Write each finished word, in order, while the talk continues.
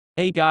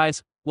Hey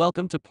guys,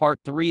 welcome to part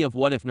 3 of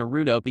What If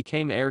Naruto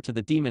Became Heir to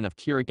the Demon of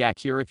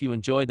Kirigakure. If you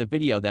enjoy the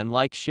video then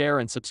like, share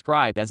and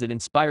subscribe as it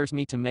inspires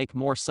me to make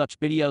more such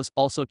videos.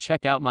 Also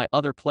check out my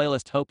other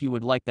playlist, hope you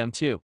would like them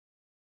too.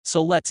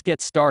 So let's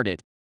get started.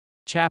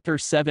 Chapter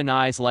 7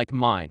 Eyes Like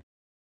Mine.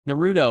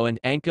 Naruto and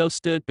Anko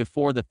stood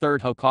before the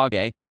third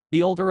Hokage,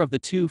 the older of the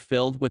two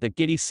filled with a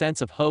giddy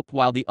sense of hope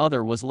while the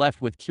other was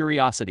left with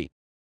curiosity.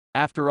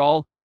 After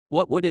all,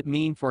 what would it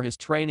mean for his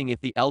training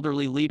if the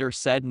elderly leader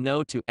said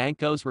no to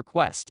Anko's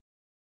request?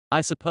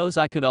 I suppose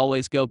I could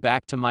always go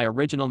back to my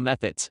original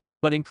methods,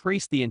 but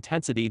increase the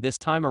intensity this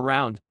time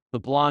around, the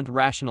blonde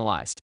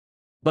rationalized.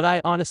 But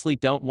I honestly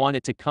don't want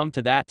it to come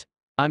to that.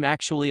 I'm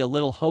actually a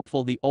little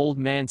hopeful the old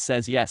man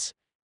says yes,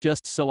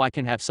 just so I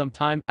can have some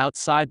time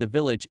outside the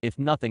village if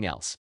nothing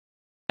else.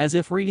 As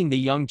if reading the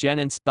young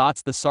genin's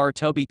thoughts, the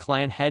Sarutobi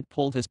clan head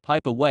pulled his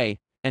pipe away,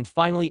 and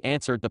finally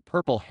answered the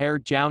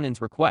purple-haired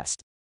Jounin's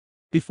request.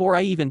 Before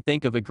I even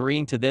think of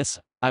agreeing to this,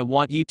 I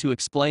want you to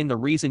explain the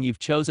reason you've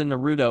chosen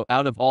Naruto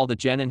out of all the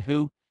genin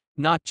who,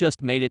 not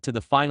just made it to the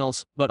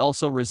finals, but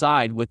also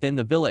reside within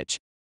the village.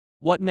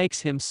 What makes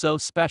him so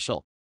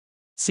special?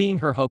 Seeing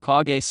her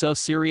Hokage so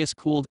serious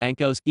cooled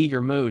Anko's eager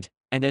mood,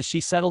 and as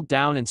she settled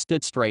down and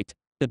stood straight,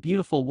 the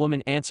beautiful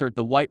woman answered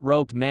the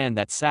white-robed man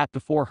that sat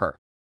before her.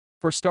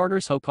 For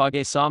starters,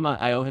 Hokage-sama,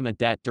 I owe him a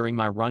debt. During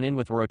my run-in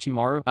with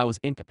Orochimaru, I was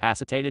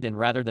incapacitated, and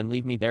rather than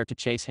leave me there to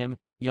chase him,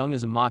 young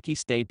Uzumaki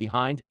stayed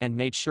behind and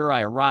made sure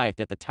I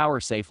arrived at the tower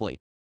safely.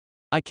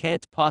 I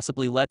can't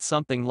possibly let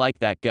something like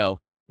that go,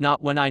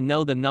 not when I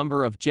know the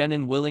number of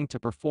genin willing to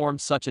perform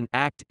such an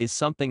act is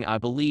something I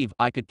believe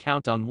I could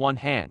count on one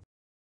hand.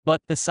 But,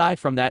 aside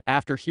from that,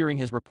 after hearing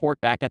his report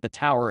back at the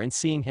tower and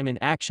seeing him in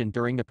action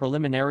during the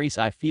preliminaries,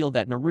 I feel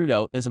that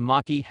Naruto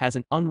Uzumaki has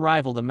an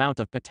unrivaled amount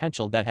of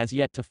potential that has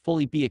yet to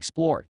fully be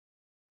explored.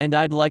 And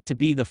I'd like to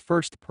be the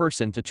first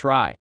person to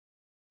try.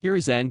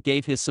 Hiruzen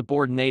gave his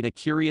subordinate a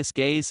curious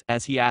gaze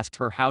as he asked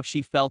her how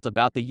she felt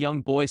about the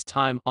young boy's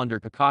time under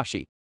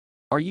Kakashi.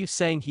 Are you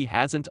saying he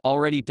hasn't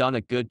already done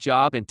a good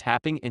job in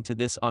tapping into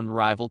this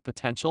unrivaled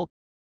potential?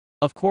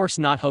 Of course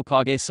not,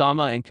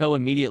 Hokage-sama. Anko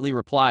immediately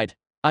replied.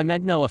 I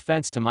meant no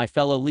offense to my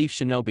fellow Leaf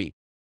Shinobi.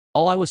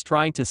 All I was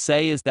trying to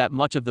say is that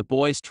much of the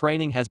boy's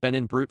training has been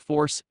in brute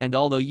force, and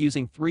although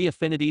using 3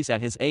 affinities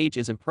at his age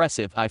is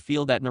impressive, I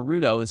feel that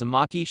Naruto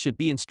Uzumaki should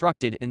be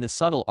instructed in the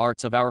subtle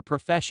arts of our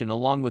profession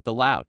along with the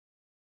loud.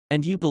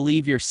 And you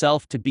believe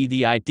yourself to be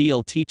the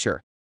ideal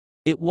teacher.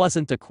 It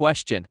wasn't a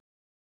question.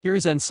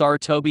 Hiruzen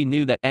Sarutobi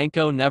knew that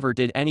Anko never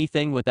did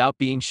anything without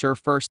being sure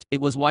first.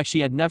 It was why she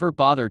had never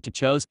bothered to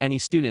choose any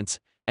students,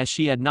 as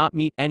she had not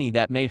met any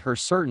that made her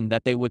certain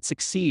that they would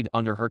succeed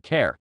under her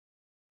care.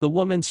 The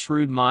woman's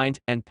shrewd mind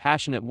and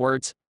passionate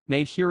words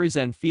made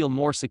Hiruzen feel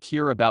more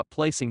secure about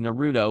placing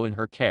Naruto in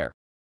her care.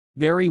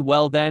 Very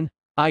well then,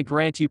 I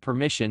grant you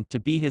permission to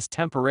be his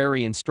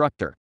temporary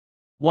instructor.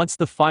 Once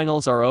the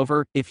finals are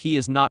over, if he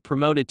is not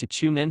promoted to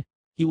Chunin,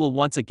 he will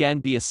once again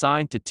be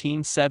assigned to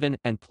Team 7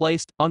 and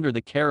placed under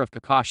the care of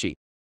Kakashi.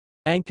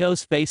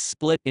 Anko's face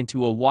split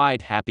into a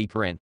wide happy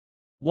grin.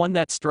 One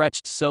that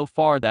stretched so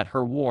far that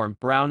her warm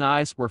brown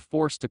eyes were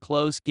forced to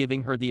close,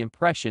 giving her the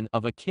impression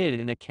of a kid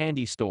in a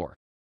candy store.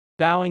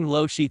 Bowing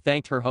low, she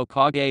thanked her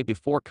Hokage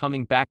before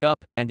coming back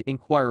up and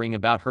inquiring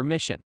about her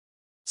mission.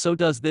 So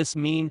does this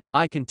mean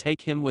I can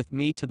take him with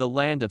me to the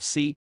land of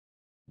sea?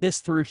 This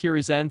threw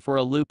Hiruzen for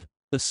a loop,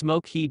 the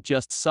smoke he'd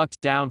just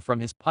sucked down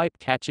from his pipe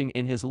catching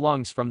in his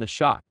lungs from the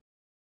shock.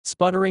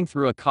 Sputtering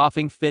through a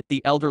coughing fit,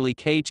 the elderly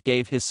Kage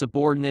gave his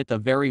subordinate a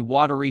very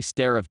watery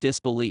stare of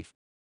disbelief.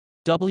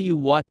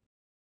 What?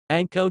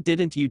 Anko,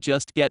 didn't you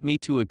just get me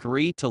to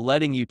agree to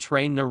letting you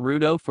train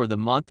Naruto for the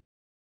month?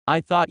 I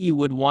thought you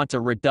would want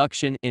a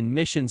reduction in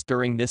missions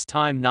during this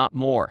time, not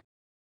more.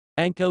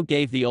 Anko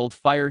gave the old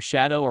fire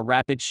shadow a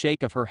rapid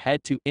shake of her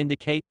head to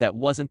indicate that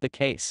wasn't the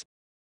case.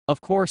 Of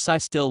course I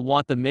still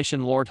want the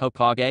mission, Lord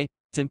Hokage.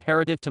 It's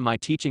imperative to my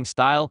teaching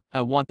style.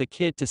 I want the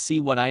kid to see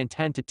what I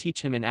intend to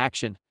teach him in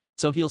action,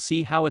 so he'll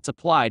see how it's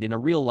applied in a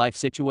real-life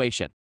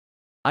situation.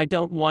 I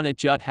don't want to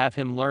just have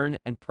him learn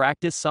and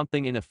practice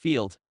something in a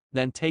field,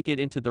 then take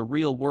it into the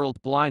real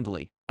world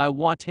blindly. I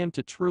want him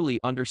to truly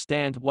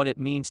understand what it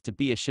means to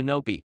be a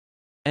shinobi.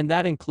 And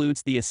that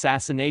includes the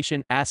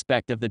assassination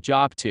aspect of the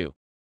job too.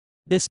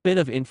 This bit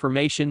of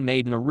information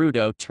made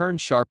Naruto turn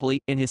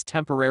sharply in his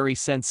temporary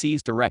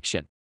sensei's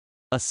direction.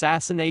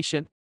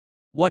 Assassination?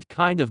 What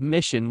kind of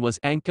mission was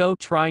Anko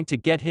trying to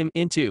get him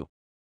into?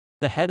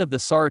 The head of the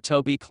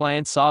Sarutobi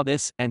clan saw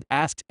this and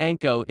asked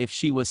Anko if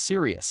she was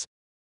serious.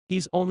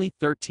 He's only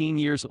 13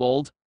 years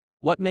old.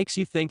 What makes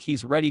you think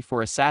he's ready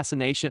for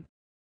assassination?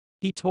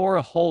 He tore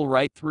a hole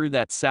right through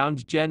that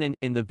sound genin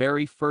in the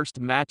very first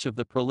match of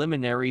the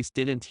preliminaries,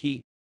 didn't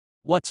he?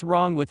 What's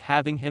wrong with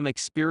having him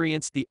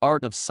experience the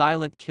art of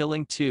silent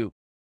killing too?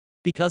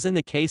 Because in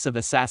the case of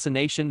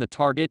assassination, the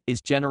target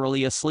is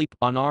generally asleep,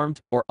 unarmed,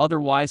 or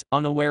otherwise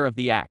unaware of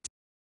the act.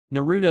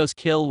 Naruto's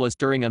kill was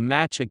during a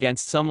match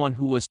against someone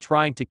who was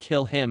trying to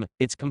kill him.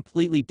 It's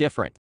completely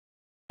different.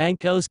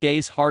 Anko's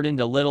gaze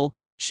hardened a little.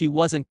 She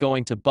wasn't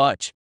going to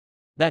budge.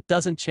 That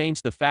doesn't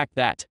change the fact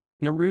that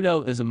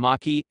Naruto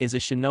Uzumaki is a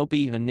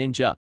shinobi, a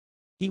ninja.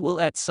 He will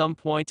at some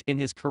point in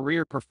his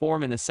career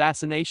perform an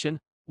assassination.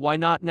 Why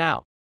not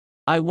now?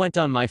 I went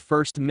on my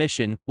first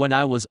mission when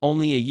I was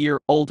only a year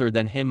older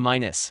than him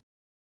minus.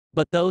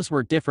 But those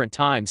were different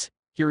times.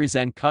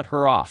 Hiruzen cut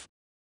her off.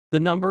 The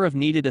number of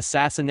needed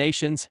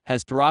assassinations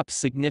has dropped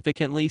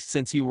significantly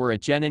since you were a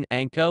genin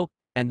Anko,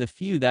 and the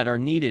few that are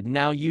needed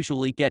now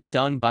usually get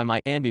done by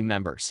my AMBI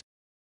members.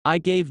 I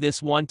gave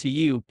this one to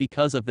you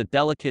because of the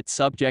delicate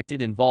subject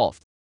it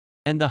involved,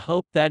 and the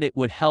hope that it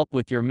would help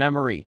with your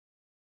memory.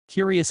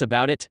 Curious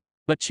about it,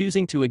 but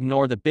choosing to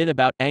ignore the bit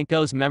about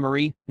Anko's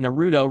memory,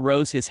 Naruto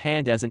rose his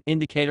hand as an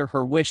indicator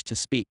her wish to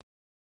speak.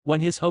 When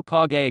his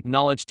Hokage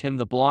acknowledged him,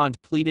 the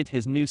blonde pleaded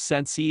his new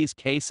sensei's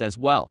case as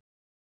well.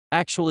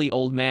 Actually,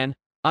 old man,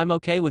 I'm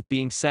okay with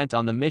being sent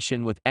on the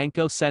mission with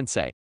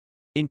Anko-sensei.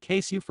 In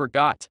case you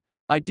forgot,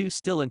 I do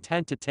still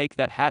intend to take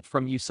that hat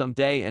from you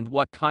someday, and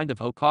what kind of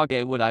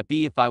Hokage would I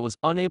be if I was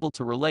unable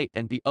to relate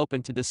and be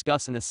open to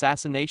discuss an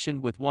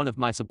assassination with one of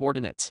my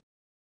subordinates?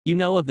 You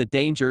know of the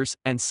dangers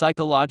and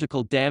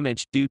psychological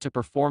damage due to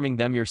performing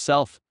them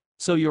yourself,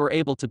 so you're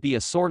able to be a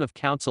sort of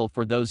counsel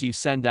for those you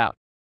send out.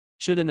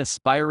 Should an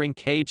aspiring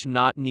Kage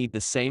not need the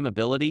same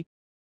ability?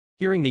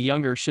 Hearing the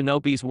younger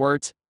shinobi's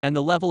words, and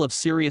the level of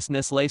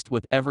seriousness laced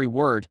with every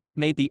word,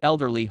 made the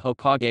elderly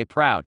Hokage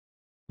proud.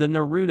 The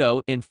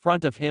Naruto in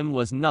front of him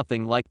was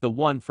nothing like the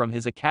one from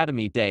his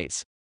academy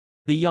days.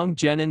 The young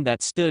genin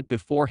that stood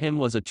before him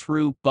was a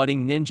true,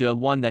 budding ninja,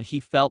 one that he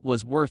felt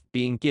was worth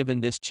being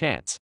given this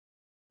chance.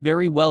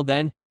 Very well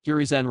then,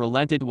 Hiruzen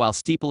relented while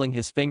steepling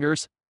his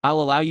fingers,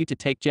 I'll allow you to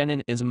take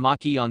Genin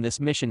Uzumaki on this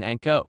mission,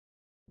 Anko.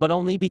 But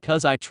only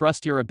because I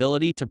trust your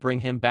ability to bring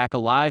him back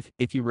alive.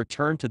 If you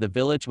return to the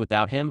village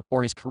without him,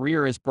 or his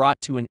career is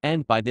brought to an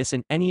end by this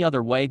in any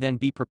other way, then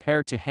be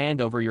prepared to hand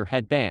over your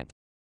headband.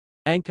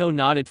 Anko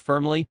nodded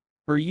firmly,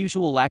 her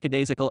usual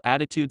lackadaisical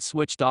attitude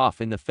switched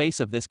off in the face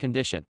of this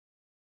condition.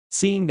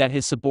 Seeing that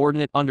his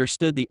subordinate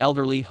understood, the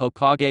elderly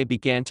Hokage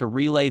began to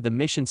relay the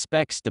mission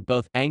specs to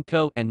both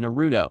Anko and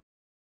Naruto.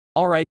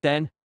 Alright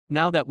then,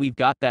 now that we've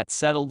got that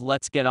settled,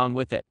 let's get on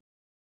with it.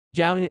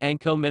 Jounin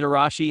Anko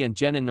Mitarashi and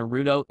Genin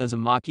Naruto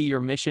Uzumaki, your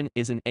mission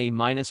is an A-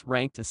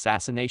 ranked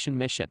assassination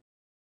mission.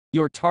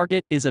 Your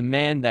target is a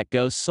man that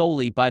goes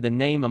solely by the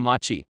name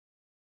Amachi.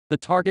 The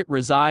target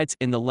resides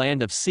in the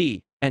land of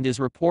sea, and is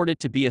reported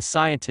to be a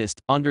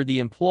scientist under the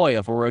employ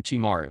of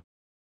Orochimaru.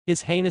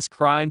 His heinous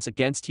crimes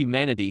against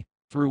humanity,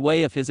 through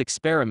way of his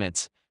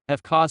experiments,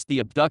 have caused the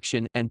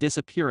abduction and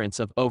disappearance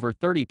of over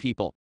 30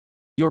 people.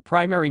 Your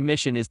primary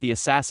mission is the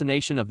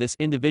assassination of this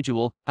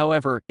individual.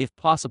 However, if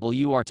possible,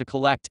 you are to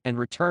collect and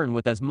return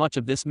with as much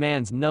of this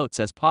man's notes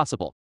as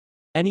possible.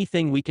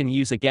 Anything we can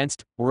use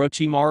against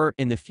Orochimaru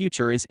in the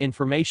future is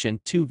information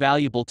too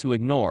valuable to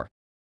ignore.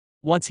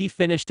 Once he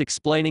finished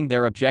explaining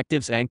their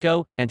objectives,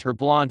 Anko and her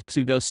blonde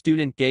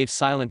pseudo-student gave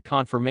silent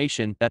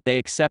confirmation that they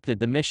accepted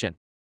the mission.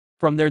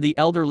 From there, the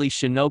elderly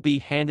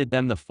shinobi handed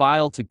them the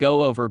file to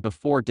go over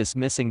before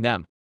dismissing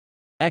them.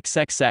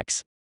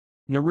 XXX.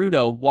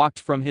 Naruto walked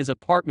from his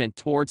apartment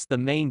towards the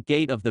main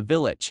gate of the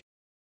village.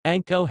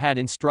 Anko had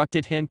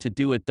instructed him to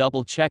do a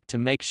double check to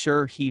make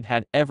sure he'd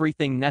had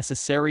everything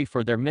necessary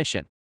for their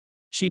mission.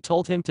 She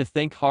told him to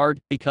think hard,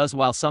 because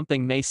while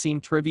something may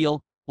seem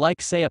trivial, like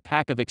say a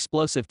pack of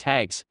explosive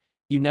tags,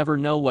 you never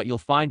know what you'll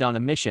find on a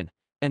mission,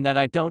 and that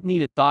I don't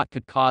need it thought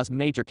could cause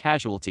major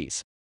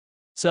casualties.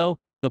 So,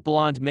 the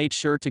blonde made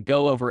sure to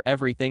go over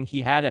everything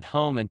he had at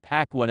home and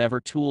pack whatever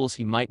tools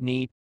he might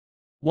need.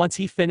 Once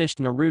he finished,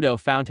 Naruto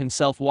found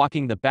himself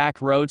walking the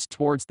back roads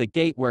towards the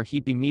gate where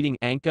he'd be meeting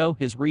Anko,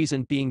 his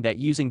reason being that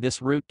using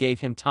this route gave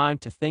him time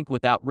to think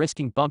without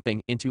risking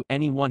bumping into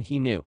anyone he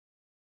knew.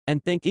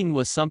 And thinking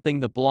was something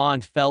the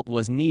blonde felt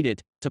was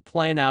needed to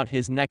plan out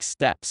his next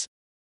steps.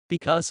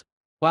 Because,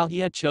 while he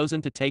had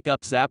chosen to take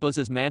up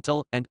Zabuza's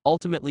mantle and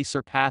ultimately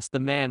surpass the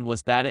man,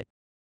 was that it?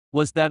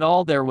 Was that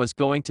all there was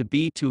going to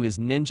be to his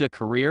ninja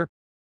career?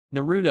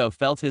 Naruto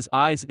felt his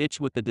eyes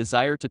itch with the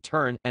desire to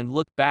turn and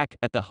look back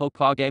at the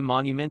Hokage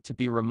monument to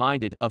be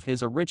reminded of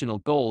his original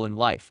goal in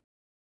life.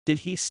 Did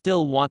he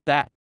still want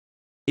that?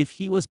 If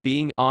he was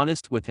being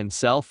honest with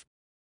himself?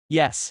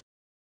 Yes.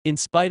 In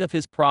spite of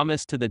his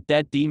promise to the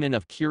dead demon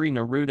of Kiri,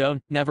 Naruto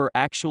never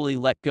actually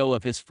let go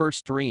of his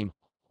first dream.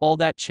 All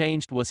that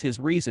changed was his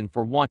reason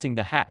for wanting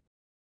the hat.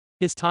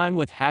 His time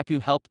with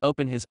Haku helped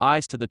open his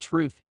eyes to the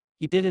truth.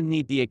 He didn't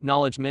need the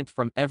acknowledgement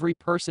from every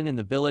person in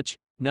the village.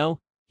 No.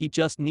 He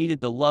just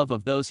needed the love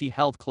of those he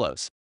held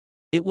close.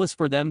 It was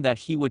for them that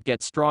he would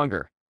get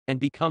stronger, and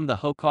become the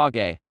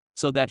Hokage,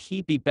 so that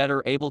he'd be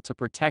better able to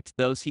protect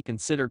those he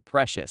considered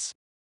precious.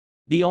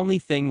 The only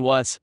thing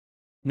was,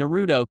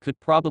 Naruto could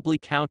probably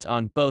count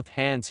on both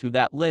hands who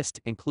that list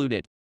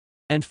included.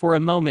 And for a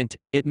moment,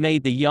 it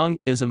made the young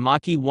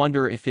Uzumaki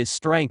wonder if his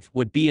strength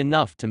would be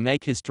enough to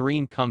make his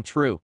dream come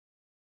true.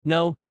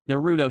 No,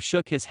 Naruto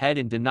shook his head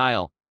in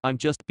denial, I'm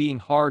just being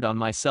hard on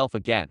myself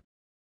again.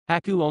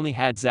 Haku only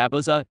had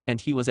Zabuza, and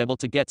he was able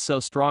to get so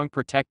strong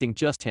protecting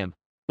just him,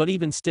 but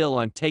even still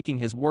I'm taking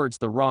his words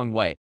the wrong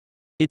way.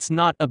 It's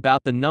not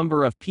about the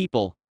number of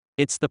people,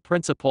 it's the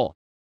principle.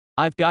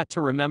 I've got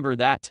to remember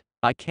that.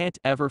 I can't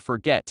ever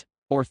forget,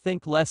 or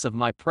think less of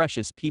my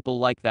precious people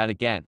like that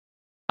again.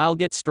 I'll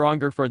get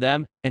stronger for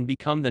them, and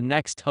become the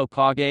next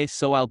Hokage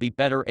so I'll be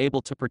better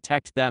able to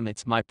protect them.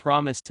 It's my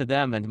promise to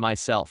them and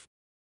myself.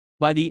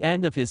 By the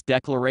end of his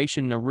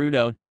declaration,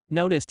 Naruto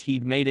noticed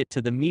he'd made it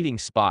to the meeting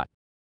spot.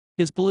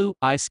 His blue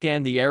eye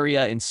scanned the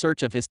area in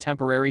search of his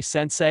temporary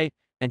sensei,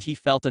 and he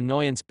felt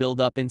annoyance build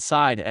up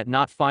inside at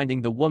not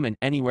finding the woman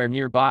anywhere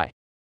nearby.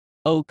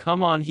 "Oh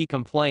come on," he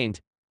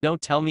complained,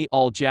 "don't tell me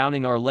all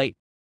Jounin are late.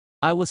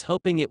 I was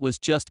hoping it was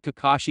just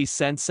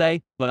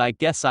Kakashi-sensei, but I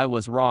guess I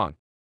was wrong."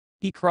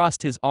 He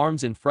crossed his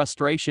arms in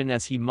frustration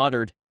as he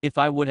muttered, "If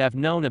I would have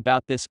known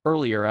about this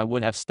earlier I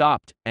would have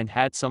stopped, and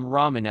had some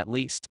ramen at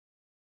least.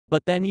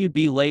 But then you'd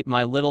be late,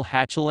 my little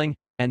hatchling,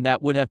 and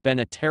that would have been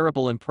a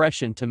terrible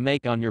impression to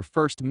make on your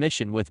first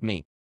mission with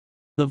me."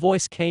 The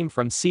voice came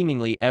from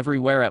seemingly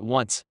everywhere at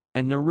once,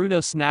 and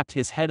Naruto snapped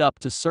his head up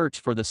to search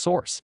for the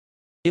source.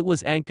 It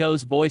was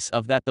Anko's voice.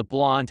 Of that the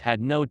blonde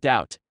had no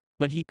doubt,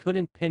 but he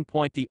couldn't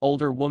pinpoint the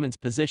older woman's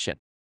position.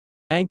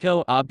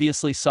 Anko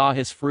obviously saw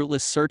his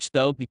fruitless search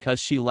though, because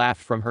she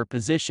laughed from her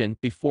position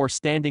before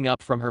standing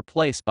up from her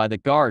place by the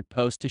guard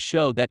post to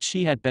show that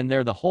she had been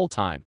there the whole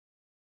time.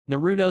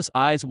 Naruto's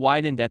eyes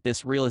widened at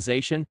this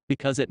realization,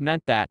 because it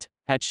meant that,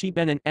 had she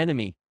been an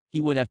enemy, he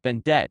would have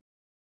been dead.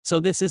 So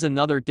this is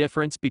another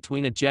difference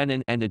between a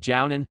genin and a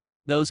jounin.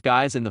 Those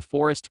guys in the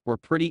forest were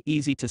pretty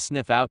easy to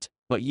sniff out,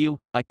 but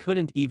you, I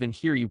couldn't even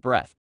hear you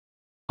breath.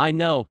 I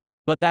know,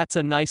 but that's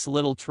a nice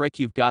little trick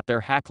you've got there,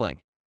 hackling.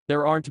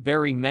 There aren't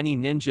very many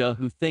ninja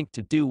who think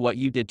to do what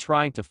you did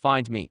trying to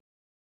find me.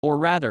 Or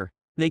rather,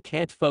 they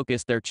can't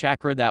focus their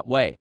chakra that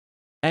way.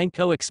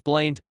 Anko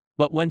explained,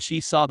 but when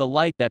she saw the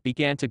light that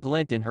began to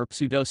glint in her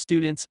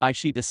pseudo-student's eye,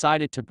 she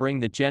decided to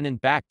bring the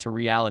genin back to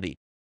reality.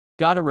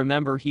 Gotta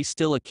remember he's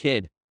still a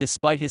kid,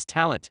 despite his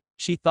talent,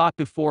 she thought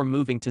before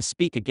moving to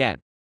speak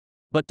again.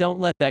 But don't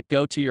let that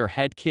go to your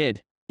head,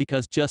 kid,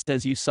 because just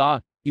as you saw,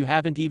 you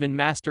haven't even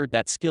mastered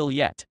that skill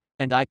yet,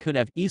 and I could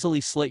have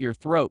easily slit your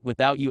throat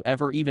without you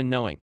ever even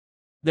knowing.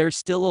 There's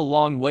still a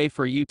long way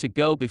for you to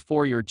go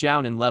before you're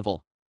Jounin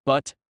level,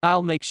 but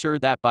I'll make sure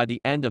that by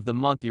the end of the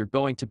month you're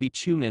going to be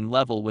Chunin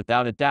level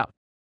without a doubt."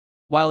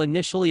 While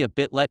initially a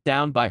bit let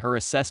down by her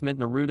assessment,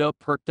 Naruto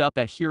perked up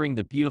at hearing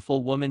the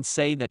beautiful woman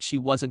say that she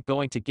wasn't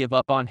going to give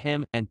up on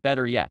him, and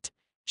better yet,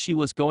 she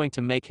was going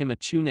to make him a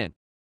Chunin.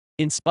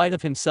 In spite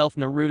of himself,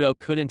 Naruto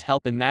couldn't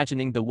help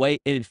imagining the way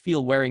it'd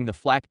feel wearing the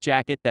flak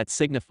jacket that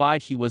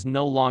signified he was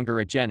no longer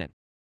a genin.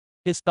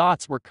 His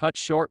thoughts were cut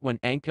short when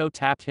Anko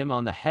tapped him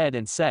on the head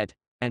and said,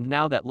 "And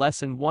now that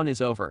lesson 1 is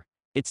over,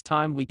 it's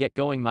time we get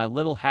going, my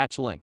little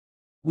hatchling.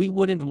 We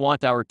wouldn't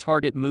want our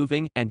target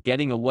moving and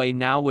getting away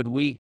now, would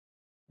we?"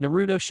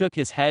 Naruto shook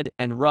his head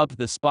and rubbed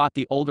the spot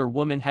the older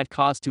woman had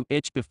caused to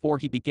itch before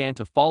he began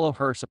to follow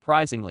her.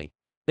 Surprisingly,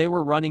 they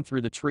were running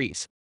through the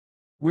trees.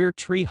 "We're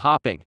tree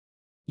hopping.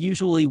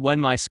 Usually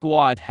when my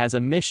squad has a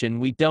mission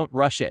we don't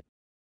rush it."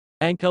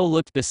 Anko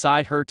looked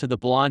beside her to the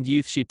blonde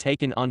youth she'd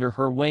taken under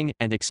her wing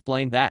and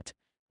explained that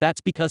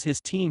that's because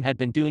his team had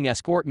been doing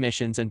escort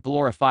missions and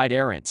glorified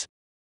errands.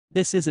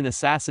 This is an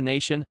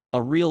assassination,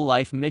 a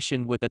real-life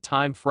mission with a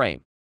time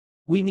frame.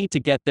 We need to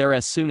get there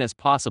as soon as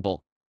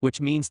possible, which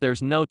means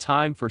there's no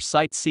time for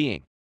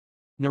sightseeing.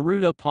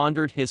 Naruto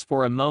pondered his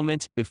for a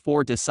moment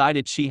before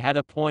decided she had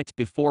a point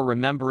before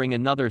remembering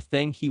another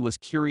thing he was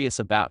curious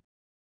about.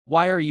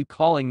 "Why are you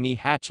calling me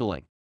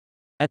hatchling?"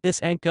 At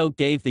this, Anko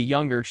gave the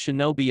younger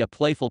shinobi a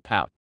playful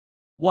pout.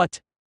 "What?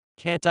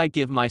 Can't I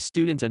give my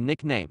student a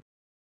nickname?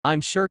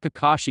 I'm sure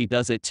Kakashi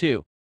does it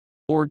too.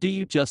 Or do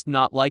you just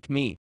not like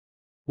me?"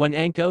 When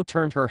Anko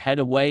turned her head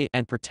away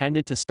and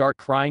pretended to start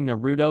crying,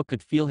 Naruto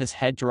could feel his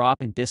head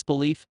drop in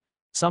disbelief.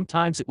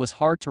 Sometimes it was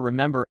hard to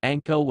remember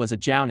Anko was a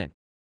jounin.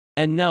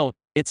 "And no,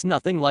 it's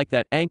nothing like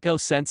that,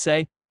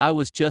 Anko-sensei, I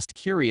was just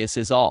curious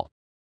is all.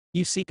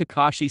 You see,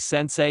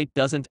 Kakashi-sensei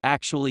doesn't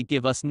actually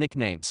give us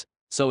nicknames,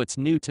 so it's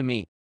new to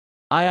me.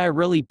 I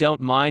really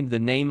don't mind the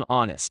name,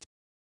 honest."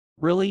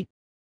 "Really?"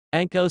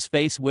 Anko's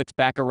face whipped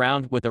back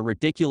around with a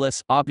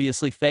ridiculous,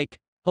 obviously fake,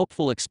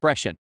 hopeful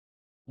expression.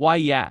 "Why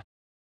yeah.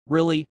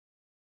 Really?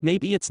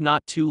 Maybe it's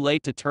not too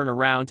late to turn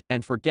around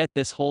and forget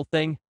this whole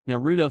thing,"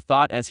 Naruto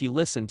thought as he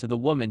listened to the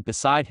woman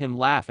beside him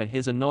laugh at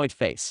his annoyed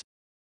face.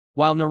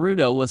 While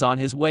Naruto was on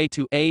his way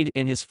to aid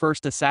in his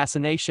first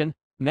assassination,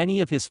 many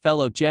of his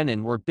fellow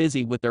genin were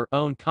busy with their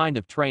own kind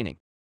of training.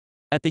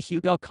 At the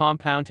Hyuga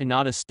compound,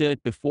 Hinata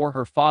stood before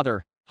her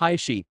father,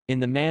 Hayashi, in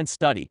the man's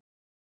study.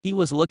 He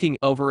was looking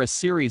over a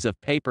series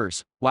of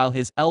papers, while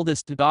his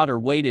eldest daughter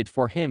waited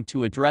for him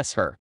to address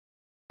her.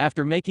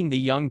 After making the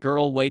young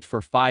girl wait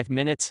for 5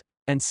 minutes,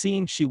 and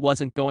seeing she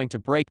wasn't going to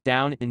break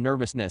down in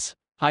nervousness,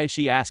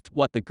 Hayashi asked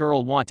what the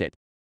girl wanted.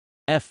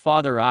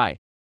 Father,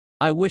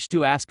 I wish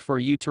to ask for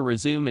you to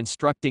resume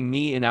instructing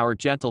me in our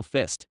gentle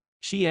fist,"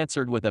 she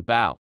answered with a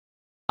bow.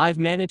 "I've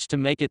managed to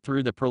make it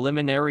through the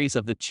preliminaries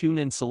of the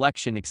Chunin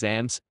selection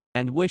exams,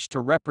 and wish to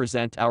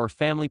represent our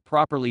family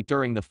properly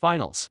during the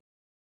finals."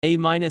 A-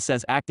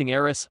 as acting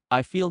heiress,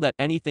 I feel that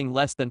anything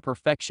less than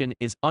perfection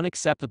is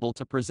unacceptable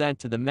to present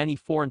to the many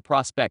foreign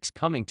prospects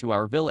coming to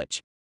our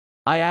village.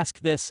 I ask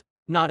this,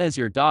 not as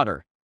your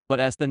daughter, but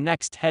as the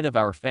next head of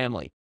our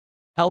family.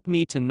 Help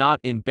me to not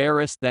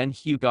embarrass the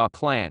Hyuga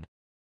clan.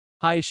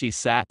 Hayashi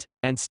sat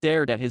and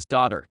stared at his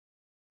daughter.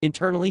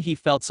 Internally he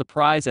felt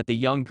surprise at the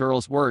young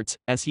girl's words,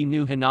 as he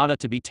knew Hinata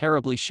to be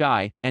terribly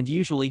shy, and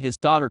usually his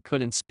daughter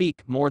couldn't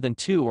speak more than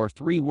 2 or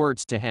 3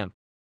 words to him.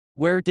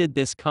 Where did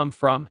this come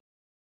from?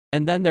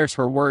 And then there's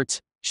her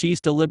words,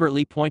 she's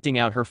deliberately pointing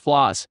out her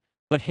flaws,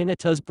 but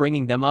Hinata's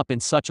bringing them up in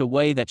such a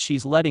way that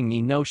she's letting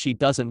me know she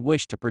doesn't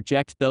wish to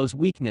project those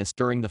weaknesses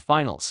during the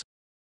finals.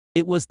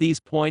 It was these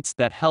points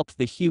that helped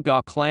the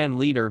Hyuga clan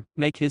leader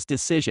make his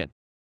decision.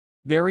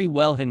 Very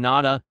well,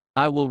 Hinata,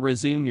 I will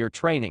resume your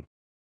training.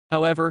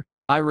 However,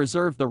 I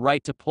reserve the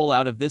right to pull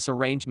out of this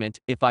arrangement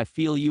if I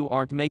feel you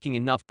aren't making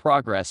enough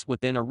progress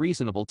within a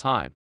reasonable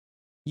time.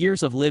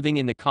 Years of living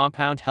in the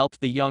compound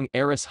helped the young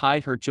heiress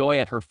hide her joy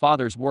at her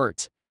father's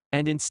words,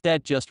 and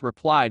instead just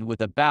replied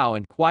with a bow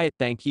and quiet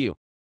thank you.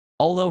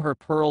 Although her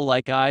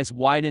pearl-like eyes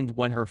widened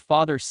when her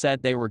father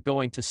said they were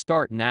going to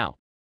start now.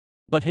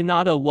 But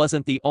Hinata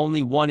wasn't the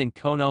only one in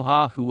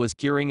Konoha who was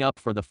gearing up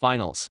for the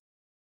finals.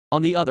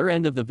 On the other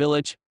end of the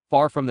village,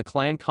 far from the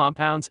clan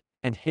compounds,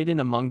 and hidden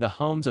among the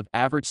homes of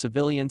average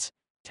civilians,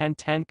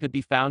 Ten could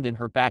be found in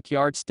her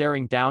backyard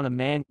staring down a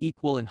man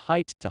equal in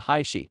height to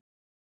Hayashi.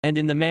 And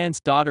in the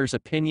man's daughter's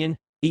opinion,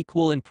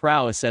 equal in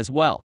prowess as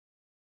well.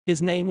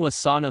 His name was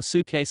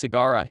Sanosuke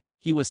Sagara,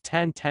 he was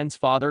Ten's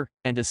father,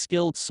 and a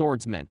skilled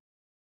swordsman.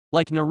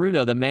 Like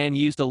Naruto, the man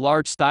used a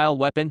large-style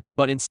weapon,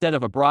 but instead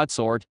of a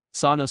broadsword,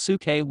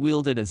 Sanosuke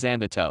wielded a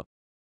zanbato.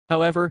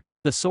 However,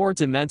 the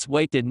sword's immense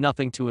weight did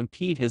nothing to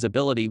impede his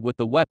ability with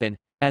the weapon,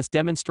 as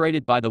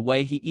demonstrated by the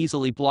way he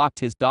easily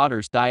blocked his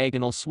daughter's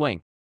diagonal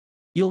swing.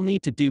 You'll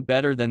need to do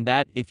better than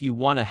that if you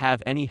want to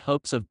have any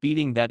hopes of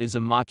beating that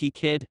Uzumaki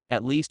kid,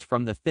 at least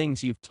from the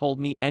things you've told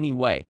me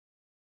anyway.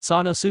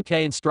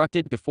 Sanosuke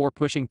instructed before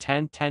pushing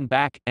Ten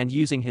back and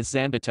using his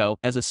zanbato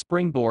as a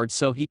springboard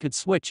so he could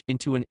switch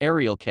into an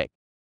aerial kick.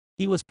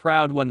 He was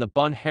proud when the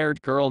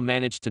bun-haired girl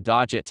managed to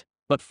dodge it,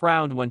 but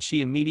frowned when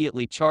she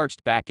immediately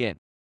charged back in.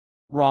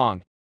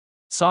 Wrong.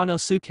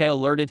 Sanosuke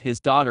alerted his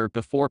daughter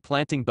before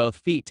planting both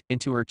feet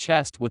into her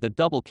chest with a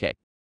double kick.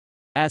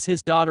 As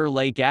his daughter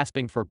lay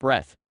gasping for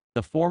breath,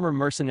 the former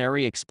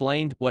mercenary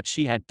explained what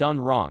she had done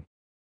wrong.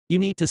 You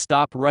need to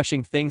stop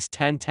rushing things,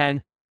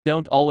 Ten.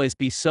 Don't always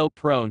be so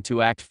prone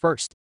to act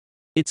first.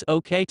 It's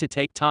okay to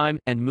take time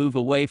and move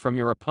away from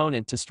your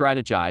opponent to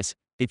strategize.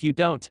 If you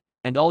don't,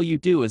 and all you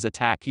do is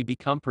attack, you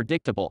become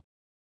predictable.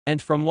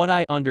 And from what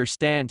I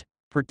understand,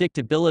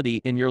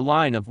 predictability in your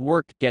line of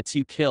work gets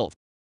you killed.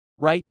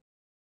 Right?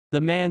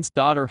 The man's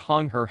daughter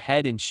hung her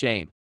head in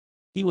shame.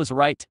 He was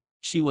right,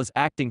 she was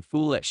acting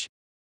foolish.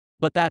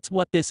 But that's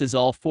what this is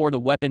all for, the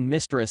weapon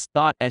mistress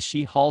thought as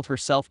she hauled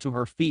herself to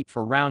her feet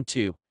for round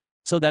 2.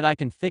 So that I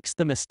can fix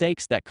the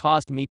mistakes that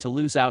caused me to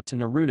lose out to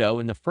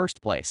Naruto in the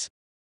first place.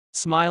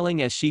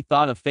 Smiling as she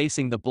thought of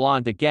facing the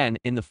blonde again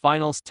in the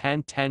finals,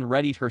 Ten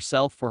readied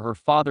herself for her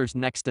father's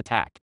next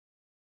attack.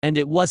 And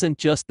it wasn't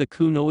just the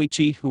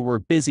kunoichi who were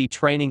busy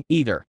training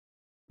either.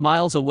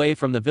 Miles away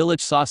from the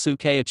village,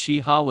 Sasuke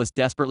Uchiha was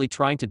desperately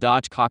trying to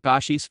dodge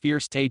Kakashi's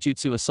fierce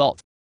taijutsu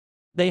assault.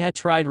 They had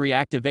tried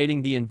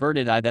reactivating the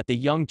inverted eye that the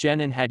young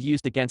genin had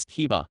used against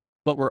Hiba,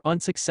 but were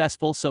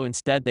unsuccessful, so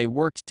instead they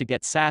worked to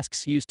get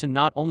Sasuke used to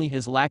not only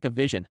his lack of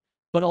vision,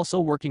 but also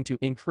working to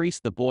increase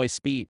the boy's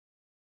speed.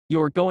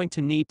 You're going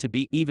to need to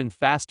be even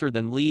faster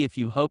than Lee if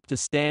you hope to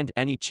stand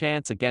any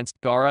chance against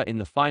Gaara in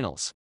the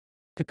finals.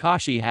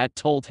 Kakashi had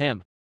told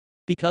him.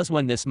 Because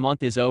when this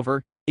month is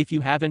over, if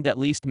you haven't at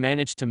least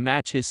managed to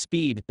match his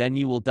speed, then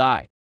you will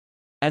die.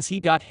 As he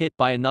got hit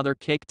by another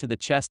kick to the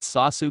chest,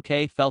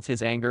 Sasuke felt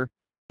his anger,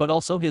 but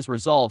also his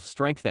resolve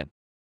strengthen.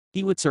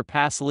 He would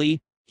surpass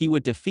Lee, he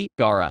would defeat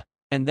Gaara,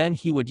 and then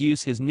he would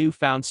use his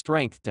newfound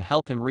strength to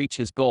help him reach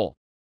his goal.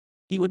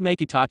 He would make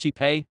Itachi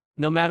pay,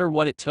 no matter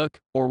what it took,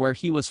 or where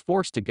he was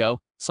forced to go.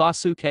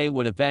 Sasuke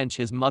would avenge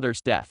his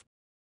mother's death.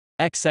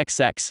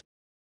 XXX.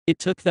 It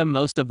took them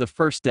most of the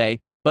first day,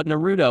 but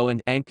Naruto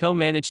and Anko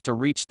managed to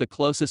reach the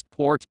closest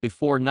port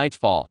before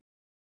nightfall.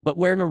 But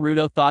where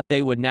Naruto thought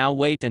they would now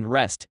wait and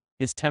rest,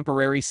 his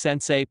temporary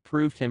sensei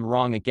proved him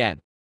wrong again.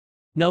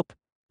 Nope,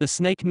 the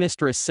snake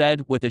mistress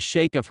said with a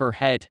shake of her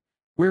head.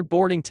 We're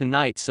boarding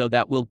tonight so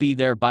that we'll be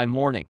there by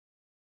morning.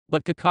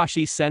 But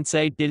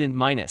Kakashi-sensei didn't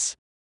minus.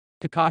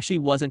 Kakashi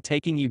wasn't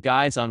taking you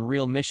guys on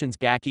real missions,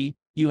 Gaki,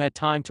 you had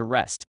time to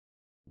rest.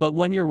 But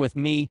when you're with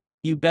me,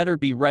 you better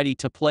be ready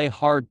to play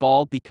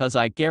hardball, because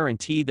I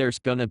guarantee there's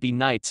gonna be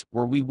nights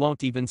where we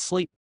won't even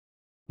sleep.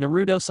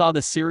 Naruto saw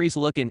the serious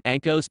look in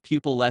Anko's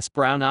pupil-less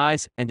brown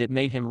eyes, and it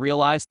made him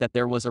realize that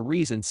there was a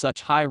reason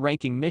such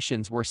high-ranking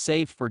missions were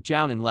saved for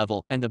Jounin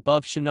level and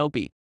above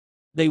shinobi.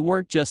 They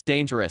weren't just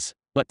dangerous,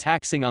 but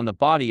taxing on the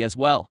body as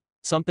well,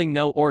 something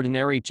no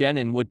ordinary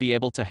genin would be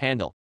able to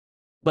handle.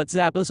 But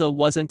Zabuza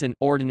wasn't an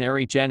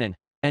ordinary genin,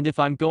 and if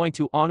I'm going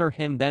to honor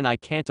him, then I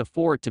can't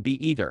afford to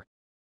be either.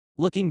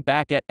 Looking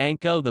back at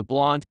Anko, the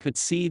blonde could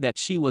see that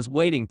she was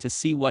waiting to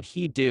see what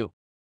he'd do.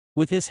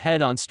 With his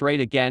head on straight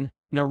again,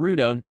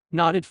 Naruto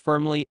nodded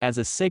firmly as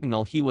a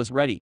signal he was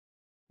ready.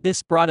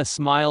 This brought a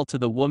smile to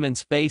the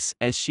woman's face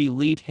as she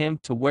led him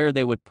to where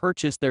they would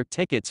purchase their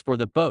tickets for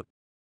the boat.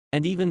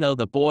 And even though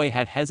the boy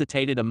had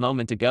hesitated a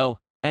moment ago,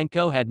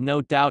 Anko had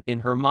no doubt in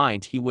her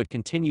mind he would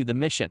continue the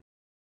mission.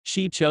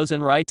 She'd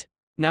chosen right,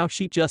 now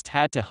she just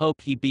had to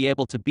hope he'd be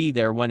able to be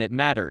there when it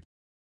mattered.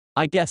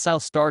 I guess I'll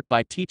start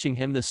by teaching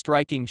him the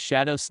striking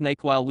shadow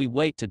snake while we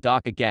wait to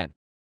dock again.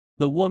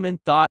 The woman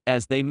thought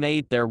as they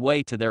made their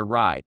way to their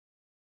ride.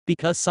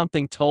 Because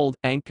something told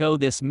Anko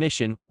this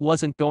mission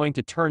wasn't going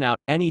to turn out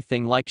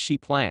anything like she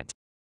planned.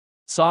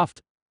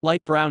 Soft,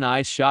 light brown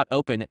eyes shot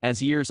open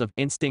as years of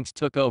instincts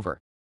took over.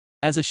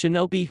 As a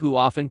shinobi who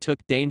often took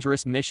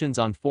dangerous missions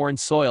on foreign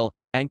soil,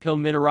 Anko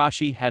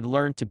Mitarashi had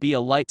learned to be a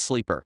light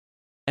sleeper.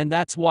 And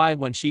that's why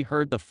when she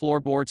heard the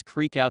floorboards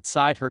creak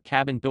outside her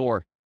cabin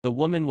door, the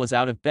woman was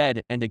out of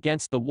bed and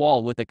against the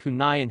wall with a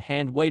kunai in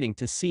hand waiting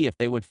to see if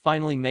they would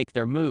finally make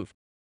their move.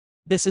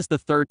 This is the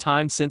third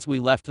time since we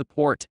left the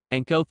port,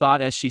 Anko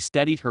thought as she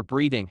steadied her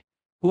breathing.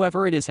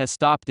 Whoever it is has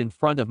stopped in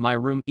front of my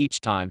room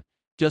each time,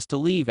 just to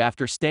leave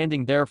after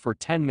standing there for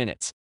 10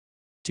 minutes.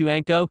 To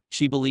Anko,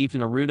 she believed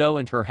Naruto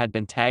and her had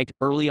been tagged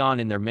early on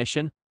in their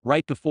mission,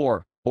 right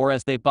before, or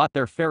as they bought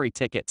their ferry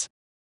tickets.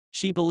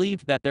 She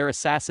believed that their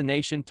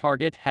assassination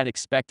target had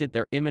expected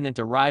their imminent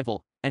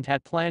arrival, and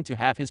had planned to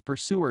have his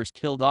pursuers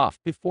killed off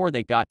before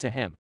they got to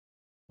him.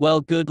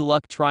 Well, good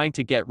luck trying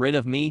to get rid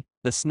of me,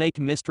 the snake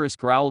mistress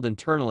growled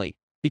internally,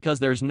 because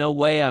there's no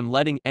way I'm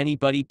letting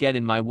anybody get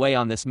in my way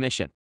on this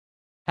mission.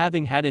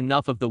 Having had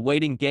enough of the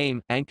waiting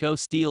game, Anko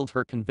steeled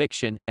her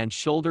conviction and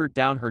shouldered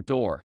down her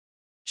door.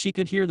 She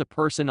could hear the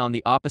person on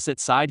the opposite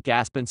side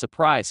gasp in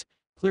surprise,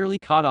 clearly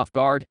caught off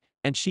guard,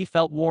 and she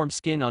felt warm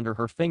skin under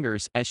her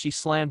fingers as she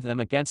slammed them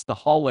against the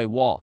hallway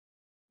wall.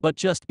 But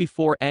just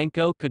before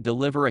Anko could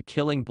deliver a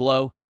killing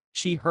blow,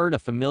 she heard a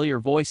familiar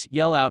voice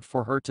yell out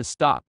for her to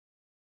stop.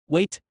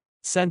 "Wait,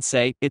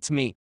 Sensei, it's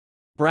me."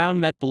 Brown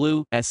met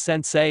blue as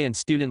Sensei and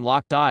student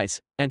locked eyes,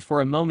 and for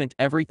a moment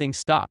everything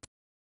stopped.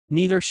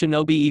 Neither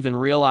shinobi even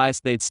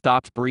realized they'd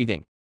stopped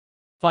breathing.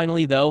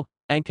 Finally though,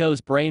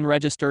 Anko's brain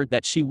registered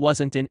that she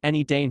wasn't in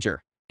any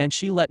danger, and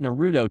she let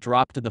Naruto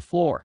drop to the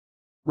floor.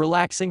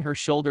 Relaxing her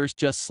shoulders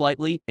just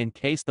slightly in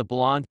case the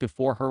blonde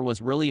before her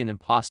was really an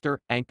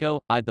imposter,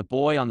 Anko eyed the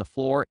boy on the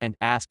floor and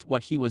asked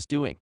what he was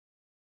doing.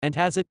 "And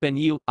has it been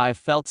you I've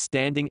felt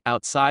standing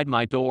outside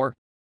my door?"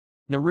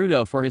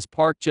 Naruto for his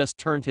part just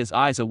turned his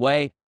eyes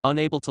away,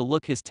 unable to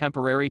look his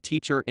temporary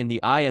teacher in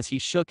the eye as he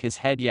shook his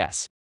head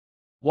yes.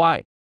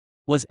 Why?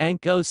 Was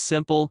Anko's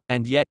simple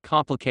and yet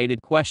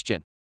complicated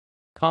question.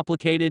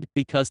 Complicated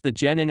because the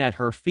genin at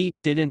her feet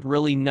didn't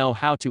really know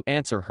how to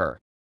answer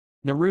her.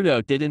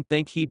 Naruto didn't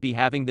think he'd be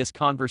having this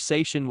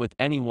conversation with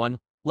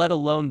anyone, let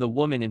alone the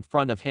woman in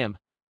front of him,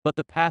 but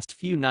the past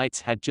few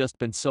nights had just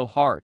been so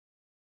hard.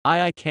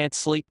 I can't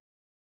sleep.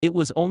 It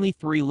was only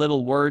 3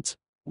 little words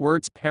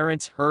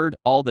parents heard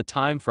all the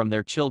time from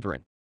their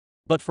children.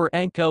 But for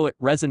Anko it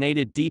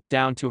resonated deep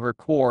down to her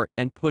core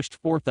and pushed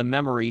forth a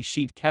memory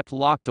she'd kept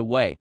locked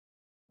away.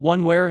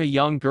 One where a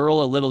young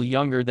girl a little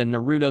younger than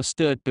Naruto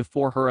stood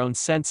before her own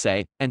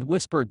sensei and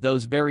whispered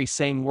those very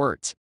same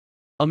words.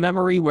 A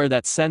memory where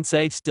that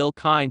sensei, still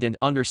kind and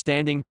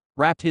understanding,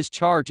 wrapped his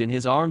charge in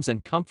his arms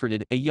and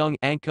comforted a young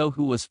Anko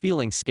who was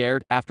feeling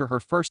scared after her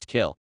first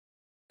kill.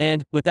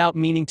 And, without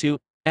meaning to,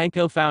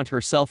 Anko found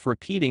herself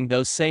repeating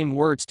those same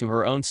words to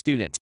her own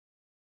student.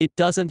 "It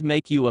doesn't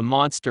make you a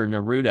monster,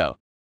 Naruto.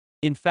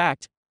 In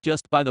fact,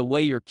 just by the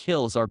way your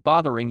kills are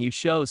bothering you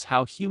shows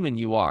how human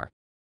you are.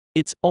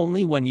 It's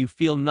only when you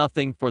feel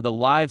nothing for the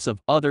lives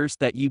of others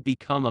that you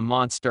become a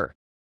monster."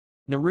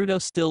 Naruto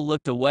still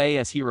looked away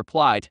as he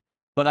replied,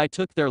 "But I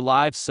took their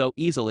lives so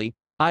easily,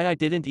 I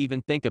didn't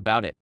even think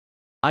about it.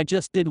 I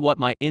just did what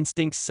my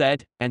instincts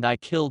said, and I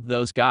killed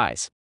those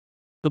guys."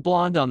 The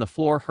blonde on the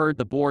floor heard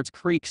the boards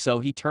creak, so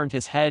he turned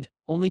his head,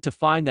 only to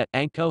find that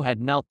Anko had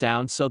knelt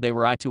down so they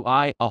were eye to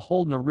eye, a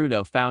hold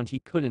Naruto found he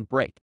couldn't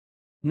break.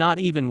 Not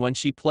even when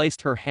she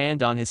placed her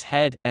hand on his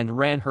head and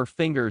ran her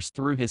fingers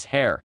through his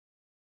hair.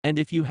 "And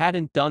if you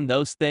hadn't done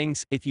those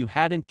things, if you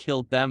hadn't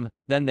killed them,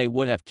 then they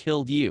would have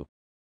killed you.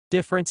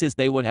 Difference is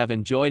they would have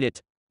enjoyed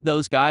it.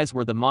 Those guys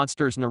were the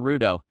monsters,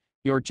 Naruto.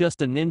 You're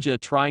just a ninja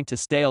trying to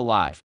stay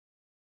alive."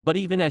 But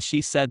even as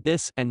she said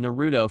this and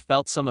Naruto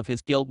felt some of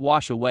his guilt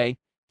wash away,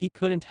 he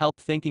couldn't help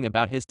thinking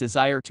about his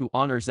desire to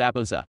honor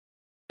Zabuza.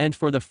 And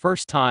for the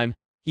first time,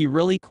 he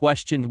really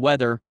questioned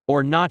whether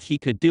or not he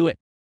could do it.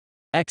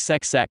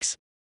 XXX.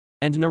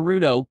 And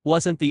Naruto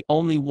wasn't the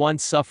only one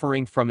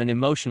suffering from an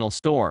emotional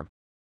storm.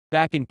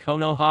 Back in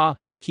Konoha,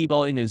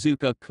 Kiba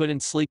Inuzuka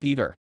couldn't sleep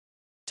either.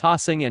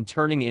 Tossing and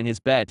turning in his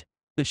bed,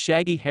 the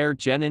shaggy-haired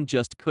genin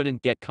just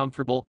couldn't get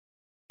comfortable.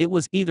 It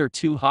was either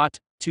too hot,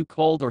 too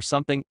cold, or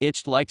something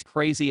itched like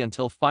crazy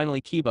until finally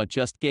Kiba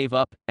just gave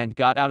up and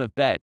got out of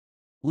bed.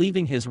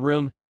 Leaving his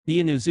room, the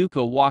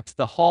Inuzuka walked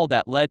the hall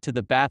that led to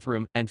the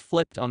bathroom and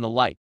flipped on the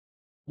light.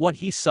 What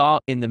he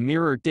saw in the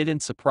mirror didn't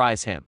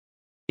surprise him.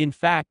 In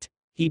fact,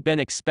 he'd been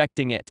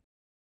expecting it.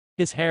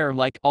 His hair,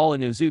 like all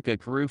Inuzuka,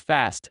 grew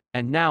fast,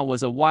 and now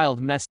was a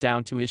wild mess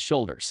down to his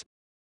shoulders.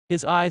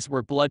 His eyes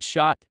were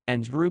bloodshot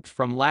and drooped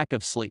from lack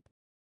of sleep.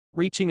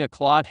 Reaching a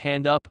clawed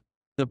hand up,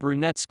 the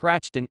brunette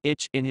scratched an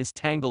itch in his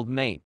tangled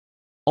mane,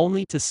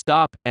 only to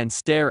stop and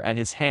stare at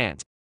his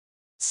hand.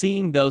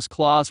 Seeing those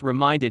claws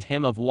reminded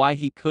him of why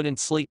he couldn't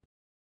sleep.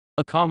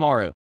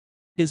 Akamaru,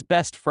 his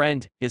best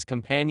friend, his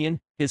companion,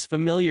 his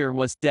familiar,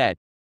 was dead.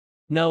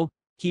 No,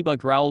 Kiba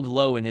growled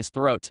low in his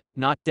throat,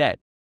 not dead.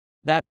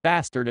 That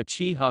bastard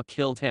Uchiha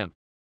killed him.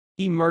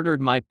 He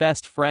murdered my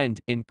best friend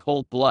in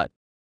cold blood.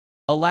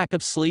 A lack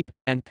of sleep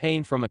and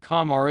pain from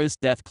Akamaru's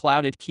death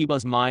clouded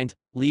Kiba's mind,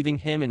 leaving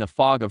him in a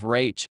fog of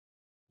rage.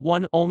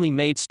 One only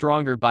made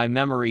stronger by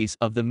memories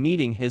of the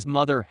meeting his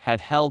mother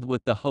had held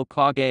with the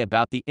Hokage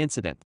about the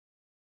incident.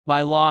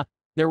 By law,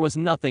 there was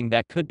nothing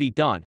that could be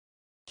done.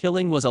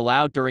 Killing was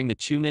allowed during the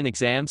Chunin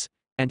exams,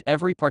 and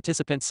every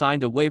participant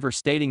signed a waiver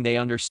stating they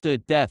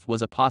understood death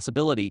was a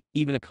possibility,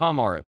 even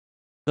Akamaru.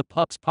 The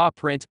pup's paw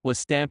print was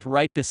stamped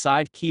right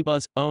beside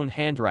Kiba's own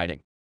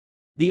handwriting.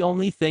 The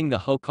only thing the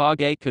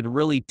Hokage could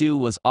really do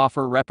was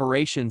offer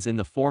reparations in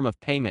the form of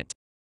payment.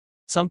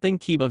 Something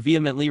Kiba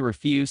vehemently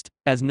refused,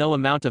 as no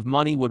amount of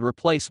money would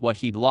replace what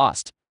he'd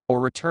lost,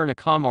 or return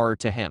Akamaru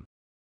to him.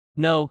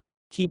 No,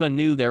 Kiba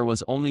knew there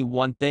was only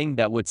one thing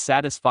that would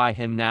satisfy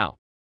him now.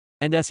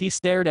 And as he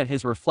stared at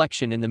his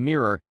reflection in the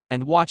mirror,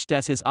 and watched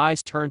as his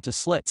eyes turned to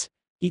slits,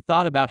 he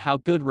thought about how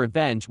good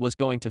revenge was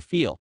going to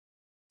feel.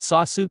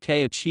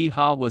 Sasuke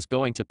Uchiha was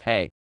going to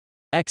pay.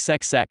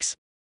 XXX.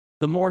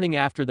 The morning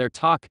after their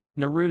talk,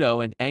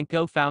 Naruto and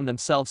Anko found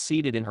themselves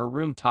seated in her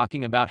room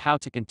talking about how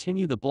to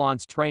continue the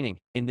blonde's training,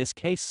 in this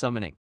case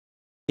summoning.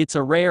 It's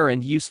a rare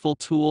and useful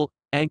tool,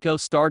 Anko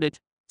started,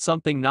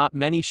 something not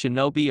many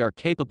shinobi are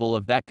capable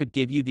of that could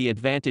give you the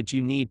advantage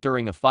you need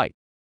during a fight.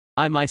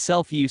 I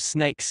myself use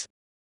snakes.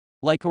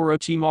 Like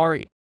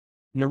Orochimaru?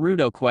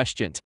 Naruto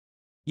questioned.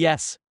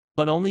 Yes,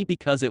 but only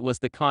because it was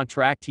the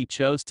contract he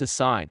chose to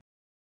sign.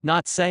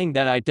 Not saying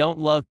that I don't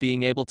love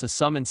being able to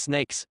summon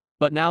snakes,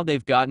 but now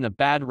they've gotten a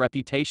bad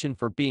reputation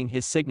for being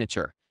his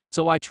signature,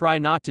 so I try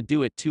not to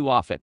do it too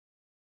often.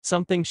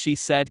 Something she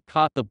said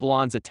caught the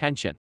blonde's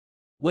attention.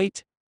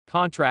 Wait,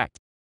 contract?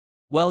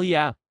 Well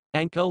yeah,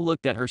 Anko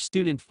looked at her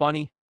student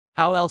funny,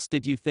 how else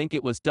did you think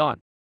it was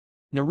done?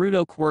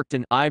 Naruto quirked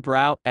an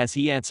eyebrow as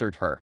he answered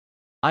her.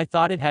 I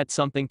thought it had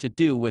something to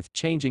do with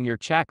changing your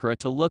chakra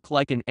to look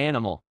like an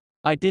animal.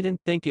 I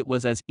didn't think it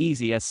was as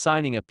easy as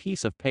signing a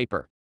piece of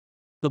paper.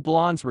 The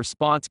blonde's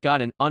response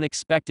got an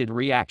unexpected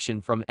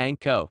reaction from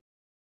Anko.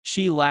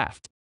 She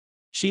laughed.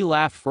 She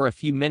laughed for a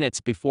few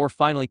minutes before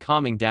finally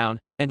calming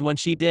down, and when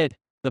she did,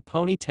 the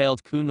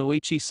ponytailed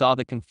kunoichi saw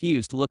the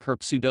confused look her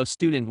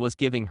pseudo-student was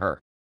giving her.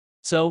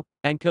 So,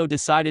 Anko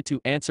decided to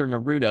answer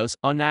Naruto's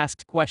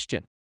unasked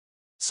question.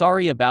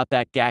 Sorry about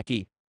that,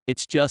 Gaki.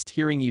 It's just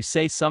hearing you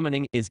say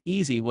summoning is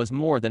easy was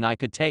more than I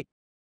could take.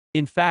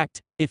 In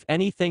fact, if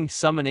anything,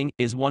 summoning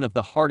is one of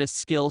the hardest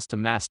skills to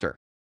master.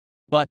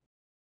 But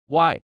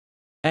why?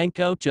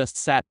 Anko just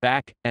sat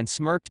back and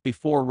smirked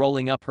before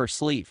rolling up her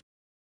sleeve.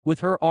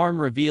 With her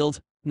arm revealed,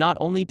 not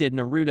only did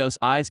Naruto's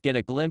eyes get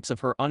a glimpse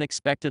of her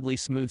unexpectedly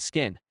smooth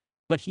skin,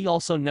 but he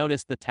also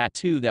noticed the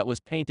tattoo that was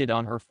painted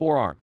on her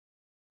forearm.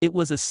 It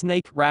was a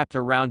snake wrapped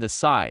around a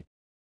side.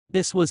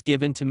 This was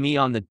given to me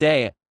on the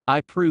day I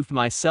proved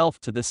myself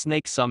to the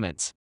snake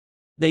summons.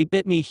 They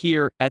bit me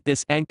here. At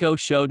this, Anko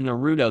showed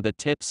Naruto the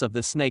tips of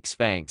the snake's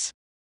fangs.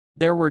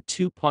 There were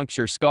 2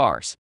 puncture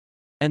scars.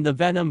 And the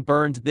venom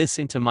burned this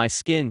into my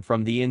skin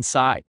from the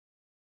inside.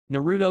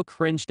 Naruto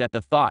cringed at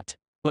the thought,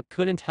 but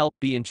couldn't help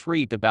be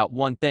intrigued about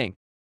one thing.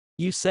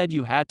 You said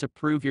you had to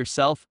prove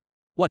yourself?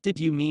 What did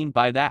you mean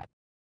by that?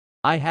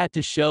 I had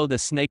to show the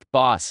snake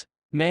boss,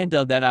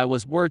 Manda, that I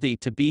was worthy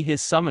to be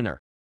his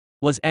summoner,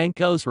 was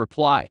Anko's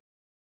reply.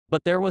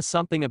 But there was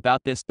something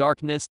about this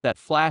darkness that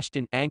flashed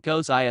in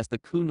Anko's eye as the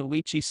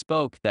kunoichi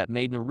spoke that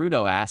made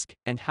Naruto ask,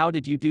 and how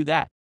did you do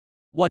that?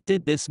 What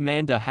did this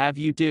Manda have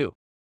you do?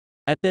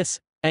 At this,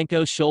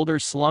 Anko's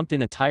shoulders slumped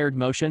in a tired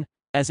motion,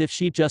 as if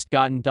she'd just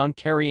gotten done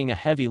carrying a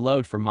heavy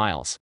load for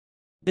miles.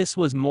 This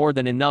was more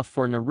than enough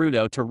for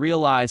Naruto to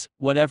realize,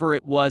 whatever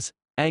it was,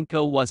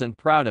 Anko wasn't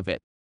proud of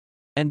it.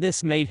 And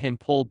this made him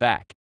pull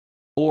back.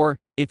 Or,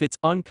 if it's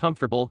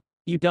uncomfortable,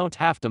 you don't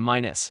have to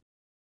minus.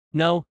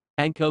 No,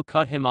 Anko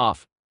cut him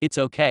off, it's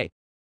okay.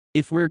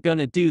 If we're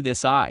gonna do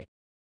this I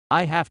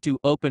have to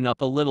open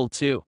up a little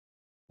too.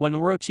 When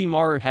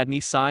Orochimaru had me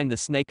sign the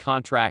snake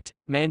contract,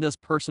 Manda's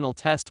personal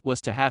test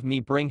was to have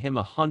me bring him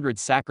 100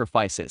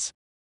 sacrifices.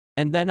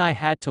 And then I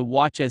had to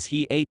watch as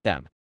he ate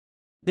them.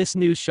 This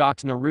news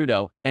shocked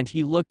Naruto, and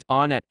he looked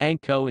on at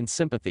Anko in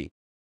sympathy.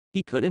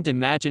 He couldn't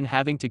imagine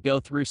having to go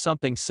through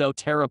something so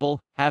terrible,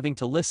 having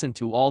to listen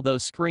to all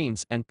those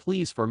screams and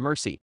pleas for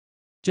mercy.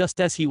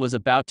 Just as he was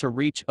about to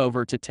reach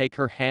over to take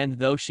her hand,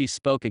 though, she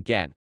spoke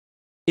again.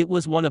 It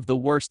was one of the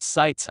worst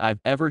sights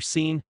I've ever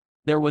seen.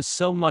 There was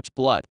so much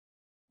blood.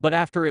 But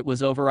after it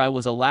was over I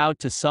was allowed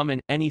to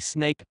summon any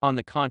snake on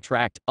the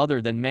contract other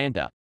than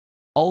Manda.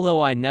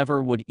 Although I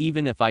never would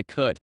even if I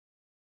could.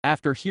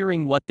 After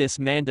hearing what this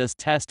Manda's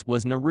test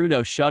was,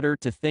 Naruto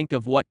shuddered to think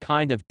of what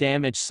kind of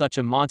damage such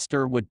a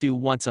monster would do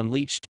once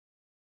unleashed.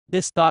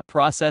 This thought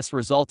process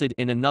resulted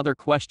in another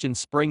question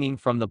springing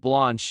from the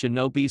blonde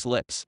shinobi's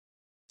lips.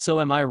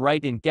 So am I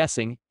right in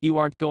guessing you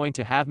aren't going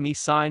to have me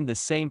sign the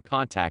same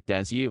contract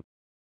as you?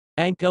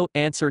 Anko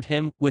answered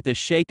him with a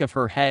shake of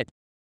her head.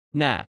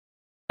 Nah.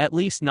 At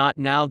least not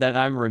now that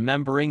I'm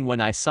remembering when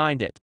I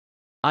signed it.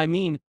 I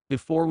mean,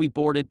 before we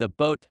boarded the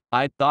boat,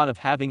 I'd thought of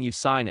having you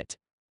sign it,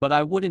 but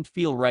I wouldn't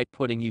feel right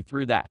putting you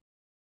through that.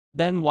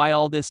 Then why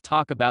all this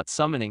talk about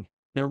summoning?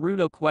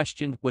 Naruto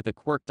questioned with a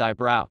quirked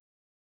eyebrow.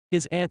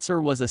 His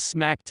answer was a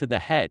smack to the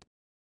head.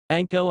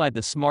 Anko eyed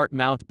the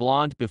smart-mouthed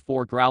blonde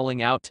before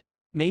growling out,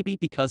 maybe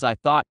because I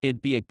thought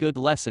it'd be a good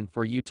lesson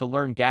for you to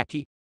learn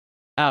Gaki.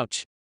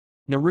 Ouch.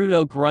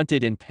 Naruto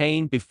grunted in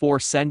pain before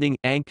sending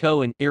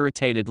Anko an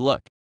irritated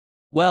look.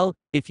 Well,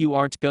 if you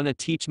aren't gonna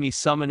teach me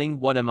summoning,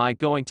 what am I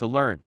going to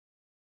learn?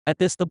 At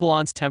this the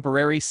blonde's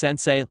temporary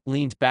sensei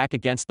leaned back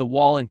against the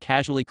wall and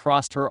casually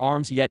crossed her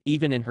arms, yet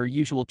even in her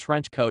usual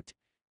trench coat,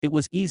 it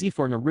was easy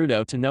for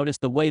Naruto to notice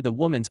the way the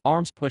woman's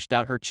arms pushed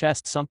out her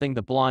chest, something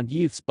the blonde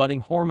youth's budding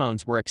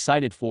hormones were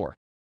excited for.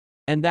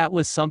 And that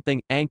was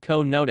something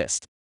Anko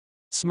noticed.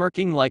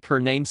 Smirking like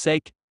her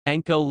namesake,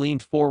 Anko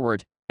leaned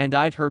forward and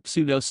eyed her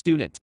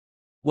pseudo-student.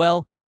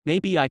 Well,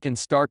 maybe I can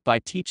start by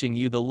teaching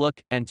you the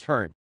look and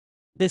turn.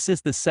 This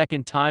is the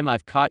second time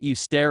I've caught you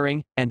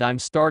staring, and I'm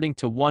starting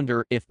to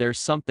wonder if there's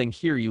something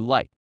here you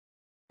like.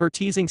 Her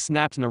teasing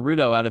snapped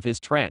Naruto out of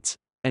his trance,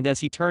 and as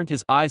he turned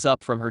his eyes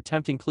up from her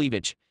tempting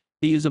cleavage,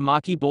 the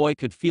Uzumaki boy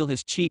could feel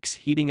his cheeks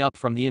heating up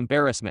from the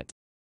embarrassment.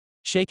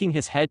 Shaking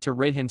his head to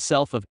rid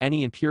himself of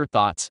any impure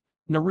thoughts,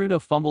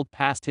 Naruto fumbled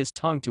past his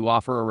tongue to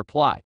offer a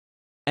reply.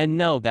 And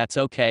no, that's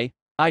okay,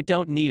 I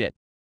don't need it.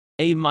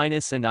 A-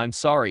 and I'm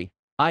sorry,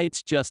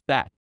 it's just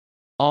that.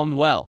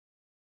 Well.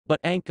 But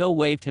Anko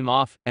waved him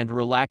off and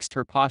relaxed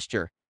her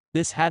posture.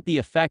 This had the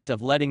effect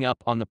of letting up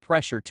on the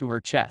pressure to her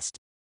chest.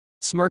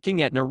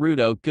 Smirking at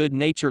Naruto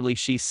good-naturedly,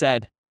 she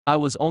said, I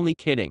was only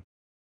kidding.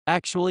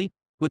 Actually,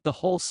 with the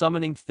whole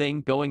summoning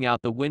thing going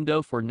out the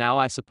window for now,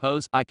 I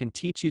suppose I can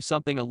teach you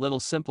something a little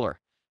simpler.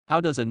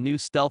 How does a new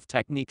stealth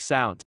technique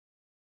sound?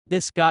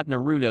 This got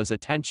Naruto's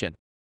attention.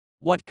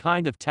 What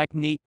kind of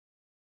technique?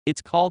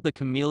 It's called the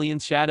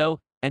Chameleon's Shadow,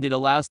 and it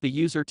allows the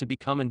user to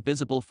become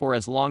invisible for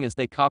as long as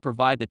they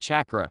provide the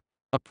chakra,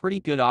 a pretty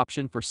good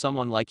option for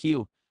someone like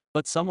you,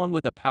 but someone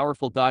with a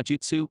powerful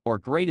dojutsu or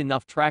great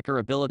enough tracker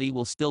ability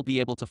will still be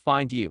able to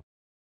find you.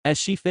 As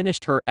she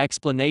finished her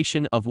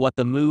explanation of what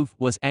the move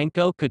was,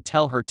 Anko could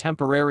tell her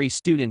temporary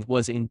student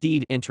was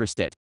indeed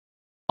interested.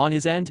 On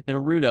his end,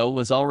 Naruto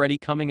was already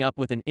coming up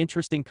with an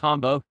interesting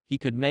combo he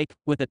could make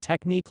with a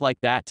technique like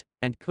that,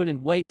 and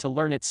couldn't wait to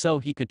learn it so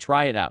he could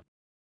try it out.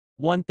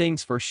 One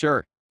thing's for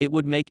sure, it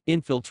would make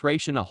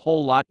infiltration a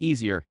whole lot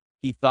easier,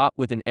 he thought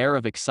with an air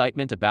of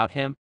excitement about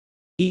him.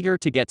 Eager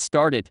to get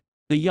started,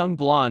 the young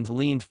blonde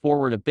leaned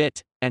forward a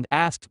bit and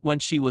asked when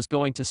she was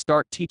going to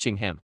start teaching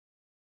him.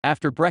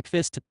 After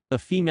breakfast, the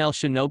female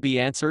shinobi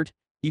answered,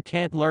 you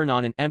can't learn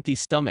on an empty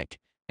stomach,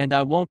 and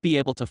I won't be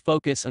able to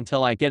focus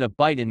until I get a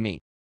bite in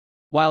me.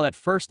 While at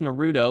first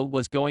Naruto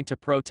was going to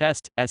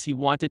protest as he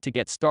wanted to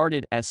get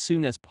started as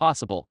soon as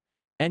possible,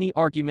 any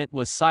argument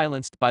was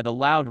silenced by the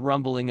loud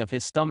rumbling of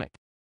his stomach.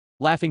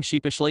 Laughing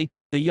sheepishly,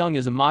 the young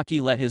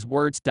Uzumaki let his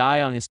words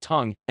die on his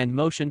tongue and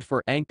motioned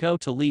for Anko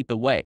to lead the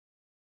way.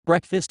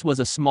 Breakfast was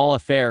a small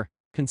affair,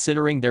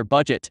 considering their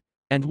budget,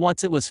 and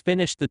once it was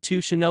finished the two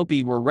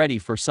shinobi were ready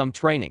for some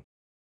training.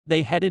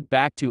 They headed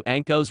back to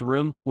Anko's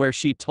room, where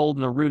she told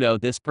Naruto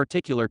this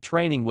particular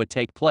training would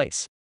take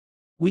place.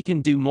 We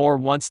can do more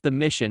once the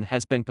mission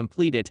has been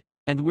completed,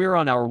 and we're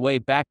on our way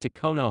back to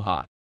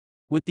Konoha.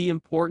 With the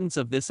importance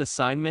of this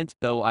assignment,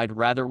 though, I'd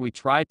rather we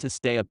tried to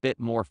stay a bit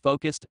more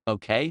focused,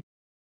 okay?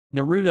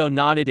 Naruto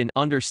nodded in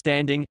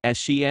understanding as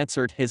she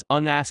answered his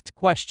unasked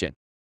question.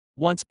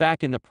 Once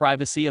back in the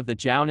privacy of the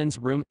Jounin's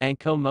room,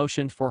 Anko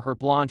motioned for her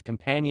blonde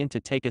companion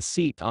to take a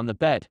seat on the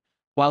bed,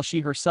 while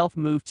she herself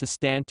moved to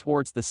stand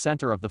towards the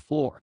center of the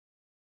floor.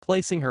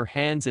 Placing her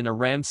hands in a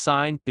ram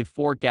sign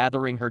before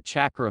gathering her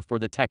chakra for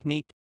the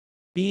technique.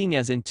 Being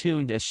as in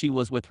tune as she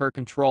was with her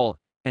control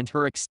and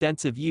her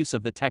extensive use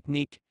of the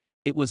technique,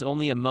 it was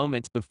only a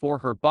moment before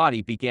her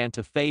body began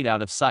to fade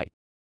out of sight.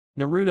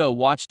 Naruto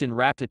watched in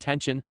rapt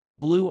attention,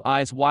 blue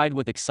eyes wide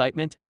with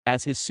excitement,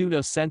 as his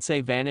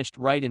pseudo-sensei vanished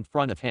right in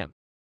front of him.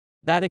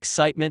 That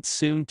excitement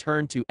soon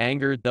turned to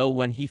anger, though,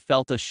 when he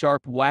felt a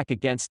sharp whack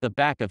against the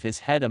back of his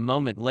head a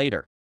moment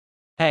later.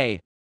 Hey!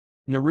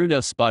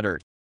 Naruto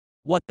sputtered.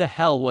 What the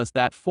hell was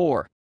that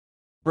for?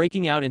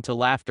 Breaking out into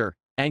laughter,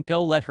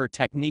 Anko let her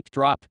technique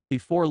drop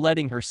before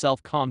letting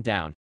herself calm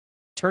down.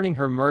 Turning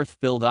her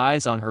mirth-filled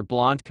eyes on her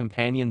blonde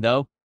companion,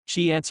 though,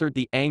 she answered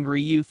the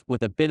angry youth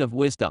with a bit of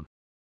wisdom.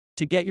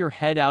 To get your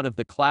head out of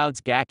the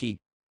clouds, Gaki,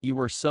 you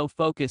were so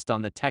focused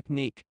on the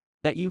technique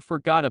that you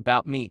forgot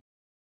about me.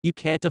 You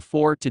can't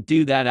afford to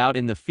do that out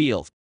in the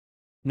field.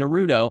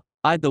 Naruto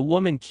eyed the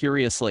woman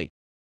curiously.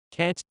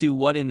 Can't do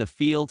what in the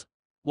field?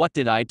 What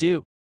did I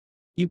do?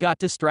 You got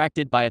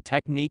distracted by a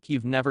technique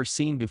you've never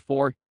seen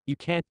before, you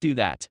can't do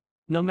that.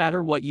 No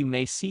matter what you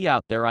may see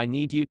out there, I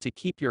need you to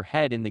keep your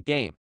head in the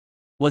game,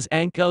 was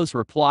Anko's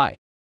reply.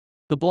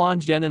 The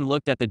blonde genin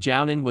looked at the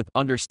jounin with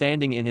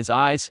understanding in his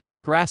eyes,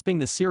 grasping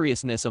the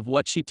seriousness of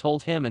what she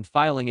told him and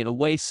filing it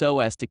away so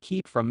as to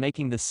keep from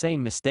making the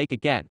same mistake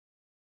again.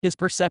 His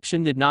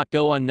perception did not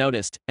go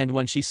unnoticed, and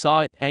when she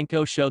saw it,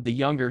 Anko showed the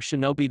younger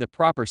shinobi the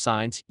proper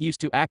signs used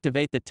to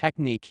activate the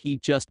technique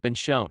he'd just been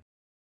shown.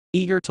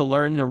 Eager to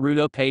learn,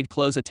 Naruto paid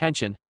close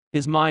attention,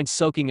 his mind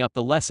soaking up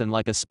the lesson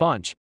like a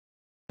sponge.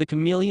 The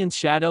chameleon's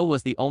shadow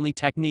was the only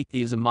technique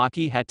the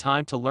Uzumaki had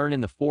time to learn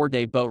in the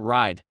 4-day boat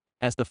ride,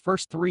 as the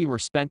first 3 were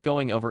spent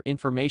going over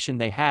information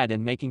they had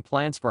and making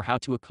plans for how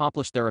to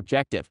accomplish their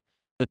objective,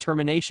 the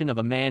termination of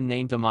a man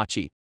named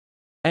Amachi.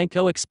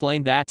 Anko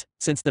explained that,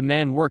 since the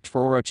man worked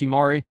for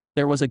Orochimaru,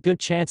 there was a good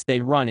chance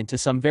they'd run into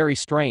some very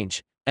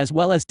strange, as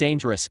well as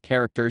dangerous,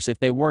 characters if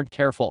they weren't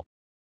careful.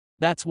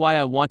 That's why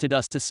I wanted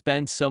us to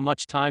spend so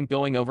much time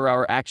going over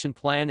our action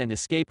plan and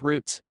escape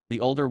routes, the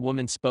older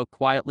woman spoke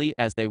quietly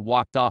as they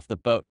walked off the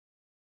boat.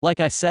 Like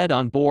I said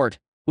on board,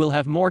 we'll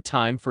have more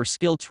time for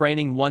skill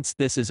training once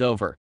this is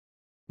over.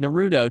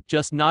 Naruto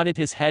just nodded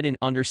his head in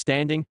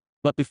understanding,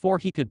 but before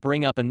he could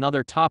bring up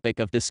another topic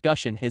of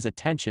discussion, his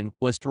attention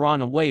was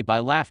drawn away by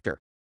laughter.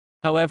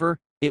 However,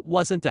 it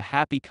wasn't a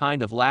happy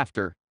kind of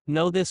laughter,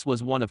 no, this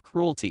was one of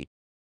cruelty.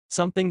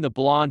 Something the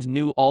blonde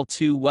knew all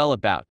too well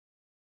about.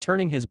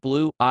 Turning his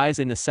blue eyes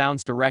in the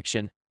sound's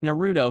direction,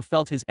 Naruto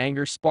felt his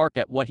anger spark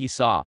at what he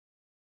saw.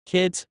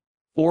 Kids,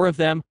 4 of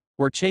them,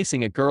 were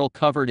chasing a girl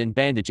covered in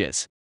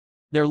bandages.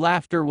 Their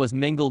laughter was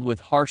mingled with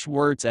harsh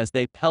words as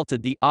they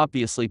pelted the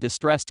obviously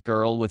distressed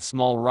girl with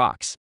small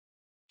rocks.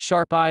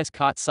 Sharp eyes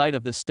caught sight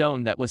of the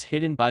stone that was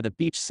hidden by the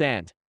beach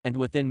sand, and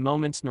within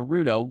moments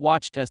Naruto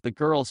watched as the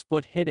girl's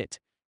foot hit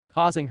it,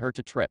 causing her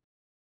to trip.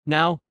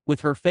 Now,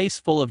 with her face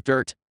full of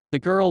dirt, the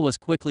girl was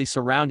quickly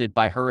surrounded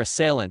by her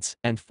assailants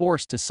and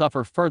forced to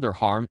suffer further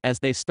harm as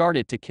they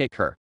started to kick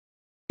her.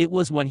 It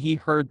was when he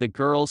heard the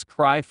girl's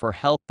cry for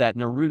help that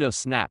Naruto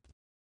snapped.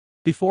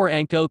 Before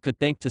Anko could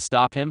think to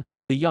stop him,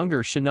 the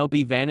younger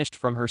shinobi vanished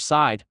from her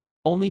side,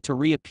 only to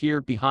reappear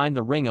behind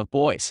the ring of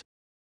boys.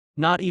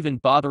 Not even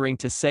bothering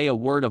to say a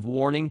word of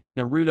warning,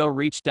 Naruto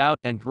reached out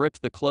and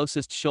gripped the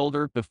closest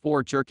shoulder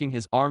before jerking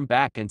his arm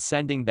back and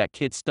sending that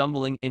kid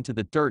stumbling into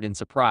the dirt in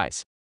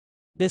surprise.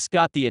 This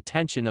got the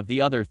attention of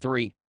the other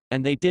 3,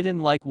 and they didn't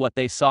like what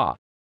they saw.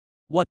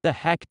 "What the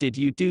heck did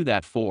you do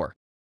that for?"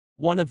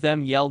 one of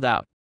them yelled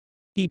out.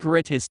 He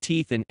grit his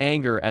teeth in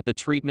anger at the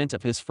treatment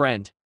of his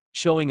friend,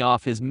 showing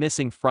off his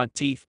missing front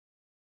teeth.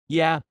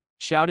 "Yeah,"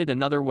 shouted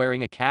another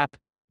wearing a cap,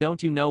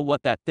 "don't you know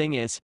what that thing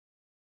is?"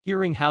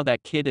 Hearing how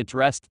that kid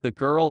addressed the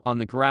girl on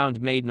the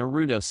ground made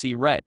Naruto see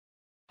red.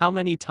 How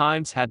many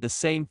times had the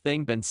same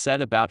thing been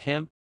said about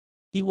him?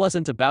 He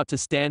wasn't about to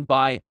stand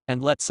by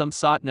and let some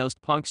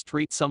sot-nosed punks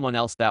treat someone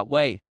else that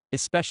way,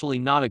 especially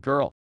not a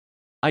girl.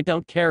 "I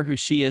don't care who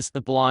she is,"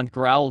 the blonde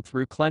growled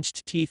through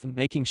clenched teeth,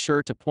 making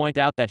sure to point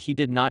out that he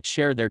did not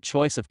share their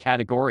choice of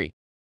category.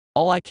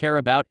 "All I care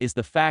about is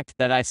the fact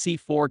that I see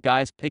 4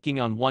 guys picking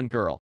on one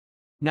girl.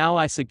 Now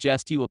I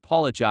suggest you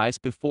apologize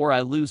before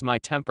I lose my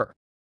temper."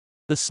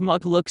 The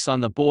smug looks on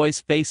the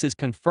boys' faces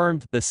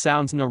confirmed the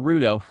sounds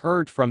Naruto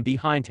heard from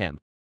behind him.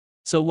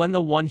 So when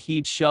the one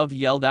he'd shoved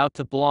yelled out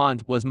to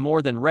Blonde was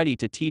more than ready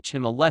to teach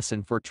him a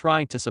lesson for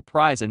trying to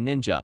surprise a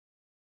ninja.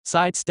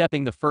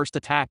 Sidestepping the first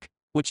attack,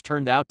 which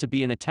turned out to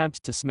be an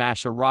attempt to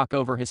smash a rock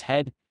over his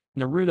head,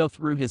 Naruto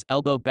threw his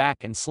elbow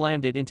back and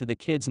slammed it into the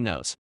kid's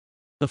nose.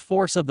 The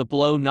force of the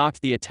blow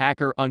knocked the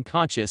attacker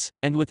unconscious,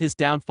 and with his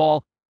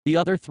downfall, the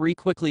other 3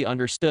 quickly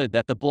understood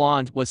that the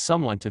blonde was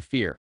someone to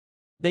fear.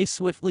 They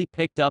swiftly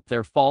picked up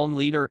their fallen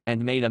leader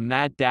and made a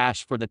mad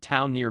dash for the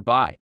town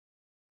nearby.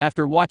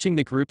 After watching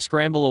the group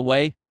scramble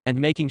away, and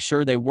making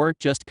sure they weren't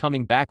just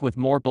coming back with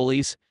more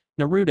bullies,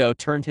 Naruto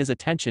turned his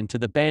attention to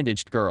the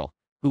bandaged girl,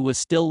 who was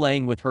still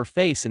laying with her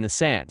face in the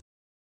sand.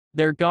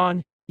 "They're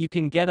gone, you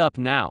can get up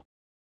now,"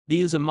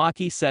 the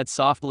Uzumaki said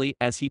softly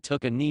as he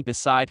took a knee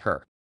beside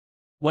her.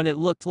 When it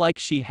looked like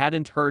she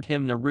hadn't heard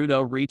him,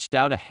 Naruto reached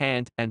out a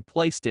hand and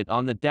placed it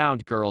on the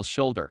downed girl's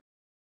shoulder.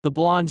 The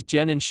blonde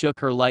genin shook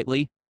her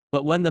lightly,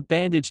 but when the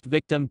bandaged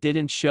victim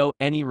didn't show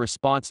any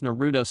response,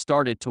 Naruto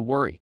started to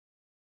worry.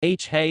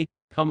 Hey,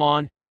 come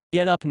on,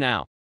 get up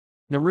now."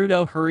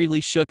 Naruto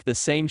hurriedly shook the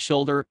same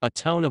shoulder, a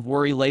tone of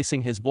worry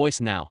lacing his voice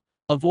now,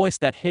 a voice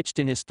that hitched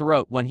in his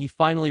throat when he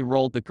finally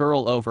rolled the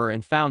girl over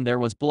and found there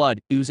was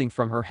blood oozing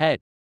from her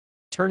head.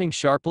 Turning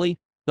sharply,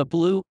 the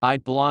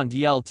blue-eyed blonde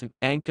yelled to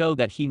Anko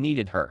that he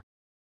needed her.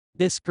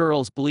 "This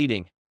girl's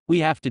bleeding, we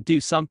have to do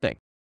something."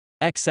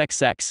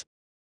 XXX.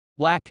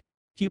 Black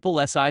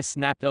pupil-less eyes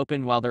snapped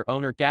open while their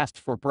owner gasped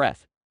for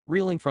breath,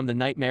 reeling from the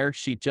nightmare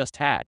she'd just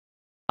had.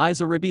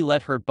 Izaribi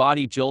let her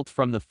body jolt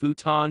from the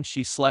futon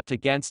she slept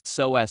against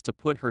so as to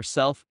put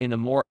herself in a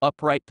more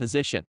upright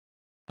position.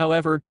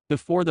 However,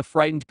 before the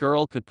frightened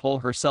girl could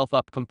pull herself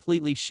up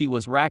completely, she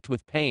was racked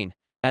with pain,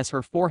 as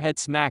her forehead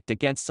smacked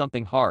against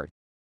something hard.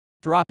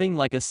 Dropping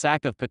like a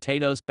sack of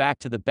potatoes back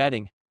to the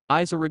bedding,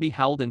 Izaribi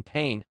howled in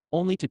pain,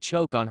 only to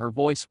choke on her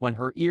voice when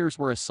her ears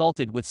were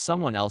assaulted with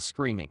someone else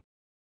screaming.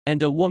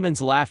 And a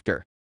woman's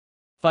laughter.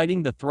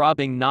 Fighting the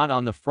throbbing knot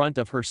on the front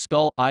of her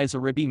skull,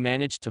 Izaribi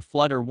managed to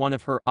flutter one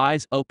of her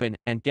eyes open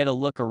and get a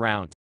look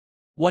around.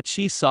 What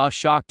she saw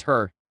shocked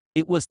her.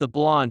 It was the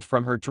blonde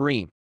from her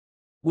dream.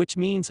 Which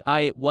means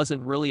it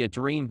wasn't really a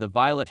dream, the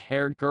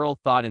violet-haired girl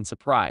thought in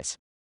surprise.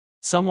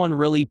 Someone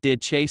really did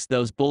chase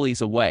those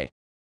bullies away.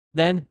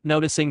 Then,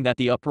 noticing that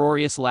the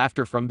uproarious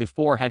laughter from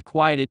before had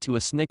quieted to a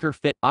snicker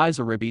fit,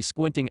 Izaribi's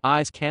squinting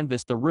eyes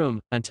canvassed the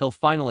room, until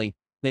finally,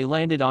 they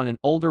landed on an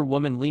older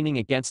woman leaning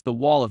against the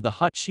wall of the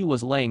hut she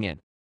was laying in.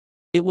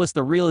 It was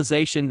the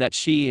realization that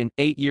she, an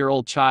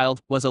 8-year-old child,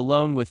 was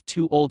alone with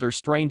two older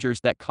strangers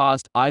that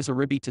caused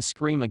Izaribi to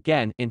scream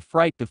again in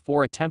fright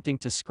before attempting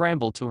to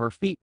scramble to her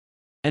feet.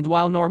 And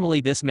while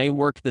normally this may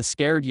work, the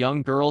scared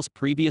young girl's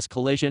previous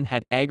collision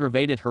had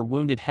aggravated her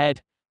wounded head,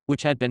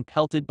 which had been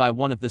pelted by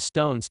one of the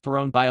stones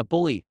thrown by a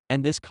bully,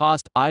 and this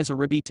caused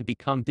Izaribi to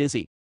become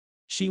dizzy.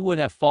 She would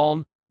have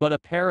fallen, but a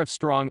pair of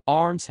strong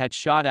arms had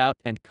shot out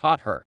and caught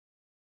her.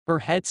 Her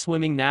head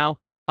swimming now,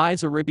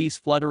 Izaribi's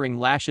fluttering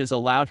lashes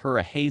allowed her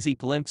a hazy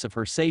glimpse of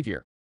her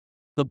savior.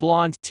 The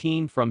blonde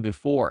teen from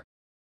before.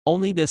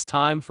 Only this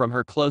time from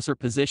her closer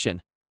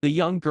position, the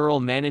young girl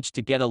managed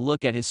to get a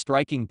look at his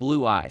striking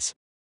blue eyes.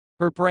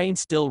 Her brain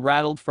still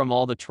rattled from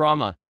all the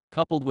trauma,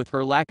 coupled with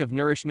her lack of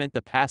nourishment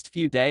the past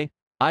few days,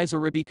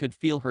 Izaribi could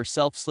feel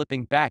herself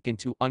slipping back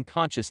into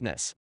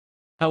unconsciousness.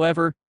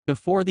 However,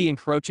 before the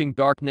encroaching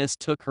darkness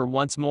took her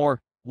once more,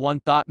 one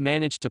thought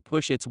managed to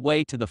push its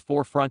way to the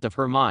forefront of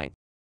her mind.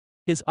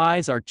 His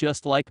eyes are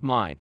just like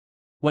mine.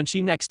 When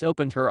she next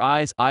opened her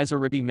eyes,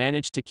 Izaribi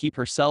managed to keep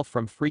herself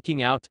from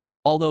freaking out,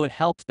 although it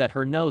helped that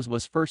her nose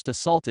was first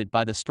assaulted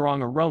by the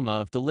strong aroma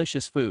of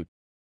delicious food.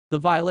 The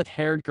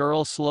violet-haired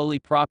girl slowly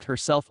propped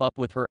herself up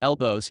with her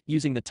elbows,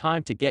 using the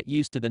time to get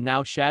used to the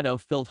now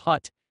shadow-filled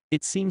hut.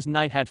 It seems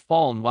night had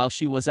fallen while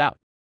she was out.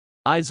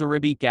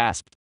 Izaribi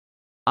gasped.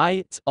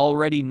 It's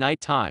already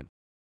nighttime.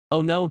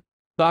 Oh no,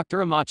 Dr.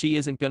 Amachi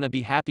isn't gonna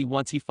be happy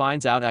once he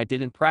finds out I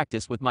didn't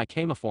practice with my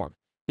camoform.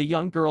 The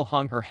young girl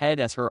hung her head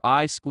as her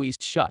eyes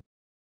squeezed shut.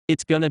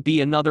 It's gonna be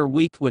another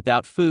week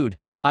without food,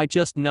 I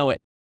just know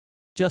it.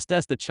 Just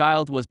as the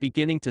child was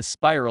beginning to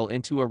spiral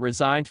into a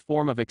resigned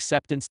form of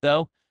acceptance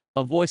though,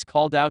 a voice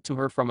called out to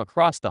her from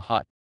across the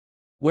hut.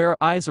 Where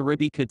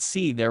Izaribi could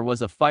see there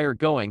was a fire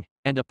going,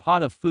 and a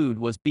pot of food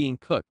was being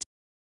cooked.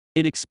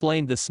 It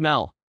explained the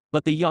smell,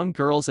 but the young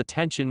girl's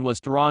attention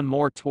was drawn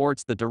more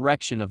towards the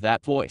direction of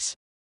that voice.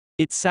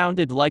 It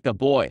sounded like a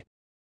boy.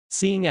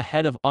 Seeing a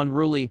head of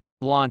unruly,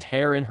 blonde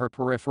hair in her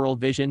peripheral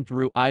vision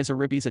drew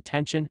Izaribi's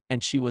attention,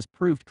 and she was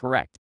proved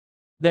correct.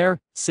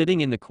 There,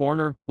 sitting in the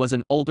corner, was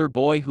an older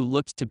boy who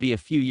looked to be a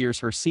few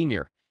years her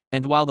senior,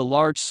 and while the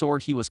large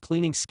sword he was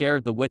cleaning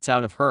scared the wits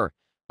out of her,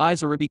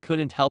 Izaribi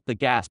couldn't help the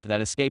gasp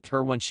that escaped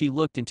her when she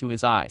looked into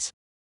his eyes.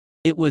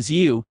 It was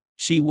you,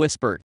 she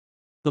whispered.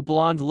 The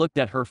blonde looked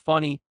at her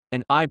funny,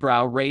 an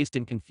eyebrow raised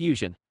in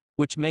confusion,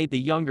 which made the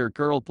younger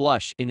girl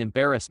blush in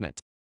embarrassment.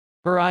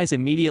 Her eyes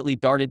immediately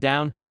darted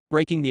down,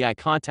 breaking the eye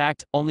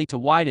contact, only to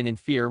widen in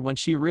fear when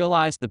she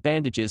realized the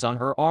bandages on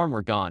her arm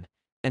were gone,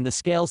 and the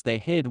scales they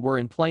hid were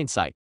in plain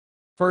sight.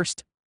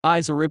 First,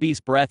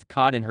 Izaribi's breath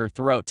caught in her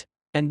throat,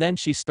 and then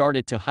she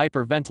started to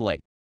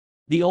hyperventilate.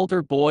 The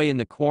older boy in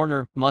the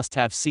corner must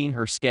have seen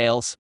her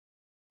scales.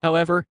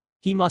 However,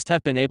 he must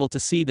have been able to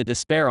see the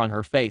despair on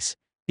her face,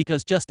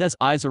 because just as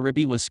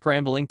Izaribi was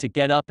scrambling to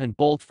get up and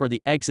bolt for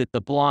the exit,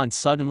 the blonde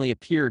suddenly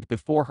appeared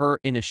before her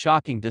in a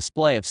shocking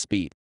display of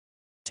speed.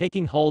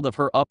 Taking hold of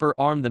her upper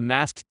arm, the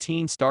masked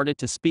teen started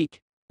to speak,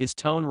 his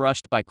tone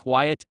rushed by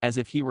quiet, as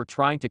if he were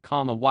trying to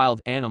calm a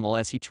wild animal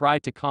as he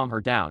tried to calm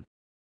her down.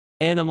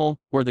 Animal,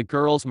 were the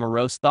girl's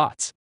morose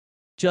thoughts.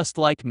 Just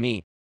like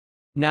me.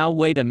 Now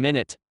wait a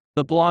minute,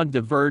 the blonde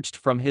diverged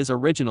from his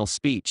original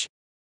speech.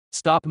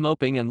 Stop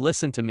moping and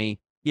listen to me.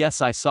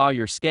 Yes, I saw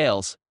your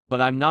scales, but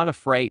I'm not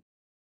afraid.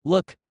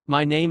 Look,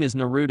 my name is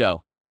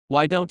Naruto.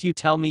 Why don't you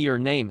tell me your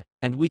name,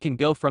 and we can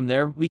go from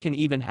there. We can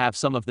even have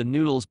some of the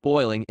noodles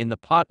boiling in the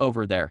pot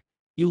over there.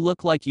 You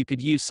look like you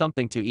could use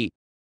something to eat.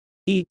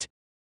 Eat.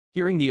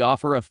 Hearing the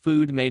offer of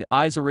food made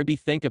Izaribi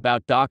think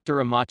about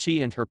Dr.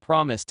 Amachi and her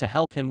promise to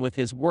help him with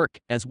his work,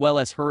 as well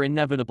as her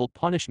inevitable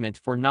punishment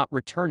for not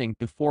returning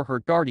before her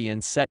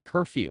guardians set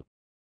curfew.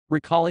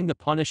 Recalling the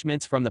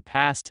punishments from the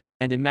past,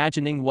 and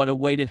imagining what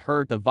awaited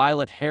her, the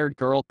violet-haired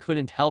girl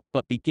couldn't help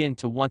but begin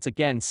to once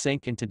again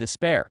sink into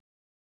despair.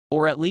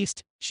 Or at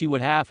least, she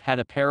would have had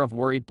a pair of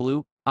worried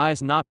blue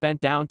eyes not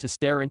bent down to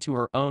stare into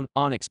her own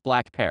onyx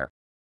black pair.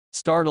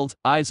 Startled,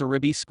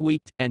 Izaribi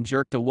squeaked and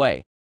jerked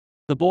away.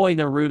 The boy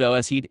Naruto,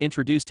 as he'd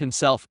introduced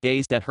himself,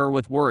 gazed at her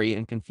with worry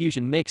and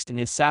confusion mixed in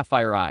his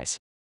sapphire eyes.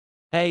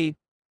 Hey,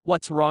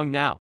 what's wrong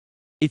now?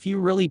 If you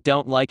really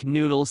don't like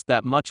noodles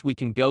that much, we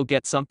can go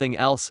get something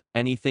else,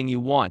 anything you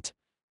want.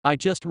 I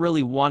just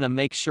really wanna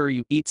make sure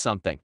you eat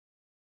something."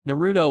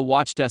 Naruto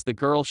watched as the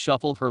girl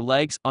shuffled her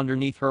legs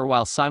underneath her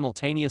while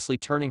simultaneously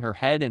turning her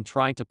head and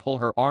trying to pull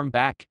her arm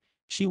back.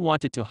 She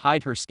wanted to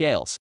hide her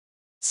scales.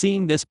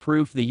 Seeing this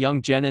proved the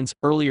young genin's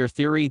earlier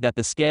theory that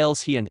the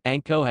scales he and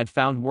Anko had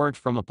found weren't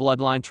from a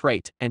bloodline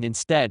trait and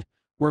instead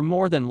were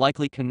more than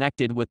likely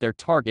connected with their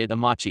target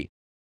Amachi.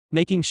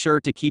 Making sure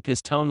to keep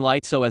his tone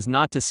light so as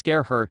not to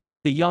scare her,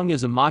 the young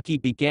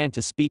Uzumaki began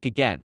to speak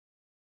again.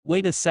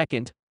 "Wait a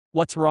second,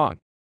 what's wrong?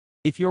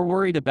 If you're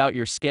worried about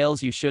your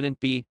scales you shouldn't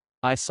be.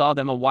 I saw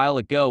them a while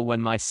ago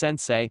when my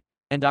sensei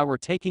and I were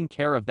taking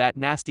care of that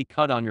nasty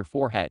cut on your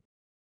forehead."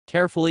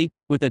 Carefully,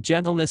 with a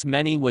gentleness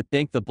many would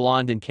think the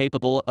blonde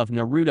incapable of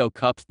Naruto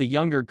cupped the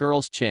younger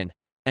girl's chin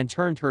and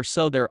turned her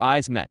so their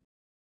eyes met.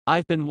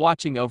 "I've been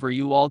watching over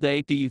you all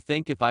day. Do you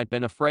think if I'd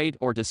been afraid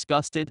or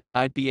disgusted,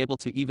 I'd be able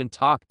to even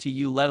talk to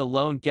you, let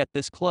alone get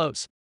this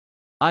close?"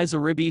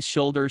 Izuribi's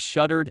shoulders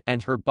shuddered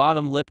and her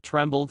bottom lip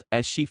trembled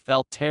as she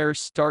felt tears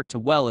start to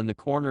well in the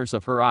corners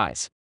of her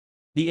eyes.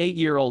 The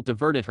 8-year-old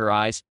diverted her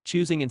eyes,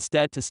 choosing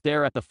instead to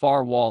stare at the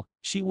far wall.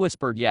 She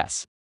whispered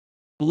yes.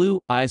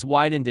 Blue eyes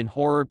widened in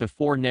horror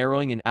before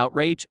narrowing in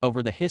outrage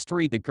over the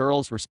history the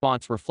girl's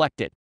response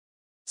reflected.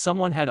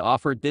 Someone had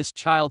offered this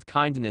child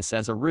kindness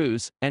as a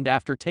ruse, and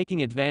after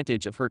taking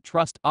advantage of her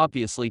trust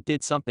obviously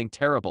did something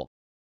terrible.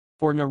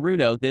 For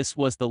Naruto this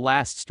was the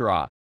last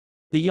straw.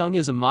 The young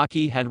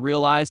Uzumaki had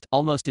realized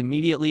almost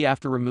immediately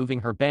after removing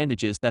her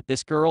bandages that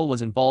this girl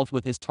was involved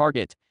with his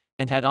target,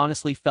 and had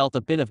honestly felt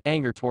a bit of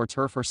anger towards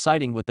her for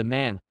siding with the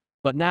man.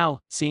 But now,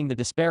 seeing the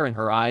despair in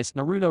her eyes,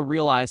 Naruto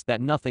realized that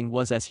nothing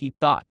was as he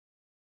thought.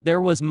 There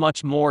was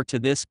much more to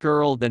this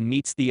girl than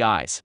meets the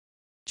eyes.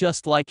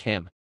 Just like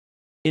him.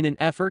 In an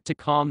effort to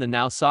calm the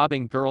now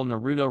sobbing girl,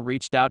 Naruto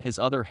reached out his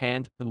other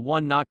hand, the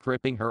one not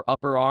gripping her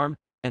upper arm,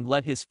 and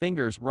let his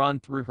fingers run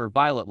through her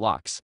violet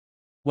locks.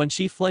 When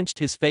she flinched,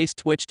 his face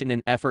twitched in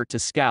an effort to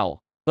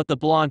scowl, but the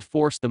blonde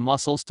forced the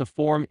muscles to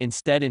form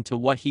instead into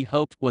what he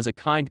hoped was a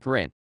kind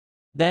grin.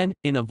 Then,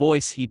 in a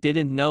voice he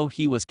didn't know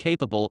he was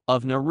capable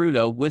of,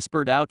 Naruto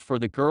whispered out for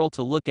the girl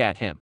to look at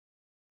him.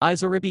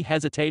 Izuribi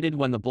hesitated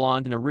when the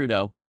blonde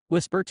Naruto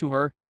whispered to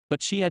her,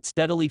 but she had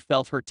steadily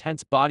felt her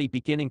tense body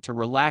beginning to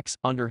relax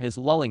under his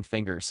lulling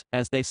fingers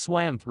as they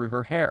swam through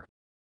her hair.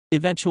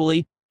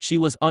 Eventually, she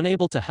was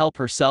unable to help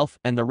herself,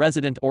 and the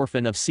resident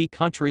orphan of Sea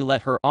Country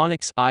let her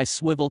onyx eyes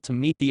swivel to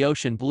meet the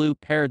ocean blue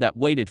pair that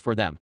waited for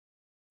them.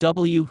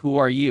 "Who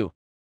are you?"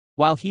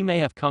 While he may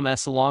have come a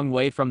long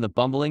way from the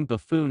bumbling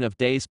buffoon of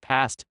days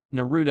past,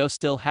 Naruto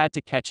still had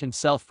to catch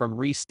himself from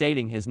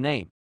restating his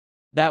name.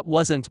 That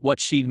wasn't what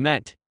she'd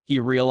meant, he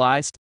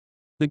realized.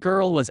 The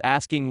girl was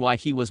asking why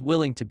he was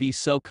willing to be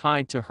so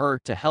kind to her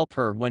to help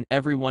her when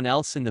everyone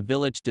else in the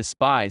village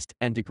despised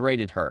and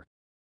degraded her.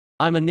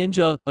 "I'm a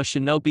ninja, a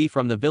shinobi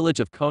from the village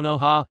of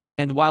Konoha,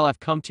 and while I've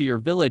come to your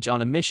village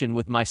on a mission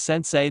with my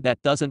sensei,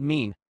 that doesn't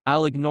mean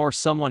I'll ignore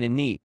someone in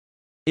need.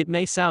 It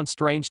may sound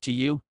strange to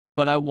you,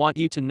 but I want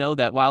you to know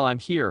that while I'm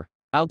here,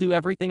 I'll do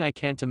everything I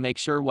can to make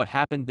sure what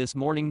happened this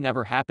morning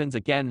never happens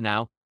again.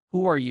 Now,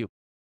 who are you?"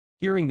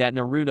 Hearing that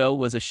Naruto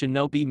was a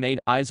shinobi made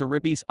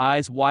Izuribi's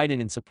eyes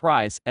widen in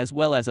surprise as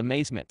well as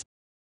amazement.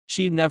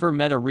 She'd never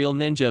met a real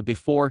ninja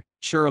before.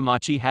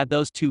 Shuramachi had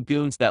those two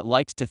goons that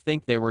liked to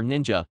think they were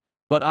ninja,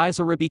 but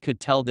Izuribi could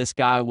tell this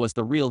guy was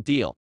the real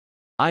deal.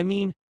 I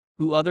mean,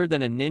 who other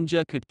than a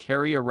ninja could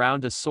carry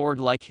around a sword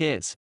like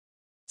his?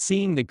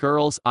 Seeing the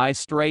girl's eyes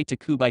stray to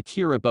Kubai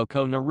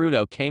Kiriboko,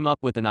 Naruto came up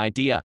with an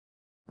idea.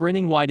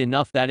 Grinning wide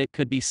enough that it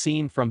could be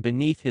seen from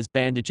beneath his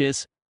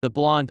bandages, the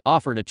blonde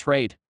offered a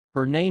trade,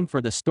 her name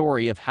for the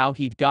story of how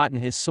he'd gotten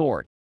his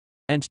sword.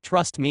 "And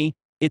trust me,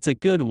 it's a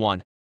good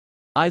one."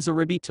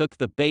 Izuribi took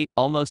the bait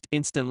almost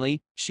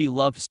instantly. She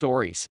loved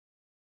stories.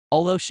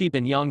 Although she'd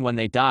been young when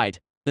they died,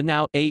 the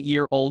now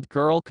 8-year-old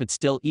girl could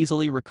still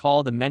easily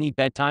recall the many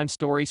bedtime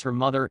stories her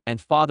mother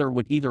and father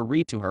would either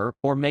read to her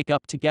or make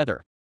up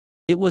together.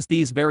 It was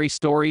these very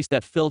stories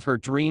that filled her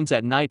dreams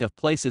at night of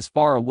places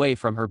far away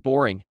from her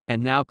boring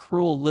and now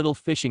cruel little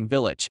fishing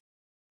village.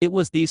 It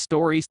was these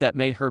stories that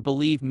made her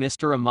believe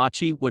Mr.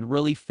 Amachi would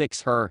really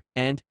fix her,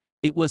 and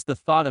it was the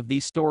thought of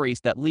these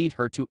stories that led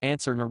her to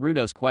answer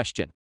Naruto's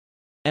question.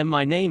 "And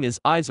my name is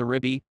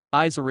Izuribi,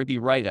 Izuribi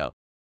Raito.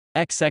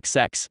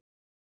 XXX.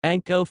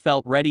 Anko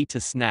felt ready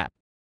to snap.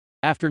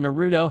 After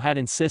Naruto had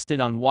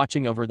insisted on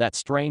watching over that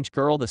strange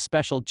girl, the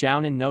special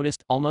Jounin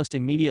noticed almost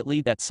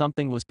immediately that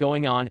something was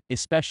going on,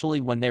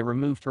 especially when they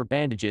removed her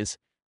bandages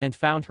and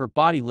found her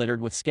body littered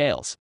with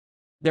scales.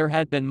 There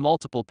had been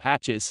multiple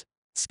patches,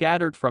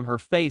 scattered from her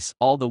face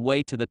all the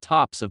way to the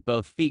tops of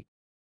both feet.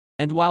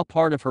 And while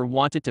part of her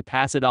wanted to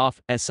pass it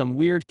off as some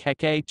weird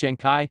keke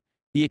genkai,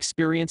 the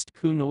experienced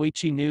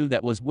Kunoichi knew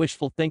that was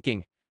wishful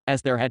thinking,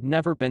 as there had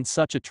never been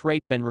such a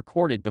trait been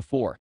recorded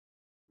before.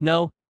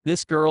 No,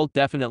 this girl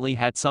definitely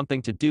had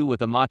something to do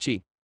with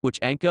Amachi, which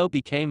Anko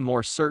became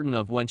more certain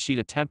of when she'd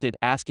attempted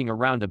asking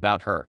around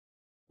about her.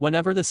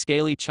 Whenever the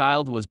scaly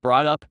child was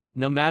brought up,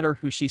 no matter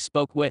who she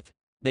spoke with,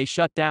 they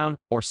shut down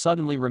or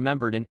suddenly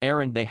remembered an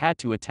errand they had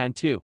to attend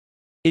to.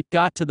 It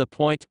got to the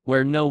point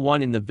where no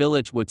one in the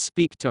village would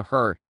speak to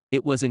her.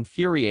 It was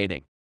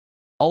infuriating.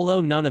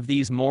 Although none of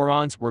these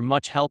morons were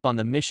much help on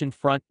the mission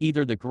front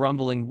either, the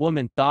grumbling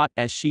woman thought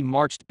as she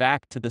marched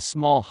back to the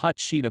small hut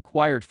she'd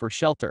acquired for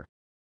shelter.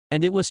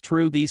 And it was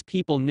true, these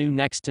people knew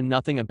next to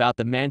nothing about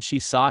the man she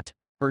sought,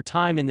 her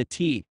time in the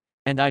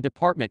T&I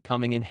department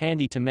coming in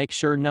handy to make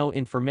sure no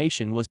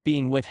information was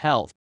being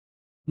withheld.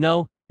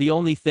 No, the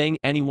only thing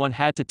anyone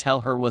had to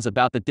tell her was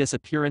about the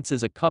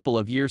disappearances a couple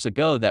of years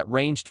ago that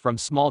ranged from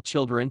small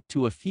children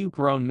to a few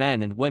grown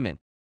men and women.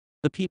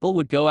 The people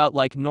would go out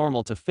like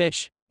normal to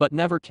fish, but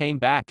never came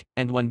back,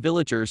 and when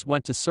villagers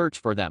went to search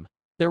for them,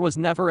 there was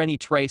never any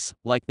trace,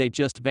 like they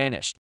just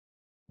vanished.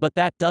 But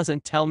that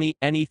doesn't tell me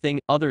anything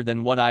other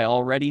than what I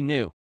already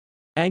knew.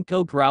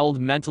 Anko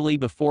growled mentally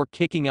before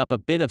kicking up a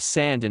bit of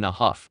sand in a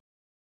huff.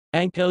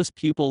 Anko's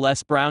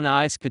pupil-less brown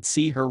eyes could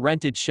see her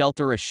rented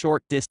shelter a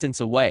short distance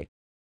away.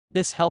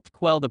 This helped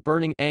quell the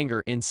burning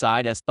anger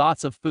inside as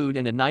thoughts of food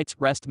and a night's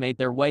rest made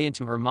their way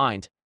into her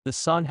mind. The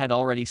sun had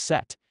already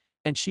set,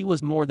 and she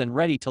was more than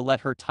ready to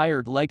let her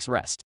tired legs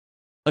rest.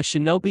 A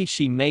shinobi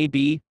she may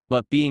be,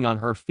 but being on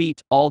her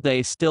feet all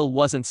day still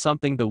wasn't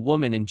something the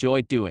woman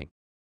enjoyed doing.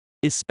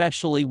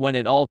 Especially when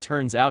it all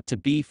turns out to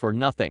be for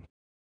nothing.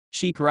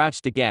 She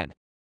crouched again.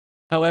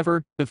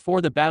 However,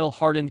 before the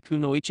battle-hardened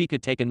kunoichi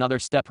could take another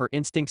step, her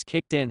instincts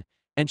kicked in,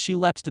 and she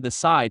leapt to the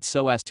side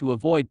so as to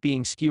avoid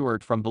being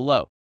skewered from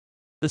below.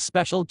 The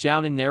special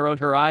jounin narrowed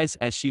her eyes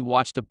as she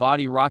watched a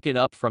body rocket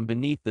up from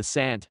beneath the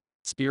sand,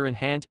 spear in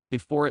hand,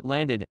 before it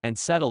landed and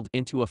settled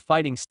into a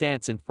fighting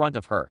stance in front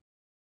of her.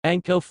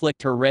 Anko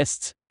flicked her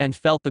wrists, and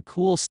felt the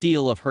cool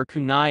steel of her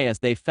kunai as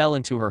they fell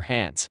into her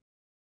hands.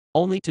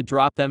 Only to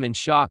drop them in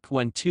shock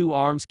when two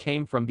arms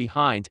came from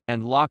behind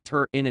and locked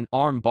her in an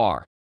arm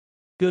bar.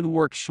 "Good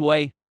work,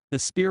 Shui," the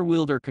spear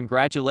wielder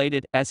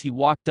congratulated as he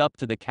walked up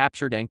to the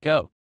captured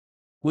Anko.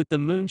 With the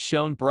moon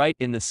shone bright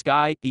in the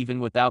sky, even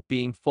without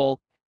being full,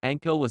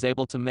 Anko was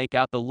able to make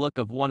out the look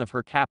of one of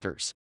her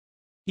captors.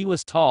 He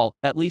was tall,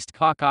 at least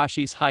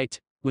Kakashi's height,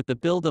 with the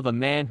build of a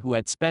man who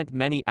had spent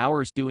many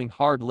hours doing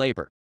hard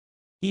labor.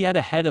 He had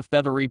a head of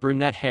feathery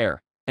brunette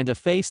hair, and a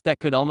face that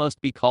could almost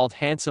be called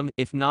handsome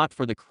if not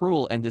for the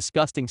cruel and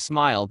disgusting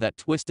smile that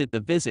twisted the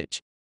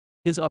visage.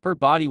 His upper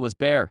body was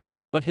bare,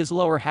 but his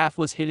lower half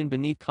was hidden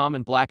beneath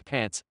common black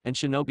pants and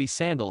shinobi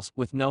sandals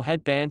with no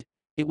headband.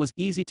 It was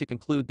easy to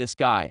conclude this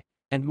guy,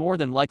 and more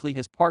than likely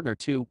his partner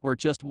too, were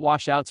just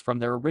washouts from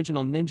their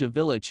original ninja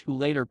village who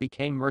later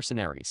became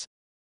mercenaries.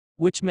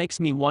 Which makes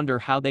me wonder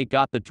how they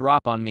got the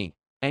drop on me,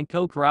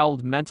 Anko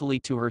growled mentally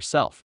to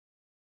herself.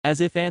 As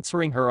if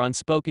answering her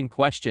unspoken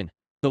question,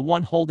 the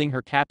one holding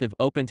her captive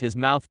opened his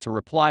mouth to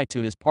reply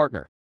to his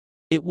partner.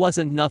 "It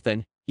wasn't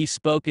nothin'," he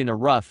spoke in a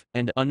rough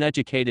and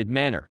uneducated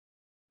manner.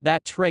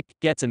 "That trick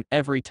gets him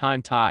every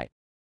time, Tai.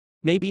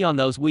 Maybe on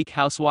those weak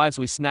housewives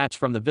we snatch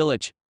from the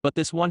village, but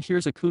this one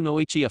here's a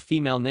kunoichi, a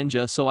female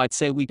ninja, so I'd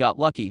say we got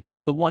lucky,"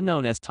 the one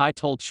known as Tai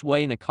told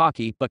Shui in a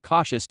cocky but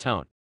cautious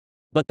tone.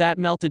 But that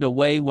melted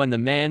away when the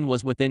man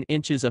was within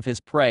inches of his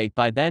prey.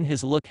 By then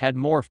his look had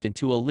morphed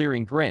into a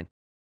leering grin.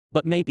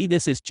 "But maybe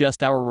this is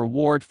just our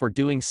reward for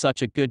doing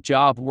such a good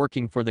job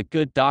working for the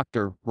good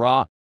doctor,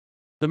 Ra."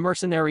 The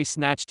mercenary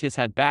snatched his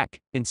head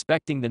back,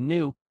 inspecting the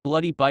new,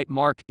 bloody bite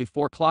mark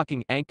before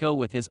clocking Anko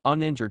with his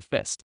uninjured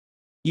fist.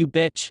 "You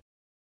bitch."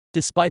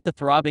 Despite the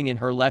throbbing in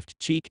her left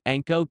cheek,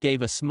 Anko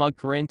gave a smug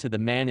grin to the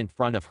man in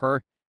front of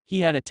her.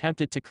 He had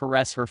attempted to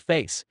caress her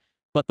face,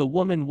 but the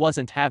woman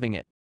wasn't having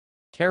it.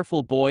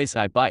 "Careful boys,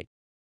 I bite."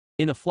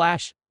 In a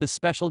flash, the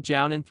special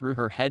jounin threw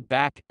her head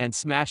back and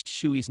smashed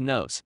Shui's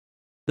nose.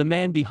 The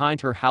man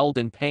behind her howled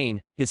in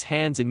pain, his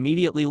hands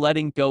immediately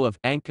letting go of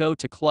Anko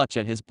to clutch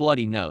at his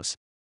bloody nose.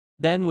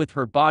 Then with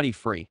her body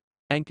free,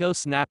 Anko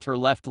snapped her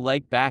left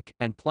leg back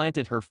and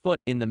planted her foot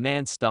in the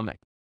man's stomach.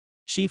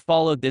 She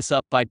followed this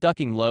up by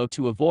ducking low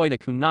to avoid a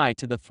kunai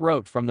to the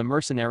throat from the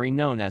mercenary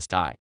known as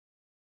Tai.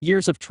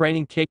 Years of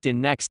training kicked in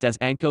next as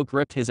Anko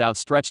gripped his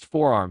outstretched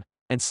forearm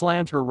and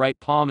slammed her right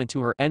palm into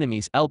her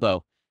enemy's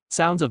elbow.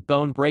 Sounds of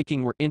bone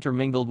breaking were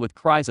intermingled with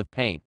cries of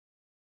pain.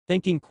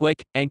 Thinking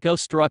quick, Anko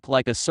struck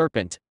like a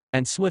serpent,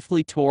 and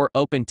swiftly tore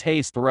open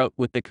Tai's throat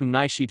with the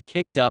kunai she'd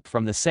kicked up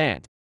from the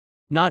sand.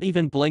 Not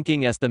even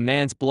blinking as the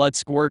man's blood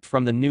squirted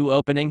from the new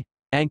opening,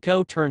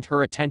 Anko turned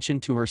her attention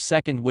to her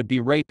second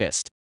would-be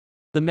rapist.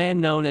 The man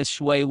known as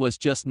Shui was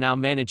just now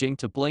managing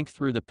to blink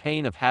through the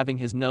pain of having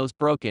his nose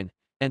broken,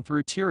 and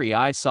through teary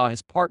eyes saw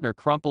his partner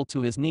crumple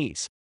to his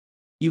knees.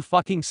 "You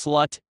fucking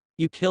slut,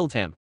 you killed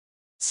him."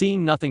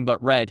 Seeing nothing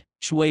but red,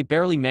 Shui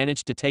barely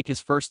managed to take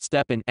his first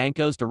step in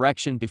Anko's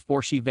direction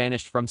before she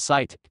vanished from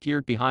sight,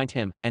 peered behind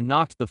him, and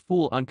knocked the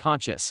fool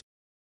unconscious.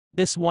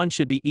 This one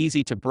should be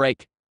easy to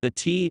break, the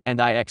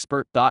T&I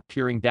expert thought,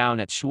 peering down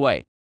at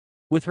Shui.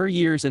 With her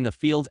years in the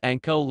field,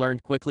 Anko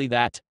learned quickly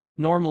that,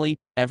 normally,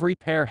 every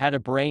pair had a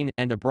brain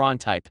and a brawn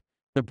type,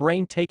 the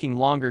brain taking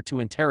longer to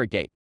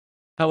interrogate.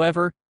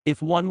 However,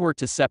 if one were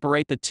to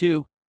separate the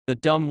two, the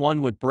dumb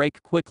one would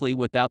break quickly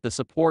without the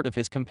support of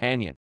his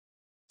companion.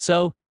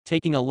 So,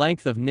 taking a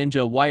length of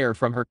ninja wire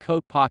from her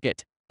coat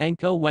pocket,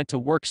 Anko went to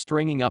work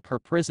stringing up her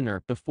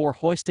prisoner before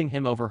hoisting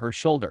him over her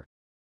shoulder.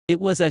 It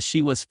was as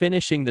she was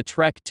finishing the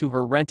trek to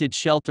her rented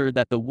shelter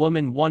that the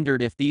woman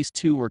wondered if these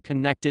two were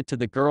connected to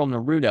the girl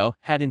Naruto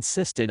had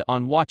insisted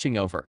on watching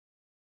over.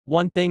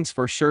 One thing's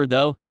for sure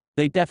though,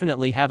 they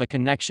definitely have a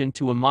connection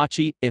to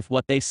Amachi if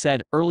what they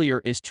said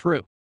earlier is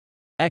true.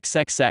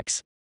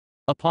 XXX.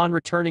 Upon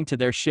returning to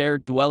their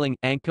shared dwelling,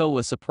 Anko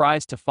was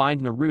surprised to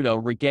find Naruto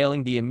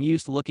regaling the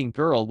amused-looking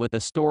girl with a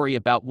story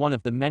about one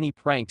of the many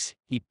pranks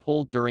he'd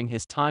pulled during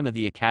his time at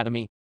the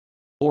academy.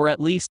 Or at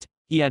least,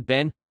 he had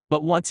been,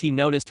 but once he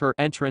noticed her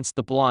entrance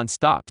the blonde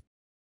stopped.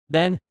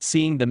 Then,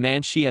 seeing the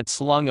man she had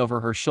slung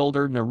over her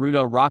shoulder,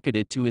 Naruto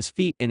rocketed to his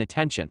feet in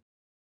attention.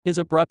 His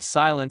abrupt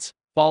silence,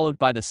 followed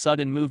by the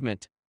sudden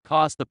movement,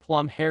 caused the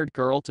plum-haired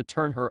girl to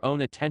turn her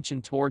own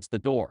attention towards the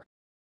door,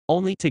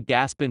 only to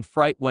gasp in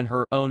fright when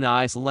her own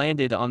eyes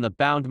landed on the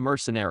bound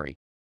mercenary.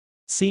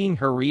 Seeing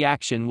her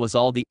reaction was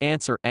all the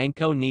answer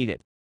Anko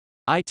needed.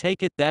 "I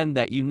take it then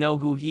that you know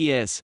who he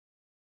is."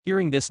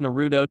 Hearing this,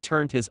 Naruto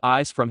turned his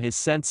eyes from his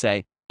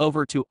sensei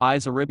over to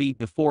Izuribi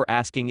before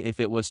asking if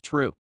it was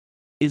true.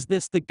 "Is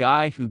this the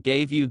guy who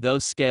gave you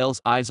those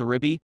scales,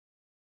 Izuribi?"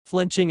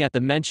 Flinching at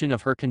the mention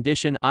of her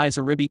condition,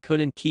 Izuribi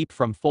couldn't keep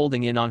from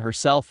folding in on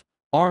herself,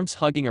 arms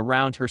hugging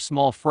around her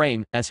small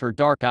frame as her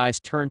dark eyes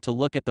turned to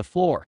look at the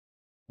floor.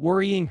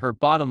 Worrying her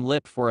bottom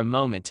lip for a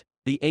moment,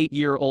 the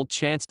 8-year-old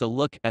chanced a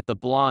look at the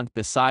blonde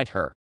beside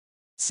her.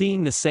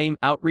 Seeing the same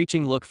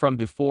outreaching look from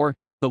before,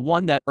 the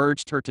one that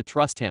urged her to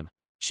trust him,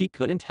 she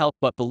couldn't help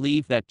but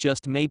believe that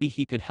just maybe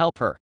he could help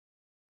her.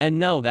 And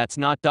no, that's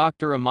not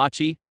Dr.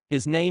 Amachi,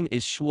 his name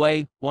is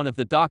Shui, one of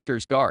the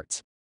doctor's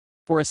guards.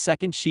 For a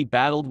second she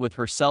battled with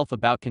herself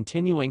about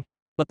continuing,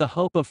 but the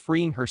hope of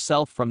freeing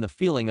herself from the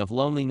feeling of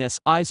loneliness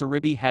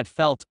Izuribi had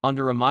felt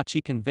under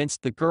Amachi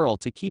convinced the girl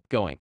to keep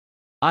going.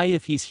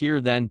 If he's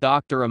here then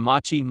Dr.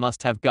 Amachi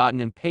must have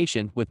gotten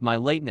impatient with my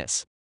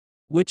lateness.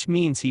 Which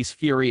means he's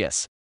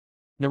furious.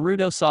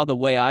 Naruto saw the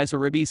way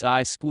Izuribi's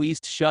eyes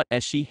squeezed shut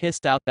as she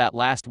hissed out that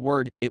last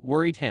word. It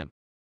worried him.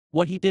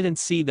 What he didn't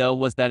see though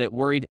was that it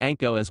worried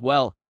Anko as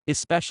well,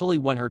 especially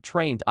when her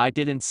trained eye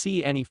didn't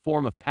see any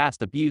form of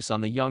past abuse on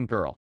the young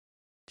girl.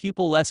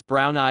 Pupil-less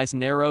brown eyes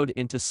narrowed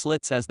into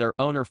slits as their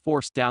owner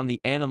forced down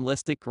the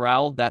animalistic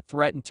growl that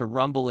threatened to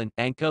rumble in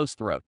Anko's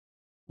throat.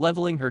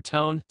 Leveling her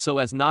tone so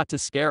as not to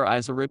scare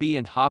Izuribi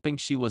and hopping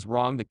she was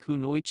wrong, the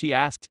kunoichi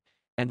asked,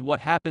 "And what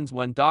happens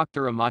when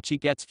Dr. Amachi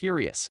gets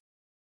furious?"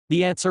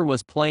 The answer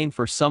was plain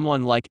for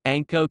someone like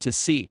Anko to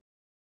see.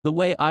 The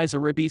way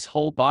Izuribi's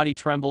whole body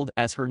trembled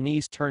as her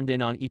knees turned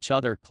in on each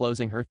other,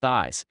 closing her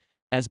thighs,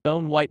 as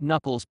bone-white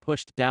knuckles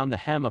pushed down the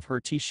hem of her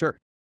t-shirt.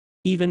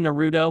 Even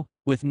Naruto,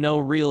 with no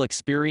real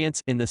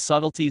experience in the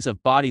subtleties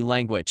of body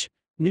language,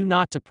 knew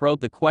not to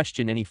probe the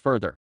question any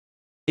further.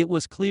 It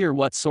was clear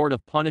what sort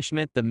of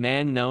punishment the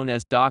man known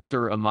as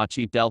Dr.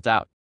 Amachi dealt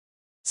out.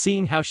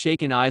 Seeing how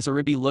shaken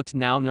Izuribi looked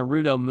now,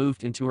 Naruto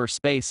moved into her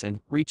space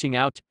and, reaching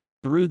out,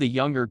 drew the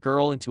younger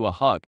girl into a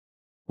hug.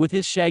 With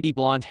his shaggy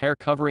blonde hair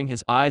covering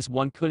his eyes,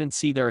 one couldn't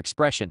see their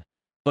expression,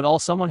 but all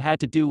someone had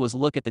to do was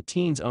look at the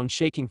teen's own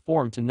shaking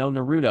form to know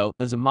Naruto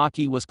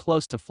Uzumaki was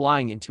close to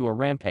flying into a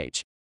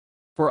rampage.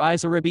 For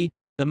Izuribi,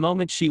 the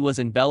moment she was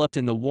enveloped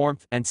in the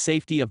warmth and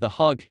safety of the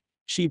hug,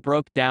 she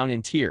broke down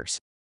in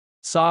tears.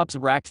 Sobs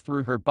racked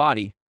through her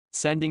body,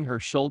 sending her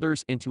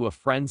shoulders into a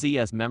frenzy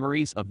as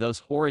memories of those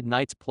horrid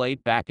nights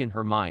played back in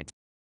her mind.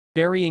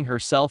 Burying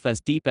herself as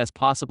deep as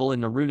possible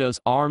in Naruto's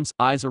arms,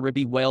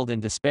 Izuribi wailed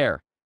in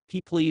despair,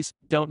 Please,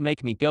 don't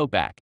make me go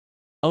back.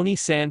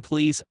 Oni-san,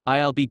 please,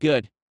 I'll be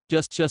good,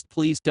 just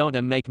please don't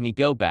make me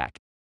go back."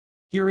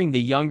 Hearing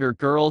the younger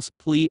girl's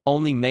plea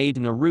only made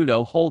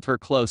Naruto hold her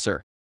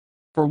closer.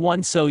 For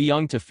one so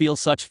young to feel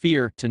such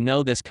fear, to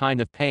know this kind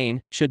of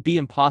pain, should be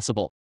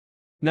impossible.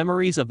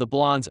 Memories of the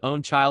blonde's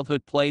own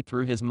childhood played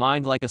through his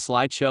mind like a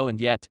slideshow, and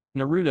yet,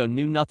 Naruto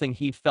knew nothing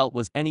he felt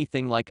was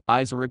anything like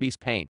Izuribi's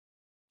pain.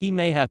 He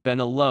may have been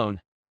alone,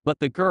 but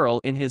the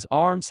girl in his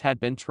arms had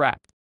been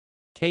trapped.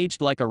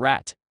 Caged like a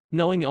rat,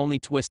 knowing only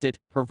twisted,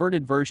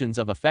 perverted versions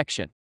of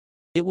affection.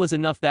 It was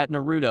enough that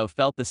Naruto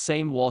felt the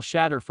same wall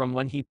shatter from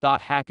when he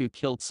thought Haku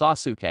killed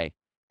Sasuke.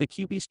 The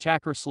Kyuubi's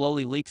chakra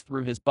slowly leaked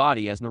through his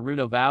body as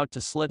Naruto vowed to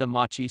slit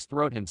Amachi's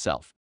throat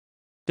himself.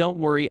 "Don't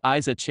worry,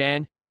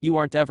 Aiza-chan, you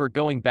aren't ever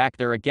going back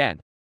there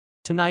again.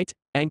 Tonight,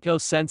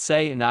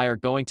 Anko-sensei and I are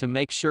going to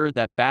make sure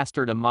that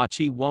bastard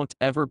Amachi won't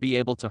ever be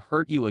able to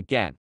hurt you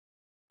again."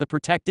 The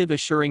protective,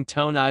 assuring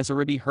tone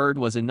Izuribi heard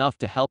was enough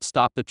to help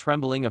stop the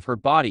trembling of her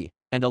body,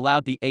 and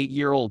allowed the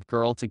 8-year-old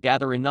girl to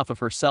gather enough of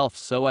herself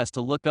so as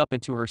to look up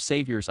into her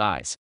savior's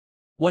eyes.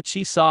 What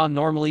she saw,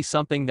 normally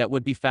something that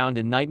would be found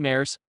in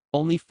nightmares,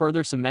 only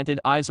further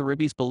cemented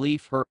Izuribi's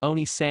belief her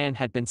Oni-san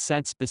had been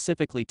sent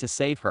specifically to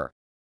save her.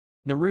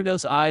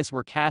 Naruto's eyes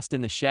were cast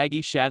in the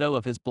shaggy shadow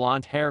of his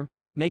blonde hair,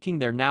 making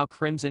their now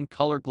crimson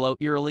color glow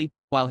eerily,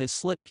 while his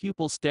slit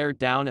pupils stared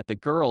down at the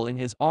girl in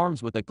his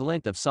arms with a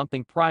glint of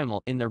something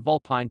primal in their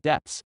vulpine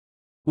depths.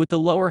 With the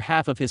lower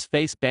half of his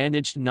face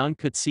bandaged, none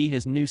could see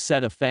his new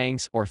set of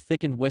fangs or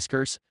thickened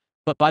whiskers,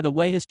 But by the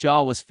way his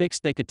jaw was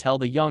fixed they could tell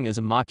the young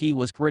Uzumaki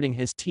was gritting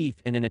his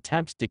teeth in an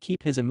attempt to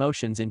keep his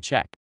emotions in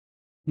check.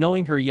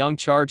 Knowing her young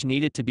charge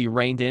needed to be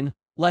reined in,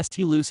 lest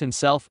he lose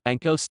himself,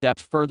 Anko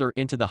stepped further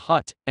into the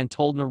hut and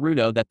told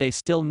Naruto that they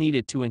still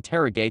needed to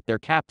interrogate their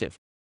captive.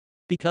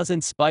 Because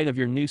in spite of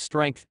your new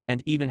strength,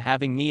 and even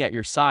having me at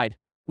your side,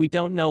 we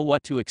don't know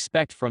what to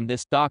expect from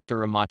this Dr.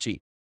 Amachi.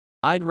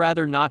 I'd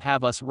rather not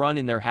have us run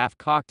in there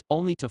half-cocked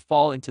only to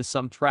fall into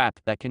some trap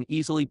that can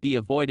easily be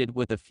avoided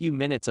with a few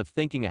minutes of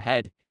thinking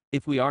ahead.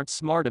 If we aren't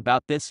smart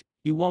about this,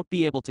 you won't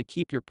be able to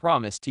keep your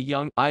promise to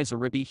young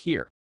Izuribi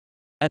here.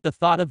 At the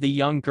thought of the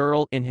young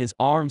girl in his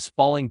arms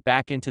falling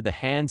back into the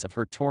hands of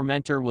her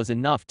tormentor was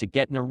enough to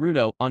get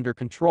Naruto under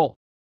control.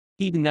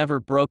 He'd never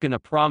broken a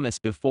promise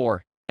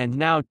before, and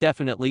now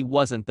definitely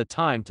wasn't the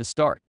time to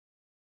start.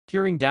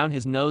 Peering down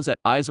his nose at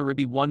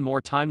Izuribi one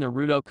more time,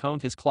 Naruto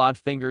combed his clawed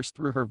fingers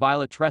through her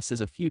violet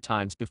tresses a few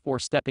times before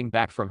stepping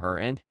back from her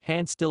and,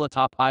 hand still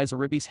atop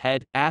Izuribi's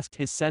head, asked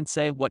his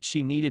sensei what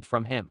she needed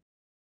from him.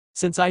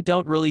 Since I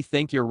don't really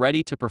think you're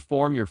ready to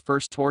perform your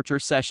first torture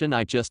session,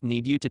 I just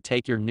need you to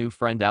take your new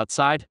friend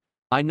outside.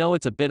 I know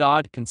it's a bit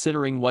odd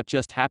considering what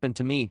just happened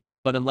to me,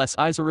 but unless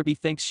Izuribi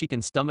thinks she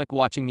can stomach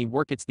watching me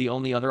work, it's the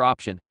only other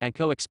option,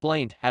 Anko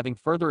explained, having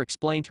further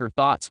explained her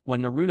thoughts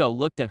when Naruto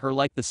looked at her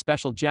like the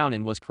special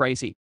jounin was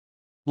crazy.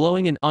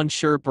 Blowing an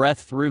unsure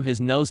breath through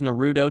his nose,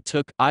 Naruto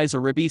took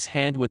Izuribi's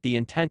hand with the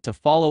intent to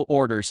follow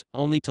orders,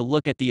 only to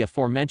look at the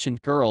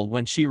aforementioned girl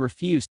when she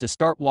refused to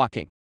start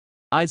walking.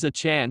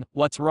 Iza-chan,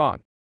 what's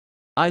wrong?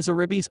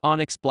 Izuribi's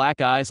onyx black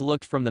eyes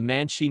looked from the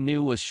man she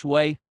knew was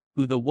Shui,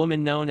 who the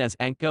woman known as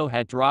Anko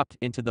had dropped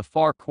into the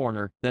far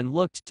corner, then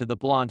looked to the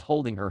blonde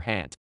holding her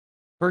hand.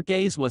 Her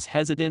gaze was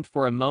hesitant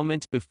for a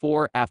moment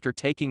before, after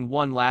taking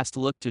one last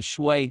look to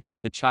Shui,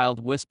 the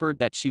child whispered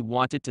that she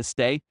wanted to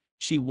stay,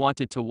 she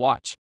wanted to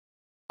watch.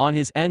 On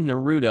his end,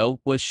 Naruto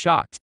was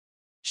shocked.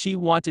 She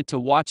wanted to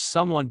watch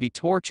someone be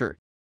tortured.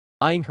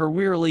 Eyeing her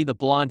wearily, the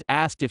blonde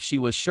asked if she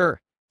was sure,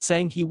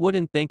 saying he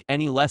wouldn't think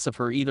any less of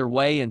her either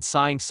way and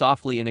sighing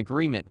softly in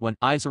agreement when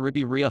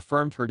Izuribi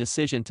reaffirmed her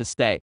decision to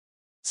stay.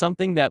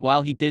 Something that,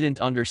 while he didn't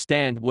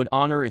understand, would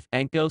honor if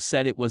Anko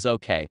said it was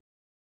okay.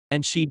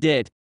 And she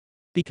did.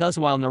 Because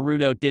while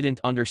Naruto didn't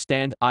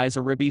understand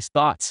Izuribi's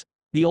thoughts,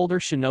 the older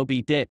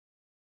shinobi did.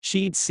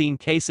 She'd seen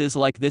cases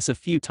like this a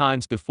few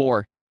times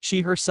before,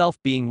 she herself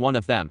being one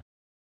of them.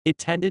 It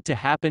tended to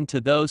happen to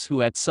those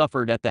who had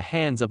suffered at the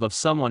hands of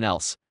someone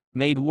else,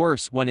 made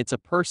worse when it's a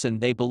person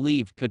they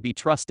believed could be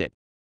trusted.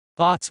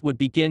 Thoughts would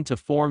begin to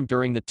form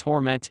during the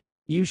torment,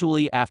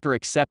 usually after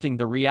accepting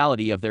the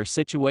reality of their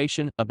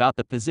situation about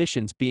the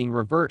positions being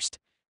reversed,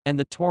 and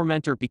the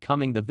tormentor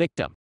becoming the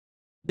victim.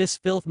 This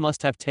filth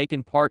must have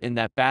taken part in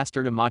that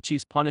bastard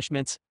Amachi's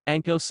punishments,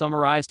 Anko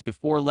summarized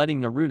before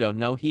letting Naruto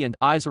know he and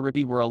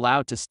Izuribi were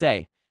allowed to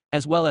stay,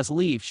 as well as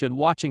leave should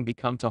watching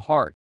become too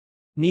hard.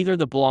 Neither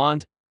the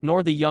blonde,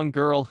 nor the young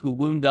girl who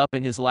wound up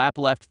in his lap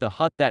left the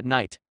hut that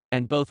night,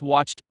 and both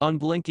watched,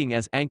 unblinking,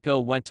 as Anko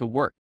went to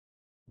work.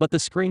 But the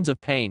screams of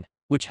pain,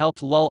 which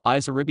helped lull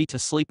Izuribi to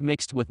sleep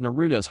mixed with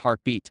Naruto's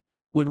heartbeat,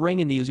 would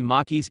ring in the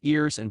Uzumaki's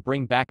ears and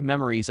bring back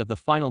memories of the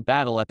final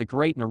battle at the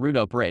Great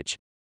Naruto Bridge.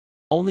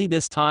 Only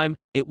this time,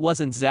 it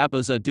wasn't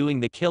Zabuza doing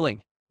the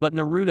killing, but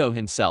Naruto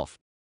himself.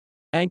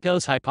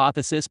 Anko's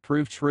hypothesis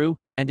proved true,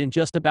 and in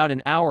just about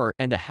an hour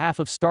and a half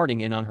of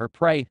starting in on her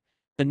prey,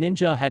 the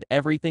ninja had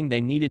everything they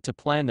needed to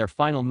plan their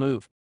final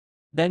move.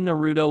 Then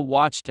Naruto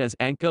watched as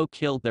Anko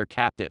killed their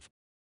captive.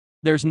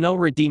 There's no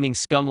redeeming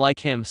scum like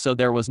him, so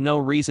there was no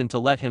reason to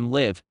let him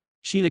live,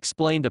 she'd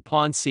explained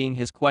upon seeing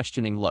his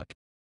questioning look.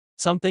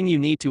 Something you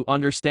need to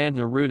understand,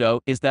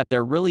 Naruto, is that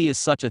there really is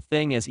such a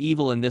thing as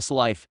evil in this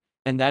life,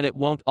 and that it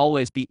won't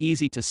always be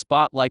easy to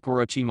spot like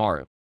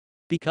Orochimaru.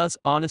 Because,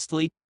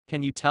 honestly,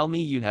 can you tell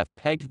me you'd have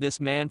pegged this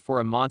man for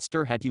a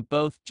monster had you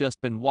both just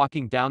been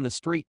walking down the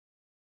street?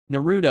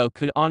 Naruto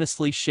could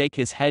honestly shake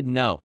his head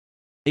no.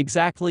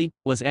 Exactly,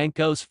 was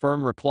Anko's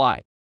firm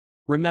reply.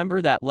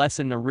 Remember that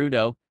lesson,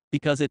 Naruto,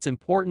 because it's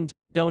important.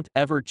 Don't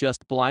ever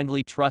just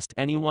blindly trust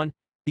anyone,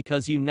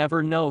 because you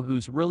never know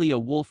who's really a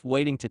wolf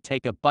waiting to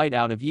take a bite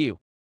out of you.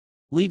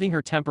 Leaving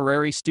her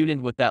temporary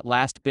student with that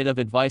last bit of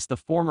advice, the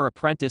former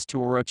apprentice to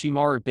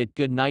Orochimaru bid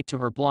goodnight to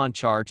her blonde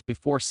charge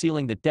before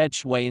sealing the dead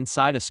Shui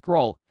inside a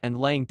scroll and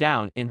laying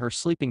down in her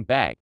sleeping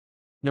bag.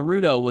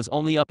 Naruto was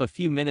only up a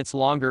few minutes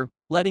longer,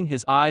 letting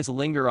his eyes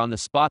linger on the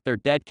spot their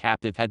dead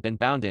captive had been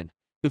bound in,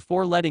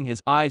 before letting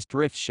his eyes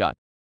drift shut.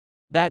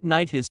 That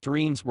night his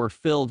dreams were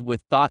filled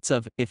with thoughts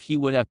of if he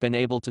would have been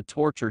able to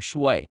torture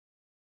Shui.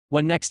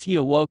 When next he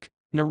awoke,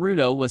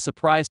 Naruto was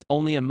surprised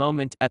only a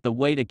moment at the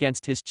weight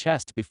against his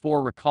chest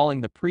before recalling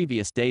the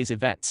previous day's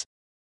events.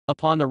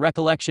 Upon the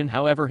recollection,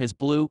 however, his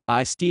blue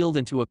eye steeled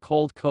into a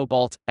cold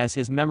cobalt as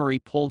his memory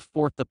pulled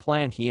forth the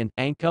plan he and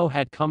Anko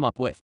had come up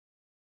with.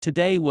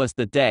 Today was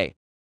the day.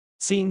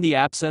 Seeing the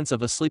absence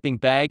of a sleeping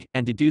bag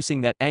and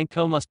deducing that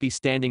Anko must be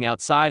standing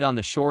outside on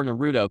the shore,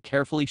 Naruto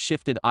carefully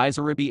shifted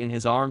Izuribi in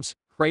his arms,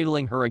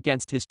 cradling her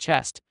against his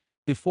chest,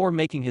 before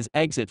making his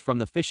exit from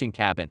the fishing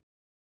cabin.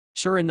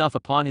 Sure enough,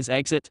 upon his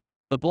exit,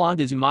 The blonde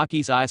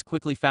Uzumaki's eyes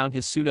quickly found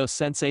his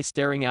pseudo-sensei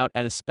staring out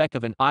at a speck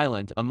of an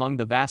island among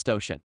the vast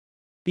ocean.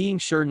 Being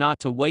sure not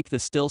to wake the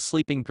still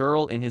sleeping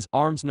girl in his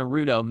arms,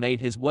 Naruto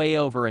made his way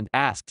over and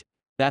asked,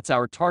 "That's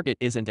our target,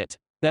 isn't it?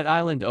 That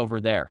island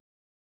over there?"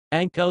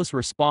 Anko's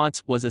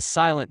response was a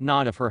silent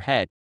nod of her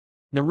head.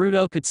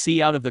 Naruto could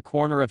see out of the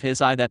corner of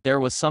his eye that there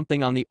was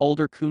something on the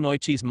older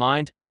kunoichi's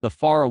mind. The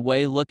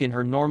far-away look in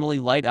her normally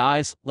light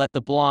eyes let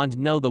the blonde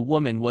know the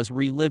woman was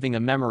reliving a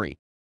memory.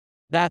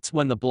 That's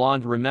when the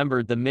blonde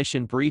remembered the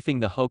mission briefing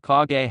the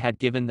Hokage had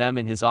given them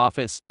in his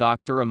office.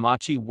 Dr.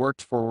 Amachi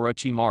worked for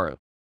Orochimaru.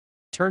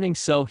 Turning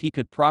so he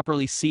could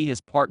properly see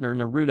his partner,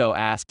 Naruto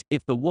asked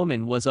if the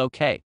woman was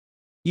okay.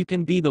 "You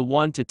can be the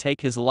one to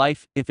take his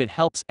life, if it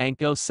helps,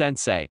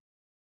 Anko-sensei."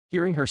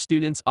 Hearing her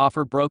student's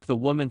offer broke the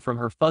woman from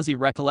her fuzzy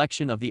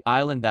recollection of the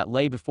island that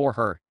lay before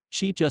her.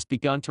 She'd just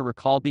begun to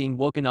recall being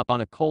woken up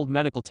on a cold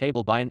medical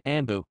table by an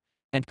Anbu,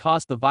 and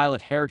caused the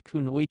violet-haired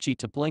kunoichi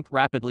to blink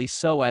rapidly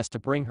so as to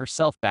bring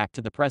herself back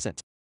to the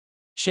present.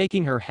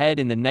 Shaking her head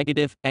in the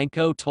negative,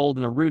 Anko told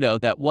Naruto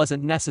that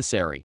wasn't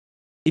necessary.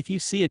 "If you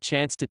see a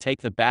chance to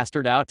take the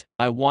bastard out,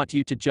 I want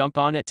you to jump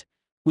on it.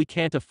 We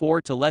can't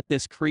afford to let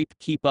this creep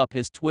keep up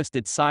his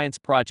twisted science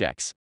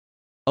projects."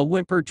 A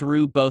whimper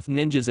drew both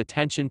ninjas'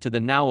 attention to the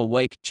now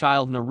awake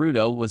child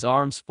Naruto was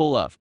arms full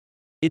of.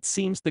 It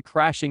seems the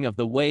crashing of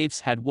the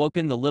waves had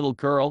woken the little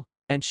girl,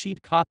 and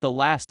she'd caught the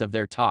last of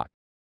their talk.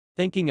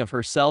 Thinking of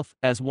herself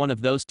as one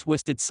of those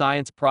twisted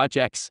science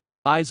projects,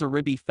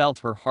 Izuribi felt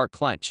her heart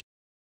clench.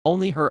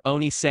 Only her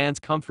Oni-san's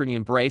comforting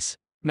embrace,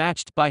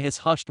 matched by his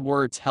hushed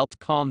words, helped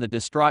calm the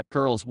distraught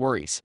girl's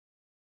worries.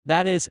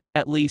 That is,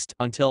 at least,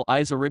 until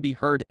Izuribi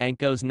heard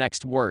Anko's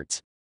next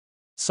words.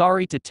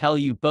 "Sorry to tell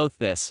you both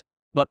this,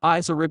 but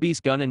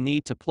Izuribi's gonna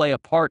need to play a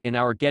part in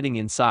our getting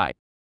inside."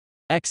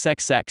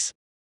 XXX.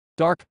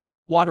 Dark,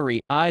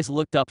 watery eyes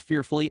looked up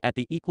fearfully at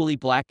the equally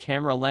black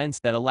camera lens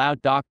that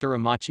allowed Dr.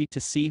 Amachi to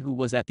see who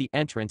was at the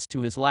entrance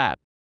to his lab.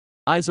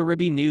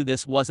 Izuribi knew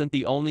this wasn't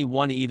the only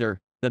one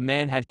either. The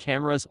man had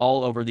cameras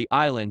all over the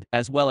island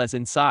as well as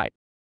inside.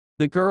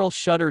 The girl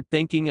shuddered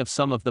thinking of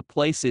some of the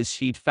places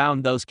she'd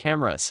found those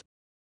cameras.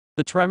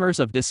 The tremors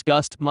of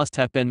disgust must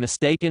have been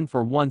mistaken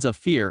for ones of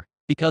fear,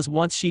 because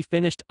once she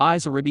finished,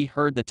 Izuribi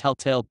heard the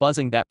telltale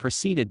buzzing that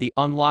preceded the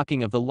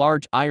unlocking of the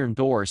large iron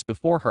doors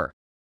before her.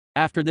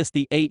 After this,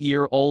 the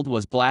 8-year-old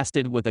was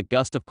blasted with a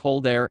gust of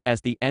cold air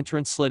as the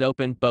entrance slid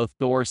open, both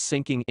doors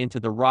sinking into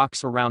the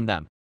rocks around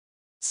them.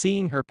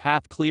 Seeing her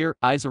path clear,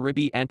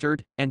 Izuribi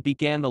entered and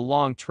began the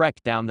long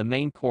trek down the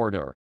main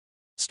corridor.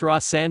 Straw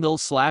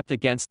sandals slapped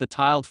against the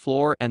tiled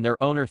floor, and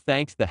their owner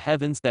thanked the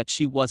heavens that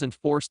she wasn't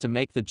forced to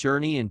make the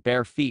journey in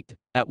bare feet.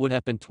 That would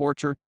have been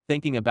torture,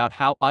 thinking about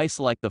how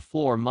ice-like the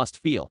floor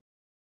must feel.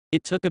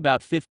 It took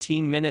about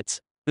 15 minutes,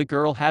 the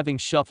girl having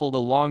shuffled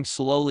along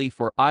slowly,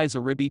 for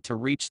Izuribi to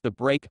reach the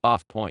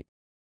break-off point.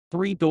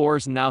 3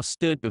 doors now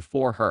stood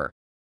before her.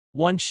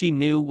 One she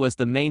knew was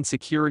the main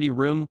security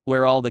room,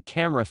 where all the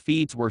camera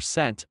feeds were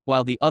sent,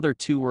 while the other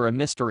 2 were a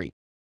mystery.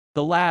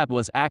 The lab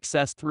was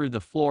accessed through the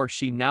floor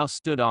she now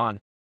stood on.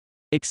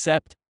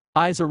 Except,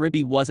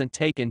 Izuribi wasn't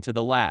taken to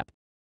the lab.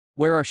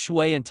 "Where are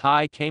Shui and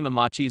Tai?" came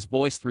Amachi's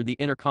voice through the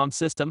intercom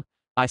system.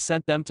 "I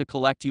sent them to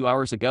collect you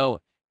hours ago,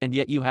 and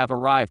yet you have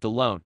arrived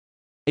alone.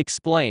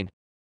 Explain."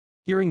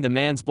 Hearing the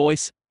man's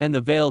voice, and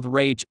the veiled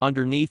rage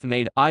underneath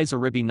made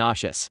Izuribi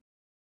nauseous.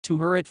 To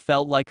her it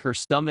felt like her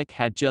stomach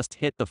had just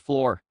hit the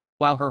floor,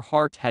 while her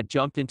heart had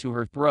jumped into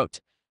her throat.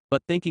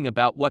 But thinking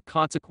about what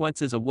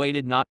consequences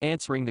awaited not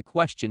answering the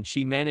question,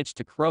 she managed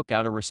to croak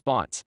out a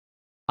response.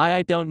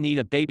 I don't need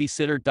a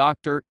babysitter,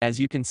 doctor. As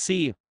you can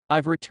see,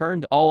 I've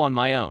returned all on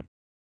my own.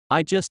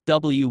 I just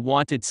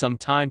wanted some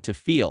time to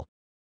feel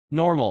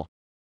normal."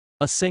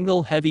 A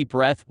single heavy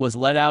breath was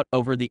let out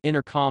over the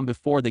intercom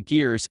before the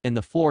gears in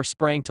the floor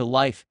sprang to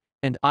life,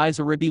 and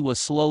Izuribi was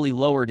slowly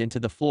lowered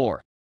into the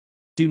floor.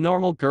 "Do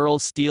normal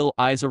girls steal,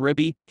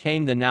 Izuribi?"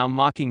 came the now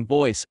mocking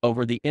voice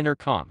over the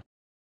intercom.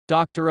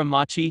 Dr.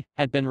 Amachi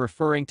had been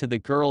referring to the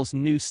girl's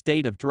new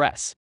state of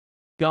dress.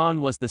 Gone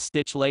was the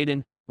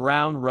stitch-laden,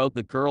 brown robe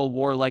the girl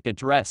wore like a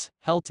dress,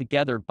 held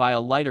together by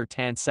a lighter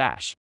tan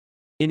sash.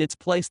 In its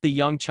place, the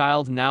young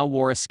child now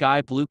wore a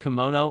sky-blue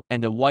kimono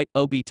and a white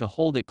obi to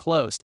hold it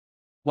closed.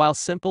 While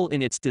simple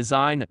in its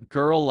design, a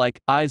girl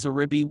like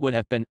Izuribi would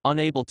have been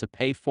unable to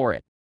pay for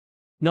it.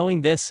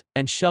 Knowing this,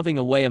 and shoving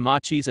away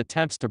Amachi's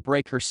attempts to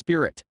break her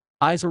spirit,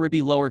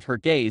 Izuribi lowered her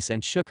gaze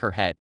and shook her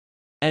head.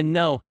 "And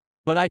no,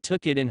 but I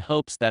took it in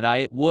hopes that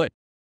it would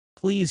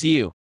please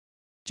you."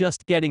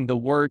 Just getting the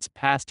words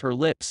past her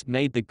lips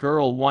made the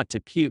girl want to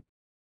puke.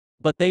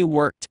 But they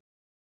worked.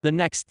 The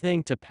next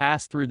thing to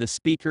pass through the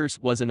speakers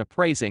was an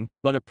appraising,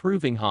 but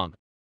approving hum.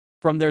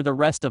 From there, the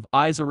rest of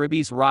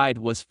Izuribi's ride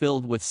was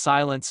filled with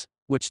silence,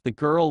 which the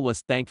girl was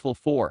thankful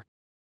for.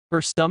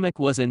 Her stomach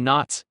was in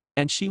knots,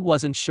 and she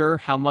wasn't sure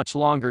how much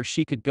longer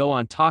she could go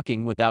on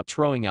talking without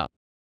throwing up.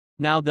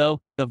 Now though,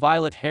 the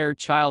violet-haired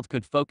child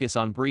could focus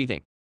on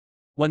breathing.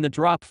 When the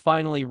drop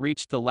finally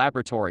reached the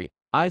laboratory,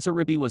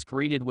 Izuribi was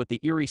greeted with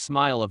the eerie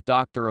smile of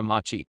Dr.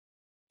 Amachi.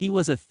 He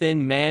was a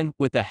thin man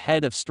with a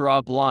head of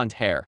straw blonde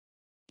hair.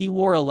 He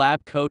wore a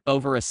lab coat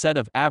over a set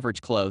of average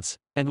clothes,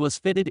 and was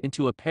fitted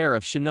into a pair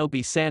of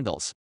shinobi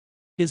sandals.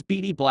 His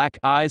beady black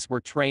eyes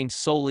were trained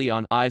solely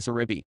on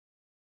Izaribi.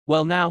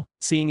 Well now,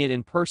 seeing it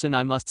in person,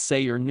 I must say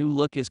your new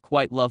look is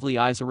quite lovely,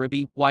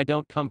 Izaribi. Why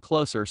don't come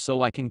closer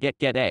so I can get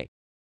a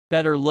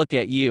better look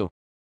at you?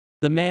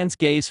 The man's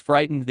gaze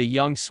frightened the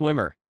young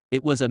swimmer.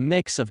 It was a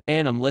mix of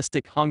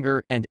animalistic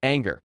hunger and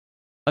anger.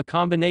 A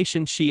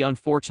combination she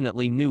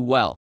unfortunately knew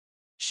well.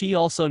 She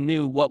also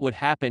knew what would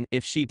happen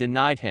if she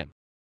denied him.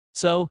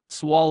 So,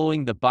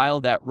 swallowing the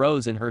bile that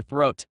rose in her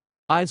throat,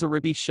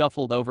 Izaribi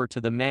shuffled over to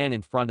the man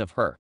in front of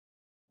her.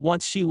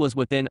 Once she was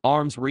within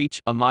arm's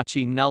reach,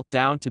 Amachi knelt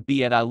down to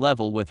be at eye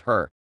level with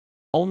her,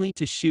 only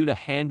to shoot a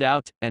hand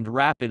out and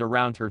wrap it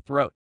around her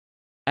throat.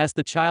 As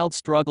the child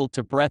struggled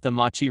to breath,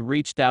 Amachi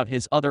reached out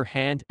his other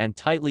hand and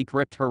tightly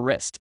gripped her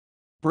wrist.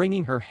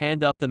 Bringing her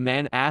hand up, the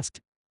man asked,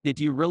 "Did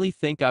you really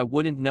think I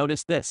wouldn't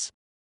notice this?"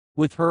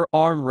 With her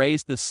arm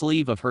raised, the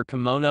sleeve of her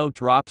kimono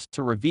dropped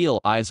to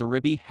reveal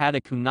Izaribi had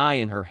a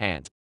kunai in her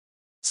hand.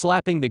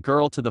 Slapping the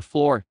girl to the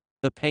floor,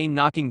 the pain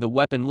knocking the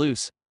weapon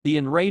loose, the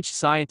enraged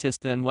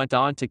scientist then went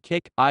on to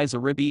kick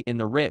Izaribi in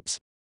the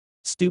ribs.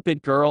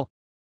 "Stupid girl.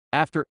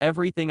 After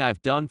everything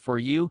I've done for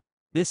you,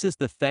 this is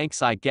the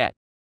thanks I get.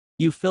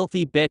 You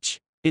filthy bitch,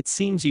 it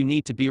seems you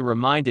need to be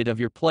reminded of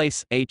your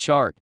place,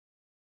 Chart."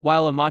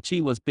 While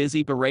Amachi was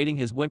busy berating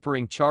his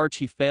whimpering charge,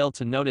 he failed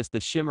to notice the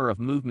shimmer of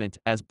movement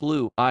as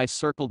blue eyes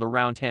circled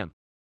around him.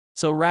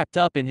 So wrapped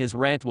up in his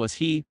rant was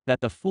he,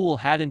 that the fool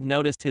hadn't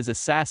noticed his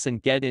assassin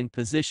get in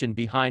position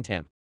behind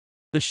him.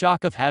 The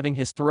shock of having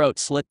his throat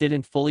slit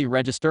didn't fully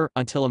register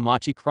until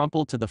Amachi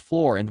crumpled to the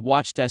floor and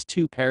watched as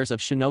two pairs of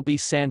shinobi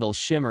sandals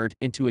shimmered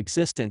into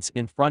existence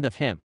in front of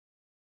him.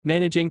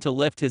 Managing to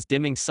lift his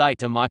dimming sight,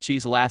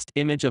 Amachi's last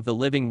image of the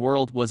living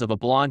world was of a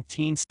blonde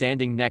teen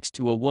standing next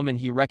to a woman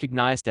he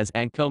recognized as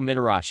Anko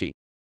Mitarashi.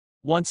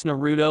 Once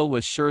Naruto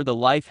was sure the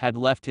life had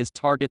left his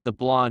target, the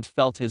blonde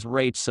felt his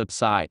rage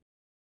subside.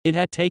 It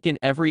had taken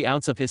every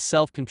ounce of his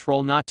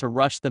self-control not to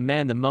rush the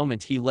man the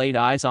moment he laid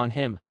eyes on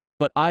him,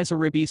 but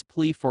Izaribi's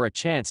plea for a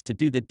chance to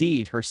do the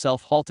deed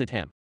herself halted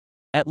him.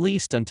 At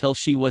least until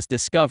she was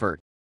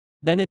discovered.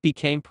 Then it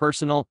became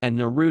personal, and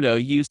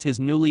Naruto used his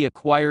newly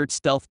acquired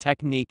stealth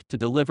technique to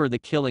deliver the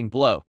killing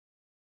blow.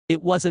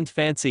 It wasn't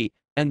fancy,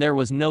 and there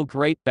was no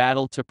great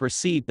battle to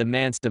precede the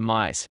man's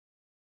demise.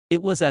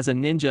 It was as a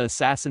ninja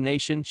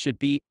assassination should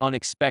be,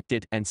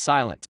 unexpected and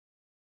silent.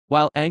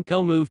 While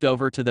Anko moved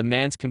over to the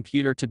man's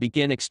computer to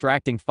begin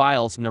extracting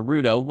files,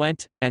 Naruto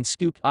went and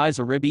scooped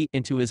Izaribi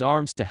into his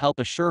arms to help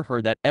assure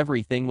her that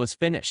everything was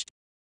finished.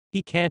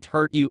 "He can't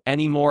hurt you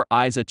anymore,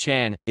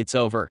 Iza-chan, it's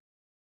over."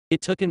 It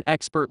took an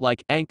expert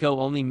like Anko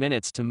only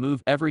minutes to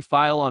move every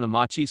file on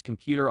Amachi's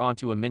computer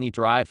onto a mini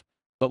drive,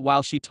 but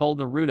while she told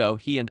Naruto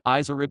he and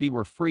Izaribi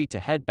were free to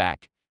head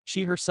back,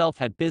 she herself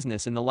had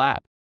business in the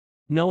lab.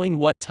 Knowing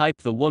what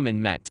type the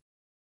woman meant,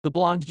 the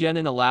blonde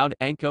genin allowed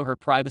Anko her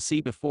privacy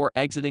before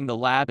exiting the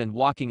lab and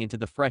walking into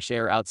the fresh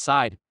air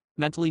outside,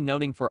 mentally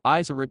noting for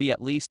Izaribi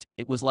at least,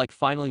 it was like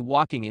finally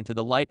walking into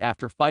the light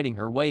after fighting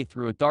her way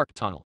through a dark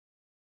tunnel.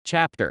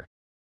 Chapter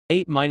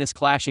 8 -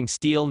 Clashing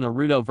Steel,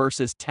 Naruto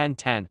vs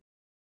 1010.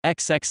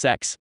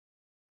 XXX.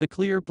 The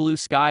clear blue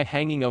sky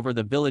hanging over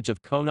the village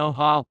of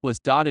Konoha was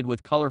dotted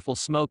with colorful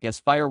smoke as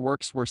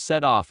fireworks were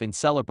set off in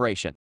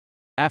celebration.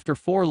 After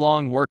 4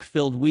 long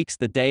work-filled weeks,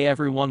 the day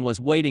everyone was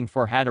waiting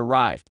for had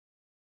arrived.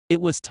 It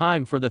was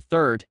time for the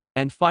third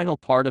and final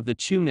part of the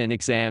Chunin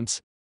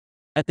exams.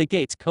 At the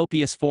gates,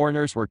 copious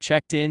foreigners were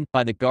checked in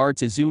by the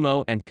guards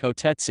Izumo and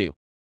Kotetsu.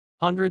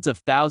 Hundreds of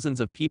thousands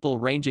of people,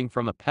 ranging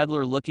from a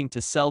peddler looking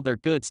to sell their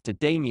goods to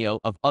daimyo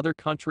of other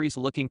countries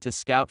looking to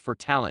scout for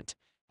talent,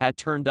 had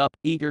turned up,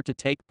 eager to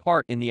take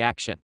part in the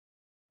action.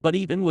 But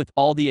even with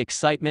all the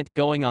excitement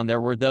going on, there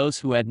were those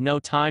who had no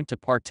time to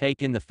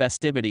partake in the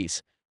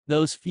festivities.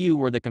 Those few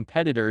were the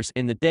competitors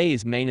in the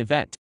day's main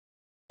event.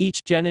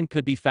 Each genin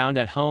could be found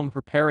at home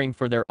preparing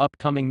for their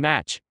upcoming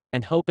match,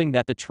 and hoping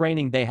that the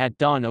training they had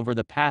done over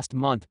the past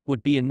month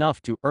would be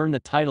enough to earn the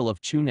title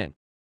of Chunin.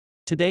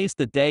 "Today's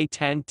the day,"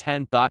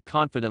 1010 thought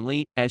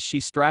confidently as she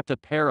strapped a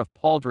pair of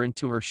pauldron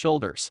to her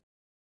shoulders.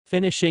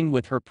 Finishing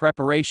with her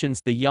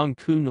preparations, the young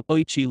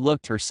kunoichi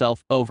looked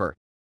herself over.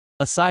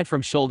 Aside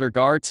from shoulder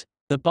guards,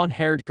 the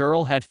bun-haired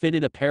girl had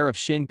fitted a pair of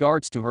shin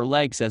guards to her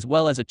legs as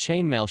well as a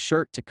chainmail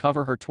shirt to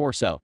cover her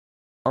torso.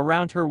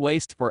 Around her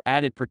waist for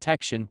added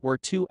protection were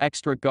 2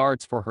 extra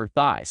guards for her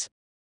thighs.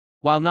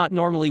 While not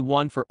normally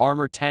one for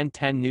armor,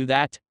 1010 knew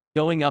that,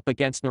 going up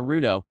against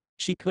Naruto,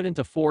 she couldn't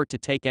afford to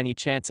take any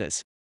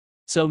chances.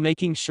 So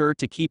making sure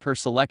to keep her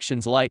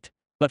selections light,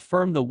 but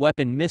firm, the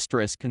weapon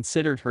mistress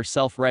considered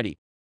herself ready.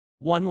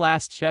 One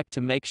last check to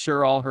make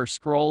sure all her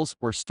scrolls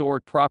were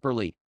stored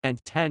properly,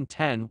 and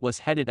 1010 was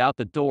headed out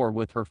the door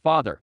with her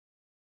father.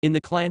 In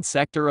the clan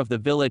sector of the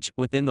village,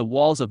 within the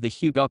walls of the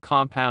Hyuga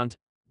compound,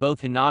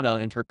 both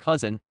Hinata and her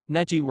cousin,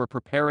 Neji, were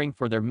preparing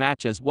for their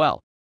match as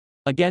well.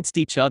 Against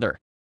each other.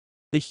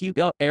 The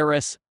Hyuga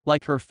heiress,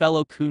 like her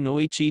fellow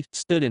kunoichi,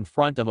 stood in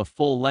front of a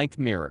full-length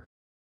mirror.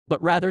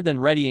 But rather than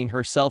readying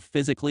herself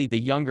physically, the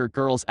younger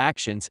girl's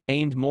actions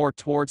aimed more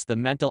towards the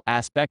mental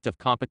aspect of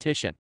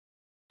competition.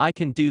 I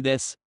can do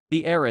this,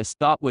 the heiress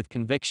thought with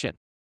conviction.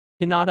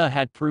 Hinata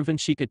had proven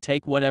she could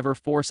take whatever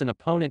force an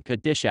opponent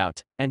could dish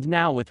out, and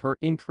now with her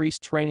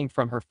increased training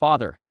from her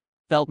father,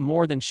 felt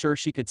more than sure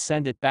she could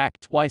send it back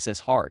twice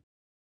as hard.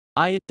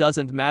 It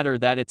doesn't matter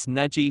that it's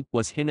Neji,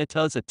 was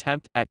Hinata's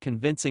attempt at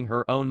convincing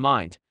her own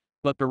mind,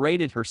 but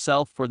berated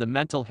herself for the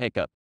mental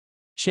hiccup.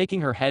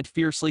 Shaking her head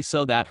fiercely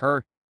so that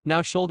her,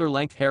 now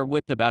shoulder-length hair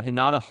whipped about,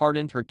 Hinata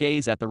hardened her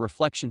gaze at the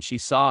reflection she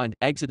saw and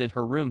exited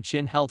her room,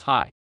 chin held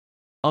high.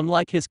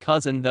 Unlike his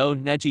cousin though,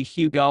 Neji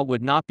Hyuga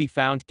would not be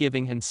found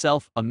giving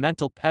himself a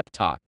mental pep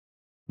talk.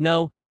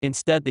 No,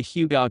 instead the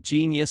Hyuga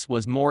genius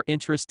was more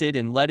interested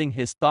in letting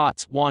his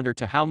thoughts wander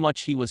to how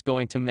much he was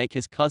going to make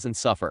his cousin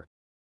suffer.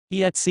 He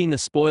had seen the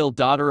spoiled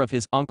daughter of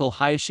his uncle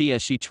Hayashi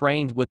as she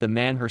trained with the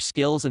man. Her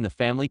skills in the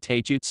family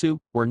taijutsu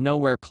were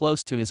nowhere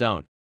close to his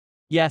own.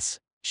 Yes,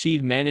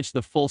 she'd managed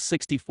the full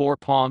 64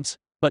 palms,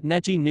 but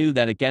Neji knew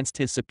that against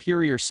his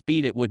superior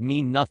speed it would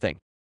mean nothing.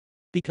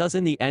 Because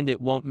in the end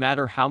it won't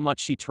matter how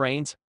much she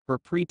trains, her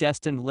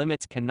predestined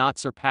limits cannot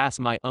surpass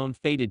my own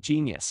fated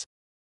genius.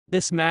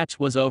 This match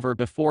was over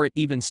before it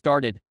even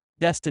started,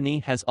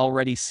 destiny has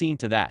already seen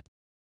to that.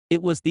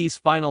 It was these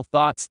final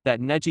thoughts that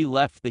Neji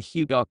left the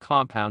Hyuga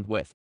compound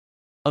with.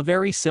 A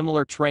very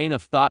similar train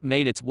of thought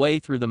made its way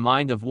through the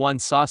mind of one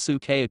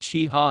Sasuke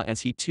Uchiha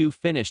as he too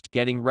finished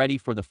getting ready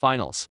for the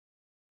finals.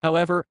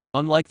 However,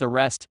 unlike the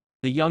rest,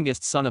 the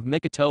youngest son of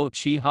Mikoto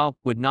Uchiha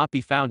would not be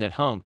found at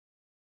home.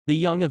 The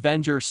young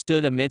Avenger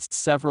stood amidst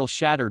several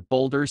shattered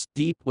boulders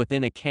deep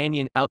within a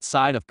canyon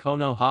outside of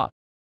Konoha.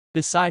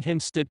 Beside him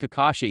stood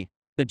Kakashi,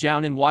 the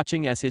Jounin,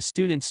 watching as his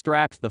student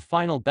strapped the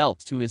final belt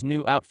to his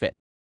new outfit.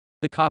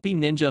 The copy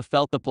ninja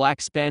felt the black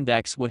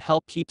spandex would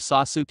help keep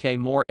Sasuke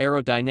more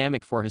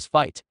aerodynamic for his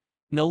fight.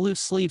 No loose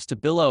sleeves to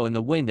billow in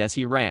the wind as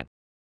he ran.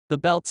 The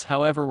belts,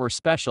 however, were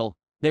special.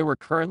 They were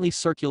currently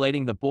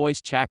circulating the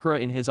boy's chakra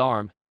in his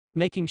arm,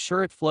 making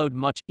sure it flowed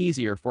much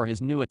easier for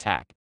his new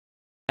attack.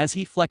 As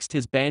he flexed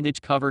his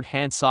bandage-covered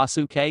hand,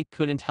 Sasuke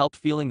couldn't help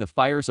feeling the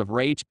fires of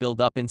rage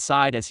build up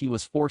inside as he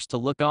was forced to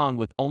look on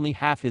with only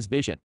half his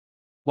vision.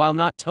 While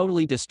not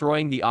totally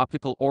destroying the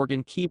optical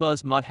organ,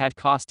 Kiba's mud had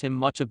cost him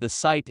much of the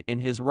sight in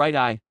his right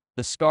eye,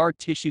 the scarred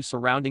tissue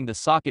surrounding the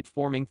socket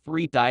forming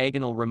 3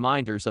 diagonal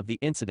reminders of the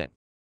incident.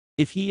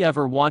 If he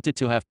ever wanted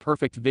to have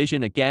perfect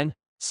vision again,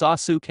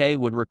 Sasuke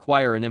would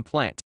require an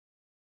implant.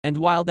 And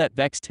while that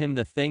vexed him,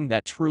 the thing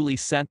that truly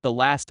sent the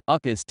last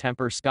Uka's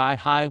temper sky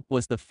high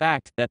was the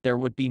fact that there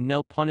would be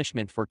no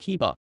punishment for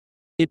Kiba.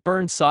 It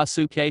burned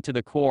Sasuke to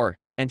the core,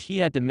 and he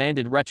had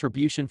demanded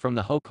retribution from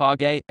the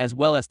Hokage as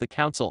well as the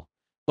council,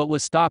 but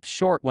was stopped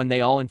short when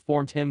they all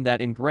informed him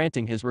that in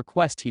granting his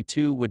request he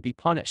too would be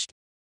punished.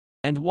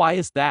 And why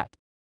is that?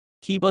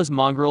 Kiba's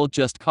mongrel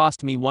just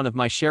cost me one of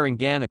my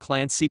Sharingan, a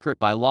clan secret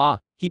by law.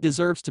 He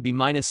deserves to be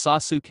minus.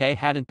 Sasuke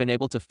hadn't been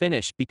able to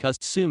finish because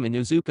Tsume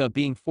Inuzuka,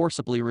 being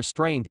forcibly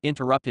restrained,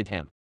 interrupted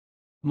him.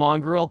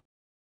 Mongrel?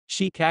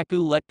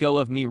 Shikaku, let go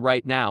of me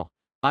right now.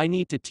 I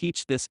need to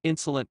teach this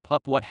insolent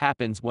pup what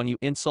happens when you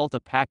insult a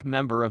pack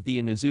member of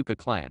the Inuzuka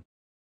clan.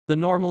 The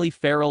normally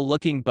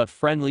feral-looking but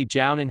friendly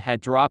Jounin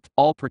had dropped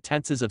all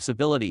pretenses of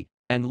civility,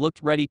 and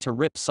looked ready to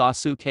rip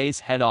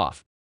Sasuke's head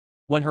off.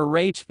 When her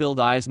rage-filled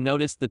eyes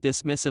noticed the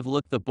dismissive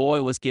look the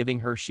boy was giving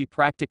her, she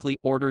practically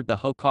ordered the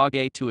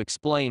Hokage to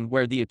explain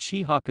where the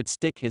Uchiha could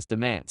stick his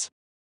demands.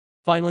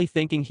 Finally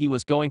thinking he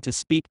was going to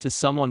speak to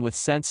someone with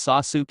sense,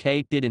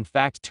 Sasuke did in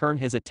fact turn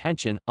his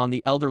attention on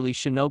the elderly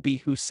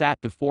shinobi who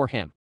sat before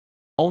him.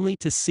 Only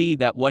to see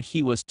that what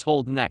he was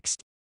told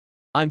next.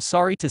 I'm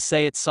sorry to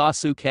say it,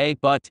 Sasuke,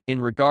 but,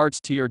 in regards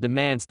to your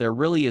demands, there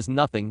really is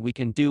nothing we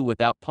can do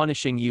without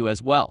punishing you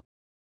as well.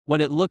 When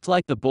it looked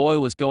like the boy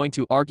was going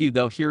to argue,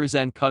 though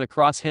Hiruzen cut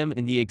across him,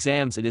 in the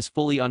exams it is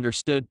fully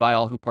understood by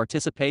all who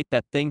participate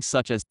that things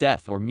such as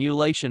death or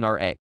mutilation are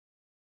a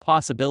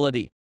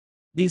possibility.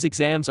 These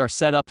exams are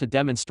set up to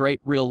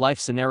demonstrate real-life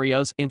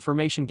scenarios,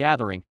 information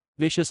gathering,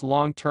 vicious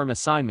long-term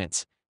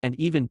assignments, and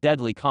even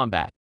deadly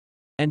combat.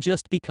 And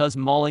just because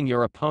mauling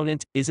your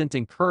opponent isn't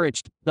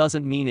encouraged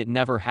doesn't mean it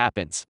never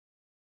happens.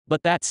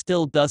 But that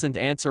still doesn't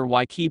answer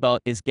why Kiba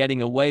is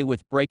getting away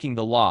with breaking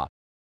the law.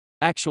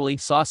 Actually,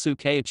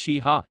 Sasuke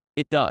Uchiha,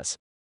 it does.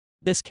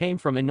 This came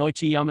from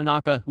Inoichi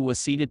Yamanaka, who was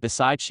seated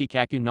beside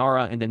Shikaku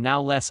Nara and a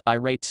now less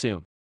irate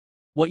Tsume.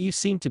 What you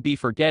seem to be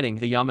forgetting,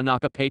 the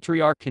Yamanaka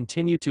patriarch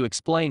continued to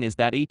explain, is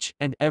that each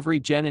and every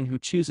genin who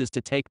chooses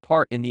to take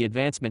part in the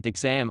advancement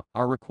exam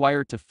are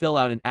required to fill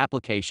out an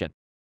application.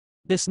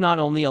 This not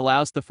only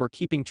allows for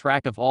keeping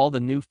track of all the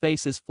new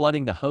faces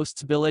flooding the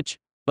host's village,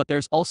 but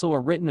there's also a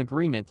written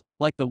agreement,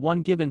 like the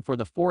one given for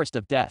the Forest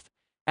of Death,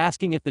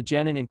 asking if the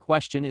genin in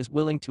question is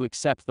willing to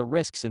accept the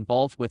risks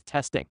involved with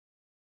testing.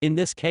 In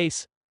this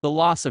case, the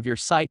loss of your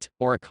sight,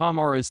 or a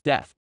Kamaru's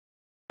death.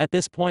 At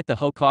this point the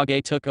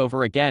Hokage took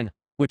over again,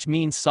 which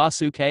means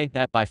Sasuke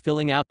that by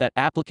filling out that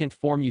applicant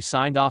form you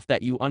signed off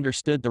that you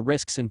understood the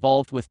risks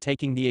involved with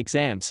taking the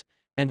exams,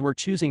 and were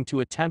choosing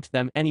to attempt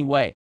them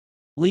anyway.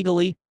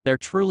 Legally, there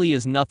truly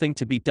is nothing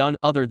to be done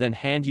other than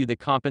hand you the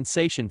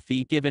compensation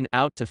fee given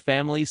out to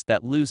families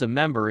that lose a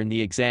member in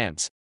the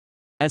exams.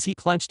 As he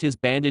clenched his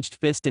bandaged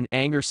fist in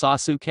anger,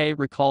 Sasuke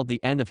recalled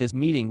the end of his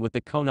meeting with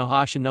the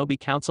Konoha Shinobi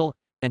Council,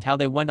 and how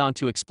they went on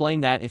to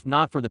explain that if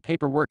not for the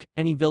paperwork,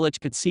 any village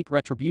could seek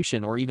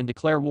retribution or even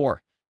declare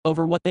war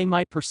over what they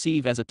might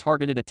perceive as a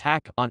targeted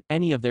attack on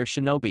any of their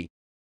shinobi.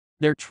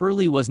 There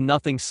truly was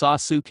nothing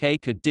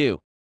Sasuke could do.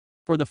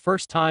 For the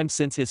first time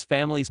since his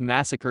family's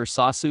massacre,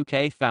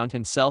 Sasuke found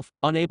himself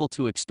unable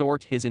to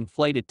extort his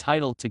inflated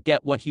title to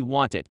get what he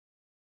wanted.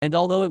 And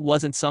although it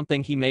wasn't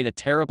something he made a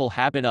terrible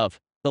habit of,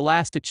 the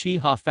last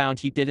Uchiha found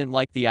he didn't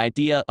like the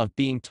idea of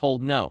being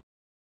told no.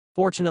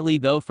 Fortunately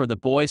though for the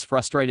boy's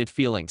frustrated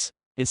feelings,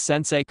 his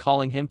sensei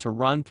calling him to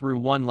run through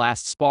one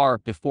last spar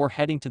before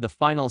heading to the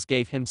finals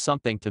gave him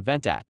something to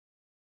vent at.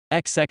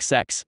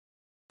 XXX.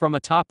 From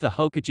atop the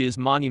Hokage's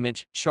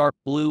monument, sharp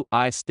blue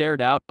eyes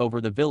stared out over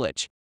the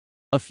village.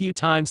 A few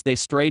times they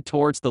strayed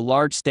towards the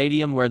large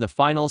stadium where the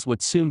finals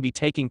would soon be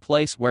taking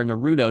place, where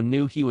Naruto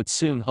knew he would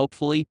soon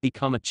hopefully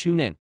become a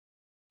Chunin.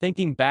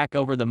 Thinking back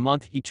over the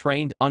month he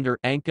trained under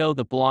Anko,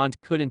 the blonde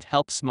couldn't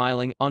help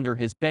smiling under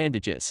his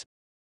bandages.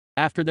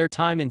 After their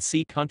time in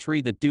Sea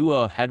Country, the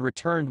duo had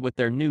returned with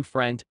their new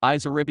friend,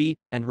 Izuribi,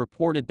 and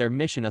reported their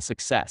mission a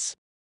success.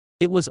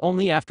 It was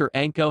only after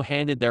Anko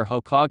handed their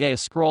Hokage a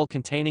scroll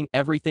containing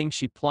everything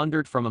she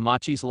plundered from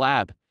Amachi's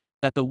lab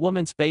that the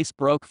woman's face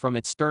broke from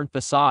its stern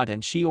facade,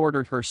 and she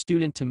ordered her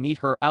student to meet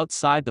her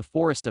outside the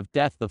Forest of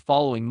Death the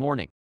following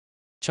morning.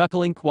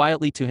 Chuckling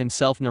quietly to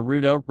himself,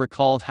 Naruto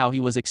recalled how he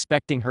was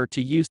expecting her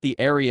to use the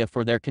area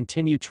for their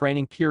continued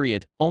training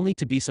period, only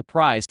to be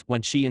surprised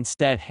when she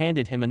instead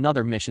handed him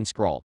another mission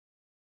scroll.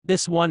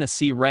 This one, a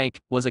C rank,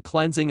 was a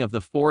cleansing of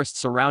the forest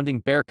surrounding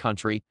Bear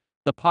Country.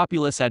 The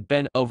populace had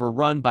been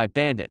overrun by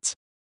bandits.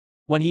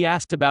 When he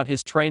asked about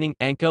his training,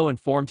 Anko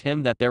informed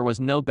him that there was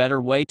no better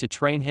way to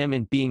train him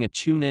in being a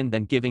Chunin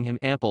than giving him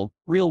ample,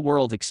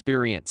 real-world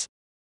experience.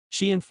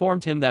 She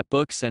informed him that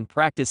books and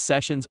practice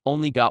sessions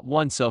only got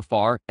one so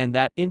far, and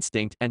that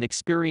instinct and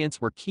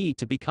experience were key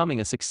to becoming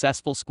a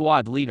successful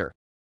squad leader.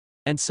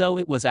 And so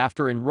it was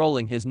after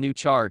enrolling his new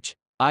charge,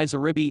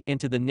 Izuribi,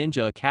 into the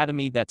ninja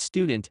academy that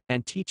student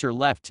and teacher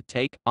left to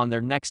take on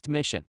their next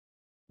mission.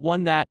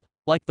 One that,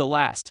 like the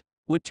last,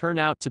 would turn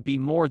out to be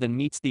more than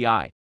meets the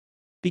eye.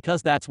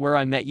 Because that's where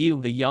I met you,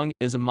 the young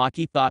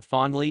Uzumaki thought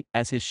fondly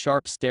as his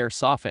sharp stare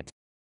softened.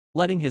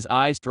 Letting his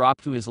eyes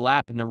drop to his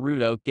lap,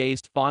 Naruto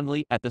gazed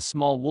fondly at the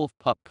small wolf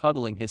pup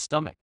cuddling his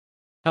stomach.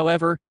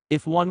 However,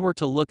 if one were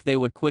to look, they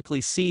would quickly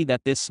see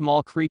that this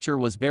small creature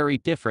was very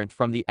different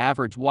from the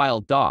average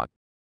wild dog.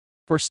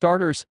 For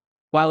starters,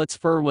 while its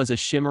fur was a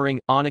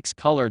shimmering onyx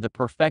color, the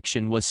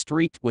perfection was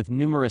streaked with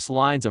numerous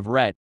lines of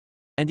red.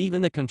 And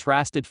even the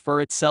contrasted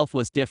fur itself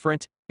was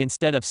different.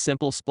 Instead of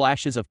simple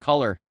splashes of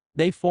color,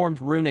 they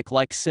formed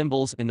runic-like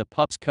symbols in the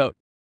pup's coat.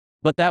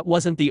 But that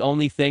wasn't the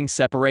only thing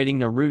separating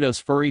Naruto's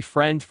furry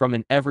friend from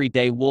an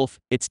everyday wolf.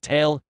 Its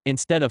tail,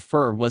 instead of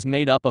fur, was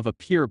made up of a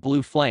pure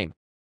blue flame.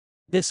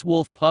 This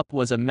wolf pup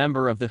was a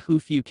member of the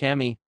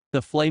Hufukami,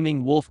 the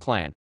Flaming Wolf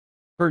clan.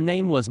 Her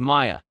name was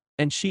Maya,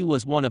 and she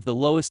was one of the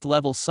lowest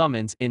level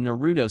summons in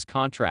Naruto's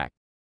contract.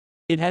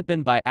 It had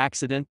been by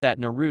accident that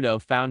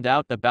Naruto found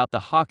out about the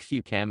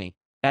Hokfukami,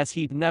 as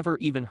he'd never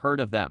even heard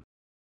of them.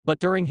 But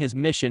during his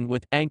mission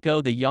with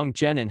Anko, the young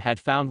genin had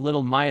found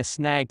little Maya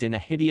snagged in a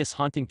hideous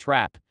hunting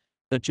trap.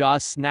 The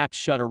jaws snapped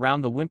shut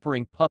around the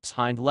whimpering pup's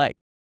hind leg.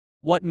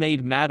 What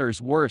made matters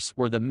worse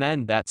were the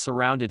men that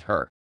surrounded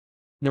her.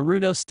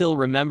 Naruto still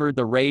remembered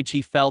the rage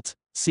he felt,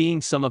 seeing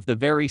some of the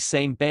very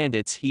same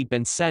bandits he'd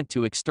been sent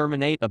to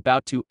exterminate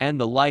about to end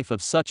the life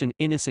of such an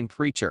innocent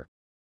creature.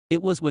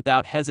 It was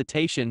without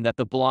hesitation that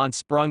the blonde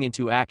sprung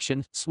into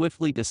action,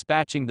 swiftly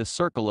dispatching the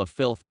circle of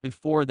filth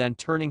before then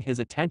turning his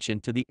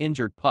attention to the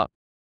injured pup.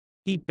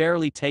 He'd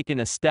barely taken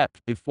a step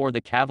before the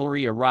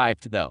cavalry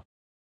arrived though.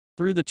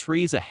 Through the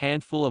trees a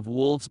handful of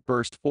wolves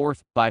burst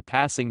forth,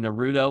 bypassing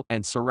Naruto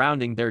and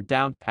surrounding their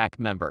downed pack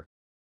member.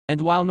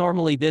 And while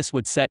normally this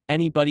would set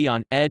anybody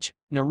on edge,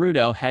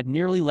 Naruto had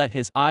nearly let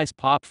his eyes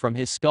pop from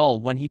his skull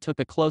when he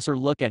took a closer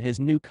look at his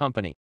new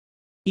company.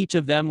 Each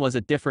of them was a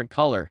different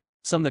color.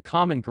 Some the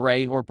common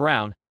gray or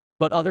brown,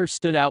 but others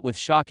stood out with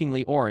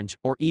shockingly orange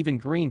or even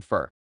green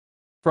fur.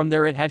 From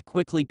there it had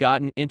quickly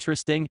gotten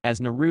interesting as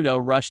Naruto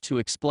rushed to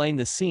explain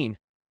the scene,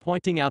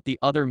 pointing out the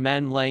other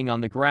men laying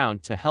on the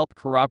ground to help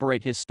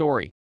corroborate his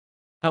story.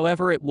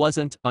 However, it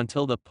wasn't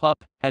until the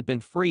pup had been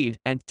freed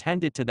and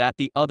tended to that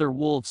the other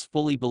wolves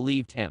fully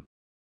believed him.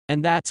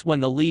 And that's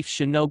when the Leaf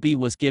Shinobi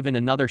was given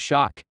another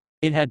shock.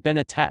 It had been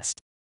a test.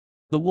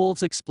 The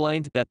wolves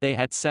explained that they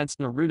had sensed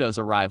Naruto's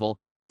arrival,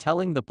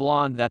 telling the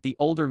blonde that the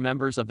older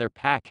members of their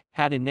pack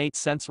had innate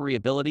sensory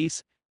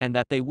abilities, and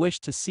that they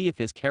wished to see if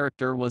his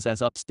character was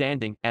as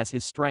upstanding as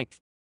his strength.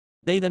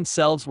 They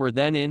themselves were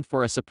then in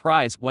for a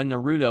surprise when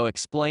Naruto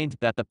explained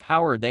that the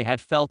power they had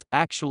felt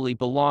actually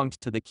belonged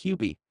to the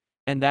Kyuubi,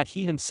 and that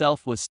he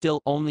himself was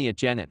still only a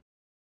genin.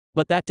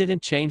 But that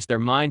didn't change their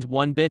mind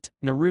one bit,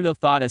 Naruto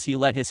thought as he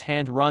let his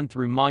hand run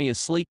through Maya's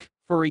sleek,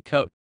 furry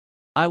coat.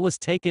 I was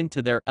taken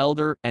to their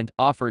elder and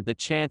offered the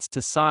chance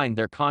to sign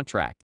their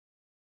contract.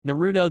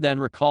 Naruto then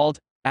recalled,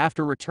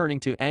 after returning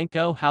to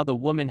Anko, how the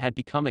woman had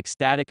become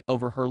ecstatic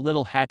over her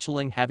little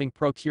hatchling having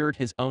procured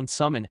his own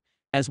summon,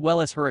 as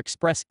well as her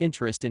express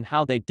interest in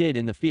how they did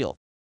in the field.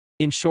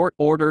 In short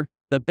order,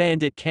 the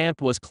bandit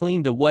camp was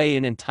cleaned away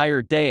an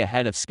entire day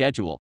ahead of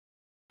schedule.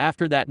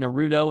 After that,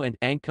 Naruto and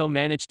Anko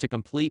managed to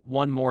complete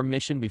one more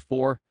mission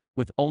before,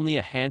 with only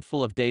a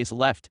handful of days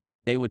left,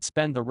 they would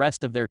spend the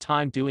rest of their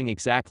time doing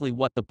exactly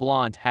what the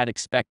blonde had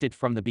expected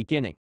from the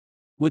beginning.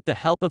 With the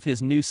help of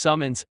his new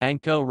summons,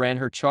 Anko ran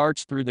her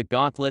charge through the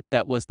gauntlet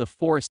that was the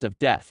Forest of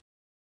Death.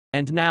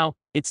 And now,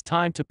 it's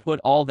time to put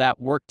all that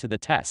work to the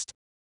test.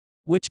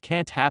 Which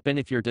can't happen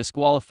if you're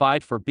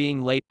disqualified for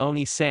being late,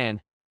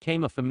 Oni-san,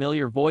 came a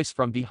familiar voice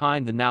from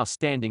behind the now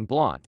standing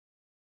blonde.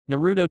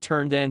 Naruto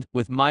turned and,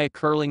 with Maya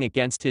curling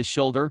against his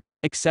shoulder,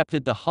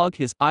 accepted the hug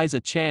his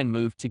Aiza-chan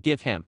moved to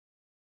give him.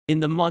 In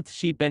the month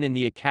she'd been in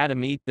the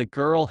academy, the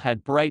girl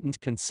had brightened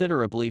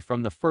considerably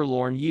from the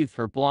forlorn youth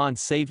her blonde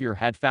savior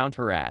had found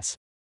her as.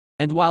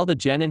 And while the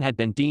genin had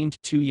been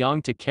deemed too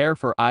young to care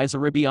for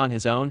Izaribi on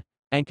his own,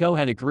 Anko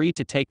had agreed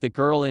to take the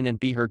girl in and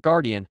be her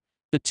guardian.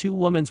 The two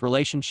women's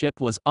relationship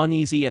was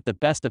uneasy at the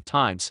best of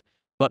times,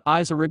 but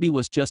Izaribi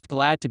was just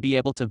glad to be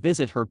able to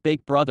visit her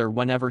big brother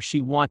whenever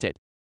she wanted.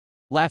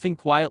 Laughing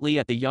quietly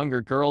at the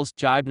younger girl's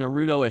jibe,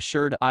 Naruto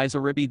assured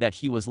Izaribi that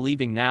he was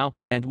leaving now,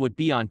 and would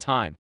be on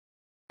time.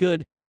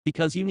 Good,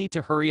 because you need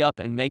to hurry up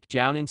and make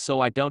jounin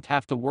so I don't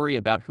have to worry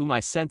about who my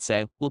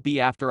sensei will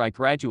be after I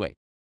graduate.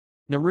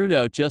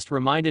 Naruto just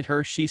reminded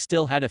her she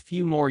still had a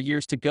few more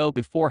years to go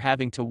before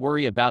having to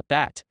worry about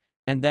that,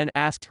 and then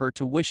asked her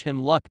to wish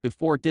him luck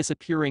before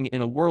disappearing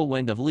in a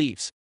whirlwind of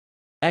leaves.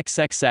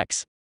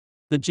 XXX.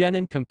 The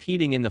genin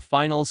competing in the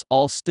finals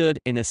all stood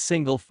in a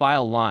single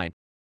file line.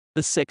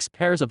 The 6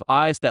 pairs of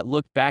eyes that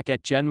looked back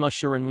at Genma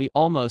Shiranui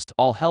almost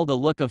all held a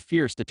look of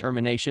fierce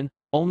determination,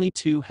 only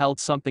 2 held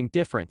something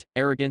different,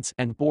 arrogance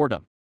and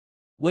boredom.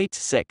 Wait,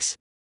 6.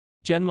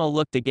 Genma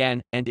looked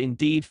again, and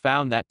indeed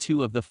found that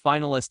 2 of the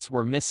finalists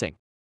were missing.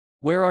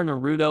 Where are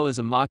Naruto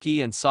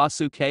Uzumaki and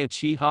Sasuke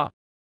Uchiha?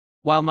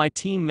 While my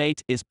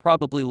teammate is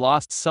probably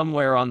lost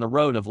somewhere on the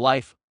road of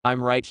life,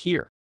 I'm right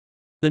here.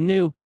 The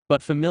new,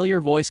 but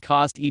familiar voice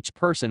caused each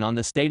person on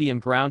the stadium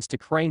grounds to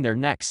crane their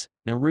necks.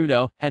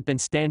 Naruto had been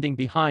standing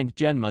behind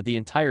Genma the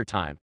entire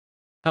time.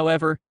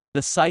 However,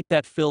 the sight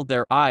that filled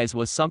their eyes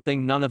was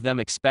something none of them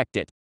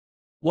expected.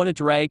 What a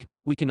drag,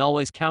 we can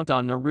always count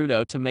on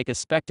Naruto to make a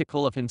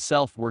spectacle of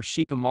himself, were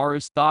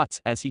Shikamaru's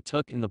thoughts as he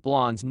took in the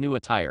blonde's new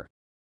attire.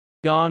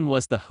 Gone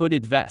was the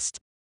hooded vest.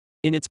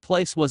 In its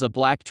place was a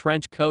black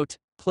trench coat,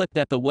 clipped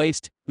at the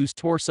waist, whose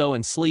torso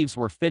and sleeves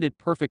were fitted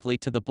perfectly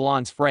to the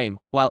blonde's frame,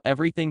 while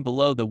everything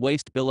below the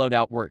waist billowed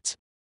outwards.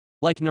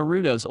 Like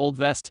Naruto's old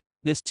vest,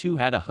 this too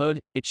had a hood,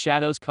 its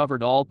shadows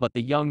covered all but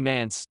the young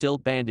man's still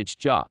bandaged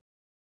jaw.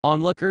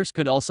 Onlookers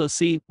could also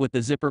see, with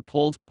the zipper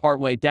pulled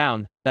partway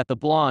down, that the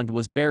blonde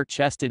was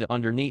bare-chested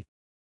underneath.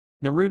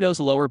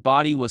 Naruto's lower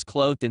body was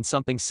clothed in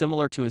something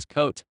similar to his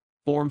coat,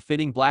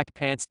 form-fitting black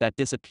pants that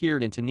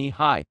disappeared into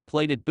knee-high,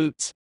 plated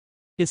boots.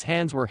 His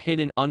hands were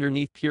hidden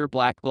underneath pure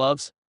black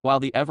gloves,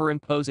 while the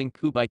ever-imposing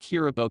Kubai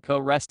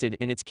Kiriboko rested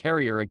in its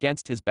carrier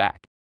against his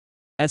back.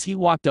 As he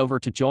walked over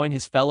to join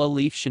his fellow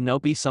Leaf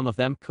Shinobi, some of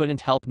them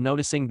couldn't help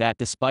noticing that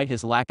despite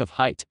his lack of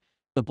height,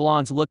 the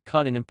blonde's looked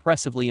cut an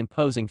impressively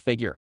imposing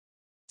figure.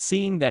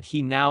 Seeing that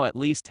he now at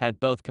least had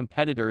both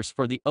competitors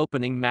for the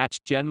opening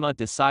match, Genma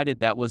decided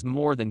that was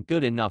more than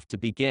good enough to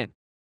begin.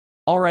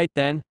 Alright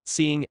then,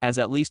 seeing as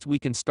at least we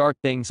can start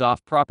things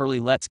off properly,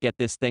 let's get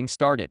this thing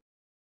started.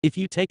 If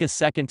you take a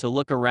second to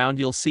look around,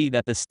 you'll see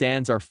that the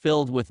stands are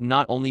filled with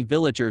not only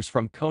villagers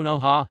from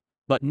Konoha,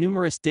 but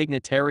numerous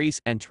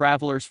dignitaries and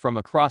travelers from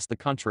across the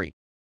country.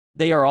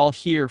 They are all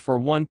here for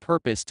one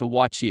purpose: to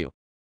watch you.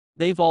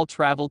 They've all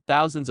traveled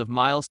thousands of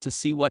miles to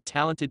see what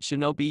talented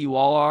shinobi you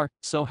all are,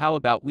 so how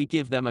about we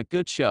give them a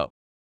good show?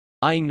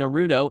 Eyeing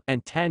Naruto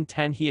and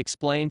Ten, he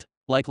explained,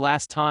 like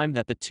last time,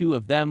 that the 2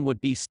 of them would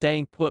be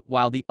staying put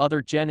while the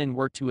other genin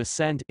were to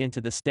ascend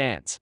into the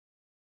stands.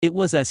 It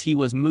was as he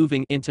was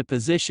moving into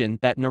position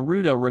that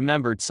Naruto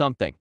remembered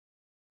something.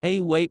 Hey,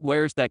 wait,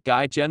 where's that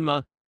guy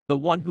Genma? The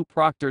one who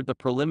proctored the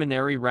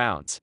preliminary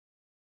rounds.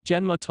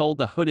 Genma told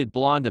the hooded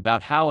blonde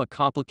about how a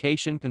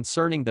complication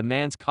concerning the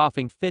man's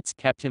coughing fits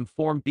kept him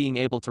from being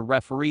able to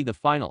referee the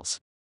finals.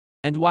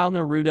 And while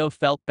Naruto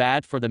felt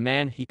bad for the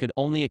man, he could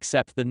only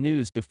accept the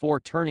news before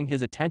turning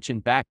his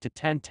attention back to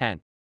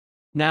Ten.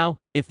 Now,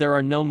 if there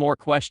are no more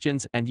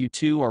questions and you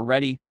 2 are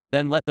ready,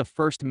 then let the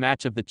first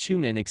match of the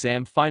Chunin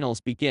exam finals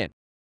begin.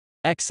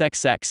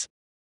 XXX.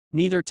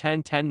 Neither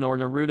Ten nor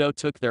Naruto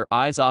took their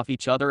eyes off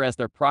each other as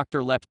their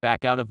proctor leapt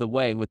back out of the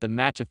way with the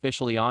match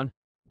officially on.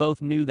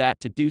 Both knew that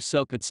to do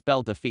so could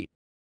spell defeat.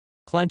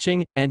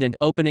 Clenching and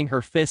opening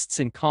her fists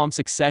in calm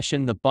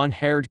succession, the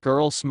bun-haired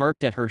girl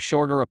smirked at her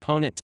shorter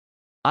opponent.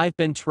 "I've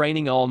been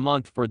training all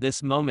month for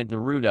this moment,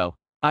 Naruto.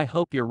 I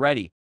hope you're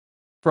ready."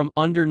 From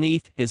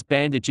underneath his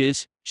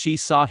bandages, she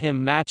saw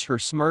him match her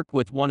smirk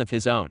with one of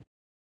his own.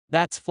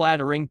 "That's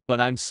flattering, but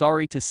I'm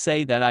sorry to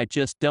say that I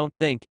just don't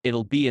think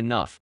it'll be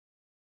enough."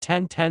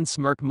 Ten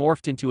smirk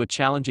morphed into a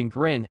challenging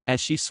grin as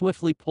she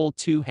swiftly pulled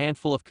two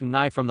handful of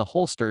kunai from the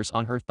holsters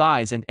on her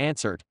thighs and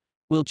answered,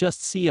 "We'll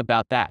just see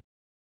about that."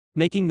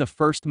 Making the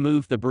first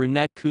move, the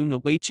brunette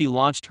kunoichi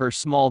launched her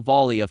small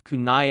volley of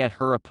kunai at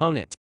her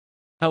opponent.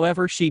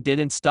 However, she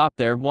didn't stop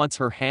there. Once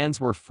her hands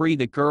were free,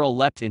 the girl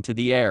leapt into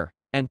the air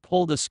and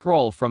pulled a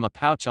scroll from a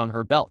pouch on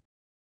her belt.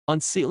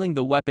 Unsealing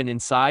the weapon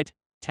inside,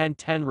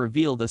 Ten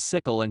revealed a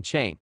sickle and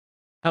chain.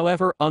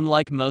 However,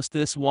 unlike most,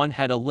 this one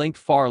had a length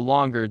far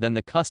longer than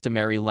the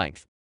customary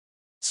length.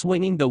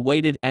 Swinging the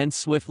weighted end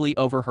swiftly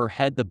over her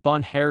head, the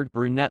bun-haired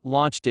brunette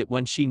launched it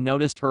when she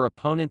noticed her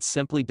opponent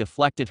simply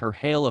deflected her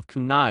hail of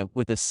kunai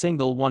with a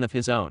single one of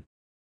his own.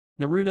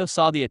 Naruto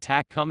saw the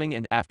attack coming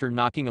and, after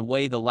knocking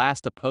away the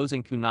last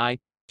opposing kunai,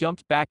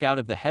 jumped back out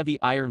of the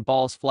heavy iron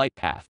ball's flight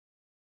path.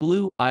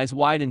 Blue eyes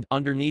widened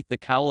underneath the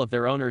cowl of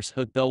their owner's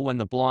hood, though, when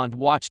the blonde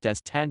watched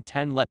as Ten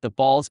let the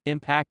ball's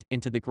impact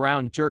into the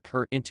ground jerk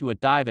her into a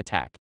dive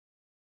attack.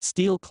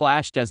 Steel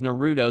clashed as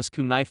Naruto's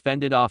kunai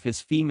fended off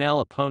his female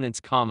opponent's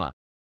kama.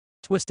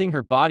 Twisting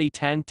her body,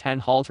 Ten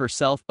hauled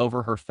herself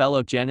over her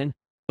fellow genin,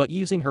 but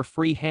using her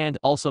free hand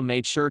also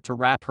made sure to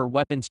wrap her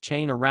weapon's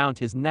chain around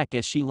his neck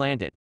as she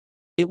landed.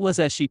 It was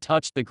as she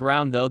touched the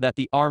ground, though, that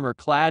the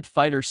armor-clad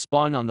fighter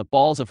spun on the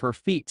balls of her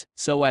feet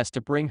so as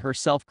to bring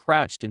herself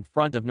crouched in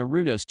front of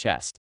Naruto's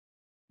chest.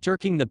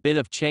 Jerking the bit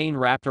of chain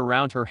wrapped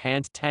around her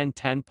hand, Ten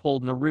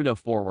pulled Naruto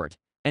forward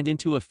and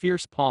into a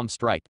fierce palm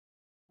strike.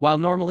 While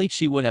normally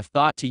she would have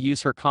thought to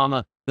use her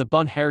kama, the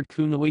bun-haired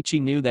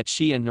kunoichi knew that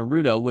she and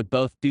Naruto would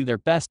both do their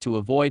best to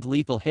avoid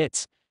lethal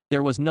hits.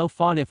 There was no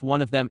fun if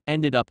one of them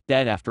ended up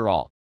dead after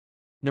all.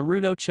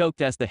 Naruto choked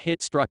as the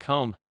hit struck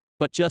home,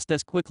 but just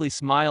as quickly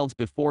smiled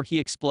before he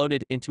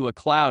exploded into a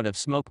cloud of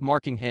smoke,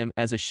 marking him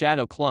as a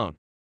shadow clone.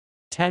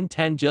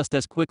 Ten just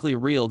as quickly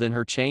reeled in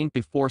her chain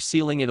before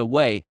sealing it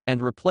away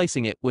and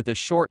replacing it with a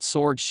short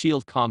sword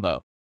shield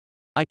combo.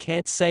 I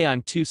can't say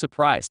I'm too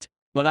surprised,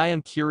 but I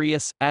am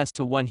curious as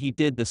to when he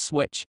did the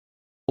switch.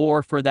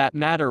 Or, for that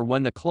matter,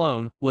 when the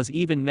clone was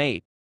even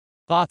made.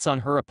 Thoughts on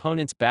her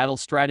opponent's battle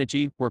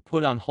strategy were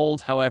put on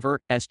hold,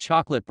 however, as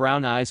chocolate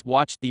brown eyes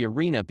watched the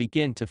arena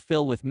begin to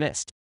fill with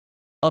mist.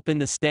 Up in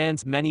the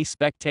stands, many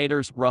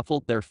spectators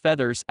ruffled their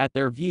feathers at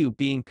their view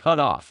being cut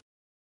off.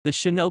 The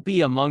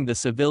shinobi among the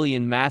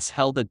civilian mass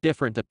held a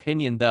different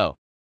opinion, though.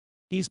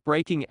 "He's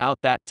breaking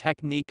out that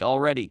technique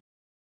already?"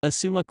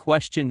 Asuma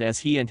questioned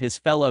as he and his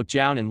fellow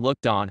jounin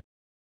looked on.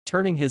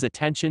 Turning his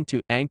attention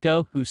to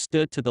Anko, who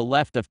stood to the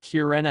left of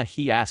Kurena,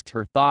 he asked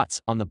her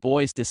thoughts on the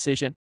boy's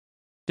decision.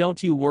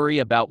 "Don't you worry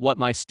about what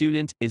my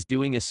student is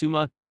doing,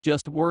 Asuma,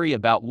 just worry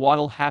about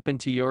what'll happen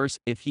to yours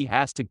if he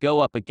has to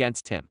go up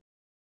against him."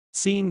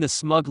 Seeing the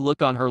smug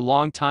look on her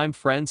longtime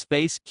friend's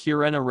face,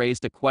 Kurena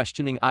raised a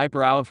questioning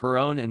eyebrow of her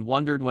own and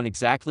wondered, when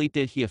exactly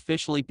did he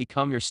officially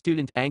become your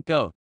student,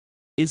 Anko?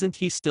 Isn't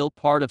he still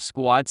part of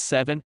Squad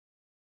 7?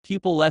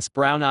 Pupil-less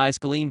brown eyes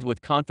gleamed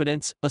with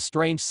confidence, a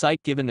strange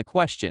sight given the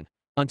question,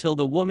 until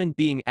the woman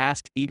being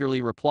asked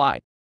eagerly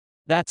replied,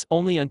 "That's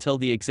only until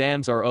the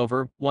exams are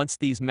over. Once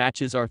these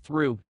matches are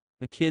through,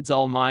 the kid's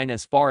all mine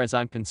as far as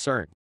I'm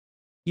concerned."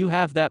 "You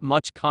have that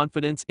much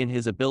confidence in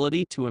his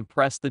ability to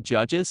impress the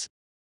judges?"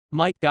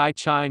 Might Guy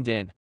chimed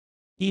in.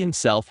 He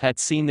himself had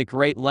seen the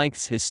great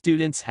lengths his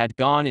students had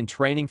gone in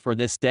training for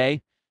this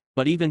day,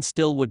 but even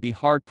still would be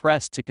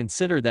hard-pressed to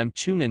consider them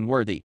chunin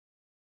worthy.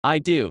 "I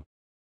do,"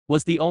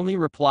 was the only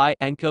reply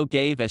Anko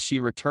gave as she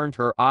returned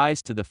her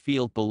eyes to the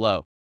field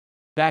below.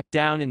 Back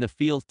down in the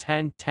field,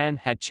 Ten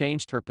had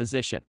changed her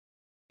position.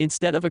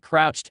 Instead of a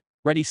crouched,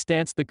 ready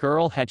stance, the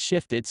girl had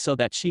shifted so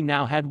that she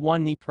now had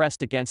one knee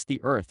pressed against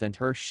the earth and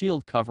her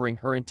shield covering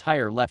her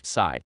entire left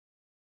side.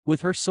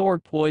 With her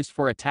sword poised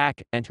for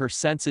attack and her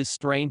senses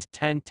strained,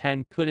 Ten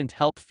couldn't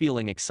help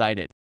feeling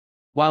excited.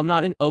 While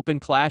not an open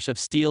clash of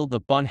steel, the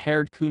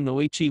bun-haired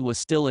kunoichi was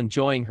still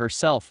enjoying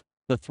herself.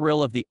 The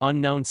thrill of the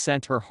unknown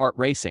sent her heart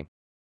racing.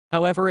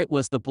 However, it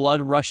was the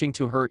blood rushing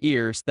to her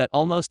ears that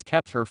almost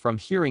kept her from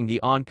hearing the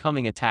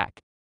oncoming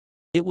attack.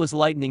 It was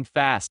lightning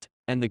fast,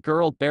 and the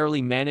girl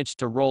barely managed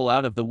to roll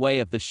out of the way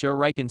of the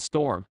shuriken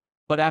storm,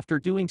 but after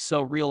doing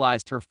so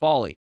realized her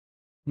folly.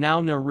 Now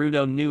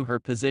Naruto knew her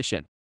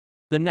position.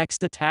 The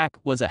next attack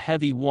was a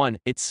heavy one.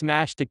 It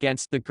smashed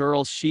against the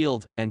girl's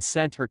shield and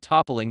sent her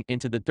toppling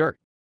into the dirt.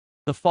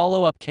 The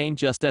follow-up came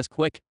just as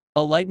quick,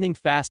 a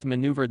lightning-fast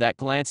maneuver that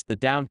glanced the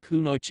downed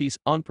kunoichi's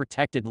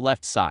unprotected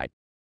left side.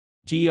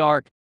 Gr.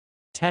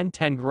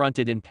 Ten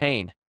grunted in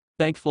pain,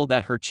 thankful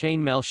that her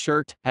chainmail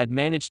shirt had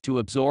managed to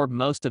absorb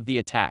most of the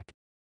attack.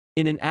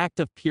 In an act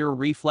of pure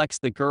reflex,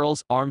 the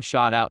girl's arm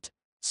shot out,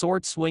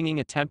 sword swinging,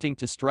 attempting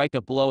to strike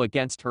a blow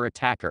against her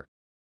attacker.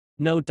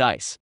 No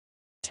dice.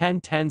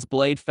 Ten's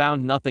blade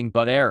found nothing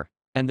but air,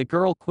 and the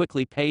girl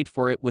quickly paid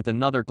for it with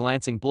another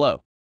glancing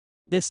blow,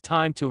 this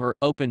time to her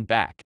open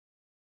back.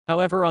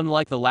 However,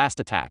 unlike the last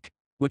attack,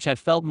 which had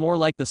felt more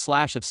like the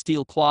slash of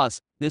steel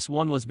claws, this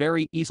one was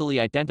very easily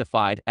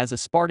identified as a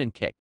Spartan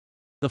kick.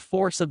 The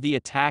force of the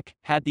attack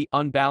had the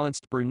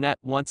unbalanced brunette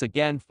once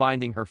again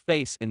finding her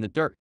face in the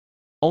dirt.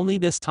 Only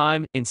this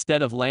time,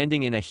 instead of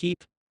landing in a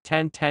heap,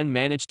 10-10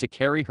 managed to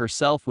carry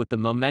herself with the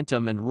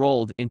momentum and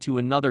rolled into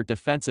another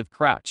defensive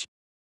crouch.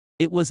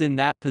 It was in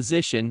that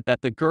position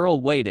that the girl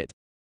waited.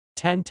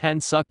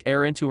 10-10 sucked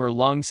air into her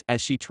lungs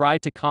as she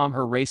tried to calm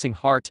her racing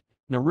heart.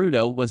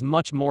 Naruto was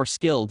much more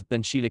skilled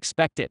than she'd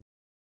expected.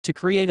 To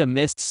create a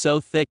mist so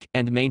thick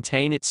and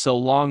maintain it so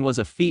long was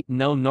a feat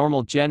no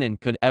normal genin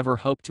could ever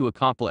hope to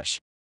accomplish.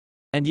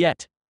 And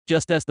yet,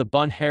 just as the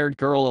bun-haired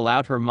girl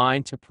allowed her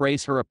mind to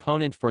praise her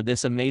opponent for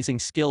this amazing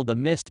skill, the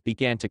mist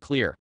began to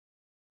clear.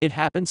 It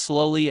happened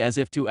slowly, as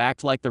if to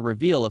act like the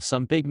reveal of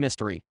some big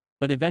mystery,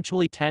 but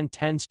eventually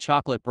 10-10's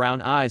chocolate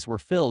brown eyes were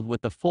filled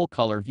with the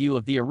full-color view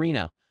of the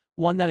arena,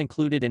 one that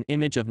included an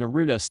image of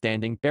Naruto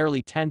standing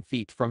barely 10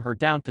 feet from her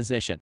down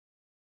position.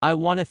 "I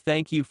want to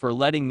thank you for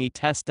letting me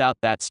test out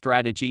that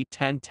strategy,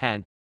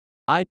 10-10.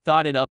 I'd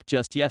thought it up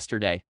just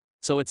yesterday,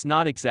 so it's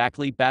not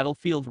exactly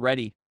battlefield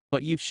ready,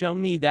 but you've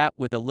shown me that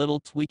with a little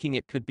tweaking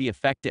it could be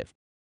effective."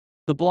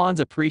 The blonde's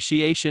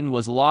appreciation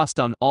was lost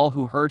on all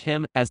who heard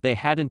him, as they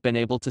hadn't been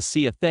able to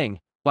see a thing,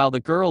 while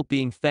the girl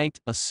being thanked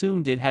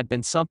assumed it had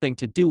been something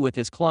to do with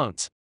his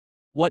clones.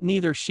 What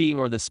neither she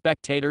or the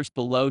spectators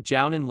below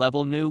Jounin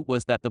level knew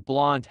was that the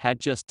blonde had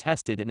just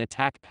tested an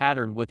attack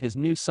pattern with his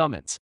new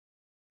summons.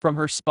 From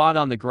her spot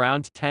on the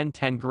ground,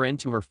 10-10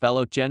 grinned to her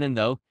fellow genin,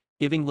 though,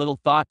 giving little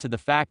thought to the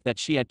fact that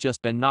she had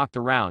just been knocked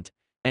around,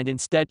 and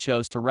instead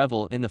chose to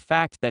revel in the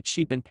fact that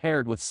she'd been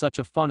paired with such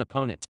a fun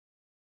opponent.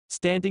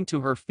 Standing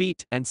to her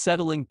feet and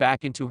settling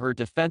back into her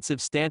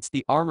defensive stance,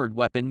 the armored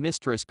weapon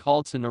mistress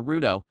called to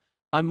Naruto,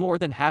 "I'm more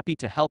than happy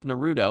to help,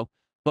 Naruto,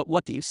 but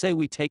what do you say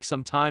we take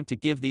some time to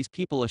give these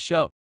people a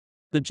show?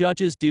 The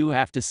judges do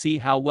have to see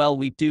how well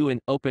we do in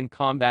open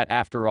combat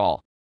after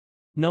all."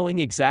 Knowing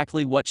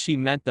exactly what she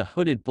meant, the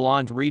hooded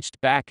blonde reached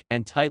back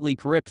and tightly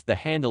gripped the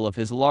handle of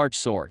his large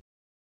sword.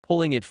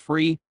 Pulling it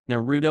free,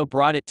 Naruto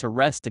brought it to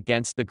rest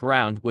against the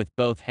ground with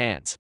both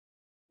hands.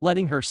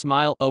 Letting her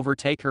smile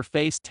overtake her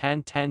face,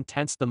 10-10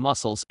 tensed the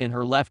muscles in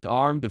her left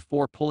arm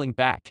before pulling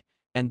back,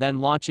 and then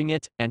launching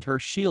it and her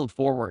shield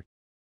forward.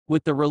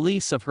 With the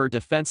release of her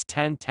defense,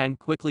 10-10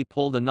 quickly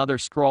pulled another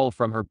scroll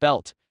from her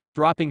belt,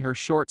 dropping her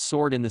short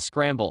sword in the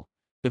scramble,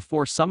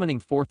 before summoning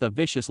forth a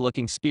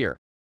vicious-looking spear.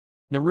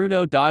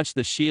 Naruto dodged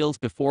the shields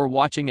before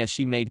watching as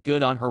she made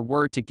good on her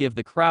word to give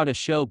the crowd a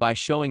show by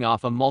showing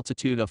off a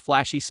multitude of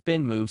flashy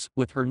spin moves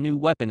with her new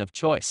weapon of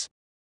choice.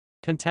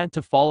 Content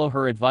to follow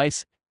her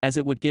advice, as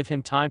it would give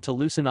him time to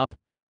loosen up,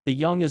 the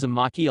young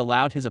Uzumaki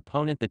allowed his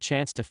opponent the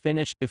chance to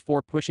finish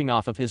before pushing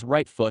off of his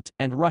right foot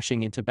and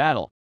rushing into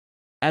battle.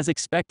 As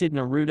expected,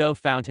 Naruto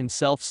found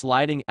himself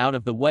sliding out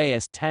of the way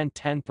as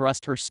 10-10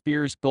 thrust her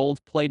spear's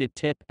gold-plated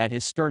tip at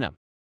his sternum.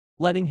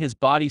 Letting his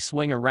body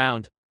swing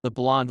around, the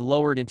blonde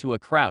lowered into a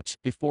crouch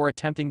before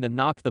attempting to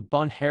knock the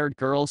bun-haired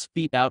girl's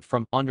feet out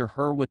from under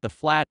her with the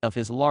flat of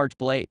his large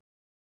blade.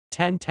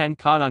 10-10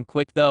 caught on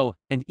quick though,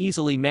 and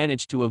easily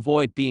managed to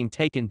avoid being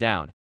taken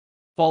down.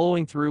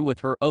 Following through with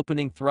her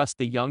opening thrust,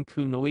 the young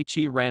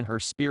kunoichi ran her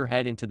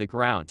spearhead into the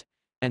ground,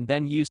 and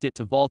then used it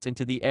to vault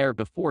into the air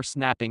before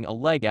snapping a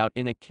leg out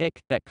in a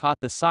kick that caught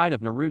the side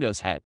of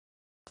Naruto's head.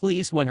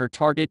 Pleased when her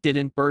target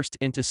didn't burst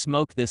into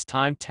smoke this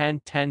time,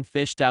 10-10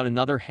 fished out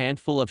another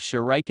handful of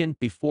shuriken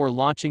before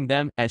launching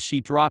them as she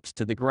dropped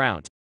to the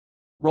ground.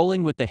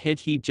 Rolling with the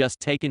hit he'd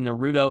just taken,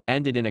 Naruto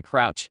ended in a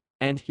crouch,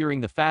 and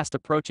hearing the fast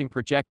approaching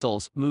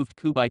projectiles, moved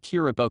Kubai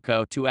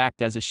Kiriboko to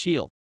act as a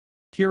shield.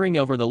 Peering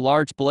over the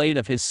large blade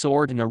of his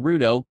sword,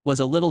 Naruto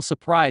was a little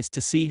surprised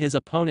to see his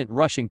opponent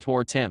rushing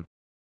towards him.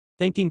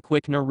 Thinking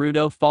quick,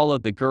 Naruto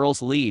followed the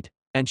girl's lead,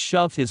 and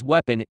shoved his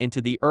weapon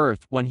into the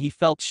earth when he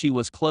felt she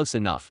was close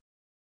enough.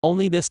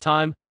 Only this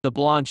time, the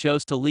blonde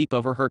chose to leap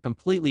over her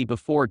completely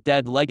before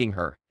dead-legging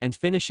her, and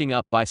finishing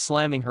up by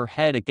slamming her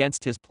head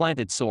against his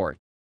planted sword.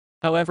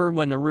 However,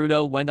 when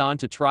Naruto went on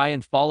to try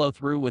and follow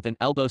through with an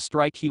elbow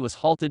strike, he was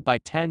halted by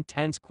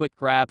 10-10's quick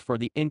grab for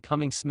the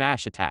incoming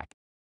smash attack.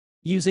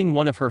 Using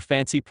one of her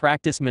fancy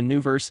practice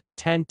maneuvers,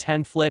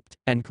 10-10 flipped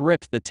and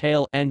gripped the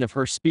tail end of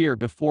her spear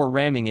before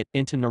ramming it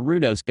into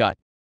Naruto's gut.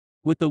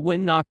 With the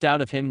wind knocked out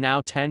of him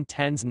now,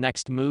 10-10's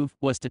next move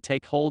was to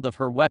take hold of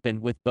her weapon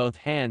with both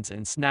hands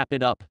and snap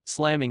it up,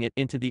 slamming it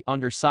into the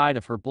underside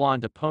of her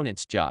blonde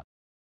opponent's jaw.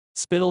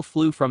 Spittle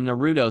flew from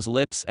Naruto's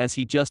lips as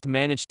he just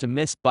managed to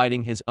miss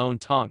biting his own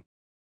tongue.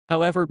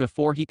 However,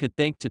 before he could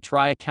think to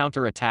try a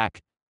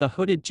counterattack, the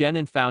hooded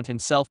genin found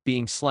himself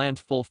being slammed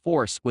full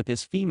force with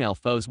his female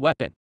foe's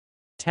weapon.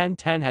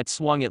 10-10 had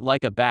swung it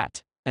like a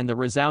bat, and the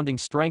resounding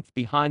strength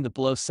behind the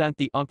blow sent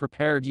the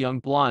unprepared young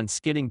blonde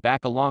skidding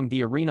back along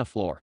the arena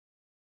floor.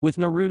 With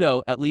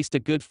Naruto at least a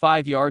good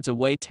 5 yards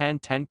away,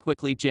 10-10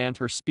 quickly jammed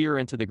her spear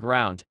into the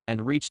ground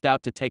and reached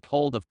out to take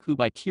hold of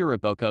Kubai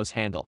Kiriboko's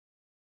handle.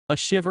 A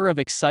shiver of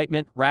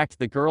excitement racked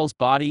the girl's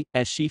body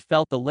as she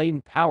felt the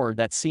latent power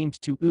that seemed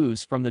to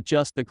ooze from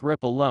just the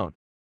grip alone.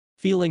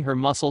 Feeling her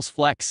muscles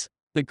flex,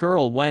 the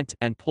girl went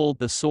and pulled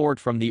the sword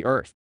from the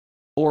earth.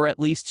 Or at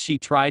least she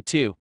tried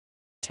to.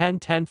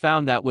 1010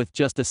 found that with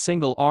just a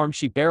single arm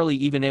she barely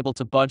even able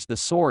to budge the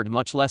sword,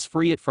 much less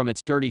free it from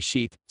its dirty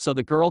sheath, so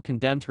the girl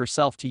condemned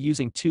herself to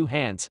using 2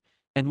 hands,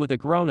 and with a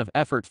groan of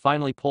effort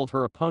finally pulled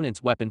her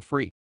opponent's weapon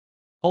free.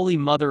 Holy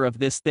mother of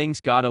this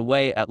thing's gotta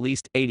weigh at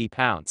least 80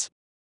 pounds.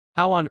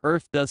 How on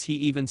earth does he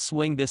even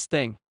swing this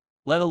thing,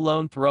 let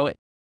alone throw it?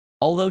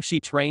 Although she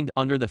trained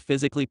under the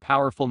physically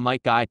powerful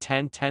Might Guy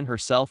 1010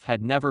 herself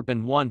had never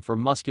been one for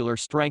muscular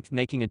strength,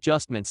 making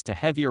adjustments to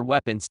heavier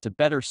weapons to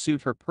better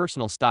suit her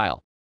personal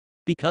style.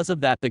 Because of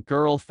that, the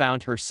girl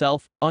found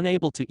herself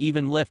unable to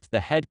even lift the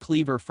head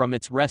cleaver from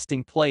its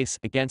resting place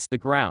against the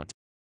ground.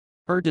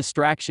 Her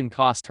distraction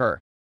cost her.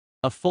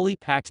 A fully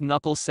packed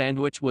knuckle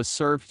sandwich was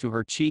served to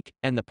her cheek,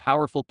 and the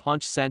powerful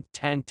punch sent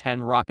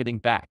 1010 rocketing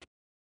back.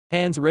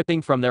 Hands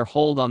ripping from their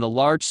hold on the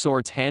large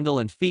sword's handle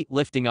and feet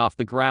lifting off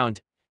the ground,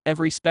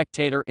 every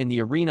spectator in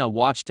the arena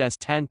watched as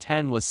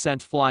 1010 was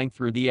sent flying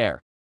through the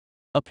air.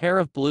 A pair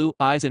of blue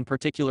eyes in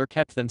particular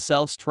kept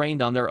themselves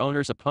trained on their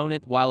owner's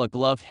opponent while a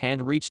gloved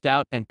hand reached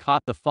out and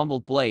caught the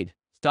fumbled blade,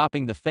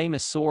 stopping the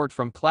famous sword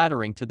from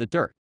clattering to the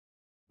dirt.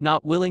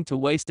 Not willing to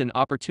waste an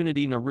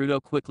opportunity,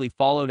 Naruto quickly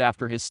followed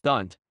after his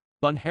stunned,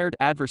 bun-haired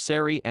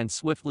adversary and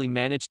swiftly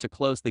managed to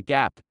close the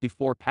gap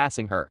before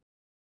passing her.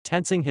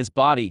 Tensing his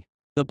body,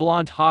 the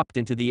blonde hopped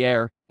into the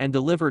air and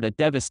delivered a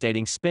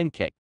devastating spin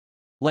kick.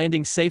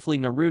 Landing safely,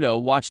 Naruto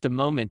watched a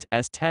moment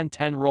as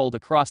 1010 rolled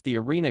across the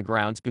arena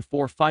grounds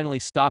before finally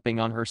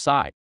stopping on her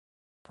side.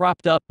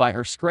 Propped up by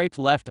her scraped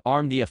left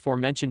arm, the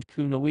aforementioned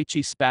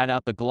kunoichi spat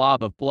out the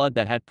glob of blood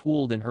that had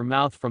pooled in her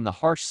mouth from the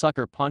harsh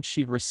sucker punch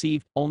she'd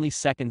received only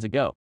seconds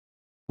ago.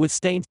 With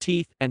stained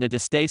teeth and a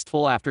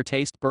distasteful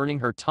aftertaste burning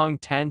her tongue,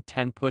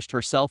 1010 pushed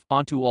herself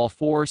onto all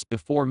fours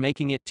before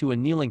making it to a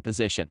kneeling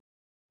position.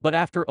 But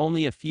after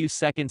only a few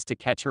seconds to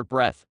catch her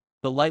breath,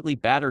 the lightly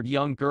battered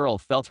young girl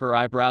felt her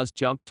eyebrows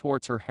jump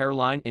towards her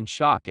hairline in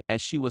shock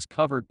as she was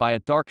covered by a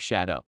dark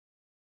shadow.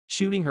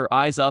 Shooting her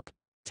eyes up,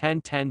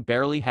 1010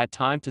 barely had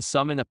time to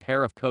summon a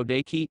pair of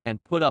kodaki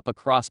and put up a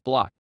cross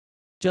block.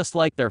 Just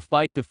like their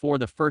fight before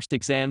the first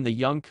exam, the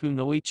young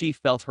kunoichi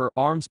felt her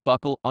arms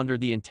buckle under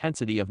the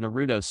intensity of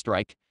Naruto's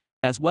strike,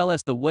 as well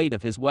as the weight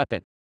of his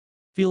weapon.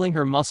 Feeling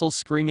her muscles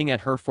screaming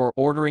at her for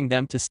ordering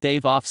them to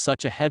stave off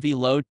such a heavy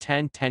load,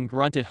 1010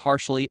 grunted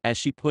harshly as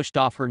she pushed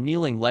off her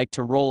kneeling leg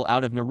to roll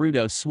out of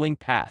Naruto's swing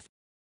path.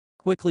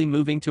 Quickly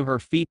moving to her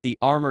feet, the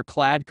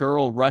armor-clad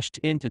girl rushed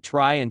in to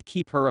try and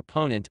keep her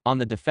opponent on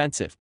the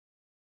defensive.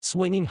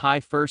 Swinging high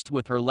first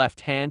with her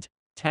left hand,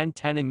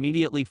 1010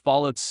 immediately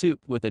followed suit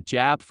with a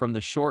jab from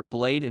the short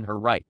blade in her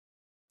right.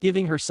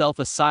 Giving herself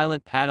a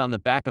silent pat on the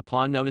back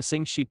upon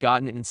noticing she'd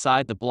gotten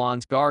inside the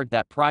blonde's guard,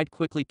 that pride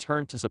quickly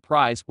turned to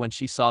surprise when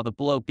she saw the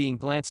blow being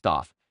glanced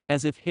off,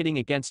 as if hitting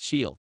against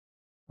shield.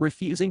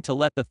 Refusing to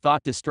let the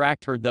thought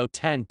distract her though,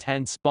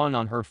 1010 spun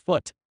on her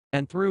foot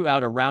and threw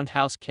out a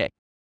roundhouse kick.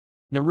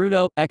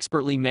 Naruto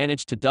expertly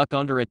managed to duck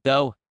under it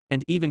though,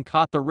 and even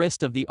caught the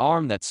wrist of the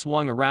arm that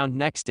swung around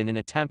next in an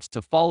attempt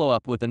to follow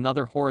up with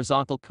another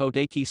horizontal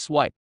kodaki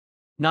swipe.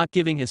 Not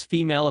giving his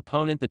female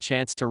opponent the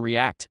chance to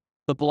react,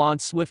 the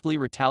blonde swiftly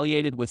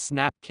retaliated with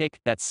snap kick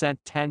that sent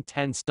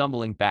 1010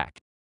 stumbling back.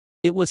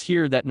 It was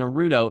here that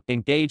Naruto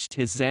engaged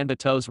his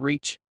Zanbato's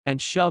reach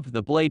and shoved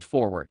the blade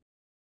forward.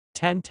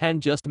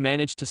 1010 just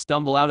managed to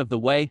stumble out of the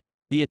way,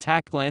 the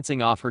attack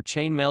glancing off her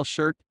chainmail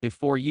shirt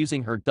before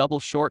using her double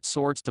short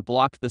swords to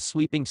block the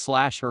sweeping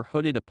slash her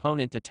hooded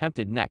opponent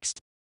attempted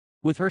next.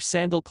 With her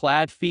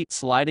sandal-clad feet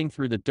sliding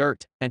through the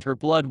dirt and her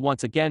blood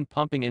once again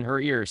pumping in her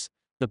ears,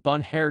 the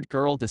bun-haired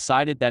girl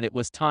decided that it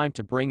was time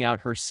to bring out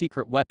her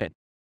secret weapon.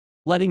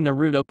 Letting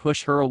Naruto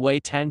push her away,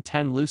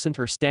 1010 loosened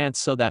her stance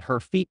so that her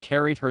feet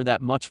carried her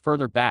that much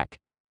further back.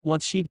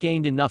 Once she'd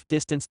gained enough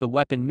distance, the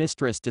weapon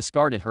mistress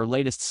discarded her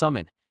latest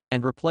summon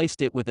and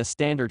replaced it with a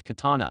standard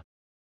katana.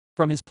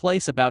 From his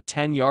place about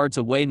 10 yards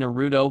away,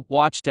 Naruto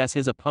watched as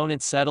his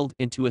opponent settled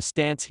into a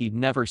stance he'd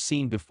never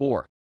seen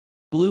before.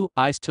 Blue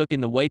eyes took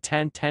in the way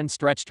 1010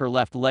 stretched her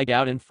left leg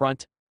out in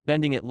front,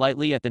 bending it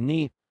lightly at the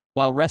knee,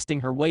 while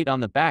resting her weight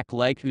on the back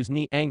leg whose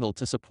knee angled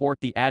to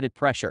support the added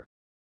pressure.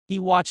 He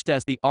watched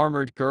as the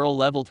armored girl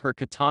leveled her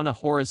katana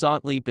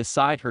horizontally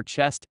beside her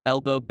chest,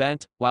 elbow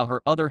bent, while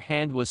her other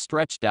hand was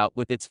stretched out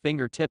with its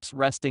fingertips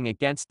resting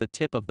against the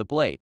tip of the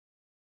blade.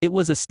 It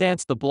was a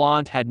stance the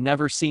blonde had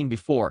never seen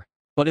before,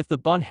 but if the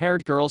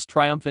bun-haired girl's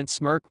triumphant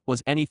smirk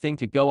was anything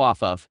to go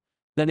off of,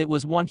 then it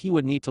was one he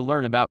would need to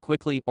learn about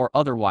quickly or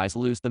otherwise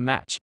lose the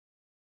match.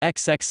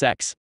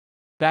 XXX.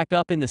 Back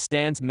up in the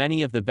stands,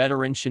 many of the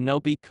veteran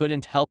shinobi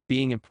couldn't help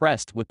being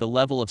impressed with the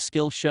level of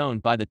skill shown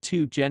by the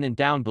two genin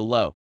down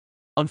below.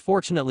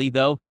 Unfortunately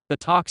though, the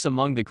talks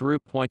among the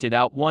group pointed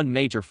out one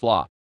major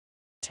flaw.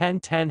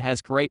 1010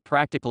 has great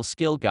practical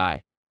skill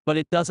guy, but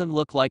it doesn't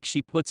look like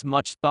she puts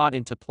much thought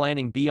into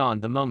planning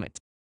beyond the moment.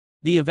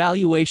 The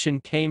evaluation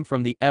came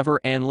from the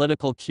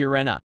ever-analytical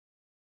Kurena.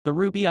 The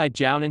ruby-eyed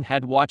Jounin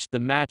had watched the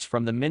match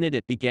from the minute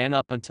it began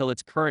up until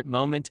its current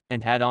moment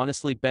and had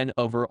honestly been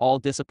overall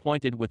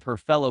disappointed with her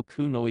fellow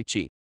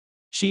kunoichi.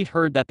 She'd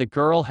heard that the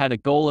girl had a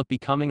goal of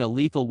becoming a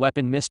lethal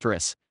weapon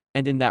mistress,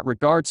 and in that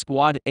regard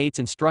Squad 8's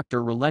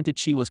instructor relented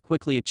she was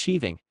quickly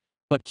achieving,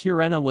 but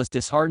Kurena was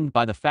disheartened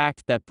by the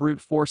fact that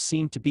brute force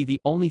seemed to be the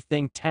only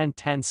thing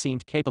 1010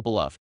 seemed capable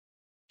of.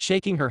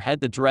 Shaking her head,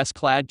 the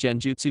dress-clad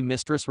genjutsu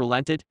mistress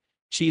relented.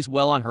 She's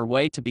well on her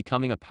way to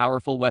becoming a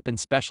powerful weapon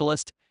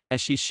specialist, as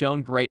she's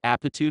shown great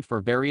aptitude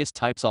for various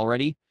types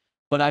already,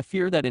 but I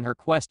fear that in her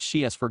quest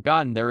she has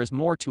forgotten there is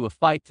more to a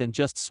fight than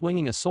just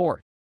swinging a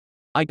sword.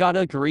 I gotta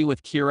agree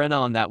with Kurena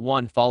on that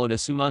one, followed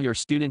Asuma. Your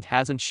student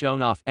hasn't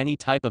shown off any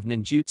type of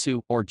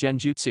ninjutsu or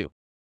genjutsu.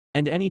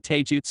 And any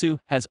taijutsu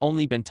has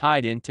only been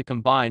tied in to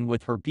combine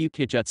with her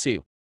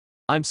bukijutsu.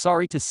 I'm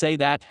sorry to say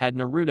that had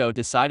Naruto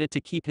decided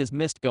to keep his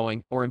mist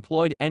going or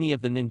employed any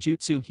of the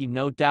ninjutsu he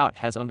no doubt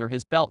has under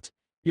his belt,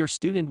 your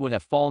student would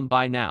have fallen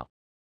by now.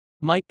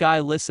 Might Guy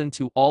listened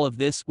to all of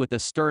this with a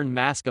stern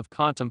mask of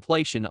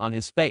contemplation on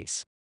his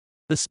face.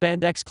 The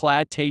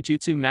spandex-clad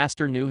taijutsu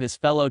master knew his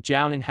fellow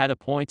Jounin had a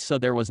point, so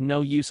there was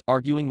no use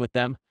arguing with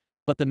them,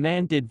 but the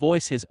man did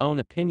voice his own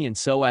opinion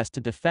so as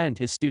to defend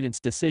his student's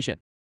decision.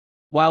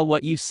 While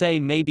what you say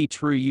may be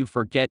true, you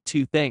forget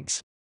two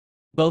things.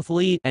 Both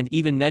Lee and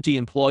even Neji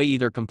employ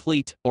either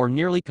complete or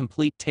nearly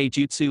complete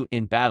taijutsu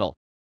in battle.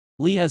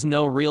 Lee has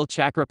no real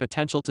chakra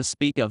potential to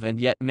speak of and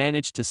yet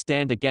managed to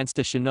stand against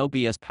a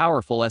shinobi as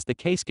powerful as the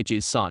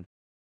Keisuke's son.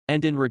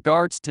 And in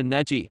regards to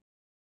Neji,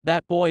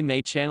 that boy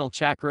may channel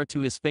chakra to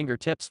his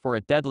fingertips for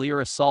a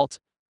deadlier assault,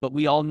 but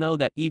we all know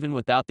that even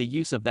without the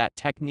use of that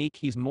technique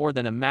he's more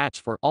than a match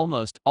for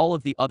almost all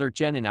of the other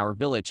genin our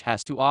village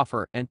has to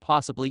offer, and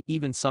possibly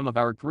even some of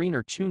our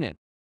greener chunin.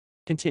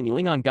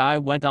 Continuing on, Guy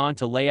went on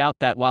to lay out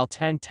that while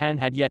 1010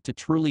 had yet to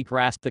truly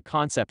grasp the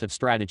concept of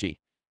strategy,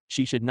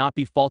 she should not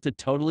be faulted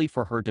totally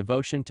for her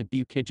devotion to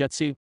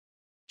bukijutsu.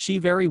 She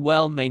very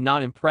well may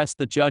not impress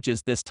the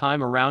judges this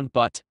time around,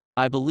 but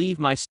I believe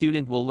my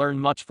student will learn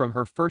much from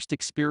her first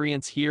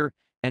experience here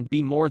and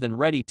be more than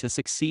ready to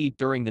succeed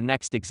during the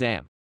next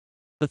exam.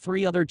 The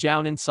three other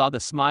Jounin saw the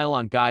smile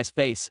on Guy's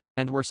face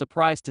and were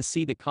surprised to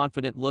see the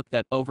confident look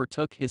that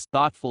overtook his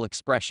thoughtful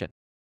expression.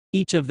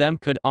 Each of them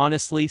could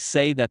honestly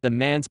say that the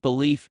man's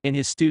belief in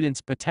his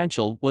student's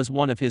potential was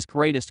one of his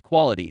greatest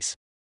qualities.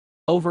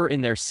 Over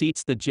in their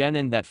seats, the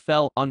genin that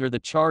fell under the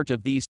charge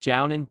of these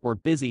Jounin were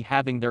busy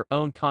having their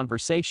own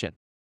conversation.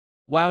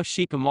 Wow,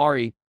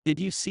 Shikimari, did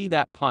you see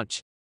that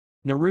punch?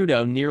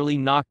 Naruto nearly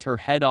knocked her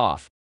head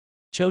off.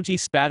 Choji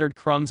spattered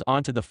crumbs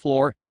onto the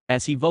floor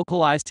as he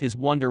vocalized his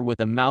wonder with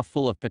a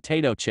mouthful of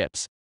potato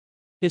chips.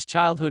 His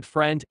childhood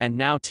friend and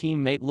now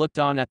teammate looked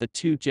on at the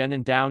two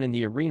genin down in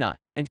the arena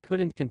and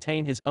couldn't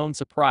contain his own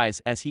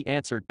surprise as he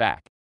answered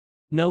back.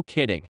 No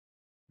kidding.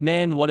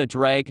 Man, what a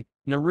drag.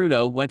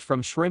 Naruto went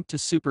from shrimp to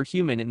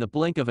superhuman in the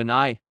blink of an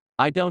eye.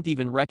 I don't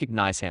even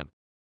recognize him.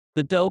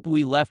 The dope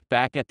we left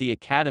back at the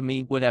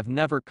academy would have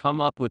never come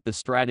up with the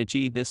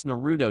strategy this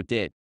Naruto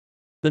did.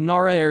 The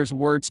Nara-heir's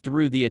words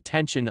drew the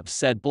attention of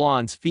said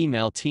blonde's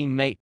female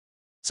teammate.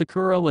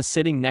 Sakura was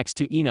sitting next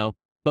to Ino,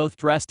 both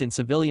dressed in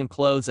civilian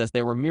clothes as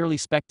they were merely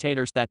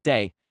spectators that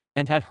day,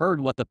 and had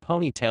heard what the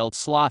ponytailed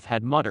sloth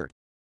had muttered.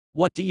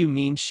 What do you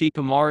mean,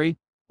 Shikimari?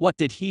 What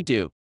did he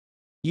do?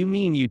 You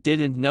mean you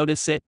didn't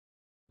notice it?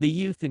 The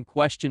youth in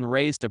question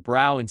raised a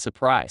brow in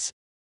surprise.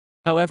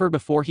 However,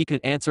 before he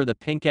could answer the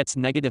pinkette's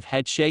negative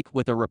headshake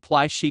with a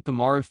reply,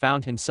 Shikamaru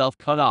found himself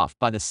cut off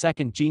by the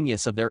second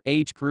genius of their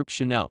age group,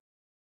 Shino.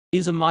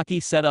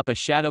 Izumaki set up a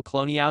shadow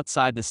clone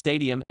outside the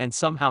stadium and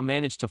somehow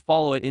managed to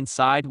follow it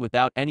inside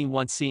without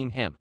anyone seeing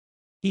him.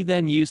 He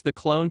then used the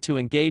clone to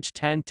engage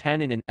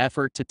 1010 in an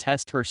effort to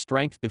test her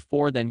strength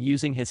before then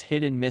using his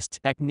hidden mist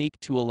technique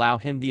to allow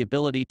him the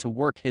ability to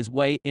work his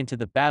way into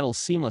the battle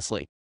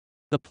seamlessly.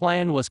 The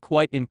plan was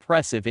quite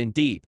impressive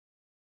indeed.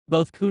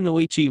 Both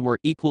kunoichi were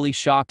equally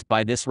shocked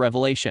by this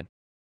revelation.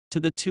 To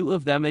the two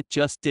of them it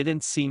just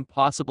didn't seem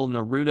possible,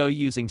 Naruto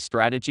using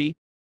strategy.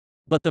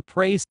 But the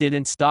praise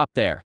didn't stop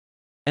there.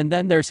 And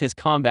then there's his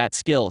combat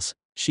skills,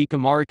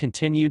 Shikamaru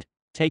continued,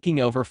 taking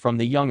over from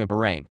the young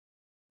Ibarame.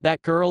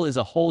 That girl is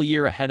a whole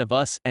year ahead of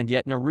us, and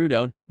yet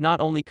Naruto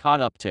not only caught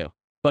up to,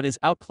 but is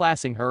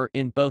outclassing her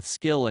in both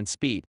skill and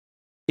speed.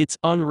 It's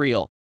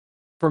unreal.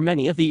 For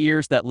many of the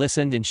ears that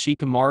listened in,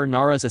 Shikamaru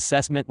Nara's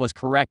assessment was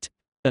correct.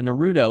 The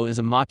Naruto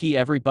Uzumaki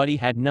everybody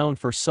had known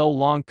for so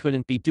long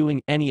couldn't be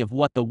doing any of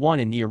what the one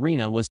in the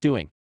arena was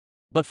doing.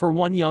 But for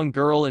one young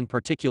girl in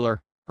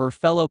particular, her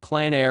fellow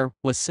clan heir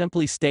was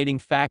simply stating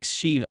facts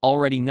she'd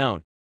already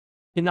known.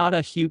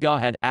 Hinata Hyuga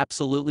had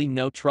absolutely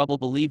no trouble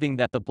believing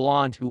that the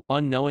blonde who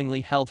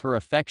unknowingly held her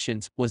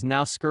affections was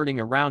now skirting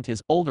around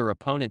his older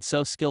opponent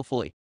so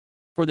skillfully.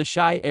 For the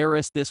shy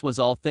heiress, this was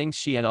all things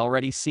she had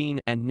already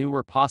seen and knew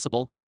were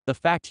possible. The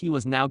fact he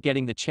was now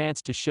getting the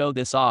chance to show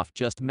this off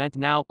just meant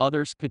now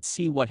others could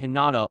see what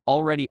Hinata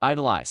already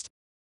idolized.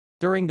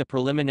 During the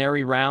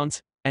preliminary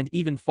rounds, and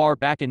even far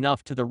back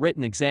enough to the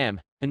written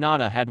exam,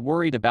 Hinata had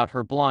worried about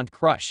her blonde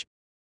crush.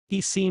 He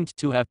seemed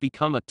to have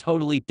become a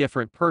totally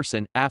different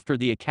person after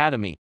the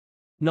academy.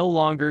 No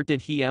longer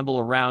did he amble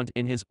around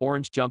in his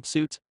orange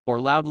jumpsuit,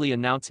 or loudly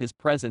announce his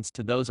presence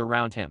to those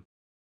around him.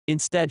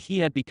 Instead, he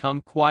had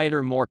become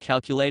quieter, more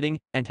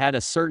calculating, and had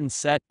a certain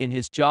set in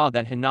his jaw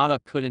that Hinata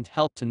couldn't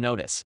help to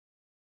notice.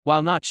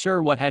 While not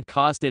sure what had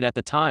caused it at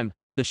the time,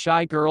 the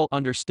shy girl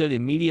understood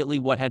immediately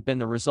what had been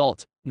the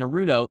result.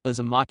 Naruto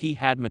Uzumaki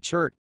had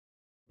matured.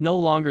 No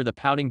longer the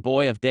pouting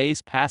boy of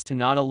days past,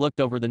 Hinata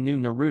looked over the new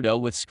Naruto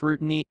with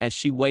scrutiny as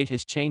she weighed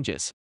his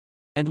changes.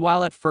 And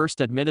while at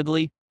first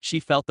admittedly, she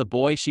felt the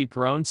boy she'd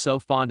grown so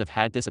fond of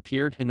had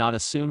disappeared,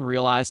 Hinata soon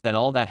realized that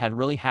all that had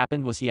really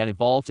happened was he had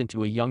evolved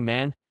into a young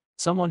man,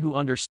 someone who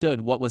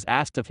understood what was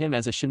asked of him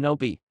as a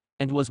shinobi,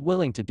 and was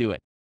willing to do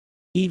it.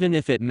 Even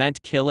if it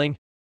meant killing.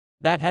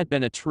 That had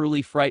been a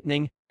truly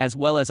frightening, as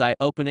well as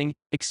eye-opening,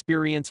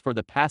 experience for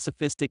the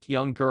pacifistic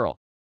young girl.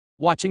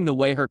 Watching the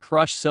way her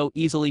crush so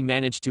easily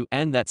managed to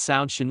end that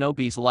sound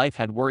shinobi's life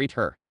had worried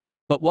her.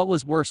 But what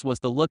was worse was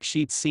the look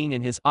she'd seen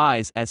in his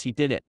eyes as he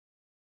did it.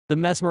 The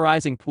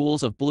mesmerizing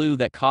pools of blue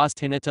that caused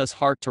Hinata's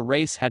heart to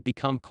race had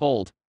become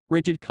cold,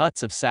 rigid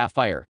cuts of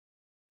sapphire.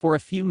 For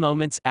a few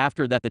moments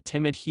after that, the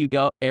timid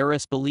Hyuga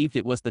heiress believed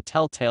it was the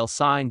telltale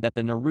sign that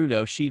the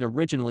Naruto she'd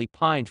originally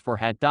pined for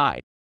had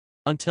died.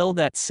 Until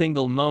that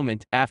single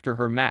moment after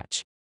her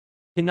match.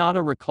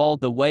 Hinata recalled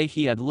the way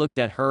he had looked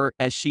at her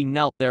as she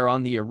knelt there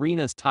on the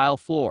arena's tile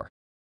floor.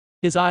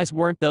 His eyes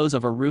weren't those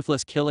of a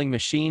ruthless killing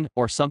machine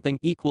or something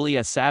equally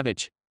as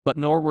savage, but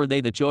nor were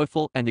they the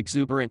joyful and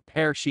exuberant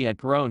pair she had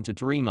grown to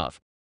dream of.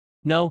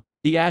 No,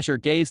 the azure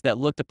gaze that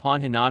looked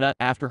upon Hinata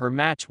after her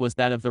match was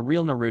that of the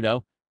real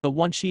Naruto, the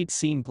one she'd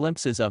seen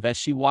glimpses of as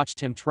she watched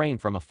him train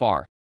from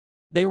afar.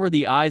 They were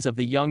the eyes of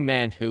the young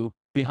man who,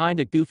 behind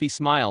a goofy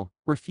smile,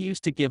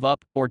 refused to give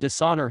up or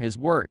dishonor his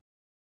word.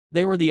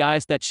 They were the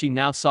eyes that she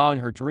now saw in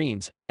her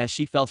dreams, as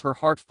she felt her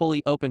heart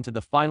fully open to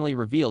the finally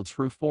revealed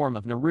true form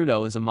of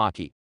Naruto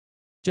Uzumaki.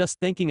 Just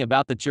thinking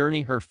about the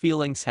journey her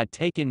feelings had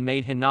taken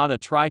made Hinata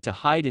try to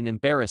hide an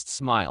embarrassed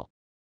smile.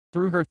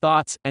 Through her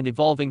thoughts and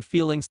evolving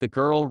feelings, the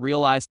girl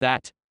realized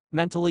that,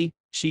 mentally,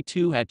 she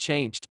too had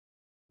changed.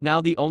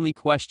 Now the only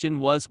question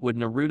was, would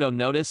Naruto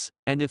notice,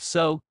 and if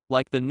so,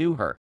 like the new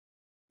her?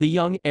 The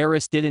young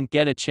heiress didn't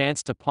get a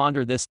chance to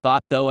ponder this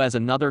thought though, as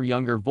another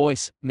younger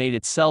voice made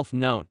itself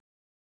known.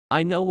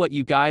 I know what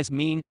you guys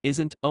mean,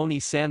 isn't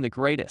Oni-san the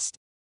greatest?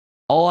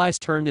 All eyes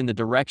turned in the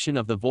direction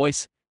of the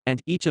voice,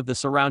 and each of the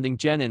surrounding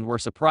genin were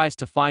surprised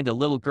to find a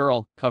little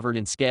girl, covered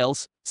in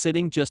scales,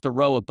 sitting just a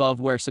row above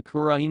where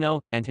Sakura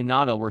Ino and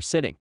Hinata were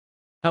sitting.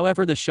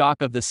 However, the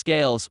shock of the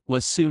scales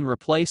was soon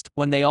replaced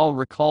when they all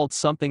recalled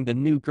something the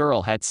new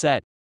girl had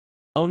said.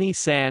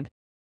 Oni-san.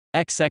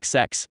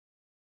 XXX.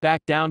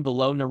 Back down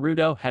below,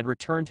 Naruto had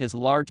returned his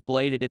large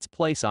blade at its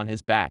place on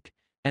his back,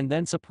 and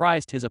then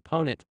surprised his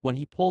opponent when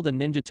he pulled a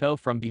ninjato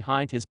from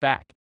behind his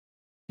back.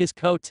 His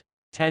coat,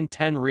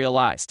 1010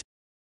 realized.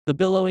 The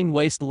billowing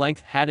waist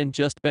length hadn't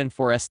just been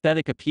for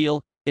aesthetic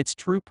appeal, its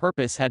true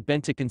purpose had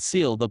been to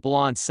conceal the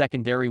blonde's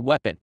secondary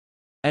weapon.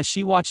 As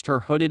she watched her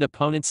hooded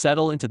opponent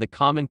settle into the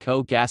common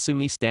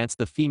Kogasumi stance,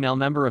 the female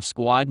member of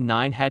Squad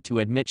 9 had to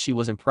admit she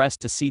was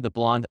impressed to see the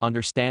blonde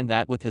understand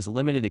that with his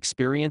limited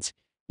experience,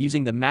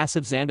 using the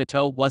massive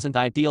Zanbato wasn't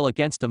ideal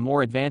against a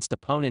more advanced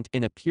opponent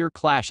in a pure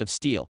clash of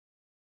steel.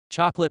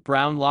 Chocolate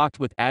brown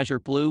locked with azure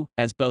blue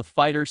as both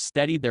fighters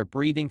steadied their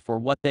breathing for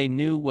what they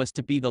knew was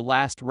to be the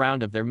last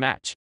round of their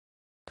match.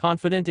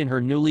 Confident in her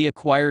newly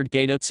acquired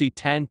Gaitotsu,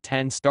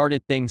 1010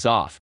 started things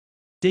off.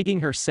 Digging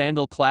her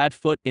sandal-clad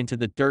foot into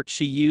the dirt,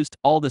 she used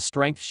all the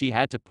strength she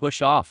had to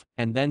push off,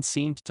 and then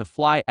seemed to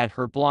fly at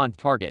her blonde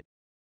target.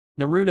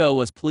 Naruto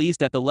was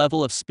pleased at the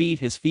level of speed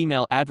his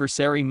female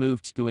adversary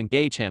moved to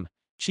engage him.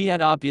 She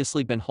had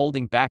obviously been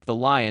holding back the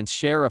lion's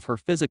share of her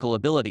physical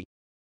ability.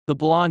 The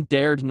blonde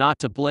dared not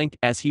to blink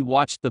as he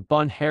watched the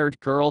bun-haired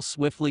girl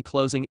swiftly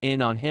closing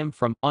in on him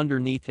from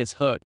underneath his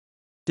hood.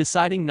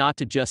 Deciding not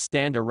to just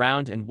stand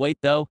around and wait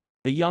though,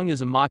 the young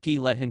Uzumaki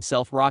let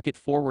himself rocket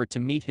forward to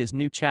meet his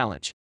new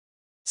challenge.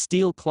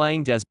 Steel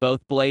clanged as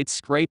both blades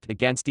scraped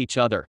against each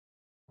other.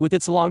 With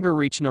its longer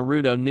reach,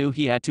 Naruto knew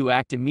he had to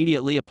act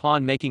immediately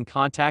upon making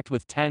contact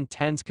with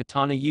 1010's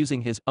katana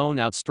using his own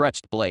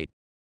outstretched blade.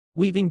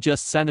 Weaving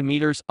just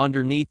centimeters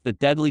underneath the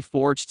deadly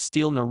forged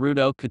steel,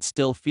 Naruto could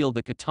still feel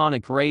the katana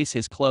graze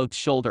his clothed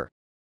shoulder.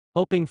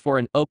 Hoping for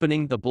an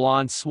opening, the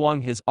blonde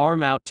swung his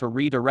arm out to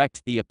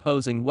redirect the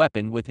opposing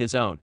weapon with his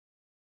own.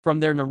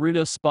 From there,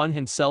 Naruto spun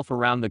himself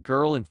around the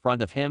girl in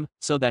front of him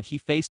so that he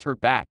faced her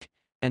back,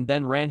 and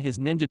then ran his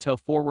ninjato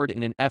forward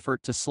in an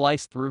effort to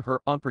slice through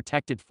her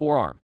unprotected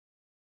forearm.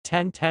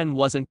 1010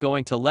 wasn't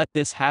going to let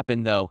this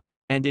happen though,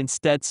 and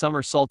instead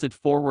somersaulted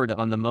forward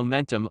on the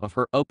momentum of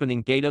her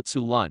opening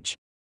Gaitotsu lunge.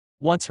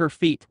 Once her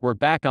feet were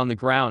back on the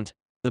ground,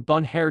 the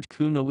bun-haired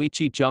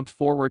kunoichi jumped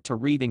forward to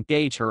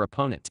re-engage her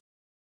opponent.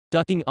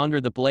 Ducking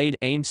under the blade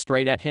aimed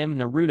straight at him,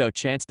 Naruto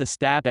chanced a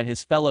stab at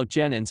his fellow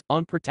genin's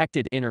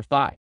unprotected inner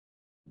thigh.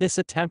 This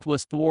attempt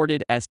was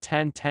thwarted as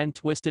 1010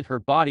 twisted her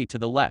body to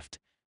the left,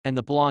 and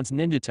the blonde's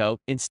ninjato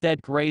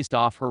instead grazed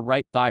off her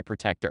right thigh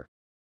protector.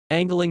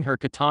 Angling her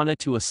katana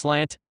to a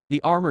slant,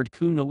 the armored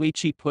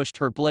kunoichi pushed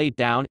her blade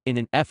down in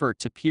an effort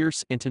to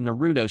pierce into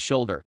Naruto's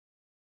shoulder.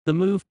 The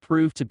move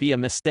proved to be a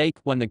mistake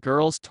when the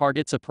girl's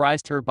target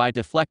surprised her by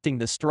deflecting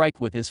the strike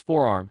with his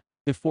forearm,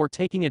 before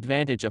taking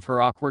advantage of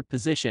her awkward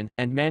position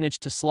and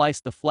managed to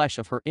slice the flesh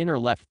of her inner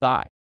left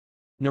thigh.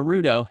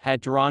 Naruto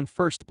had drawn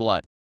first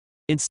blood.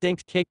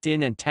 Instinct kicked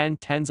in and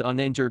Ten's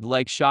uninjured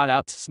leg shot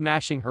out,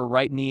 smashing her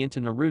right knee into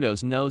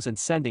Naruto's nose and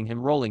sending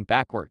him rolling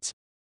backwards.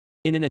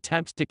 In an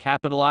attempt to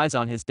capitalize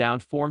on his down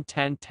form,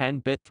 Ten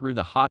bit through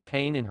the hot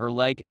pain in her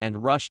leg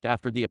and rushed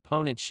after the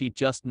opponent she'd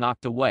just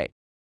knocked away.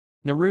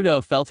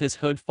 Naruto felt his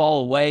hood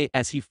fall away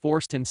as he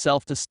forced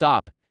himself to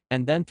stop,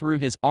 and then threw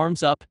his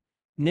arms up,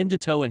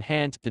 ninjato in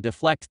hand, to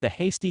deflect the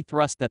hasty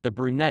thrust that the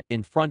brunette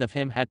in front of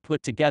him had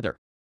put together.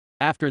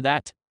 After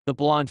that, the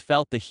blonde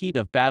felt the heat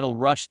of battle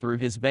rush through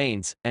his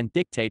veins and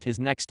dictate his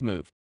next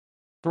move.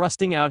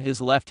 Thrusting out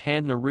his left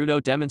hand,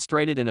 Naruto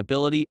demonstrated an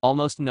ability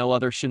almost no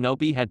other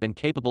shinobi had been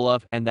capable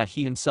of and that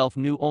he himself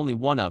knew only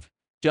one of: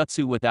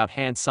 jutsu without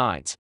hand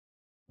signs.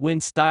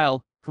 Wind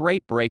style,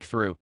 great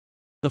breakthrough.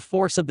 The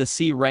force of the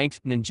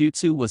C-ranked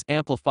ninjutsu was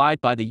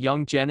amplified by the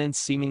young genin's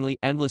seemingly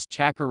endless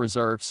chakra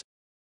reserves.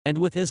 And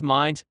with his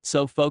mind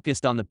so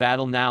focused on the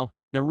battle now,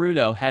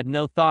 Naruto had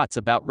no thoughts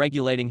about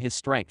regulating his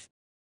strength.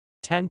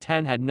 Ten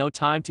had no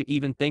time to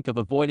even think of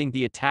avoiding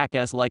the attack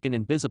as, like an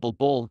invisible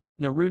bull,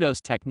 Naruto's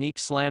technique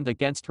slammed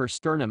against her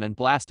sternum and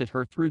blasted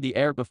her through the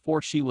air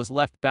before she was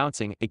left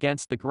bouncing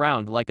against the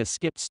ground like a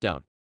skipped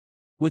stone.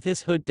 With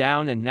his hood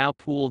down and now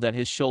pooled at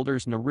his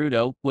shoulders,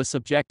 Naruto was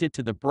subjected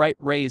to the bright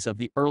rays of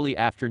the early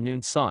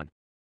afternoon sun.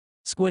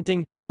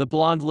 Squinting, the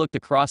blonde looked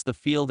across the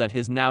field at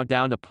his now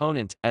downed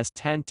opponent as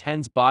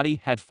Ten's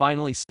body had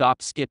finally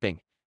stopped skipping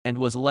and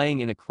was laying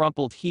in a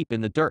crumpled heap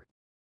in the dirt.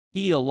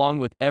 He, along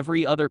with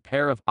every other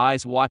pair of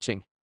eyes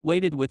watching,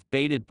 waited with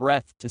bated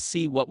breath to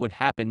see what would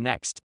happen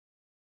next.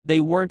 They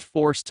weren't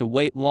forced to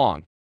wait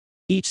long.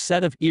 Each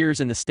set of ears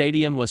in the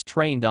stadium was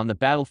trained on the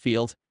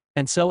battlefield,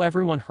 and so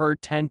everyone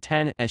heard Ten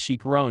as she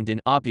groaned in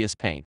obvious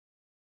pain.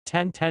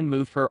 Ten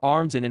moved her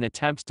arms in an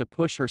attempt to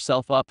push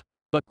herself up,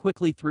 but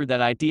quickly threw that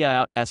idea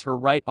out as her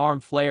right arm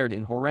flared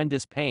in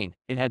horrendous pain.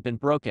 It had been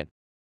broken.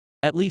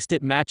 At least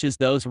it matches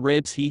those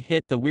ribs he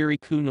hit, the weary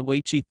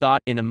kunoichi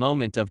thought in a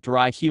moment of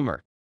dry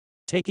humor.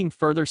 Taking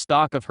further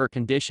stock of her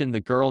condition,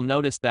 the girl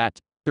noticed that,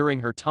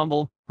 during her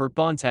tumble, her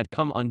buns had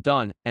come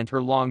undone and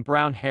her long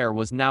brown hair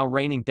was now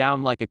raining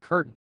down like a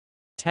curtain.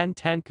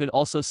 Ten could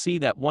also see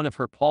that one of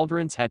her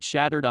pauldrons had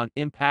shattered on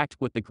impact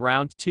with the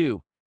ground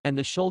too, and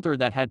the shoulder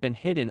that had been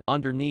hidden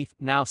underneath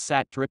now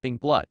sat dripping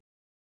blood.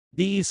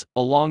 These,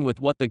 along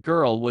with what the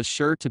girl was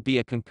sure to be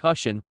a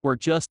concussion, were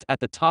just at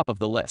the top of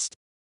the list.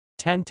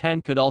 Ten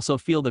could also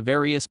feel the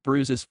various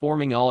bruises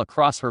forming all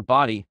across her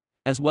body,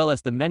 as well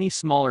as the many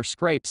smaller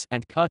scrapes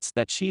and cuts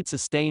that she'd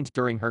sustained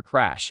during her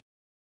crash.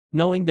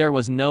 Knowing there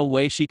was no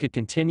way she could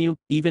continue,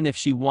 even if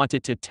she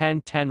wanted to,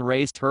 Ten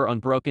raised her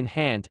unbroken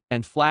hand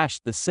and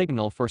flashed the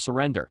signal for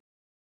surrender.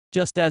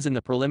 Just as in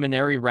the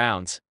preliminary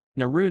rounds,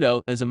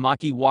 Naruto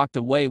Uzumaki walked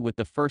away with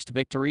the first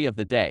victory of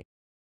the day.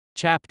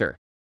 Chapter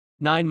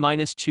 9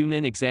 -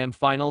 Chunin Exam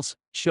Finals,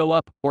 Show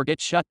Up or Get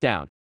Shut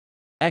Down.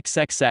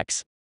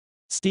 XXX.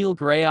 Steel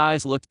gray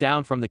eyes looked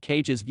down from the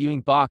cage's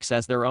viewing box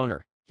as their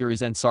owner,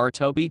 Hiruzen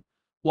Sarutobi,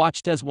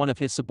 watched as one of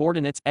his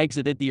subordinates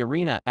exited the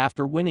arena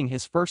after winning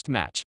his first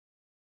match.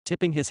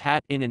 Tipping his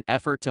hat in an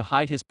effort to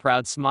hide his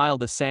proud smile,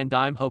 the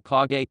Sandaime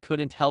Hokage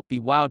couldn't help be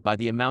wowed by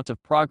the amount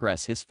of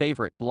progress his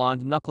favorite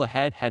blonde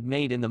knucklehead had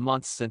made in the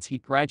months since he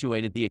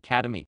graduated the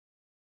academy.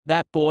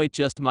 That boy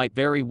just might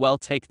very well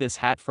take this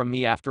hat from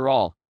me after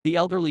all, the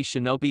elderly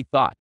shinobi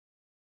thought.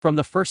 From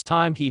the first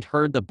time he'd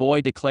heard the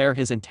boy declare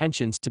his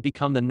intentions to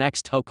become the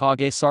next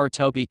Hokage,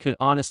 Sarutobi could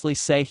honestly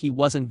say he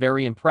wasn't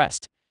very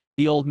impressed.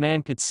 The old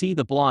man could see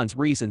the blonde's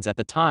reasons at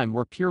the time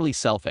were purely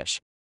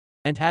selfish.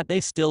 And had they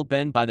still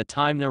been by the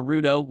time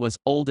Naruto was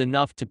old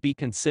enough to be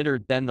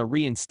considered, then the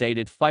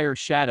reinstated Fire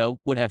Shadow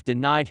would have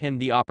denied him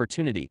the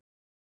opportunity.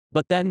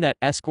 But then that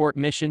escort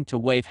mission to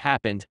Wave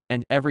happened,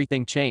 and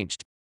everything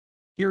changed.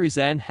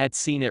 Hiruzen had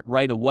seen it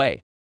right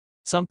away.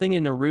 Something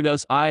in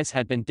Naruto's eyes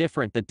had been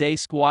different the day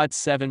Squad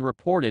 7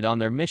 reported on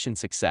their mission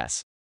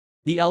success.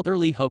 The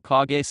elderly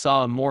Hokage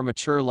saw a more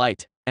mature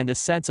light, and a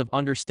sense of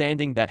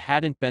understanding that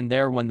hadn't been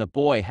there when the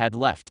boy had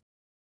left.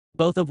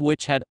 Both of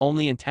which had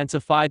only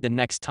intensified the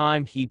next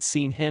time he'd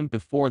seen him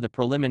before the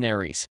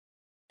preliminaries.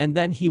 And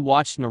then he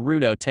watched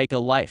Naruto take a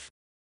life.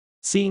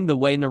 Seeing the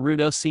way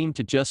Naruto seemed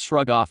to just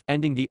shrug off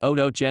ending the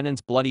Oto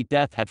Genin's bloody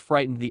death had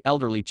frightened the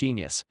elderly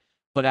genius.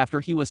 But after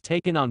he was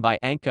taken on by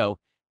Anko,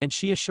 and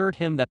she assured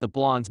him that the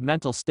blonde's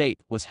mental state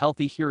was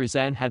healthy,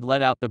 Hiruzen had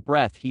let out the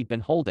breath he'd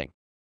been holding.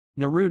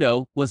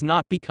 Naruto was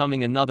not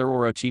becoming another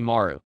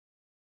Orochimaru.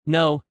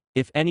 No,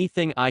 if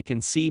anything, I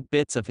can see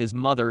bits of his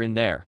mother in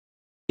there.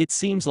 It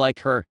seems like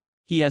her.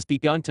 He has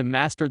begun to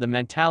master the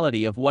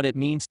mentality of what it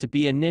means to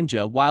be a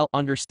ninja while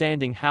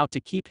understanding how to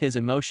keep his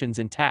emotions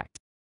intact.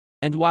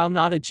 And while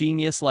not a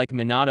genius like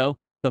Minato,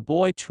 The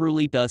boy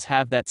truly does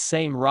have that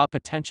same raw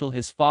potential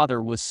his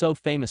father was so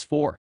famous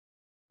for.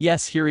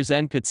 Yes,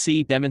 Hiruzen could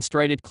see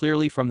demonstrated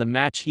clearly from the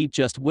match he'd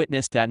just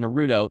witnessed that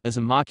Naruto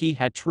Uzumaki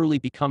had truly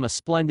become a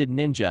splendid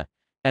ninja,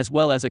 as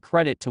well as a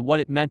credit to what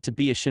it meant to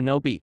be a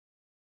shinobi.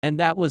 And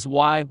that was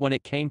why, when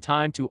it came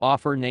time to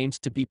offer names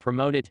to be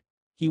promoted,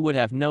 he would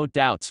have no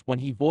doubts when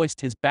he voiced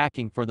his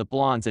backing for the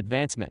blonde's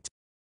advancement.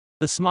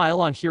 The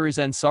smile on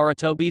Hiruzen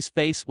Sarutobi's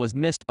face was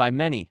missed by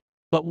many,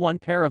 but one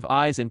pair of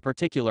eyes in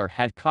particular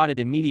had caught it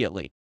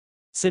immediately.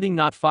 Sitting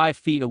not 5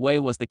 feet away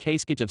was the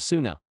Keisuke of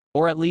Suna,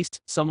 or at least,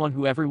 someone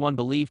who everyone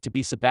believed to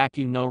be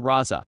Sabaku no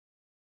Raza.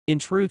 In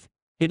truth,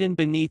 hidden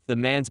beneath the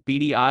man's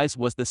beady eyes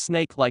was the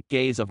snake-like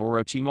gaze of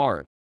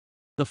Orochimaru.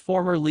 The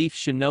former leaf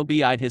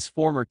shinobi eyed his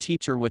former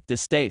teacher with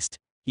distaste.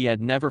 He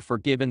had never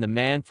forgiven the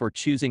man for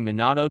choosing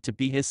Minato to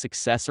be his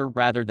successor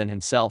rather than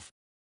himself.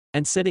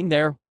 And sitting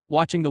there,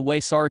 watching the way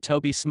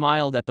Sarutobi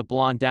smiled at the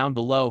blonde down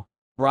below,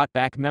 brought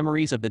back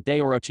memories of the day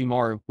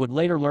Orochimaru would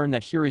later learn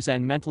that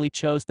Hiruzen mentally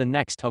chose the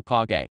next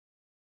Hokage.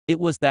 It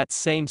was that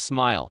same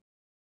smile.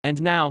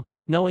 And now,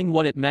 knowing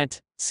what it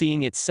meant,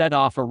 seeing it set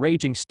off a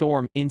raging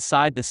storm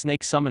inside the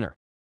snake summoner.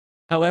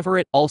 However,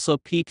 it also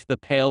piqued the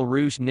Pale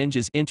Rouge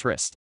ninja's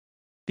interest.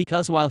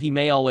 Because while he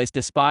may always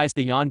despise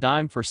the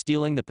Yondaime for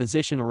stealing the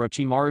position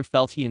Orochimaru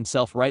felt he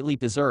himself rightly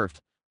deserved,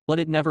 let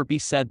it never be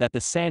said that the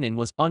Sannin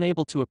was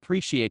unable to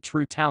appreciate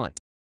true talent.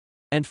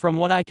 And from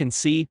what I can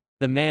see,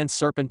 the man's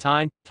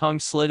serpentine tongue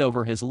slid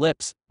over his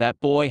lips, that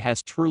boy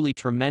has truly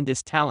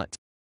tremendous talent.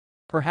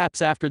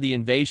 Perhaps after the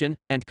invasion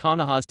and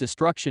Konoha's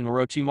destruction,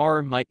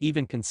 Orochimaru might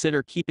even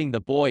consider keeping the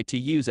boy to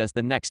use as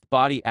the next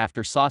body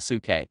after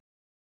Sasuke.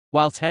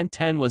 While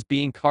Tenten was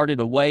being carted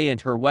away and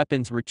her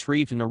weapons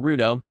retrieved,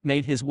 Naruto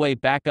made his way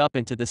back up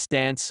into the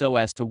stand so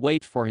as to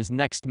wait for his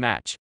next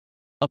match.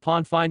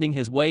 Upon finding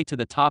his way to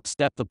the top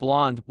step, the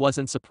blonde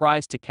wasn't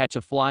surprised to catch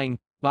a flying,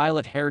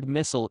 violet-haired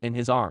missile in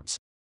his arms.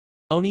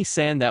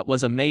 "Oni-san, that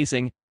was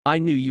amazing. I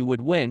knew you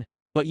would win,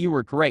 but you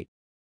were great."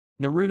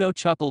 Naruto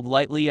chuckled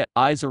lightly at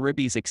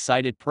Izuribi's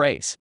excited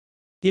praise.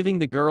 Giving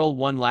the girl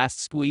one last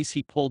squeeze,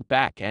 he pulled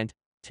back and,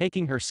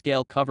 taking her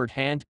scale-covered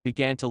hand,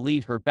 began to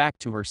lead her back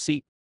to her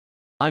seat.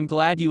 "I'm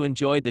glad you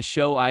enjoyed the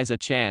show,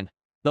 Aiza-chan,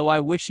 though I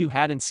wish you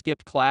hadn't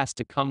skipped class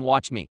to come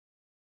watch me."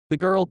 The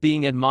girl,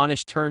 being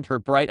admonished, turned her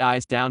bright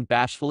eyes down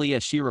bashfully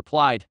as she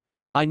replied,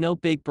 "I know,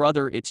 big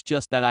brother, it's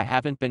just that I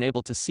haven't been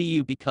able to see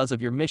you because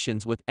of your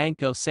missions with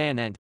Anko-san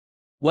and,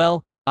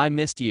 well, I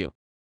missed you."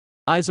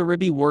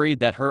 Izuribi worried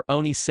that her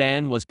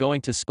Oni-san was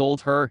going to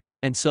scold her,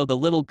 and so the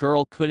little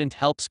girl couldn't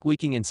help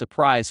squeaking in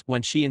surprise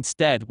when she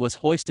instead was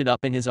hoisted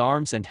up in his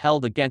arms and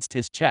held against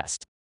his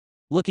chest.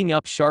 Looking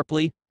up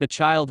sharply, the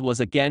child was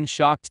again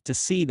shocked to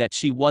see that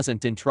she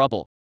wasn't in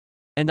trouble.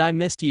 "And I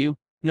missed you,"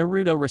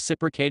 Naruto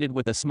reciprocated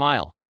with a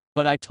smile,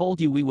 "but I told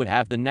you we would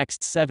have the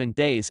next 7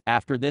 days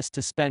after this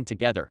to spend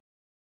together.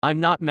 I'm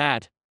not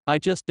mad, I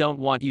just don't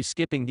want you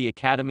skipping the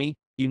academy.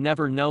 You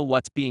never know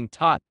what's being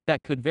taught,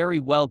 that could very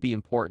well be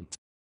important."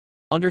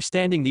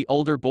 Understanding the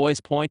older boy's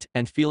point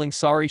and feeling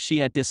sorry she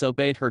had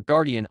disobeyed her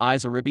guardian,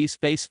 Izuribi's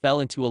face fell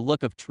into a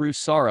look of true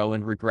sorrow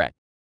and regret.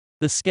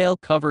 The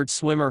scale-covered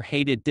swimmer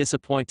hated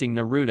disappointing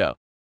Naruto.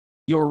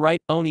 "You're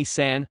right,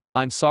 Oni-san,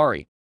 I'm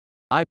sorry.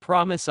 I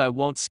promise I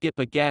won't skip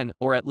again,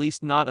 or at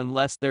least not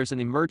unless there's an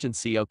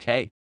emergency,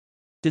 okay?"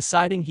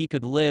 Deciding he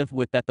could live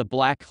with that, the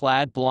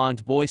black-clad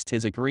blonde voiced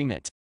his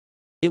agreement.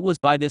 It was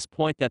by this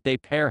point that they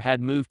pair had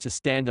moved to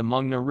stand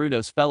among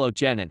Naruto's fellow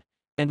genin,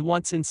 and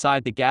once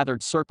inside the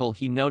gathered circle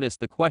he noticed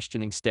the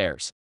questioning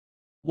stares.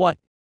 "What?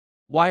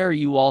 Why are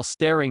you all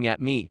staring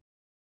at me?"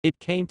 It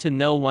came to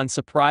no one's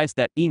surprise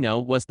that Ino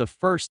was the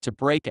first to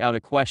break out a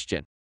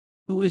question.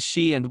 "Who is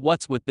she and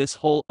what's with this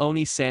whole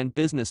Oni-san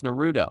business,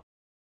 Naruto?"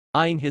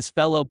 Eyeing his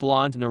fellow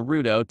blonde,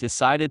 Naruto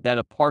decided that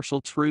a partial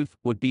truth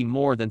would be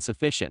more than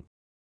sufficient.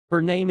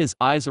 "Her name is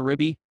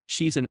Izuribi,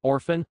 she's an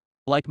orphan,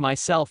 like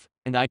myself,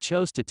 and I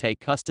chose to take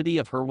custody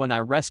of her when I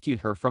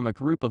rescued her from a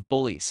group of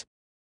bullies.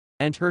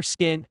 And her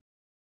skin?"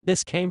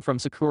 This came from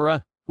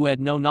Sakura, who had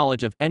no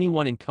knowledge of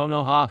anyone in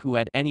Konoha who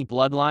had any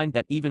bloodline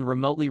that even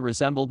remotely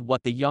resembled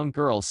what the young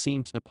girl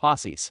seemed to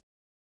possess.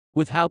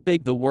 "With how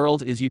big the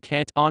world is, you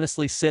can't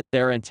honestly sit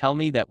there and tell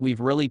me that we've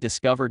really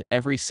discovered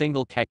every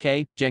single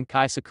Kekkei,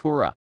 Genkai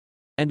Sakura.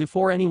 And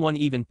before anyone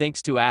even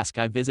thinks to ask,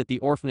 I visit the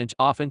orphanage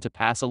often to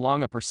pass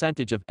along a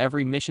percentage of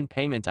every mission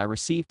payment I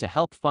receive to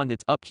help fund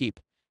its upkeep.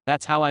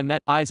 That's how I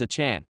met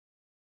Aiza-chan."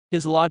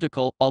 His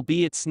logical,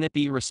 albeit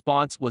snippy,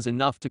 response was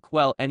enough to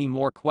quell any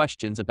more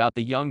questions about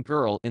the young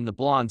girl in the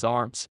blonde's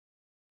arms.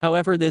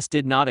 However, this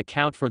did not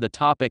account for the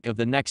topic of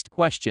the next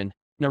question,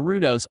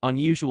 Naruto's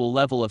unusual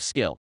level of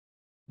skill.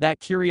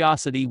 That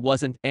curiosity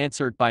wasn't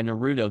answered by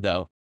Naruto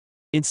though.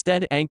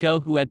 Instead,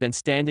 Anko, who had been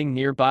standing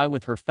nearby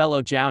with her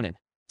fellow jounin,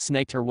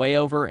 snaked her way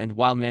over and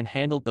while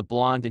manhandled the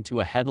blonde into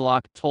a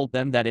headlock, told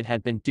them that it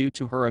had been due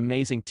to her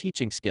amazing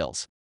teaching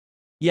skills.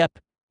 "Yep.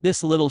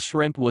 This little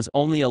shrimp was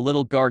only a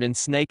little garden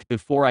snake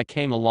before I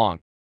came along.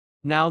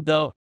 Now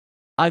though,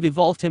 I've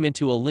evolved him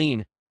into a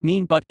lean,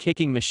 mean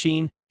butt-kicking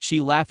machine,"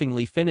 she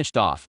laughingly finished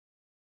off.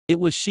 It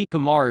was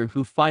Shikamaru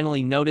who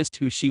finally noticed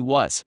who she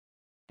was.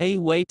 Hey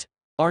wait,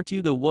 aren't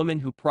you the woman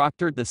who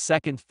proctored the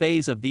second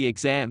phase of the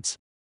exams?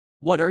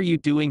 What are you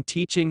doing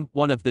teaching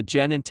one of the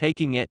gen and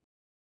taking it?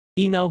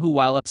 Ino, who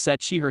while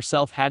upset she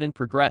herself hadn't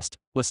progressed,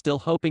 was still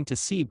hoping to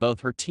see both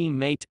her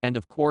teammate and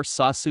of course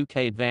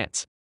Sasuke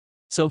advance.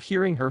 So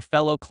hearing her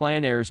fellow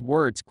clan heir's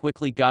words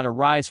quickly got a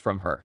rise from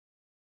her.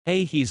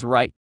 Hey, he's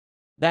right.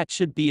 That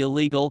should be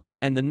illegal,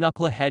 and the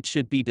knucklehead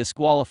should be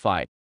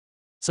disqualified.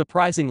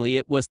 Surprisingly,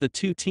 it was the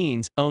two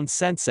teens' own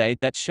sensei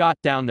that shot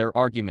down their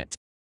argument.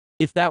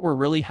 If that were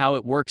really how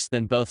it works,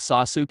 then both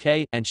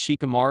Sasuke and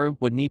Shikamaru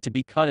would need to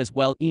be cut as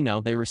well.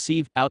 They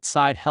received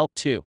outside help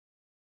too.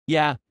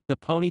 Yeah, the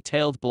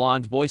ponytailed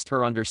blonde voiced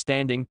her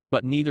understanding,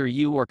 but neither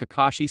you or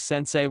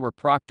Kakashi-sensei were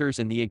proctors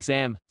in the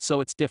exam,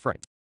 so it's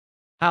different.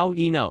 How?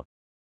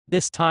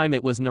 This time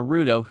it was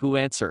Naruto who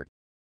answered.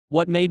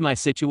 What made my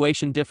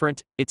situation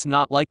different? It's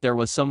not like there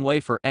was some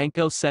way for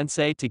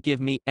Anko-sensei to give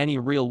me any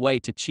real way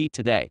to cheat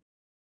today.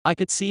 I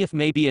could see if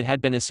maybe it had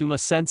been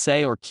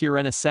Asuma-sensei or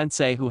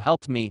Kirena-sensei who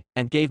helped me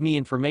and gave me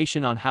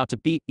information on how to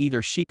beat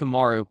either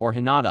Shikamaru or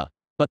Hinata,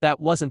 but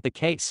that wasn't the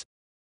case.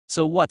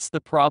 So what's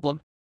the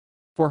problem?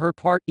 For her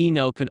part,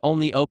 Ino could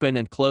only open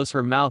and close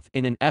her mouth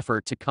in an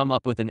effort to come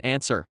up with an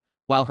answer,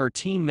 while her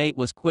teammate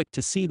was quick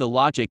to see the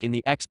logic in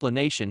the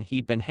explanation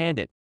he'd been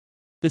handed.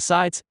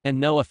 Besides, and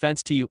no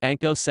offense to you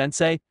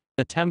Anko-sensei,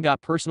 the Tem got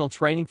personal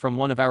training from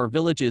one of our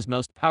village's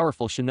most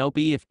powerful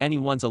shinobi. If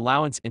anyone's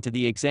allowance into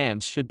the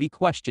exams should be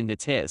questioned,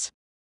 it's his.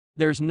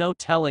 There's no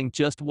telling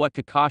just what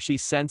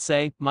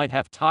Kakashi-sensei might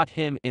have taught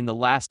him in the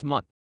last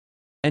month.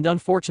 And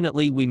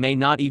unfortunately we may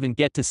not even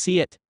get to see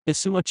it,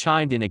 Isuma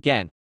chimed in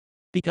again.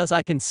 Because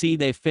I can see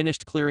they've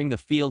finished clearing the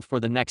field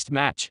for the next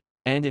match,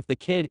 and if the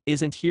kid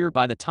isn't here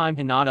by the time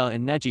Hinata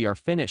and Neji are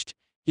finished,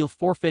 he'll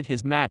forfeit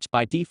his match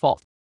by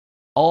default.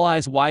 All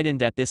eyes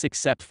widened at this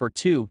except for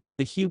two,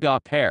 the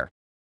Hyuga pair.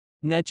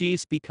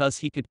 Neji's because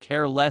he could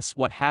care less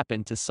what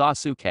happened to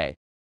Sasuke.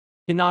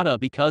 Hinata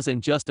because in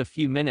just a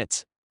few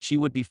minutes, she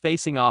would be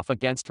facing off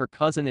against her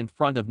cousin in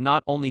front of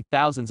not only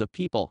thousands of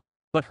people,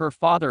 but her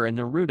father and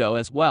Naruto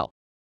as well.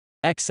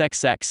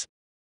 XXX.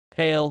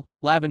 Pale,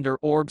 lavender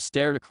orbs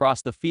stared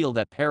across the field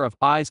at pair of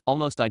eyes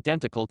almost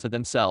identical to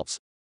themselves.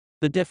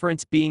 The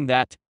difference being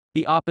that,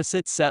 the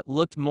opposite set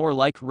looked more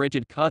like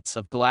rigid cuts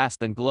of glass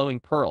than glowing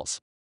pearls.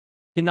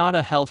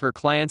 Hinata held her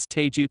clan's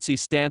taijutsu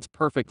stance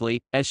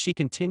perfectly as she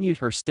continued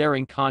her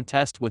staring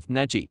contest with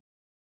Neji.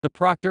 The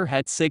proctor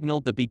had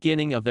signaled the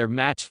beginning of their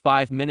match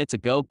 5 minutes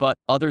ago, but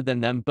other than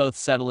them both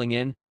settling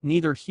in,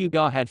 neither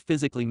Hyuga had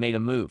physically made a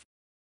move.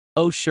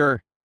 Oh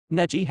sure,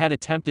 Neji had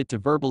attempted to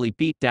verbally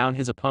beat down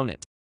his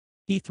opponent.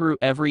 He threw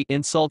every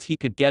insult he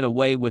could get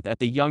away with at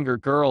the younger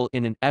girl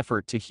in an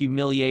effort to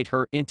humiliate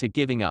her into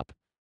giving up,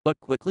 but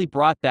quickly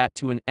brought that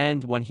to an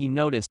end when he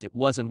noticed it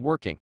wasn't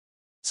working.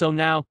 So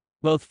now,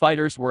 both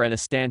fighters were at a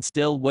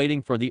standstill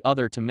waiting for the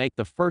other to make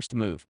the first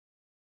move.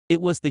 It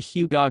was the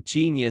Hyuga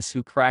genius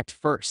who cracked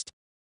first.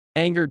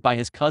 Angered by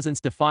his cousin's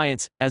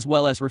defiance, as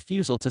well as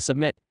refusal to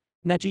submit,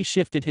 Neji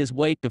shifted his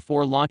weight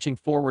before launching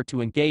forward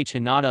to engage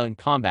Hinata in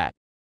combat.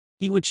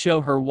 He would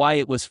show her why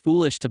it was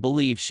foolish to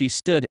believe she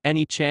stood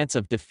any chance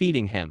of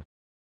defeating him.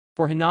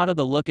 For Hinata,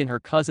 the look in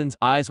her cousin's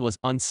eyes was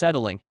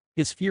unsettling.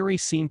 His fury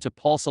seemed to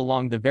pulse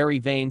along the very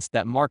veins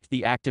that marked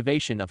the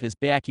activation of his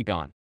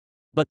Byakugan.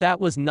 But that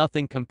was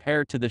nothing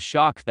compared to the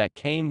shock that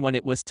came when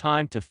it was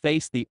time to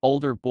face the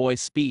older boy's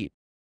speed.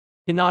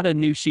 Hinata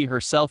knew she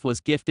herself was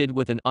gifted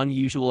with an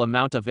unusual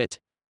amount of it,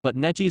 but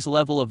Neji's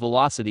level of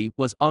velocity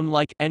was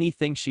unlike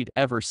anything she'd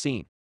ever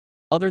seen.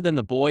 Other than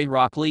the boy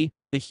Rock Lee,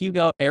 the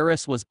Hyuga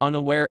heiress was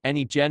unaware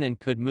any genin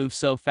could move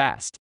so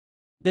fast.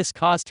 This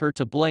caused her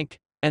to blink,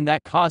 and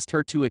that caused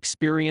her to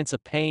experience a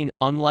pain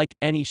unlike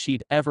any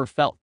she'd ever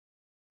felt.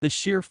 The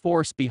sheer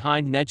force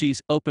behind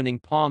Neji's opening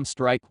palm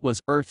strike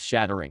was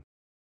earth-shattering.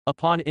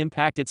 Upon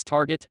impact its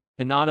target,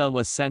 Hinata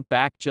was sent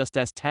back just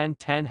as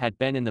 10-10 had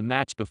been in the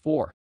match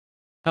before.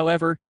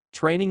 However,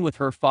 training with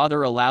her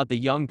father allowed the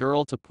young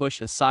girl to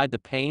push aside the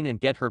pain and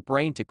get her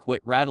brain to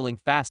quit rattling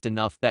fast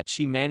enough that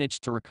she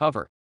managed to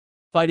recover.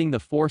 Fighting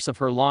the force of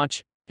her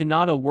launch,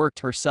 Hinata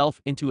worked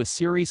herself into a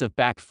series of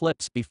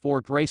backflips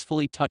before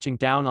gracefully touching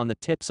down on the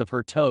tips of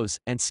her toes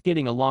and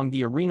skidding along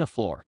the arena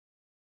floor.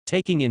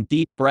 Taking in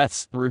deep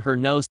breaths through her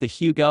nose, the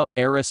Hyuga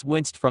heiress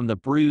winced from the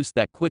bruise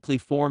that quickly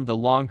formed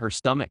along her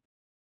stomach.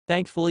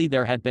 Thankfully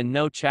there had been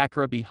no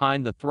chakra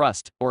behind the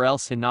thrust, or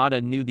else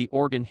Hinata knew the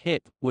organ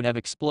hit would have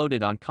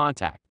exploded on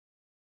contact.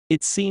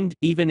 It seemed,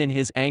 even in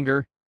his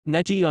anger,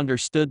 Neji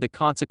understood the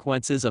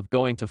consequences of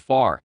going too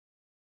far.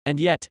 And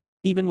yet,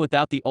 even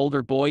without the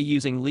older boy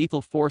using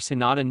lethal force,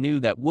 Hinata knew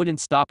that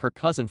wouldn't stop her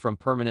cousin from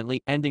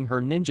permanently ending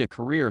her ninja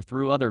career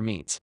through other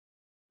means.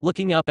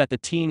 Looking up at the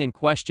teen in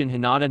question,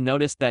 Hinata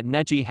noticed that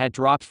Neji had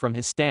dropped from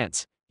his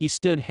stance. He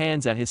stood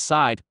hands at his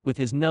side, with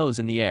his nose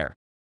in the air.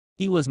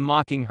 He was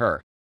mocking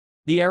her.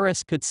 The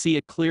heiress could see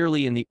it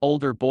clearly in the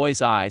older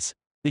boy's eyes.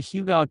 The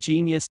Hyuga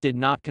genius did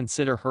not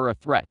consider her a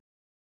threat.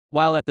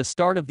 While at the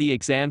start of the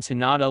exams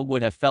Hinata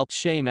would have felt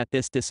shame at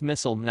this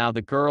dismissal, now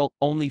the girl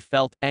only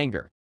felt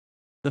anger.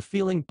 The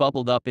feeling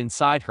bubbled up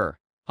inside her,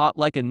 hot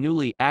like a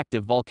newly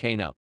active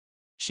volcano.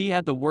 She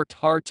had worked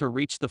hard to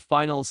reach the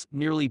finals,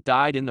 nearly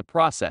died in the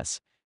process,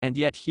 and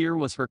yet here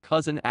was her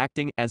cousin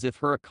acting as if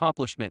her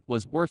accomplishment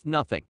was worth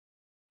nothing.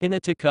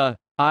 Hinata's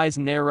eyes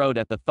narrowed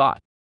at the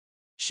thought.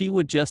 She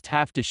would just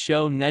have to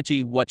show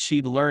Neji what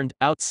she'd learned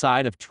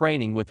outside of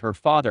training with her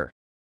father.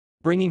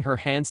 Bringing her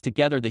hands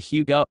together, the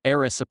Hyuga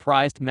heiress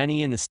surprised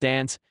many in the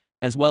stands,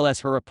 as well as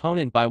her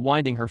opponent, by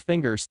winding her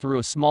fingers through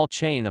a small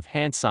chain of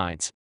hand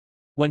signs.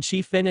 When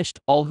she finished,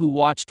 all who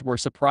watched were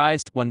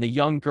surprised when the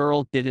young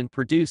girl didn't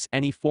produce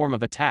any form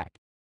of attack.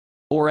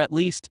 Or at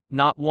least,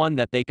 not one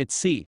that they could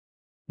see.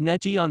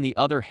 Neji, on the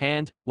other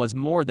hand, was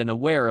more than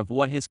aware of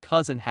what his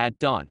cousin had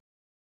done.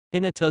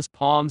 Hinata's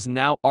palms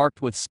now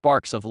arced with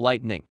sparks of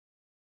lightning.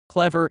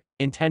 Clever,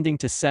 intending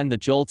to send the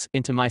jolts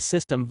into my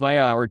system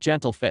via our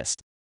gentle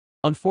fist.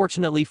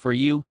 Unfortunately for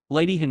you,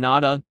 Lady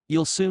Hinata,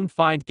 you'll soon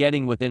find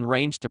getting within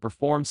range to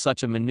perform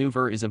such a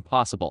maneuver is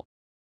impossible.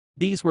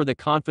 These were the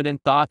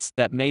confident thoughts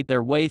that made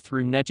their way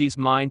through Neji's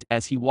mind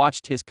as he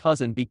watched his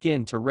cousin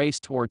begin to race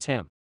towards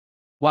him.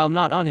 While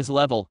not on his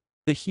level,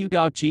 the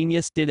Hyuga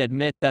genius did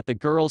admit that the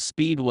girl's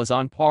speed was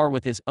on par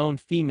with his own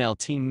female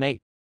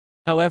teammate.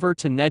 However,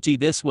 to Neji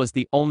this was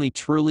the only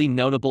truly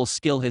notable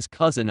skill his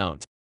cousin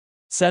owned.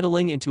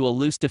 Settling into a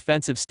loose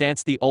defensive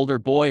stance, the older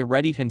boy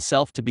readied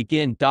himself to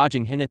begin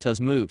dodging Hinata's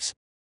moves.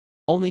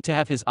 Only to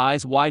have his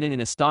eyes widen in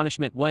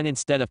astonishment when,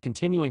 instead of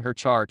continuing her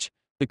charge,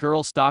 the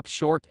girl stopped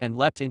short and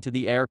leapt into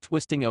the air,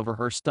 twisting over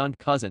her stunned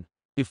cousin,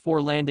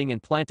 before landing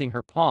and planting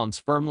her palms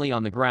firmly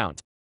on the ground.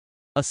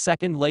 A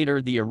second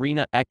later, the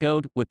arena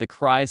echoed with the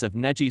cries of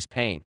Neji's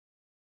pain.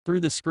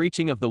 Through the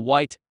screeching of the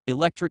white,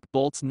 electric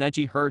bolts,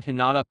 Neji heard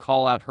Hinata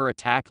call out her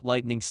attack,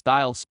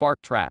 lightning-style spark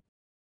trap.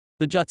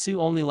 The jutsu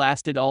only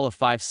lasted all of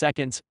 5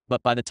 seconds,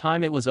 but by the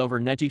time it was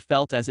over, Neji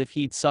felt as if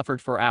he'd suffered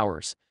for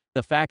hours.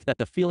 The fact that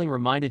the feeling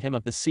reminded him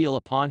of the seal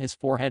upon his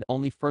forehead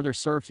only further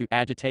served to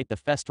agitate the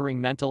festering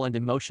mental and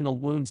emotional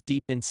wounds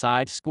deep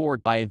inside,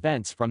 scored by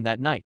events from that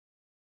night.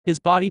 His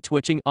body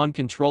twitching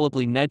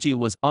uncontrollably, Neji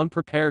was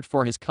unprepared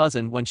for his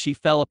cousin when she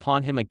fell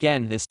upon him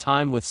again, this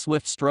time with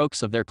swift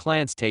strokes of their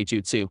clan's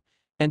taijutsu,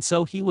 and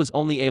so he was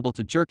only able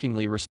to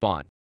jerkingly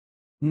respond.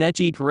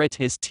 Neji grit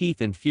his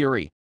teeth in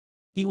fury.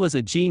 He was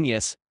a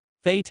genius.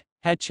 Fate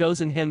had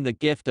chosen him the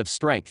gift of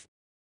strength.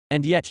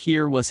 And yet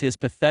here was his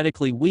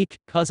pathetically weak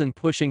cousin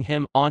pushing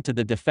him onto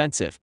the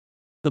defensive.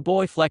 The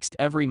boy flexed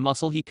every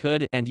muscle he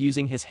could and,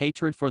 using his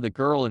hatred for the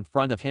girl in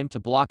front of him to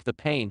block the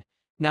pain,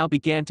 now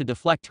began to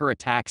deflect her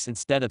attacks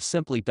instead of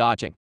simply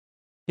dodging.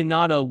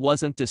 Hinata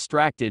wasn't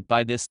distracted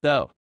by this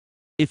though.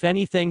 If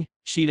anything,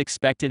 she'd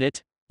expected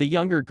it. The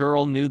younger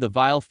girl knew the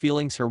vile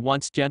feelings her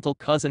once gentle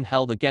cousin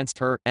held against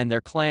her and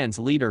their clan's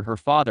leader, her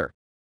father.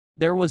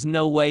 There was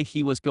no way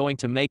he was going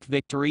to make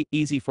victory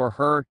easy for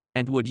her,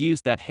 and would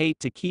use that hate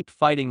to keep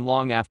fighting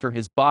long after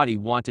his body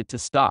wanted to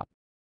stop.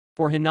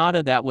 For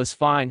Hinata that was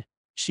fine.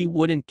 She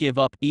wouldn't give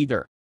up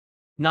either.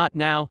 Not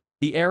now,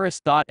 the heiress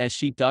thought as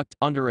she ducked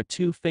under a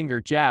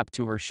 2-finger jab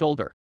to her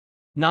shoulder.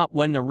 Not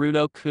when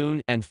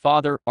Naruto-kun and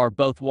father are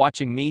both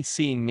watching me,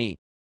 seeing me.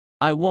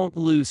 I won't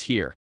lose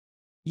here.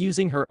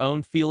 Using her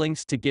own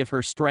feelings to give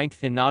her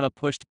strength, Hinata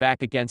pushed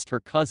back against her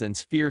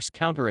cousin's fierce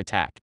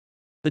counterattack.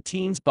 The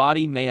teen's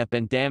body may have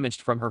been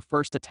damaged from her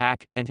first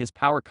attack and his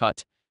power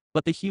cut,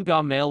 but the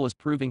Hyuga male was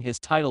proving his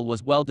title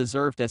was well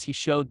deserved, as he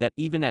showed that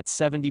even at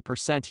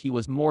 70% he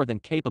was more than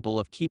capable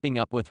of keeping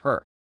up with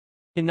her.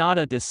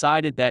 Hinata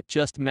decided that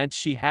just meant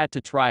she had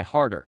to try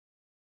harder.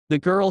 The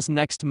girl's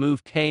next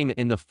move came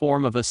in the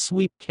form of a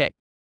sweep kick.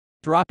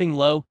 Dropping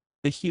low,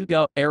 the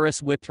Hyuga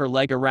heiress whipped her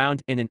leg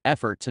around in an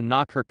effort to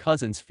knock her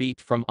cousin's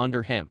feet from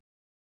under him.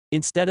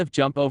 Instead of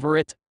jump over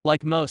it,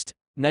 like most,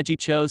 Neji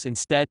chose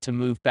instead to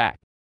move back.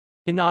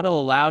 Hinata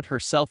allowed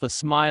herself a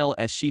smile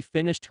as she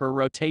finished her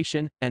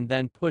rotation and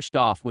then pushed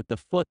off with the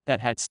foot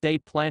that had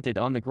stayed planted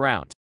on the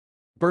ground.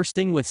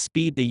 Bursting with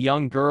speed, the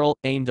young girl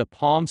aimed a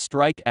palm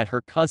strike at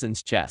her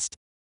cousin's chest.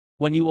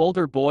 When the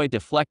older boy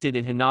deflected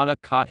it, Hinata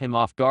caught him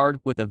off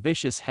guard with a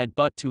vicious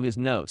headbutt to his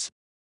nose.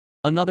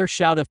 Another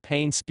shout of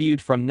pain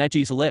spewed from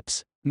Neji's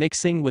lips,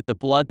 mixing with the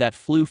blood that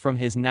flew from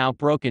his now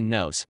broken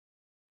nose.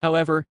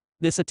 However,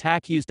 this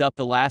attack used up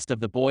the last of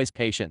the boy's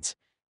patience,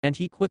 and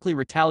he quickly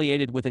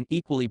retaliated with an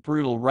equally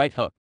brutal right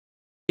hook.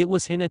 It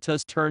was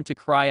Hinata's turn to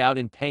cry out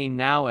in pain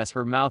now, as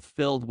her mouth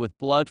filled with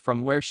blood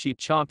from where she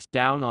chomped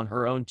down on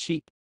her own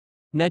cheek.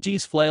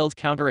 Neji's flailed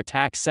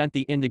counterattack sent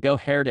the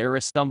indigo-haired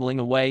heiress stumbling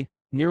away,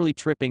 nearly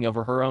tripping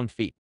over her own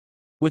feet.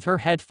 With her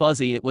head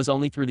fuzzy, it was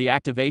only through the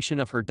activation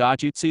of her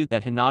dojutsu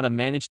that Hinata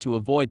managed to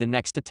avoid the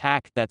next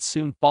attack that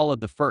soon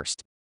followed the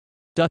first.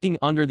 Ducking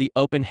under the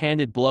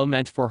open-handed blow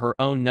meant for her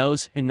own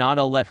nose,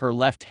 Hinata let her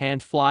left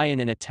hand fly in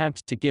an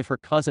attempt to give her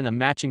cousin a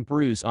matching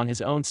bruise on his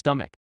own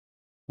stomach.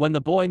 When the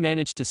boy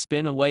managed to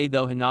spin away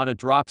though, Hinata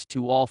dropped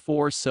to all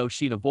fours so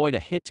she'd avoid a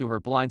hit to her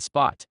blind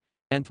spot,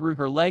 and threw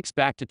her legs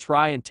back to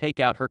try and take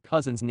out her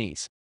cousin's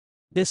knees.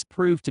 This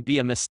proved to be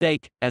a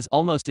mistake, as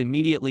almost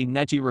immediately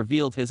Neji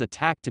revealed his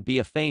attack to be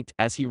a feint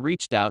as he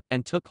reached out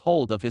and took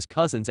hold of his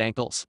cousin's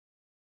ankles.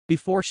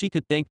 Before she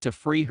could think to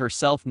free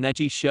herself,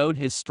 Neji showed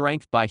his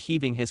strength by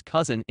heaving his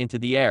cousin into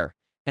the air,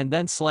 and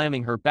then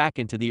slamming her back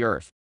into the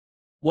earth.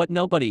 What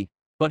nobody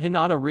but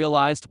Hinata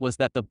realized was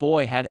that the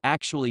boy had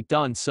actually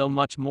done so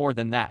much more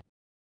than that.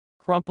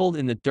 Crumpled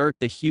in the dirt,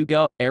 the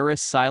Hyuga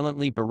heiress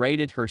silently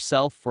berated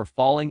herself for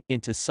falling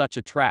into such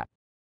a trap.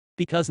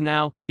 Because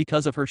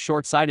of her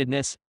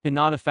short-sightedness,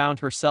 Hinata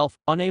found herself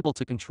unable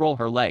to control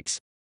her legs.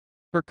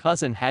 Her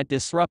cousin had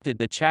disrupted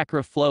the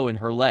chakra flow in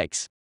her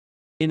legs.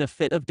 In a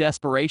fit of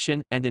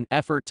desperation and an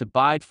effort to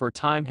bide for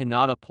time,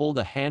 Hinata pulled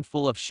a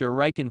handful of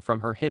shuriken from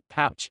her hip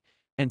pouch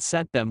and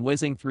sent them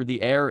whizzing through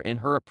the air in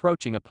her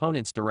approaching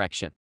opponent's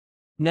direction.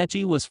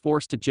 Neji was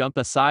forced to jump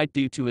aside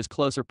due to his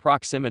closer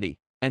proximity,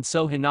 and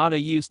so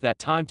Hinata used that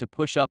time to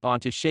push up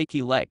onto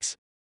shaky legs.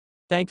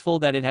 Thankful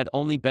that it had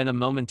only been a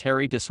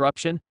momentary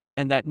disruption,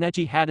 and that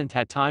Neji hadn't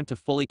had time to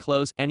fully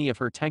close any of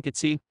her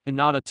tenketsu,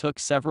 Hinata took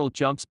several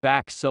jumps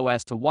back so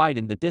as to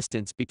widen the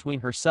distance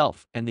between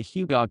herself and the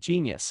Hyuga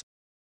genius.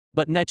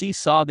 But Neji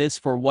saw this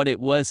for what it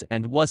was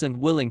and wasn't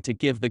willing to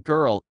give the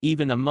girl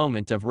even a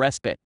moment of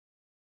respite.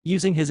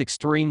 Using his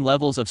extreme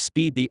levels of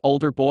speed, the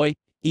older boy,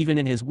 even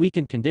in his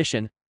weakened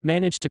condition,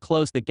 managed to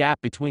close the gap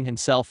between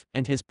himself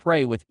and his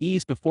prey with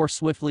ease before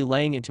swiftly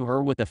laying into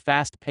her with a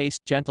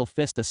fast-paced gentle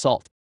fist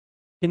assault.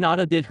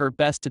 Hinata did her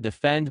best to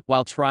defend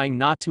while trying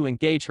not to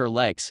engage her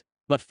legs,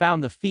 but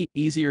found the feat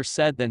easier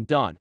said than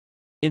done.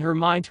 In her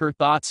mind, her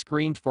thoughts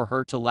screamed for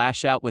her to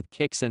lash out with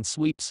kicks and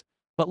sweeps,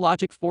 but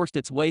logic forced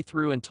its way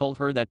through and told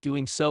her that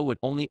doing so would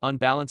only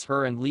unbalance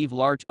her and leave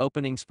large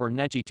openings for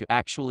Neji to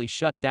actually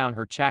shut down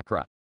her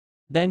chakra.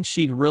 Then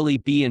she'd really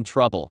be in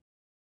trouble.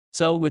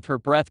 So, with her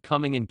breath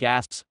coming in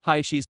gasps,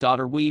 Haishi's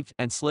daughter weaved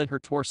and slid her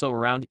torso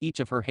around each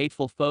of her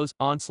hateful foes'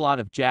 onslaught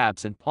of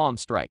jabs and palm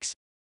strikes.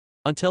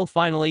 Until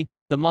finally,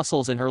 the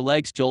muscles in her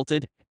legs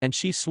jolted, and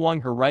she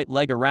swung her right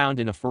leg around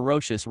in a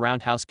ferocious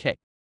roundhouse kick.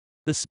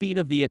 The speed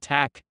of the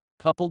attack,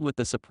 coupled with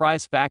the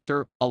surprise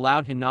factor,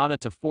 allowed Hinata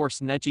to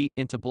force Neji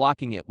into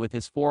blocking it with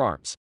his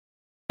forearms.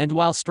 And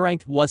while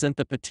strength wasn't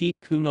the petite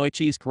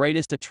kunoichi's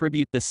greatest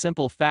attribute, the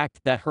simple fact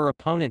that her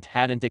opponent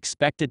hadn't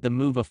expected the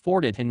move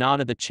afforded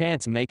Hinata the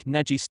chance to make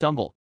Neji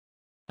stumble.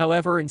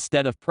 However,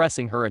 instead of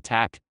pressing her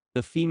attack,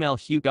 the female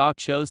Hyuga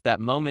chose that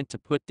moment to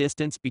put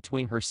distance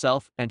between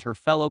herself and her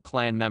fellow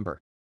clan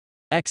member.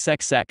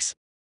 XXX.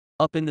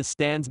 Up in the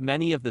stands,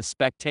 many of the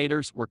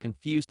spectators were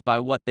confused by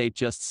what they'd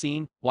just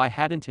seen. Why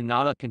hadn't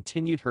Hinata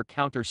continued her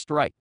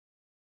counter-strike?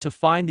 To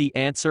find the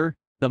answer,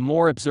 the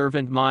more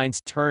observant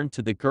minds turned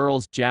to the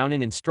girl's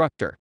jounin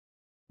instructor.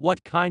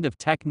 "What kind of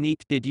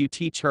technique did you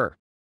teach her?"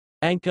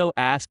 Anko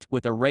asked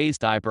with a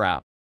raised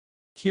eyebrow.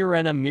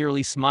 Kirena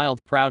merely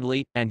smiled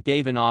proudly and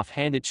gave an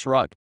off-handed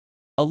shrug.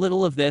 "A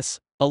little of this,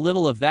 a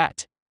little of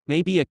that,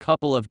 maybe a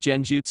couple of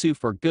genjutsu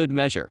for good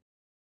measure.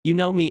 You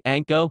know me,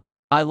 Anko,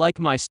 I like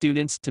my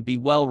students to be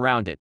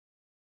well-rounded."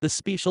 The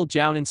special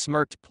jounin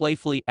smirked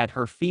playfully at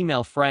her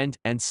female friend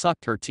and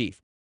sucked her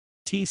teeth.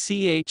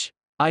 "TCH,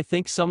 I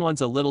think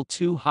someone's a little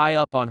too high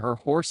up on her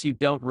horse. You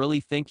don't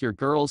really think your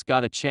girl's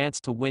got a chance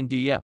to win, do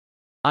ya?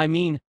 I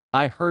mean,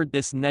 I heard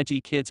this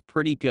Neji kid's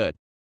pretty good.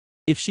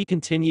 If she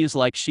continues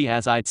like she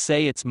has, I'd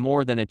say it's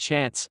more than a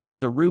chance,"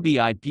 the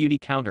ruby-eyed beauty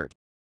countered.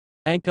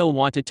 Anko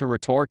wanted to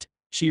retort,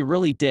 she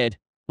really did,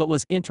 but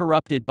was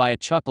interrupted by a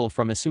chuckle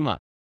from Asuma.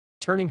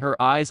 Turning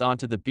her eyes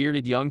onto the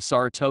bearded young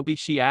Sarutobi,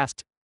 she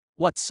asked,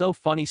 "What's so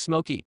funny,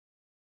 Smokey?"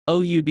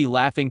 "Oh, you'd be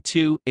laughing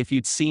too if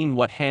you'd seen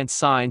what hand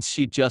signs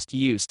she just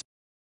used.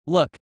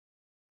 Look."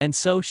 And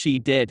so she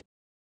did.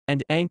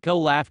 And Anko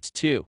laughed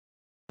too.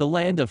 The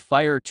land of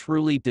fire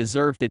truly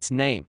deserved its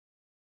name.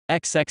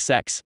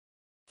 XXX.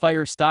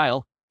 Fire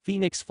style,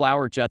 Phoenix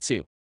Flower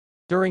Jutsu.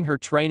 During her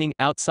training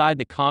outside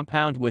the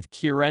compound with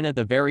Kirena,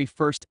 the very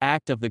first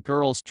act of the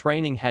girl's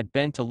training had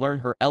been to learn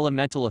her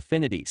elemental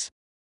affinities.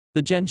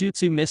 The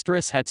Genjutsu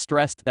mistress had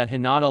stressed that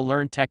Hinata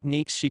learn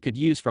techniques she could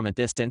use from a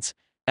distance,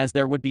 as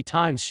there would be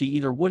times she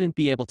either wouldn't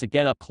be able to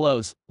get up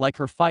close, like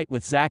her fight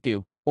with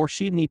Zaku, or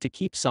she'd need to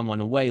keep someone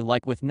away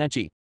like with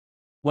Neji.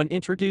 When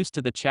introduced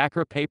to the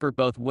chakra paper,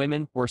 both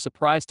women were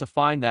surprised to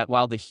find that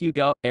while the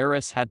Hyuga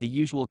heiress had the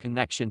usual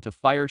connection to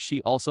fire,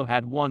 she also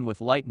had one with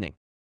lightning.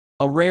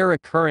 A rare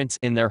occurrence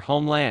in their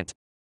homeland.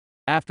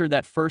 After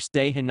that first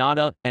day,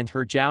 Hinata and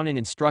her jounin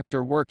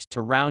instructor worked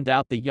to round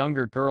out the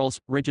younger girl's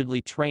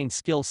rigidly trained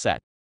skill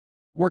set.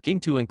 Working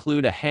to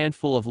include a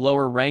handful of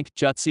lower-ranked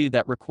jutsu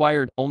that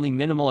required only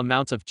minimal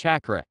amounts of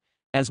chakra,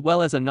 as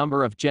well as a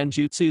number of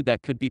genjutsu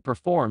that could be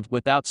performed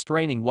without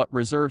straining what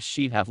reserves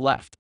she'd have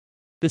left.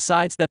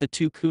 Besides that, the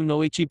two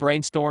kunoichi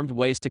brainstormed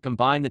ways to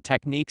combine the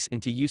techniques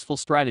into useful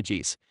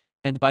strategies,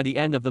 and by the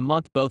end of the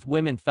month both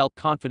women felt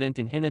confident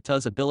in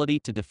Hinata's ability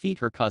to defeat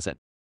her cousin.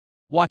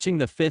 Watching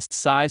the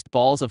fist-sized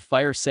balls of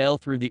fire sail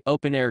through the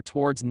open air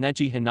towards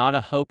Neji,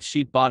 Hinata hoped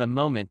she'd bought a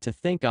moment to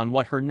think on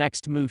what her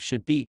next move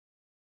should be.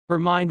 Her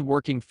mind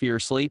working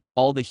fiercely,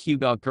 all the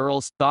Hyuga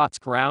girls' thoughts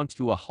ground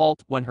to a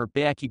halt when her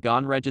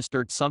Bakugan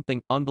registered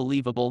something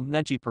unbelievable: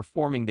 Neji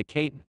performing the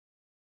Katen.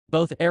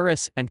 Both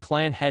heiress and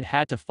clan head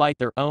had to fight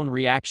their own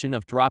reaction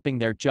of dropping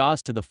their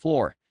jaws to the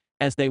floor,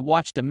 as they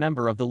watched a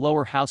member of the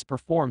lower house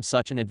perform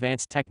such an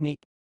advanced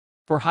technique.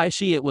 For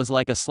Heishi, it was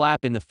like a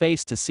slap in the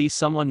face to see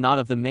someone not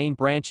of the main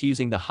branch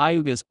using the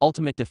Hyuga's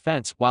ultimate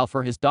defense, while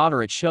for his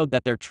daughter it showed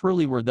that there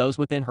truly were those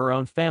within her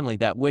own family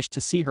that wished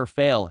to see her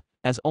fail,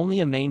 as only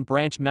a main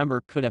branch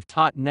member could have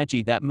taught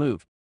Neji that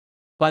move.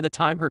 By the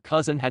time her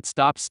cousin had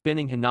stopped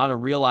spinning, Hinata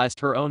realized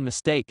her own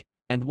mistake,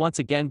 and once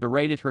again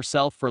berated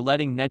herself for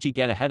letting Neji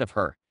get ahead of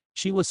her.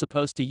 She was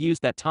supposed to use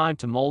that time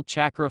to mold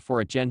chakra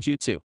for a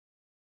genjutsu.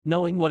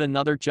 Knowing what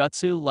another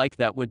jutsu like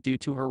that would do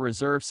to her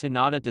reserves,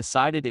 Hinata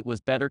decided it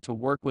was better to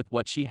work with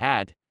what she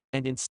had,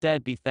 and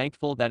instead be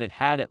thankful that it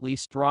had at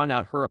least drawn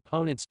out her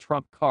opponent's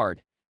trump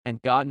card,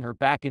 and gotten her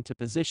back into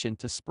position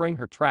to spring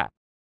her trap.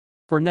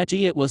 For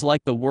Neji, it was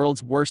like the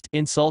world's worst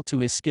insult to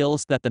his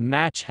skills that the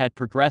match had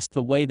progressed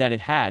the way that it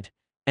had,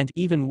 and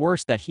even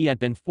worse that he had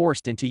been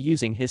forced into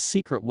using his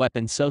secret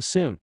weapon so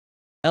soon.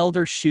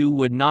 Elder Shu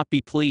would not be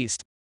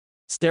pleased.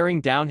 Staring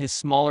down his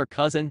smaller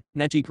cousin,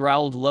 Neji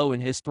growled low in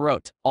his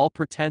throat, all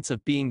pretense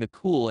of being the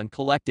cool and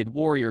collected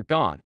warrior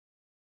gone.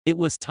 It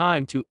was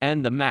time to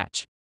end the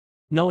match.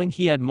 Knowing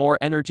he had more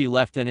energy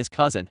left than his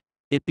cousin,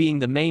 it being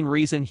the main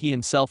reason he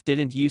himself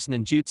didn't use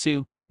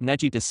ninjutsu,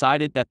 Neji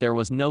decided that there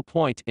was no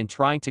point in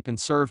trying to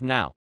conserve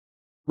now.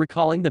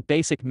 Recalling the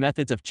basic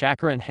methods of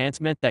chakra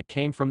enhancement that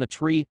came from the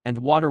tree and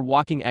water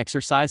walking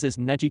exercises,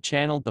 Neji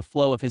channeled the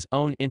flow of his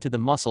own into the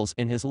muscles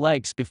in his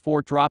legs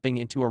before dropping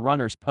into a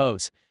runner's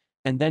pose,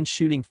 and then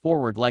shooting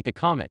forward like a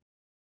comet.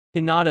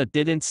 Hinata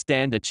didn't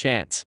stand a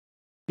chance.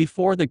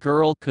 Before the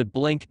girl could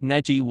blink,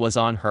 Neji was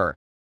on her.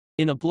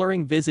 In a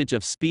blurring visage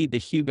of speed, the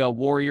Hyuga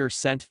warrior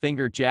sent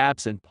finger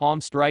jabs and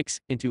palm strikes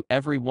into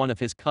every one of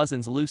his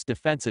cousin's loose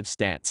defensive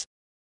stance.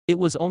 It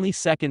was only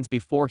seconds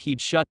before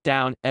he'd shut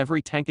down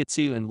every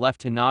tenketsu and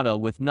left Hinata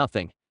with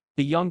nothing.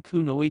 The young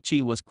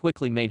kunoichi was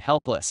quickly made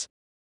helpless.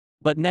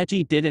 But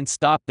Neji didn't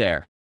stop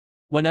there.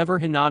 Whenever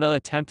Hinata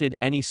attempted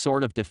any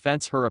sort of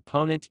defense, her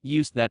opponent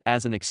used that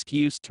as an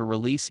excuse to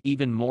release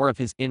even more of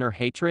his inner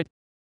hatred.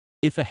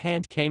 If a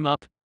hand came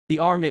up, the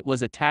arm it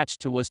was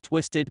attached to was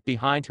twisted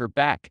behind her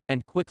back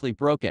and quickly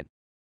broken.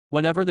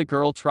 Whenever the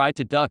girl tried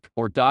to duck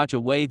or dodge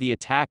away, the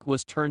attack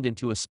was turned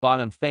into a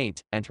spot-on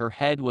feint, and her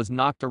head was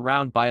knocked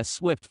around by a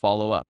swift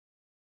follow-up.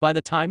 By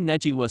the time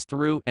Neji was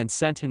through and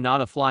sent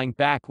Hinata flying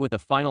back with a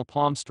final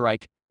palm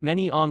strike,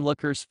 many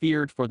onlookers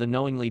feared for the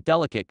knowingly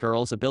delicate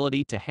girl's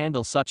ability to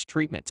handle such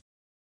treatment.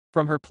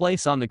 From her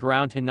place on the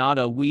ground,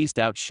 Hinata wheezed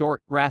out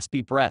short,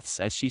 raspy breaths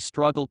as she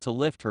struggled to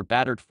lift her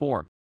battered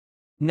form.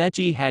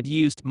 Neji had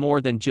used more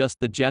than just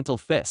the gentle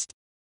fist.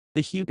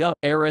 The Hyuga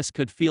heiress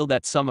could feel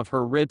that some of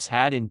her ribs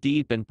had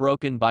indeed been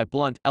broken by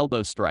blunt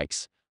elbow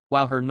strikes,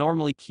 while her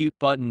normally cute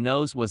button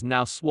nose was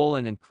now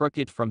swollen and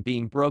crooked from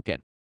being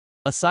broken.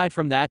 Aside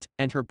from that,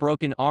 and her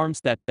broken arms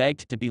that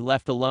begged to be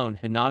left alone,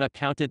 Hinata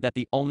counted that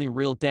the only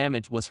real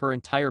damage was her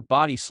entire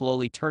body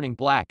slowly turning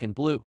black and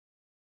blue.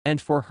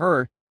 And for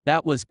her,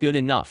 that was good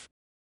enough.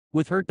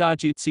 With her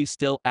dojutsu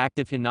still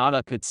active,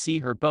 Hinata could see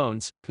her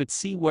bones, could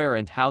see where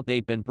and how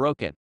they'd been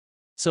broken.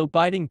 So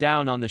biting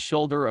down on the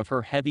shoulder of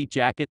her heavy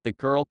jacket, the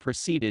girl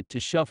proceeded to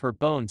shove her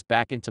bones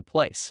back into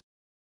place.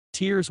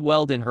 Tears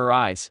welled in her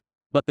eyes,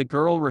 but the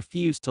girl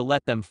refused to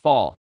let them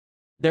fall.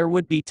 There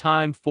would be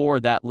time for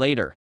that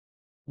later.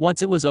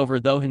 Once it was over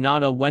though,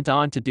 Hinata went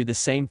on to do the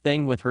same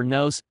thing with her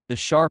nose, the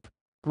sharp,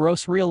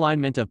 gross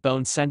realignment of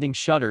bones sending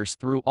shudders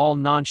through all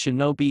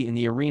non-shinobi in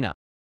the arena.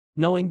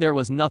 Knowing there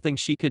was nothing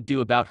she could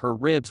do about her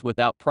ribs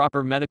without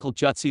proper medical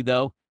jutsu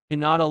though,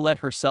 Hinata let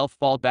herself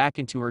fall back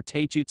into her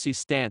taijutsu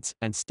stance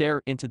and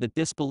stare into the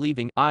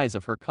disbelieving eyes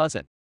of her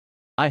cousin.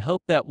 I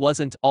hope that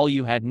wasn't all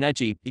you had,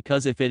 Neji,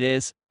 because if it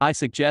is, I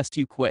suggest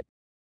you quit.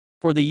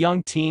 For the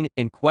young teen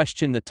in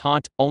question, the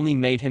taunt only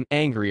made him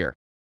angrier.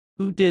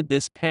 Who did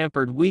this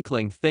pampered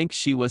weakling think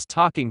she was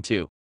talking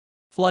to?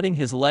 Flooding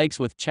his legs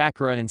with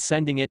chakra and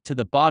sending it to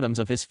the bottoms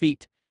of his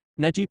feet,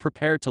 Neji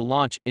prepared to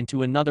launch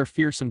into another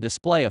fearsome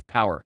display of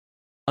power.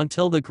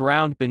 Until the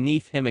ground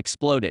beneath him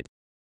exploded.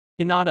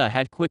 Hinata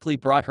had quickly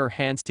brought her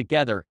hands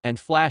together and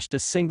flashed a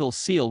single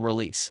seal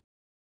release.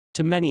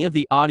 To many of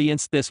the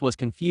audience this was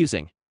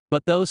confusing,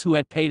 but those who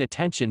had paid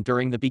attention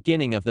during the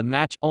beginning of the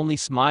match only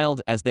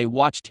smiled as they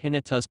watched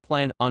Hinata's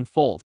plan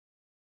unfold.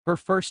 Her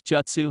first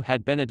jutsu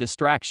had been a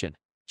distraction.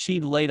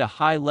 She'd laid a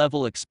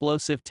high-level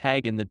explosive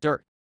tag in the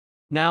dirt.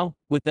 Now,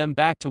 with them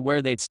back to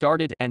where they'd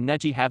started and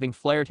Neji having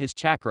flared his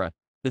chakra,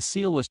 the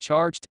seal was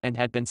charged and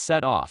had been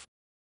set off.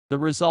 The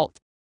result?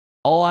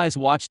 All eyes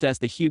watched as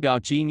the Hyuga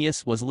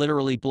genius was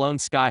literally blown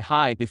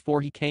sky-high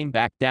before he came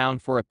back down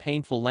for a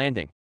painful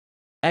landing.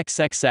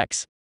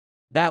 XXX.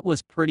 That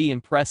was pretty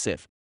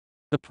impressive.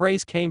 The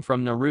praise came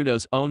from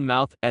Naruto's own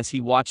mouth as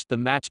he watched the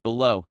match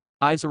below,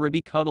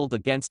 Izuribi cuddled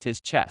against his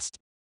chest.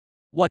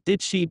 What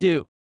did she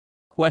do?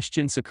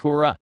 Questioned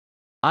Sakura.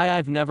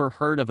 I've never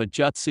heard of a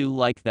jutsu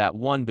like that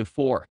one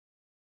before.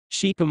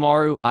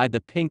 Shikamaru eyed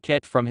the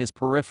pinkette from his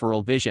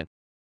peripheral vision.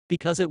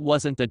 Because it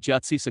wasn't a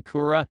jutsu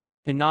Sakura,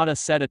 Hinata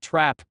set a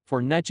trap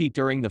for Neji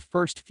during the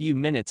first few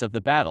minutes of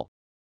the battle.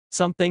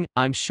 Something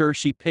I'm sure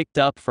she picked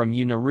up from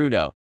you,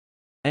 Naruto.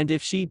 And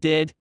if she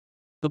did,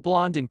 the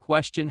blonde in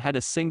question had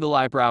a single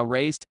eyebrow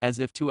raised as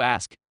if to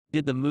ask,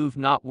 did the move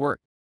not work?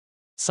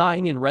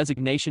 Sighing in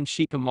resignation,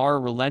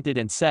 Shikamaru relented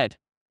and said,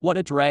 what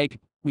a drag,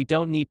 we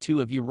don't need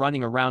two of you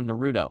running around,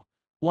 Naruto.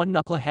 One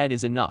knucklehead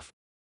is enough.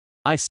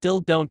 I still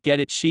don't get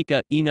it,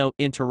 Shika Ino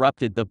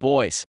interrupted the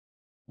boys.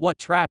 What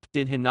trap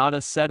did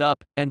Hinata set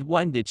up, and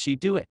when did she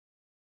do it?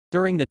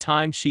 During the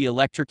time she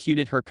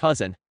electrocuted her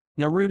cousin,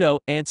 Naruto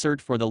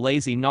answered for the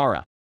lazy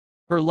Nara.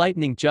 Her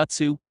lightning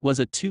jutsu was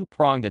a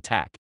two-pronged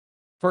attack.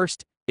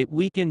 First, it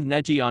weakened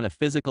Neji on a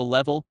physical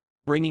level,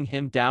 bringing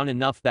him down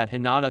enough that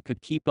Hinata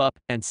could keep up,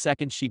 and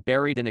second, she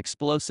buried an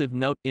explosive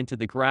note into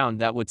the ground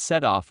that would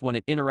set off when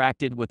it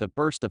interacted with a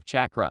burst of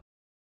chakra.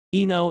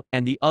 Ino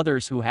and the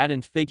others who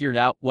hadn't figured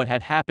out what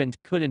had happened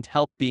couldn't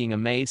help being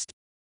amazed.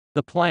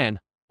 The plan,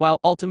 while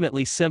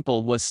ultimately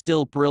simple, was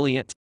still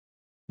brilliant.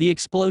 The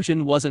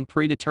explosion wasn't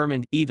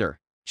predetermined either,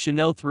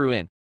 Shino threw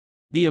in.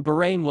 The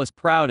Aberrane was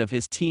proud of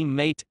his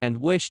teammate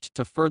and wished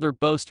to further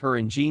boast her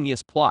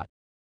ingenious plot.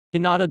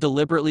 Hinata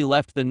deliberately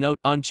left the note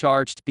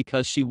uncharged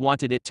because she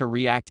wanted it to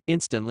react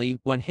instantly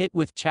when hit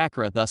with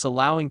chakra, thus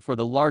allowing for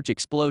the large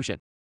explosion.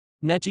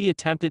 Neji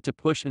attempted to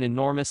push an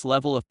enormous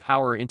level of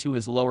power into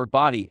his lower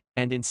body,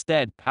 and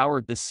instead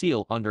powered the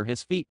seal under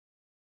his feet.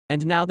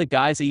 And now the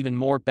guy's even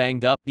more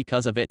banged up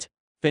because of it,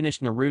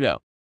 finished Naruto.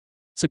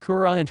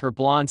 Sakura and her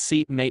blonde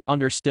seatmate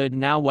understood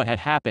now what had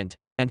happened,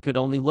 and could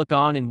only look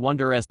on in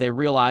wonder as they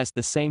realized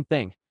the same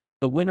thing.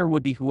 The winner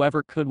would be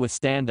whoever could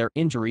withstand their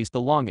injuries the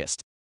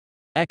longest.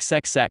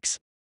 XXX.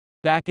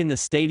 Back in the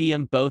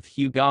stadium, both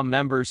Hyuga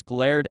members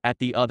glared at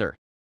the other.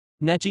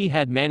 Neji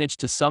had managed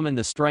to summon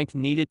the strength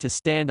needed to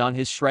stand on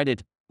his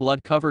shredded,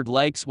 blood-covered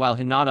legs while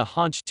Hinata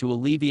hunched to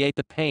alleviate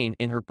the pain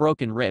in her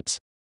broken ribs.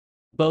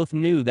 Both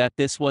knew that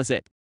this was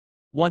it.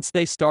 Once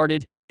they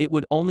started, it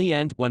would only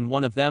end when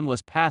one of them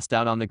was passed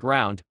out on the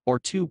ground, or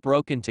too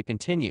broken to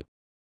continue.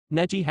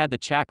 Neji had the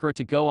chakra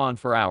to go on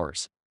for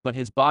hours, but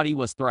his body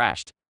was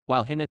thrashed,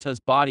 while Hinata's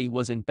body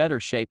was in better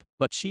shape,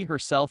 but she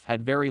herself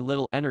had very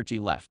little energy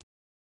left.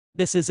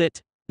 This is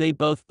it, they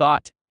both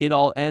thought, it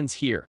all ends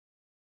here.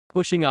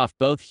 Pushing off,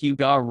 both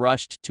Hyuga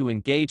rushed to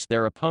engage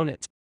their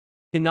opponent.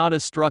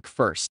 Hinata struck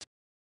first.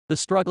 The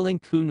struggling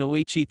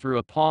Kunoichi threw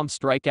a palm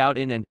strike out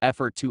in an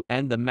effort to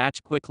end the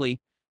match quickly,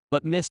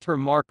 but missed her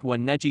mark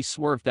when Neji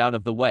swerved out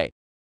of the way.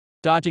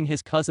 Dodging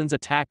his cousin's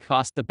attack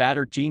cost the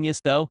battered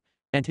genius though,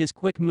 and his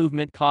quick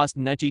movement caused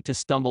Neji to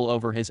stumble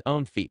over his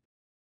own feet.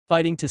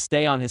 Fighting to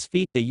stay on his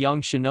feet, the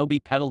young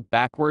shinobi pedaled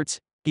backwards,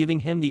 giving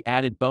him the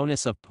added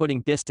bonus of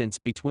putting distance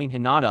between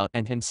Hinata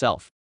and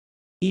himself.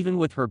 Even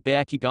with her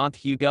Bakugan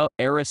Hyuga,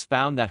 Eris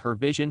found that her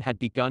vision had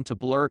begun to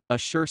blur, a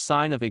sure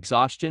sign of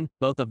exhaustion,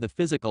 both of the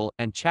physical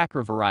and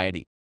chakra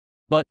variety.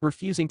 But,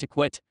 refusing to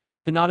quit,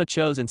 Hinata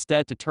chose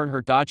instead to turn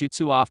her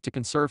dojutsu off to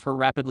conserve her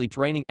rapidly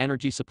draining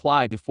energy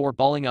supply before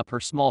balling up her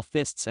small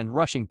fists and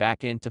rushing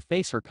back in to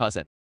face her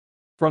cousin.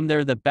 From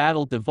there the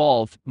battle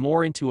devolved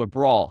more into a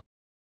brawl.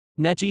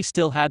 Neji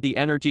still had the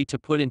energy to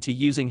put into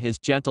using his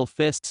gentle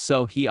fist,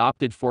 so he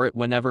opted for it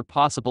whenever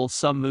possible,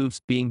 some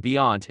moves being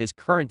beyond his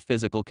current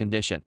physical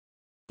condition.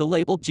 The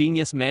labeled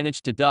genius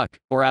managed to duck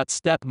or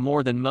outstep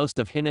more than most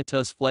of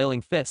Hinata's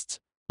flailing fists,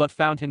 but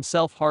found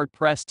himself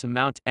hard-pressed to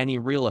mount any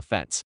real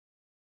offense.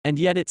 And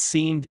yet it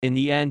seemed, in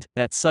the end,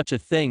 that such a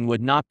thing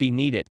would not be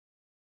needed.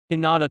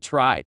 Hinata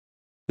tried.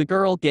 The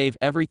girl gave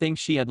everything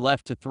she had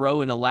left to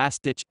throw in a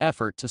last-ditch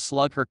effort to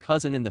slug her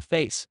cousin in the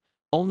face,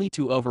 only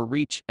to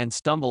overreach and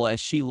stumble as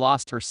she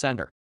lost her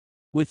center.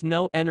 With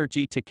no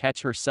energy to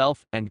catch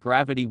herself and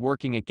gravity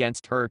working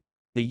against her,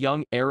 the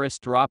young heiress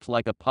dropped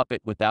like a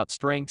puppet without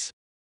strings.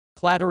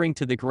 Clattering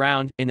to the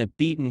ground in a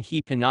beaten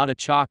heap, Hinata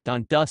chalked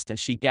on dust as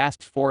she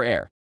gasped for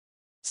air.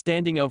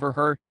 Standing over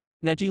her,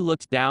 Neji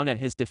looked down at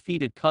his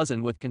defeated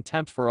cousin with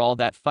contempt. For all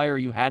that fire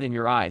you had in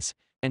your eyes,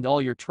 and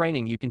all your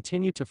training, you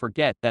continue to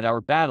forget that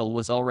our battle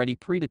was already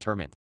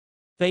predetermined.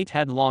 Fate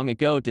had long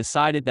ago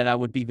decided that I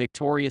would be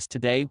victorious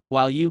today,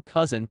 while you,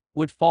 cousin,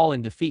 would fall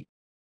in defeat.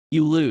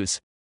 You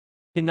lose.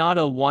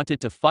 Hinata wanted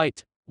to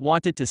fight,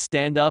 wanted to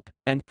stand up,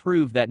 and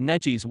prove that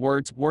Neji's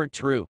words weren't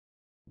true.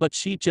 But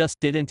she just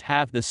didn't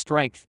have the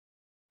strength.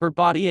 Her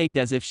body ached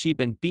as if she'd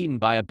been beaten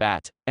by a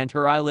bat, and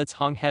her eyelids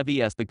hung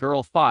heavy as the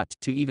girl fought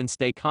to even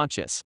stay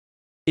conscious.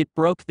 It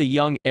broke the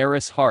young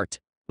heiress' heart,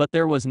 but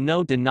there was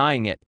no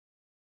denying it.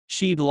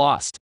 She'd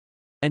lost.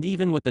 And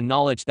even with the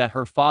knowledge that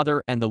her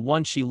father and the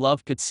one she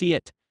loved could see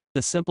it,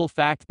 the simple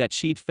fact that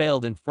she'd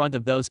failed in front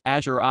of those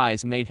azure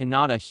eyes made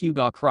Hinata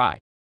Hyuga cry.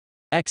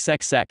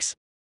 XXX.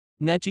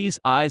 Neji's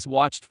eyes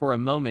watched for a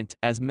moment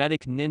as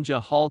Medic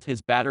Ninja hauled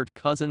his battered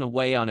cousin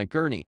away on a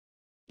gurney.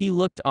 He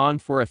looked on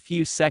for a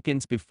few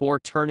seconds before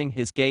turning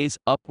his gaze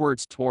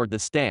upwards toward the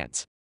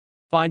stands.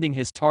 Finding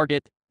his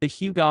target, the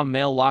Hyuga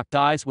male locked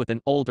eyes with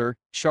an older,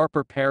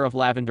 sharper pair of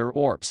lavender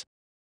orbs.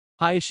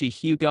 Hayashi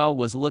Hyuga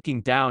was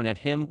looking down at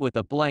him with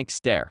a blank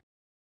stare.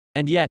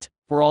 And yet,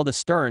 for all the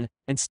stern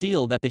and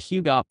steel that the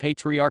Hyuga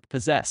patriarch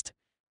possessed,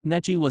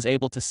 Neji was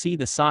able to see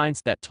the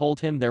signs that told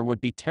him there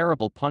would be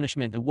terrible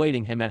punishment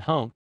awaiting him at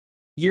home.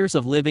 Years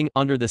of living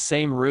under the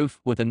same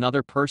roof with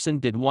another person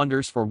did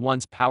wonders for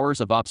one's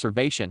powers of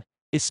observation,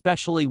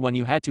 especially when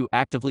you had to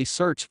actively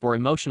search for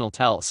emotional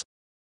tells.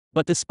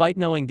 But despite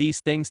knowing these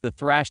things, the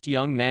thrashed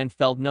young man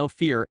felt no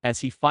fear as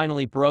he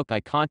finally broke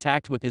eye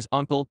contact with his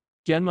uncle,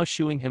 Genma,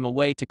 shooing him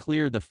away to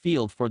clear the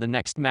field for the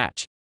next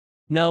match.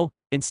 No,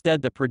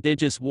 instead the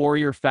prodigious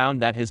warrior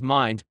found that his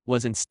mind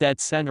was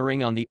instead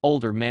centering on the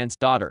older man's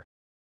daughter.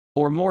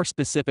 Or more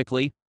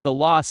specifically, the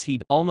loss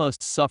he'd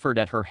almost suffered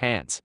at her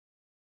hands.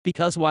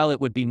 Because while it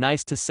would be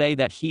nice to say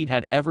that he'd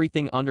had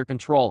everything under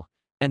control,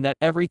 and that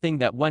everything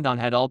that went on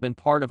had all been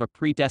part of a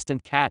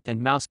predestined cat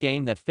and mouse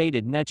game that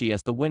fated Neji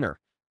as the winner,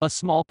 a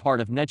small part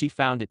of Neji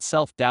found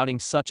itself doubting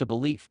such a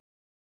belief.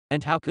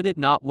 And how could it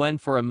not when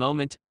for a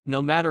moment,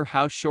 no matter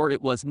how short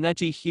it was,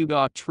 Neji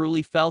Hyuga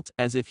truly felt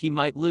as if he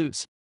might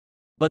lose?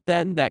 But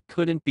then that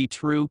couldn't be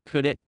true,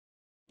 could it?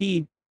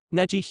 He,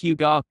 Neji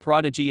Hyuga,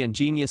 prodigy and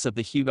genius of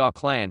the Hyuga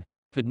clan,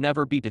 could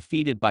never be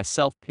defeated by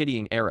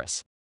self-pitying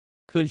heiress.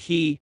 Could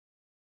he?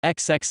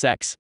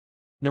 XXX.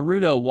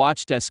 Naruto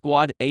watched as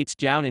Squad 8's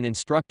Jounin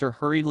instructor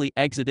hurriedly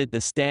exited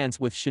the stands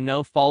with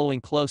Shino following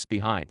close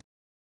behind.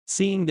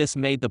 Seeing this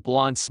made the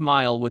blonde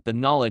smile with the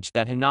knowledge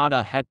that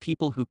Hinata had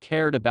people who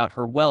cared about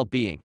her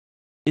well-being.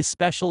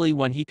 Especially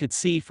when he could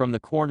see from the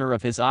corner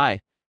of his eye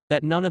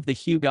that none of the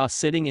Hyuga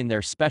sitting in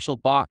their special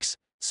box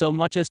so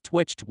much as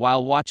twitched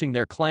while watching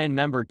their clan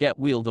member get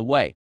wheeled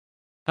away.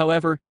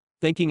 However,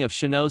 thinking of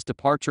Shino's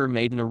departure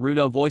made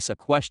Naruto voice a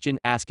question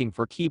asking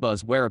for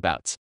Kiba's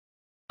whereabouts.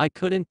 I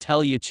couldn't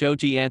tell you,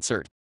 Choji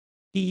answered.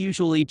 He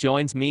usually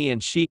joins me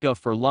and Shika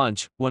for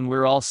lunch when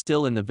we're all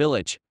still in the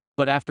village,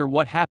 but after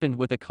what happened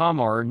with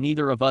Akamaru,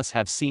 neither of us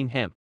have seen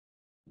him.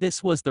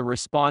 This was the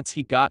response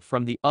he got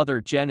from the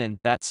other genin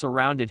that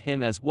surrounded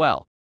him as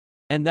well.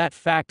 And that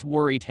fact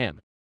worried him.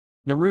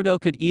 Naruto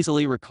could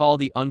easily recall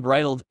the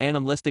unbridled,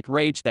 animalistic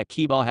rage that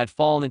Kiba had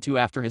fallen into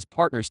after his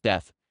partner's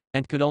death,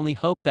 and could only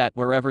hope that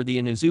wherever the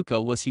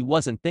Inuzuka was he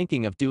wasn't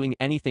thinking of doing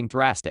anything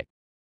drastic.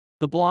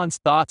 The blonde's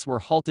thoughts were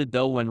halted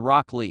though when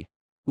Rock Lee,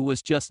 who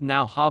was just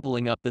now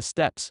hobbling up the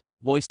steps,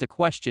 voiced a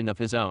question of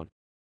his own.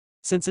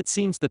 Since it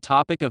seems the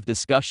topic of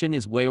discussion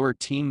is wayward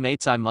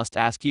teammates, I must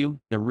ask you,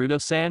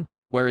 Naruto-san,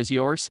 where is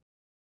yours?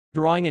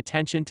 Drawing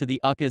attention to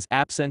the Uka's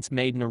absence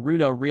made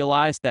Naruto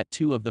realize that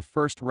 2 of the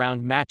first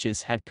round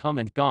matches had come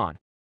and gone.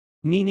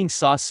 Meaning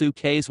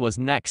Sasuke's was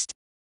next.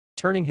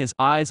 Turning his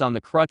eyes on the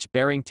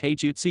crutch-bearing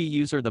taijutsu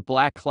user, the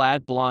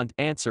black-clad blonde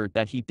answered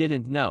that he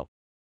didn't know.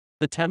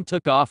 The tem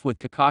took off with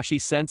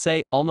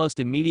Kakashi-sensei almost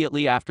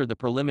immediately after the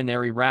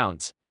preliminary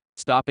rounds,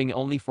 stopping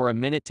only for a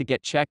minute to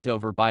get checked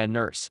over by a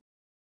nurse.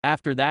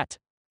 After that,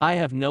 I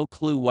have no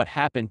clue what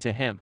happened to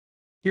him.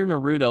 Here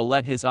Naruto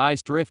let his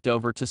eyes drift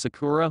over to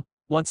Sakura.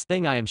 One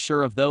thing I am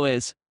sure of though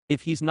is,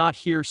 if he's not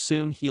here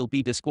soon he'll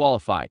be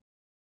disqualified.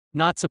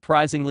 Not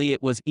surprisingly,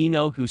 it was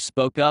Ino who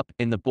spoke up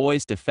in the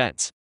boys'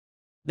 defense.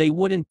 They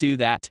wouldn't do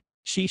that,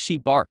 she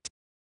barked.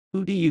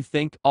 Who do you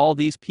think all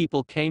these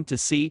people came to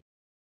see?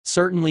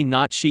 Certainly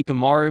not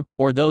Shikamaru,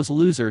 or those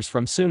losers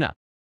from Suna.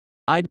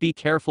 I'd be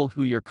careful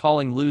who you're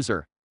calling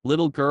loser,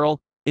 little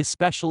girl,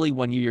 especially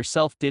when you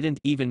yourself didn't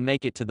even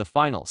make it to the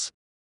finals.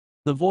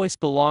 The voice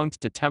belonged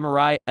to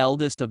Temurai,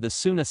 eldest of the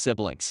Suna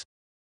siblings.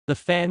 The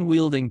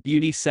fan-wielding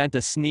beauty sent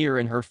a sneer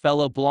in her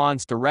fellow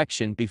blonde's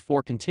direction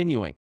before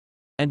continuing.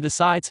 And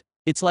besides,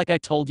 it's like I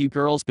told you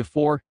girls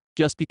before,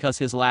 just because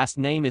his last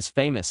name is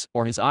famous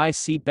or his eyes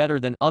see better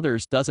than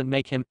others doesn't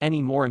make him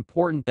any more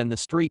important than the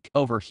streak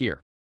over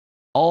here.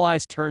 All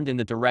eyes turned in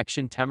the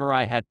direction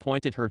Temurai had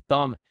pointed her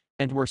thumb,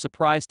 and were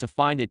surprised to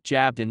find it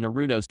jabbed in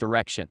Naruto's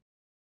direction.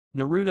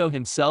 Naruto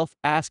himself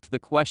asked the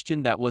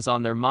question that was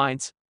on their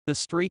minds, the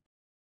streak?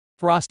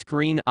 Frost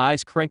green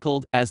eyes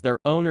crinkled as their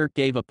owner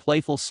gave a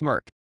playful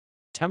smirk.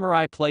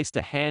 Temurai placed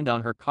a hand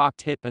on her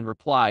cocked hip and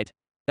replied,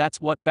 that's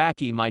what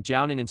Baki, my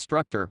Jounin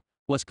instructor,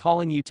 was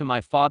calling you to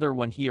my father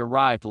when he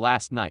arrived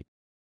last night.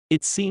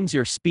 It seems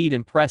your speed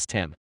impressed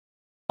him.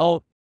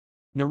 Oh.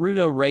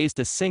 Naruto raised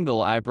a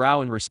single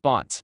eyebrow in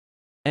response.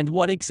 And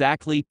what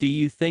exactly do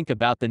you think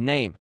about the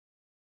name?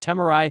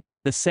 Temurai,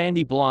 the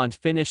sandy blonde,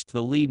 finished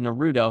the lead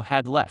Naruto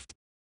had left.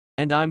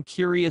 And I'm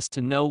curious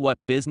to know what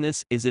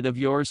business is it of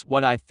yours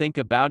what I think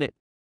about it?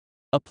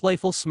 A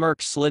playful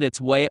smirk slid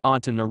its way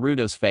onto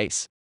Naruto's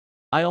face.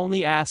 I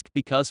only ask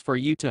because for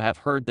you to have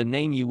heard the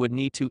name you would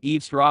need to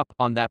eavesdrop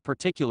on that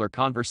particular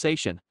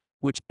conversation,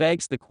 which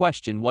begs the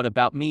question, what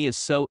about me is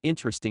so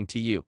interesting to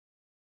you?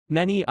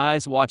 Many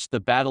eyes watched the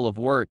battle of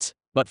words,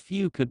 but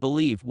few could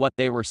believe what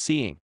they were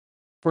seeing.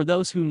 For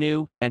those who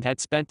knew and had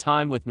spent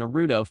time with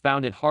Naruto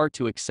found it hard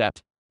to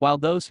accept, while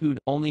those who'd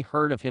only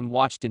heard of him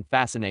watched in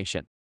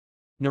fascination.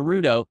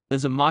 Naruto,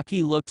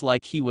 Uzumaki, looked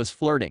like he was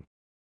flirting.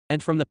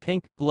 And from the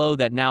pink glow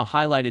that now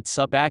highlighted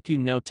Subaku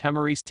no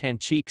Temuri's tan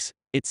cheeks,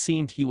 it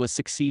seemed he was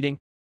succeeding.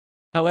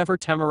 However,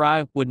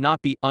 Temurai would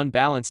not be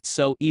unbalanced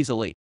so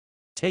easily.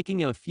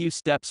 Taking a few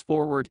steps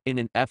forward in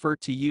an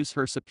effort to use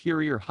her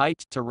superior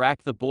height to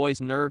rack the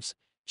boy's nerves,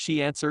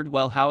 she answered,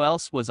 "Well, how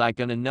else was I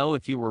gonna know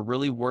if you were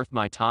really worth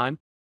my time?"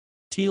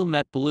 Teal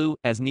met blue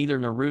as neither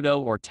Naruto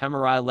or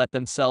Temurai let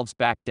themselves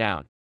back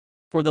down.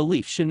 For the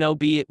Leaf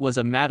Shinobi, it was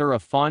a matter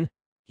of fun.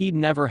 He'd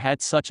never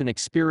had such an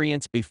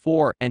experience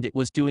before, and it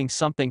was doing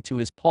something to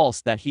his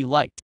pulse that he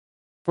liked.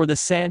 For the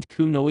Sand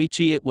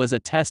Kunoichi, it was a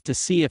test to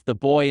see if the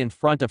boy in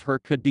front of her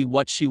could be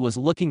what she was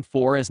looking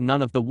for, as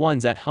none of the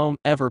ones at home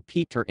ever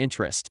piqued her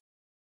interest.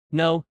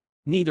 No,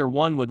 neither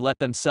one would let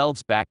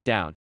themselves back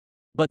down.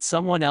 But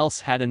someone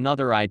else had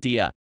another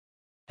idea.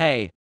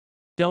 "Hey,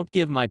 don't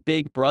give my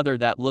big brother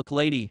that look,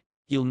 lady.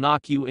 He'll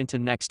knock you into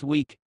next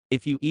week,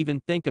 if you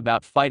even think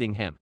about fighting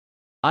him."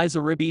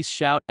 Izaribi's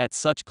shout at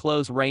such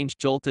close range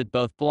jolted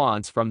both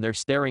blondes from their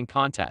staring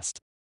contest.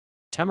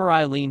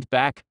 Temurai leaned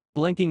back,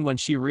 blinking when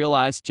she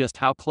realized just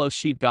how close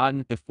she'd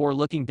gotten, before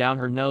looking down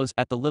her nose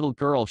at the little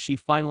girl she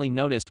finally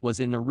noticed was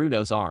in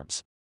Naruto's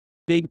arms.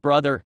 "Big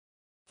brother?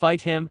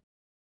 Fight him?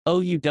 Oh,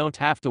 you don't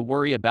have to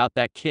worry about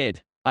that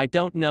kid. I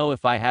don't know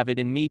if I have it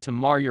in me to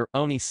mar your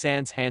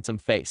Oni-san's handsome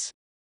face."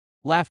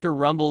 Laughter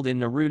rumbled in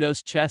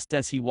Naruto's chest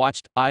as he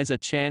watched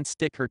Aiza-chan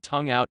stick her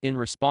tongue out in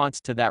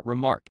response to that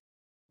remark.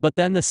 But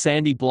then the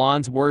sandy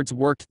blonde's words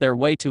worked their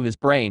way to his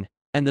brain,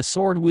 and the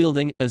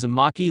sword-wielding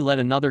Uzumaki let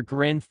another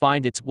grin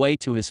find its way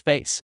to his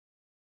face.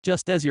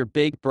 "Just as your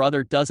big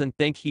brother doesn't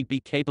think he'd be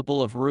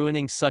capable of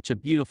ruining such a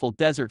beautiful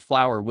desert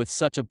flower with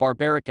such a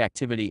barbaric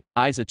activity,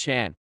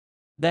 Aiza-chan."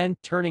 Then,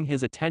 turning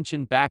his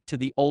attention back to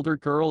the older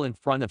girl in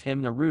front of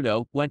him,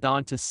 Naruto went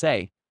on to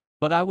say,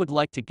 "But I would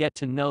like to get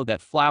to know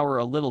that flower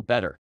a little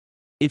better.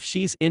 If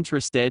she's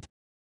interested."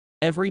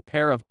 Every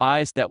pair of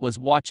eyes that was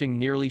watching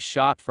nearly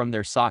shot from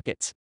their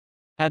sockets.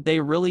 Had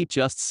they really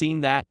just seen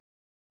that?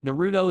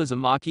 Naruto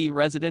Uzumaki,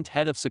 resident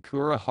head of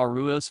Sakura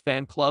Haruo's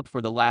fan club for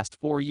the last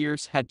 4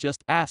 years, had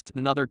just asked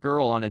another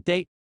girl on a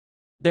date.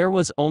 There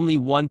was only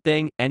one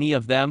thing any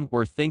of them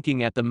were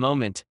thinking at the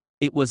moment.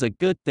 It was a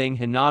good thing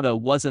Hinata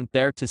wasn't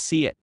there to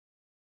see it.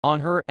 On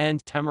her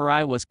end,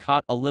 Temurai was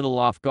caught a little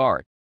off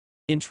guard.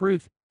 In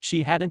truth,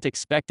 she hadn't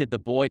expected the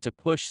boy to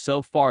push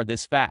so far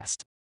this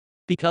fast.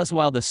 Because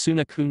while the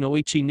Suna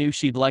Kunoichi knew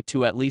she'd like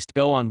to at least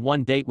go on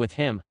one date with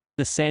him,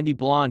 the sandy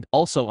blonde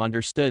also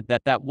understood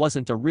that that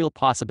wasn't a real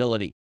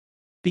possibility.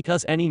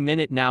 Because any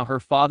minute now her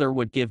father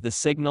would give the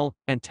signal,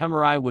 and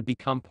Temurai would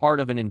become part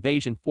of an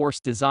invasion force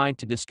designed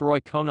to destroy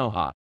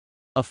Konoha.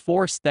 A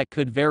force that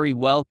could very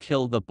well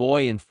kill the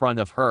boy in front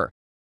of her.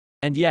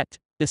 And yet,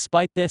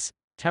 despite this,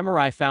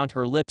 Temurai found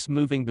her lips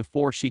moving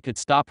before she could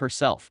stop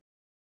herself.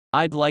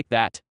 "I'd like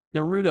that,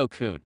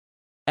 Naruto-kun.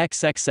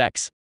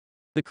 XXX.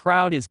 The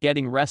crowd is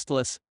getting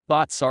restless,"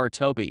 thought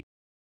Sarutobi.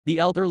 The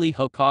elderly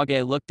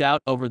Hokage looked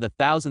out over the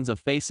thousands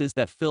of faces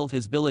that filled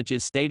his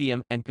village's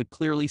stadium and could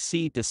clearly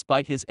see,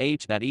 despite his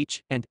age, that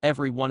each and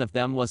every one of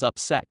them was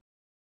upset.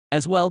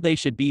 As well they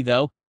should be,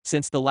 though,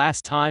 since the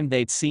last time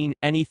they'd seen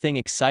anything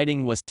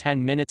exciting was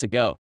 10 minutes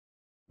ago.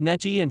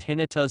 Neji and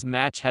Hinata's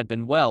match had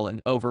been well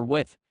and over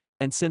with,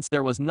 and since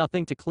there was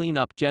nothing to clean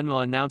up,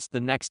 Genma announced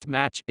the next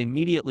match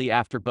immediately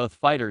after both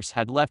fighters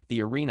had left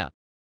the arena.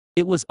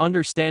 It was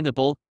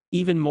understandable,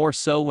 even more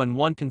so when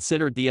one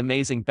considered the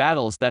amazing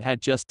battles that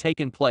had just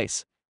taken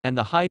place, and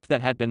the hype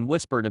that had been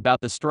whispered about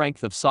the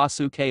strength of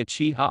Sasuke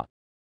Uchiha.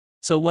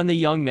 So when the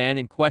young man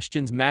in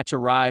question's match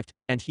arrived,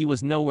 and he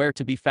was nowhere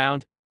to be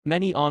found,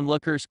 many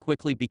onlookers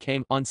quickly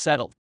became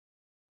unsettled.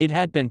 It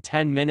had been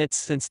 10 minutes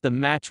since the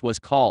match was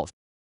called.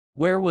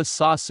 Where was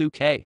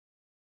Sasuke?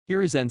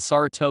 Hiruzen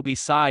Sarutobi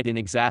sighed in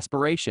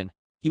exasperation.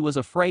 He was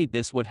afraid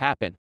this would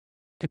happen.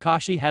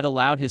 Kakashi had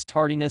allowed his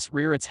tardiness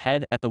rear its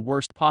head at the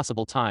worst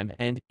possible time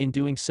and, in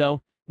doing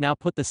so, now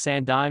put the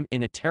Sandaime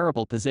in a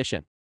terrible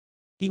position.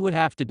 He would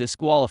have to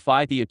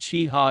disqualify the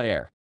Uchiha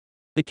heir.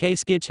 The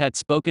Kasuke had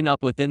spoken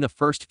up within the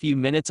first few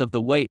minutes of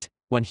the wait,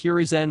 when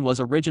Hiruzen was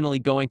originally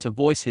going to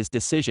voice his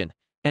decision,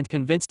 and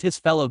convinced his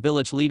fellow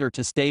village leader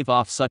to stave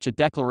off such a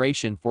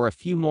declaration for a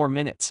few more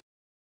minutes.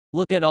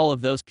 "Look at all of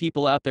those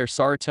people out there,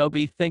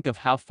 Sarutobi. Think of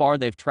how far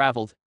they've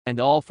traveled, and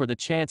all for the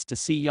chance to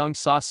see young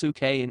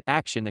Sasuke in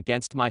action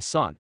against my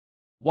son.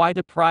 Why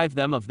deprive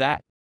them of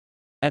that?"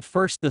 At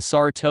first the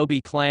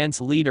Sarutobi clan's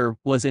leader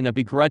was in a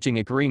begrudging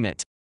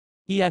agreement.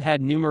 He had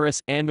had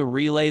numerous to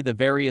relay the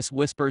various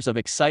whispers of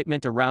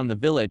excitement around the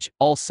village,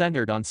 all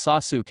centered on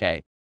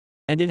Sasuke.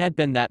 And it had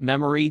been that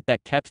memory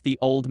that kept the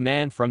old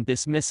man from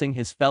dismissing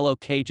his fellow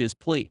Kage's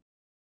plea.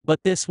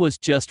 But this was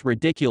just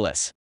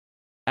ridiculous.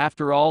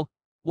 After all,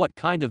 what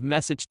kind of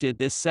message did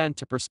this send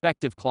to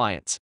prospective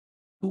clients?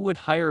 Who would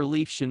hire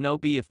Leaf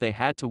Shinobi if they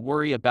had to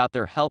worry about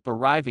their help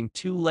arriving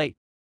too late?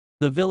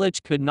 The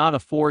village could not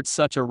afford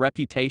such a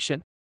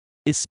reputation,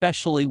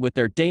 especially with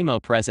their daimyo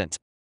present.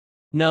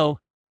 No,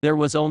 there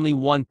was only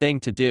one thing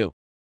to do.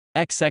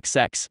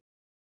 XXX.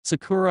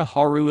 Sakura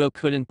Haruo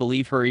couldn't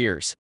believe her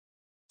ears.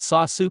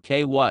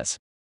 Sasuke was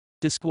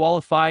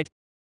disqualified?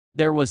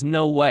 There was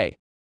no way.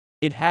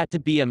 It had to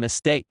be a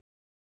mistake.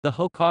 The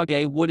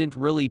Hokage wouldn't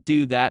really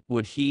do that,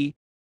 would he?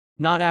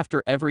 Not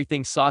after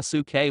everything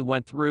Sasuke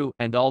went through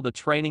and all the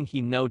training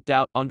he no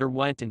doubt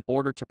underwent in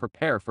order to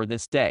prepare for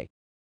this day.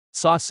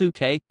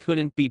 Sasuke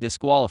couldn't be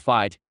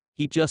disqualified,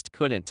 he just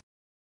couldn't.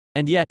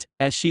 And yet,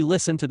 as she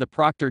listened to the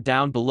proctor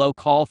down below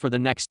call for the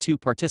next two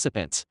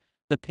participants,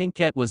 the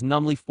pinkette was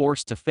numbly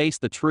forced to face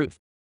the truth.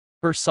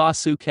 Her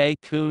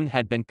Sasuke-kun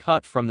had been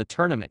cut from the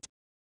tournament.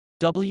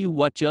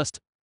 What just?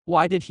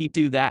 Why did he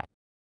do that?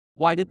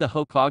 Why did the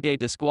Hokage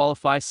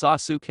disqualify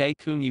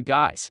Sasuke-kun, you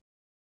guys?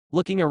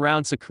 Looking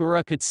around,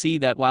 Sakura could see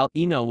that while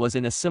Ino was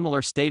in a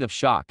similar state of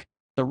shock,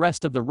 the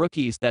rest of the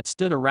rookies that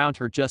stood around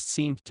her just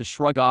seemed to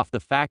shrug off the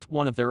fact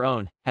one of their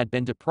own had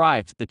been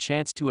deprived the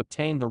chance to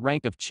obtain the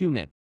rank of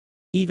Chunin.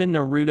 Even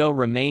Naruto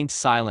remained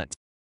silent.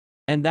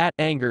 And that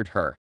angered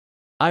her.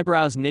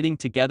 Eyebrows knitting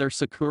together,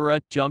 Sakura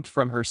jumped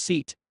from her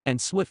seat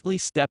and swiftly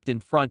stepped in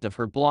front of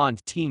her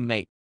blonde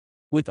teammate.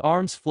 With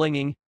arms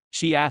flinging,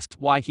 she asked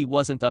why he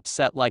wasn't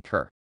upset like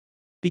her.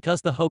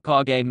 Because the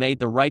Hokage made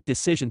the right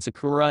decision,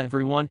 Sakura.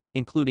 Everyone,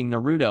 including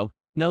Naruto,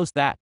 knows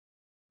that.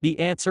 The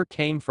answer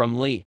came from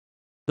Lee.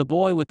 The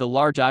boy with the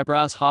large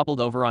eyebrows hobbled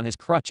over on his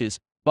crutches,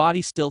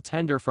 body still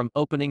tender from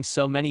opening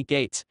so many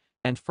gates,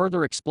 and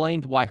further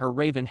explained why her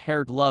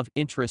raven-haired love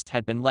interest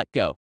had been let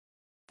go.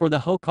 For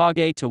the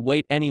Hokage to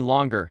wait any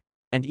longer,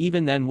 and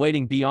even then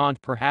waiting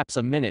beyond perhaps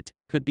a minute,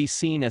 could be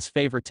seen as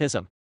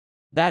favoritism.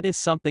 That is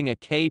something a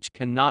Kage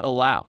cannot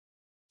allow.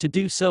 To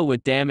do so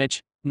would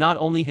damage, not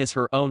only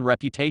her own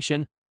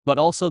reputation, but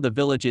also the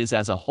village's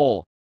as a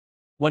whole.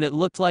 When it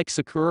looked like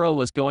Sakura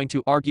was going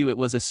to argue, it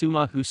was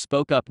Asuma who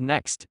spoke up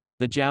next,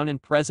 the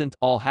Jounin present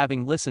all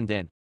having listened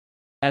in.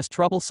 As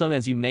troublesome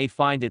as you may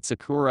find it,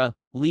 Sakura,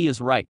 Lee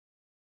is right.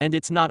 And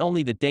it's not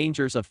only the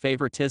dangers of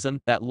favoritism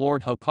that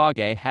Lord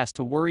Hokage has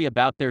to worry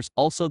about, there's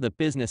also the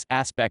business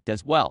aspect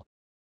as well.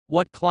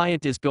 What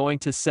client is going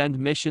to send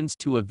missions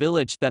to a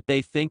village that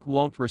they think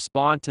won't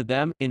respond to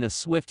them in a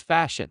swift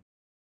fashion?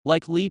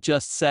 Like Lee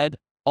just said,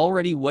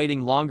 already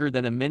waiting longer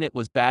than a minute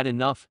was bad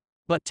enough,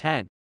 but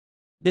 10.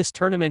 This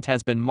tournament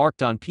has been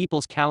marked on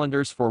people's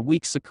calendars for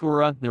weeks.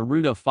 Sakura,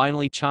 Naruto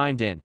finally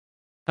chimed in.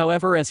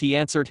 However, as he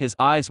answered, his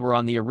eyes were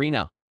on the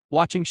arena,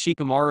 watching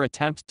Shikamaru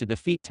attempt to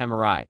defeat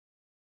Temurai.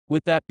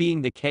 With that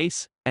being the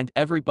case, and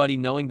everybody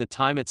knowing the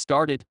time it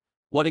started,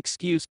 what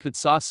excuse could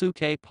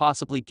Sasuke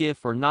possibly give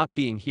for not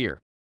being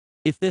here?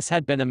 If this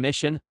had been a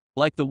mission,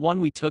 like the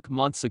one we took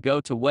months ago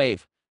to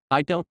Wave,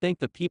 I don't think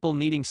the people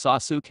needing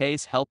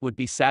Sasuke's help would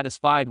be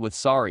satisfied with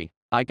 "sorry,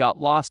 I got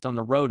lost on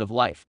the road of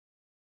life."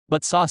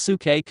 But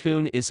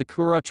Sasuke-kun is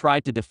Sakura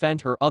tried to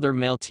defend her other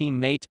male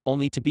teammate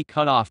only to be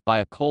cut off by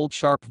a cold,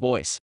 sharp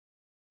voice.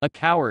 A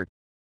coward.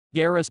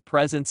 Gaara's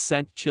presence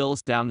sent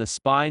chills down the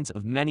spines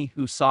of many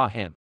who saw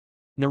him.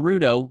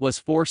 Naruto was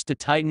forced to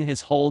tighten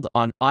his hold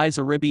on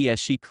Izaribi as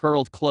she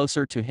curled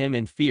closer to him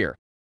in fear.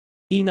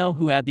 Ino,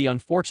 who had the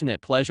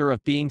unfortunate pleasure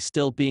of being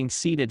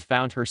seated,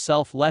 found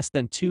herself less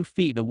than 2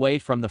 feet away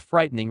from the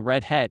frightening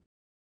redhead.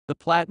 The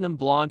platinum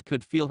blonde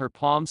could feel her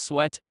palms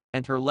sweat,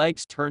 and her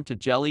legs turned to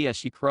jelly as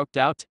she croaked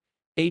out,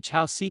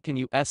 "How can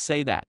you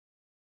say that?"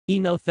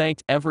 Ino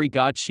thanked every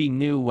god she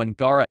knew when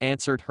Gaara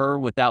answered her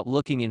without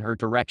looking in her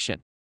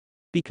direction.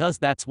 "Because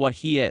that's what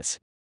he is.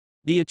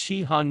 The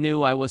Uchiha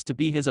knew I was to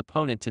be his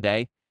opponent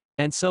today,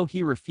 and so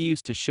he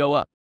refused to show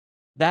up.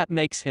 That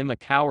makes him a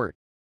coward.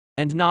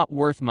 And not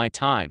worth my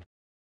time."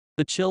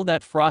 The chill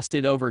that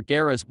frosted over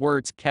Gaara's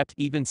words kept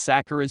even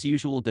Sakura's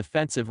usual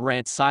defensive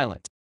rant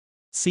silent.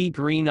 Sea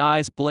green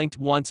eyes blinked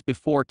once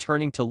before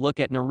turning to look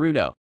at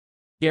Naruto.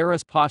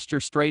 Gaara's posture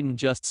straightened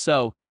just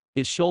so,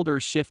 his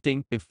shoulders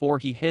shifting before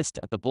he hissed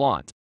at the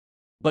blonde.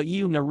 "But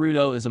you,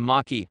 Naruto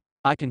Uzumaki,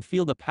 I can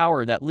feel the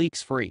power that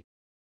leaks free.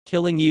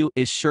 Killing you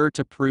is sure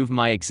to prove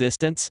my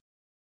existence."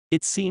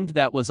 It seemed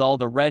that was all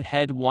the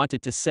redhead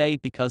wanted to say,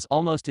 because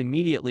almost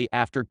immediately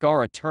after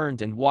Gaara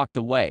turned and walked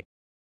away.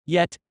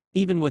 Yet,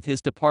 even with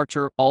his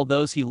departure, all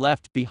those he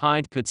left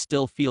behind could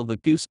still feel the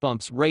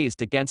goosebumps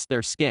raised against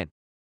their skin.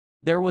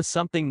 There was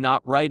something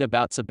not right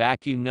about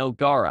Sabaku no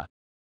Gaara.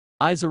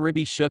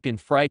 Izaribi shook in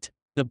fright,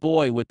 the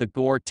boy with the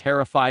gourd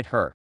terrified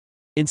her.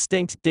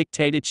 Instinct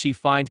dictated she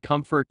find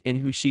comfort in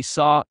who she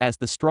saw as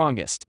the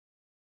strongest.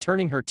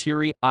 Turning her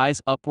teary eyes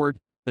upward,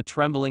 the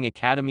trembling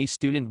academy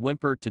student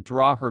whimpered to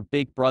draw her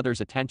big brother's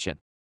attention.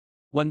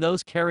 When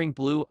those caring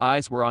blue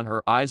eyes were on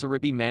her,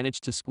 Izaribi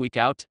managed to squeak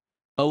out,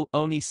 "Oh,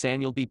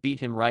 Oni-san, you'll beat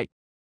him, right?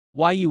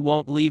 Why, you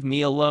won't leave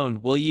me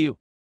alone, will you?"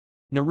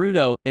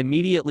 Naruto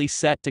immediately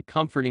set to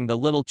comforting the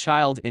little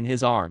child in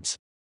his arms.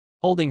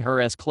 Holding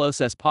her as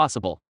close as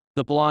possible,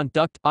 the blonde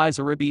ducked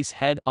Izaribi's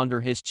head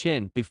under his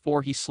chin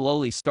before he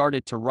slowly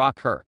started to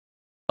rock her.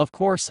 "Of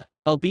course,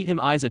 I'll beat him,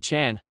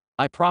 Iza-chan.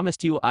 I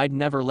promised you I'd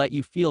never let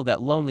you feel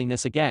that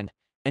loneliness again,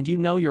 and you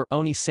know your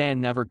Oni-san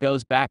never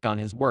goes back on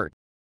his word.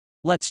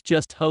 Let's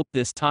just hope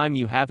this time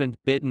you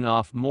haven't bitten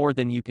off more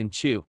than you can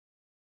chew."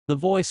 The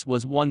voice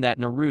was one that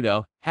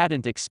Naruto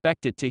hadn't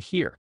expected to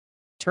hear.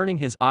 Turning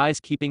his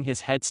eyes, keeping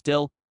his head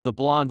still, the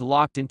blonde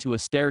locked into a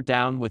stare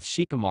down with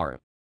Shikamaru.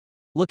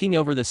 Looking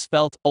over the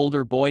svelte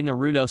older boy,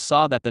 Naruto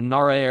saw that the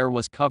Nara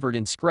was covered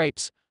in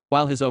scrapes,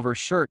 while his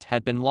overshirt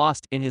had been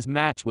lost in his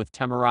match with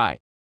Temurai.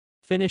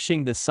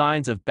 Finishing the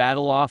signs of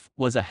battle off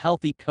was a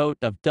healthy coat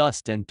of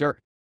dust and dirt.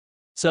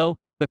 So,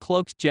 the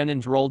cloaked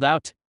genin rolled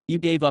out. You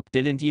gave up,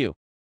 didn't you?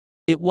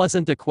 It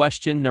wasn't a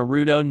question.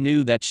 Naruto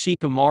knew that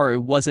Shikamaru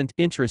wasn't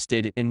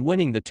interested in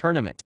winning the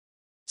tournament.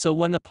 So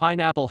when the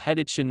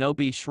pineapple-headed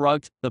shinobi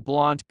shrugged, the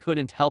blonde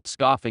couldn't help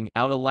scoffing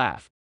out a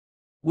laugh.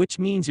 Which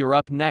means you're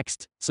up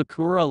next,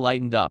 Sakura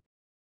lightened up.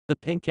 The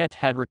pinkette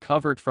had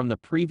recovered from the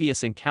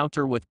previous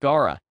encounter with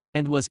Gaara,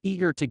 and was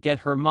eager to get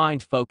her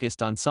mind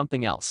focused on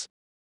something else.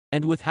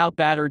 And with how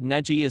battered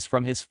Neji is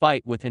from his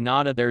fight with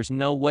Hinata, there's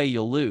no way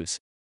you'll lose.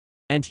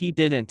 And he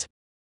didn't.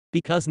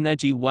 Because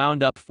Neji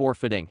wound up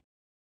forfeiting.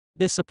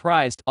 This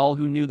surprised all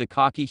who knew the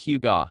cocky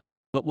Hyuga,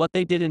 but what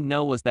they didn't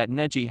know was that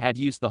Neji had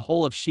used the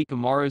whole of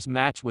Shikamaru's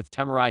match with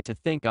Temurai to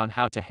think on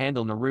how to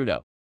handle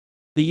Naruto.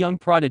 The young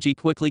prodigy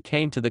quickly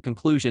came to the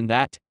conclusion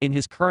that, in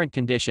his current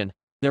condition,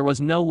 there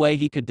was no way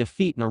he could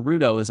defeat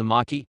Naruto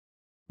Uzumaki.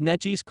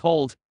 Neji's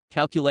cold,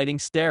 calculating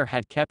stare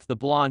had kept the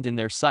blonde in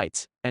their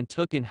sights, and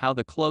took in how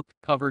the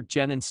cloak-covered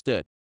genin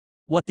stood.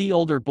 What the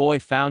older boy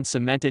found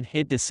cemented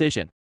his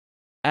decision.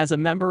 As a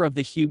member of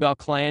the Hyuga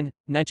clan,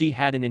 Neji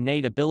had an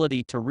innate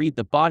ability to read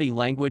the body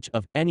language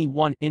of any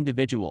one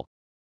individual.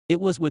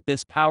 It was with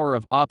this power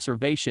of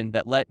observation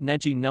that let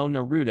Neji know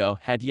Naruto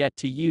had yet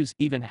to use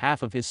even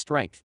half of his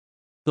strength.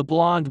 The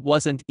blonde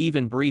wasn't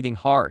even breathing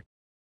hard.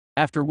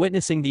 After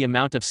witnessing the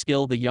amount of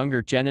skill the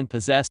younger genin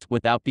possessed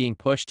without being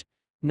pushed,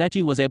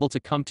 Neji was able to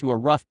come to a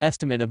rough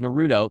estimate of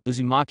Naruto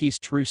Uzumaki's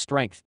true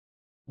strength.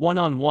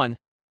 One-on-one,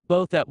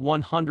 both at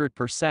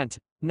 100%,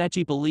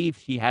 Neji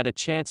believed he had a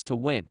chance to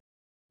win.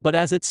 But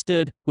as it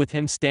stood, with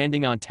him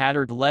standing on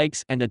tattered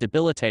legs and a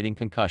debilitating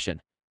concussion,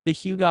 the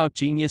Hyuga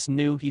genius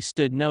knew he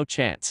stood no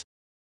chance.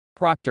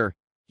 "Proctor,"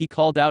 he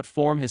called out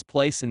from his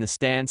place in the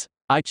stands,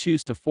 "I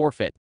choose to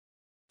forfeit.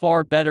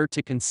 Far better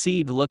to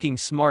concede looking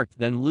smart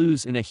than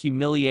lose in a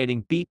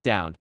humiliating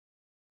beatdown."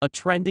 A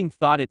trending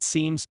thought it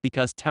seems,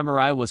 because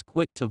Temurai was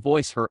quick to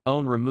voice her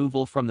own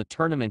removal from the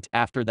tournament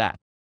after that.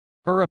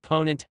 Her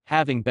opponent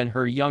having been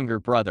her younger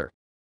brother.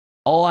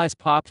 All eyes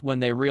popped when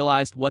they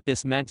realized what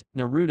this meant.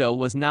 Naruto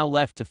was now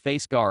left to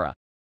face Gaara.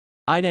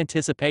 "I'd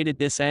anticipated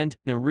this end,"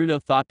 Naruto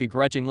thought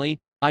begrudgingly,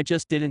 "I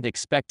just didn't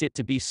expect it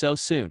to be so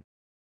soon."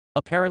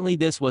 Apparently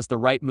this was the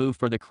right move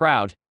for the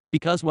crowd,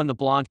 because when the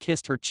blonde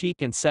kissed her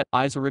cheek and set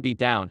Izuribi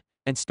down,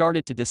 and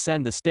started to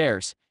descend the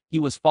stairs, he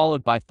was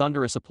followed by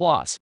thunderous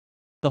applause.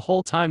 The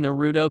whole time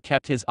Naruto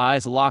kept his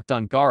eyes locked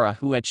on Gaara,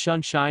 who had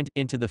shined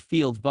into the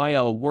field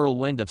via a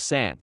whirlwind of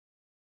sand.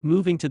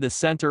 Moving to the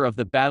center of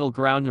the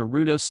battleground,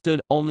 Naruto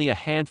stood only a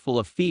handful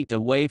of feet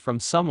away from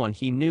someone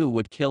he knew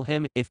would kill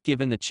him if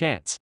given the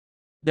chance.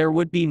 There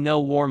would be no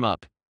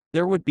warm-up.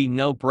 There would be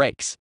no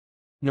breaks.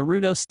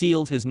 Naruto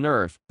steeled his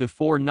nerve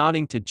before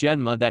nodding to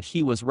Genma that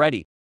he was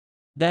ready.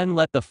 Then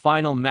let the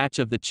final match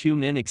of the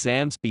Chunin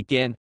exams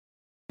begin.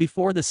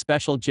 Before the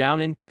special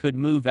Jounin could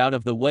move out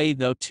of the way,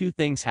 though, two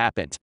things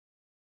happened.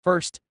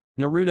 First,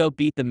 Naruto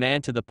beat the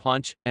man to the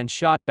punch and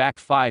shot back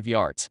 5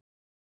 yards.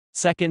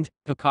 Second,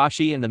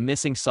 Kakashi and the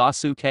missing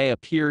Sasuke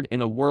appeared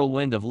in a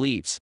whirlwind of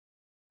leaves.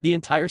 The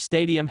entire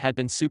stadium had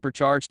been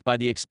supercharged by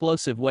the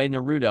explosive way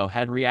Naruto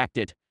had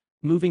reacted,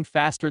 moving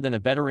faster than a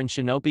veteran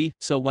shinobi,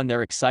 so when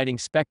their exciting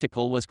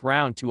spectacle was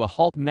ground to a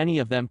halt, many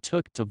of them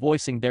took to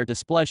voicing their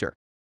displeasure.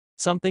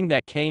 Something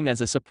that came as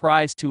a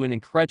surprise to an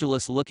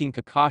incredulous-looking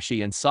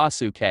Kakashi and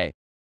Sasuke.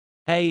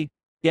 "Hey,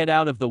 get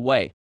out of the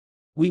way.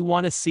 We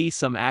want to see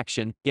some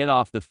action, get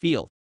off the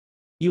field.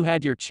 You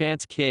had your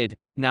chance, kid,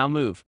 now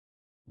move."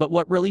 But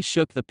what really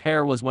shook the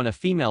pair was when a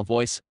female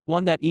voice,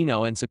 one that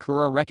Ino and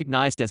Sakura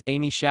recognized as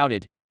Amy,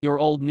 shouted, "Your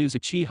old news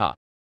Uchiha.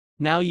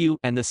 Now you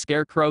and the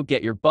Scarecrow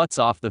get your butts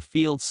off the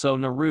field so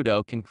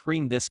Naruto can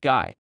cream this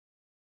guy."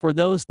 For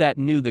those that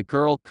knew, the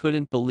girl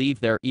couldn't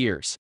believe their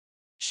ears.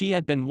 She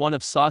had been one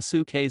of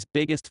Sasuke's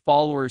biggest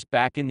followers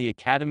back in the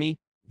academy,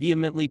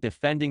 vehemently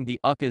defending the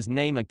Uka's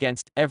name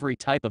against every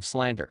type of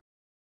slander.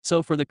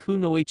 So for the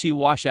Kunoichi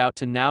washout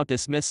to now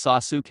dismiss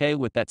Sasuke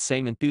with that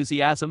same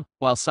enthusiasm,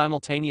 while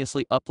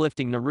simultaneously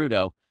uplifting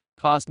Naruto,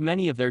 caused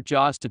many of their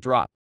jaws to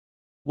drop.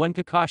 When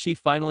Kakashi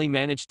finally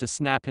managed to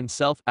snap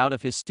himself out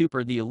of his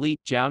stupor, the elite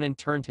Jounin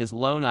turned his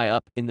lone eye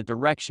up in the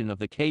direction of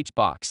the cage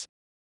box.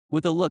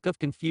 With a look of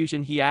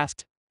confusion he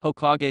asked,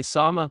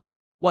 "Hokage-sama,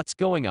 what's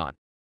going on?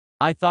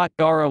 I thought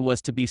Gaara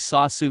was to be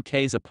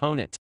Sasuke's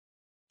opponent."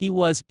 "He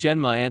was,"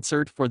 Genma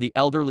answered for the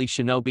elderly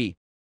shinobi.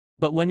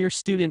 "But when your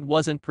student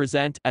wasn't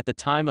present at the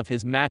time of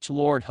his match,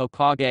 Lord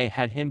Hokage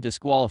had him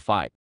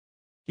disqualified."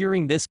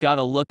 Hearing this got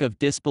a look of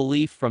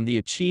disbelief from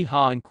the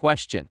Uchiha in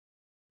question.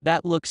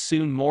 That look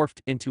soon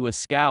morphed into a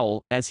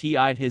scowl as he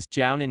eyed his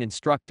Jounin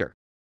instructor.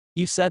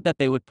 "You said that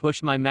they would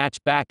push my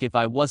match back if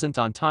I wasn't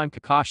on time,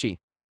 Kakashi.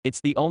 It's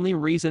the only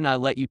reason I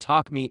let you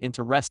talk me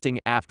into resting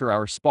after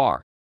our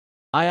spar."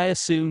 I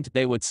assumed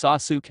they would."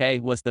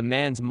 Sasuke was the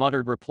man's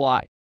muttered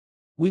reply.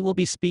 "We will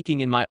be speaking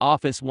in my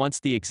office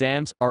once the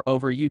exams are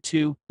over, you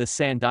two," the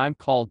Sandaime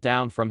called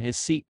down from his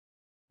seat.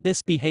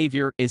 "This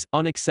behavior is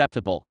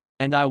unacceptable,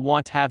 and I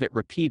won't have it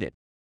repeated."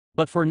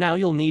 But for now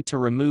you'll need to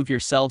remove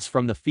yourselves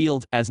from the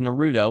field as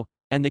Naruto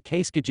and the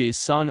Kasuke's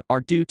son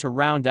are due to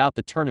round out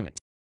the tournament.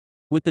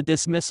 With the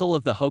dismissal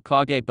of the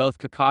Hokage, both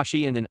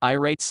Kakashi and an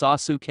irate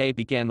Sasuke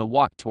began the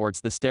walk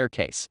towards the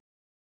staircase.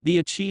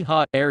 The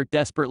Uchiha heir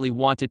desperately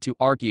wanted to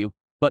argue,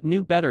 but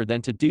knew better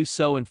than to do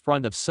so in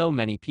front of so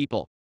many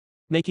people.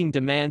 Making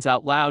demands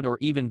out loud or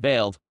even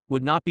veiled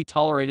would not be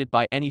tolerated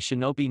by any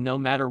shinobi no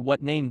matter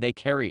what name they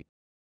carried.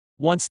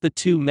 Once the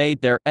two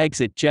made their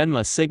exit,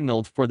 Genma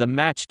signaled for the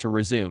match to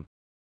resume.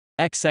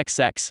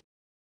 XXX.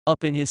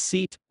 Up in his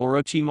seat,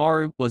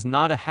 Orochimaru was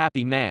not a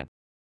happy man.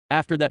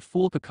 After that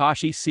fool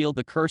Kakashi sealed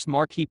the curse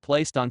mark he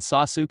placed on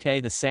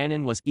Sasuke, the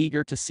Sannin was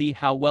eager to see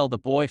how well the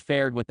boy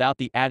fared without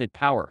the added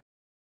power.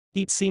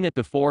 He'd seen it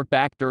before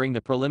back during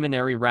the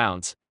preliminary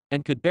rounds,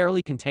 and could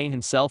barely contain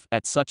himself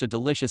at such a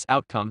delicious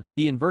outcome,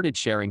 the inverted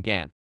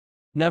Sharingan.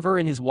 Never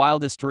in his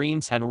wildest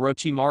dreams had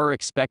Orochimaru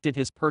expected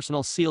his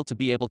personal seal to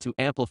be able to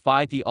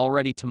amplify the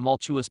already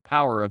tumultuous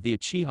power of the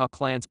Uchiha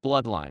clan's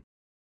bloodline.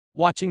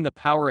 Watching the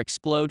power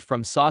explode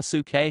from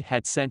Sasuke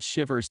had sent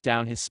shivers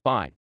down his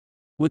spine.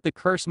 With the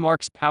curse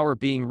mark's power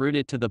being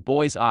rooted to the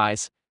boy's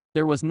eyes,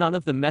 there was none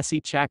of the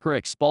messy chakra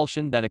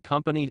expulsion that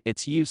accompanied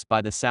its use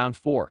by the Sound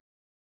 4.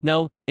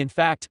 No, in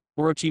fact,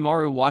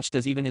 Orochimaru watched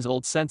as even his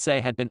old sensei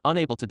had been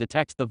unable to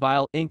detect the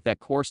vile ink that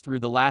coursed through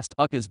the last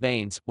Ukka's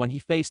veins when he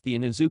faced the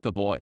Inuzuka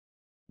boy.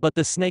 But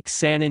the Snake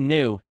Sannin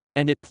knew,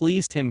 and it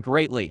pleased him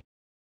greatly.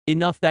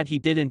 Enough that he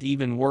didn't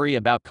even worry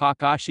about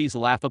Kakashi's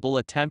laughable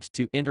attempt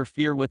to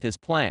interfere with his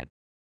plan.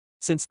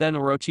 Since then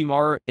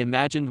Orochimaru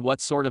imagined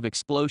what sort of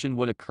explosion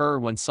would occur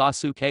when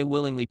Sasuke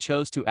willingly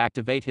chose to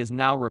activate his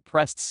now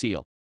repressed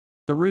seal.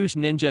 The Rouge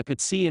Ninja could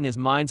see in his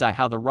mind's eye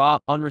how the raw,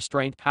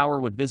 unrestrained power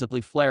would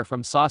visibly flare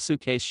from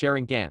Sasuke's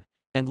Sharingan,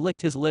 and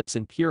licked his lips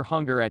in pure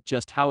hunger at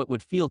just how it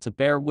would feel to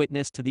bear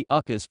witness to the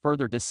Ukka's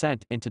further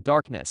descent into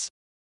darkness.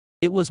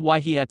 It was why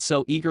he had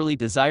so eagerly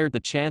desired the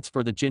chance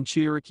for the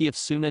Jinchuriki of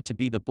Suna to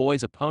be the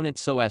boy's opponent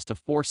so as to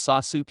force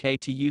Sasuke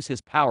to use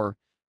his power,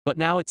 but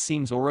now it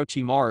seems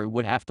Orochimaru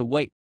would have to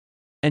wait.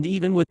 And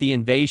even with the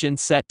invasion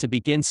set to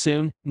begin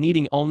soon,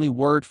 needing only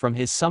word from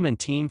his summon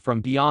team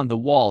from beyond the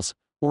walls,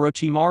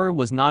 Orochimaru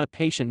was not a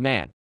patient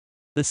man.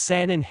 The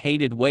Sannin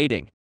hated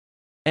waiting.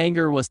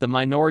 Anger was the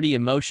minority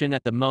emotion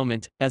at the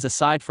moment, as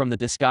aside from the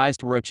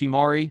disguised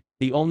Orochimaru,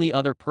 the only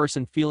other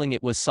person feeling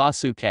it was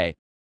Sasuke.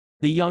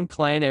 The young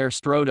clan heir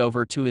strode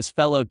over to his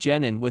fellow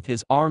genin with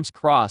his arms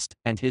crossed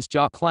and his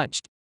jaw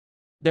clenched.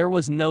 There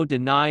was no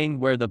denying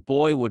where the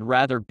boy would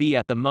rather be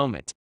at the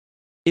moment.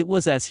 It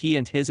was as he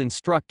and his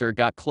instructor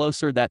got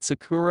closer that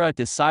Sakura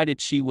decided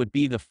she would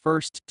be the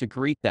first to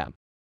greet them.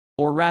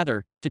 Or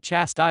rather, to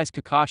chastise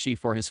Kakashi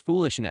for his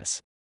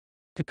foolishness.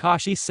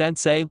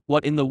 Kakashi-sensei,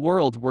 what in the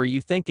world were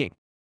you thinking?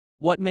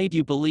 What made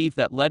you believe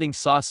that letting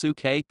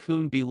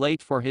Sasuke-kun be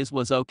late for his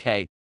was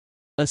okay?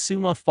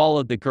 Asuma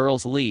followed the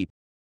girl's lead.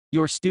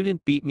 Your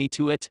student beat me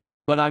to it,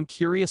 but I'm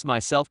curious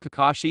myself,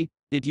 Kakashi,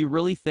 did you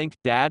really think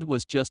Dad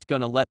was just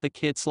gonna let the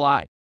kid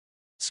slide?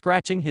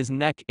 Scratching his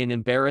neck in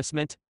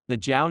embarrassment, the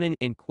jounin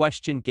in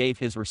question gave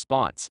his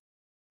response.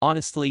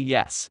 Honestly,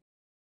 yes.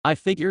 I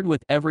figured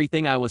with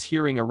everything I was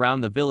hearing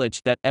around the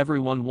village that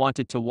everyone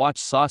wanted to watch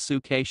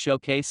Sasuke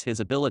showcase his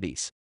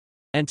abilities.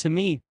 And to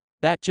me,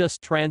 that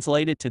just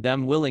translated to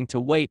them willing to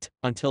wait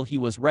until he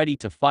was ready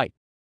to fight.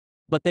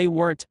 But they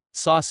weren't,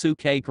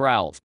 Sasuke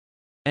growled.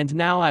 And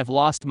now I've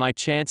lost my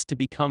chance to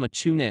become a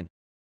Chunin.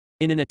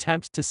 In an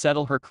attempt to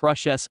settle her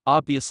crush's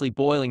obviously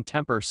boiling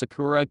temper,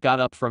 Sakura got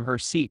up from her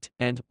seat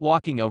and,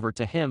 walking over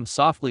to him,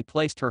 softly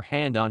placed her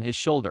hand on his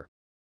shoulder.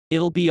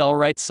 It'll be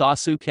alright,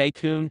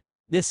 Sasuke-kun.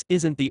 This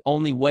isn't the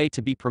only way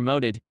to be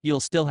promoted, you'll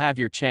still have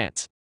your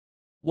chance.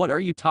 What are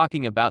you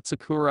talking about,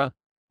 Sakura?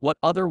 What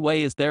other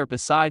way is there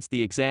besides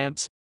the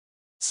exams?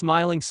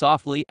 Smiling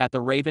softly at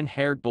the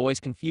raven-haired boy's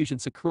confusion,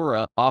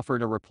 Sakura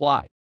offered a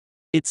reply.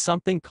 It's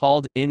something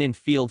called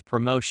in-field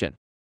promotion.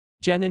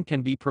 Genin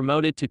can be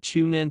promoted to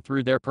Chunin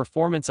through their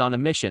performance on a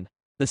mission.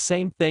 The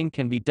same thing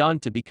can be done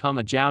to become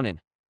a Jounin,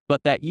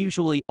 but that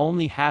usually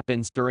only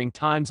happens during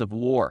times of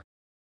war.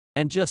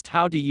 And just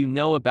how do you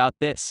know about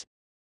this?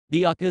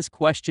 The Ukka's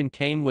question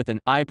came with an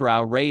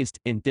eyebrow raised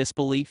in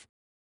disbelief.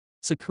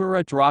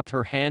 Sakura dropped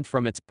her hand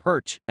from its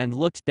perch and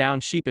looked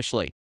down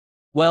sheepishly.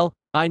 Well,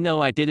 I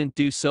know I didn't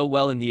do so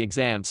well in the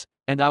exams,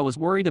 and I was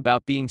worried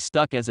about being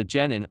stuck as a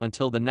genin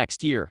until the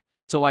next year,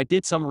 so I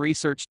did some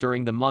research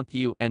during the month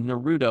you and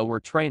Naruto were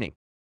training.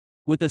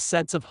 With a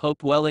sense of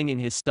hope welling in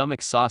his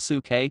stomach,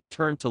 Sasuke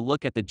turned to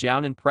look at the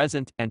jounin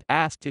present and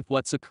asked if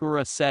what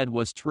Sakura said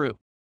was true.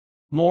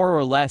 More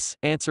or less,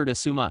 answered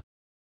Asuma.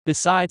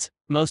 Besides,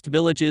 most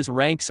villages'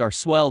 ranks are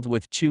swelled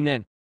with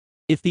Chunin.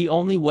 If the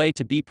only way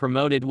to be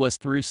promoted was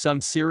through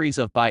some series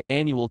of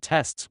biannual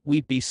tests,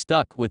 we'd be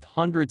stuck with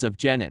hundreds of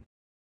genin.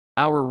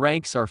 Our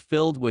ranks are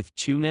filled with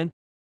Chunin?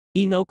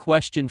 Ino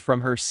questioned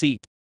from her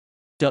seat.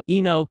 Duh,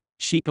 Ino,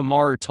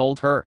 Shikamaru told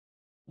her.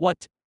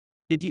 What?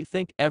 Did you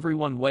think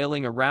everyone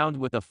wailing around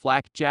with a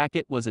flak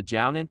jacket was a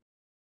jounin?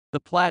 The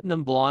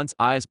platinum blonde's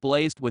eyes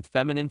blazed with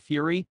feminine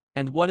fury.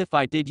 And what if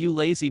I did, you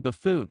lazy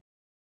buffoon?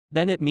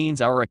 Then it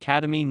means our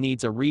academy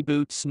needs a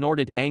reboot,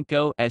 snorted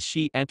Anko as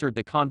she entered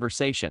the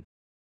conversation.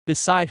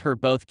 Beside her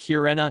both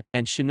Kurena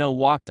and Shino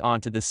walked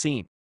onto the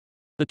scene.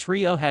 The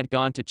trio had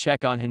gone to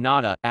check on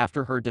Hinata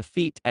after her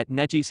defeat at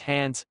Neji's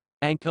hands,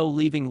 Anko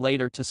leaving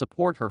later to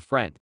support her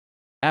friend.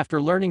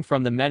 After learning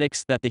from the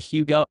medics that the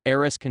Hyuga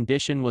heiress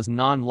condition was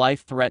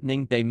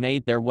non-life-threatening, they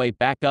made their way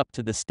back up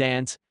to the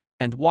stands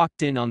and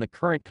walked in on the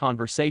current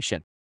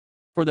conversation.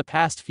 For the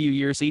past few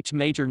years, each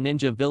major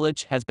ninja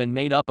village has been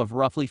made up of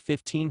roughly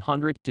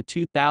 1,500 to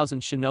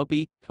 2,000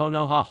 shinobi,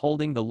 Konoha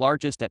holding the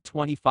largest at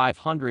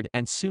 2,500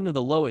 and Suna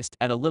the lowest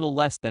at a little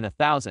less than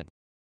 1,000.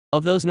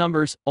 Of those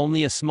numbers,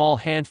 only a small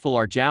handful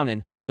are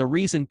jounin, the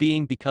reason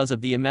being because of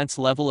the immense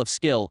level of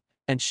skill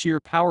and sheer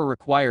power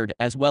required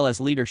as well as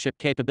leadership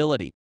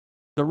capability.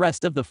 The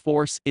rest of the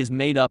force is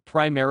made up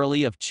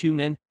primarily of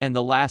chunin, and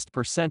the last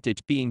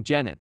percentage being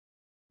genin.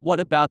 What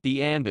about the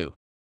Anbu?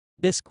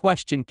 This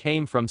question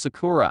came from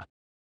Sakura.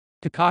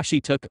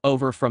 Kakashi took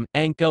over from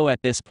Anko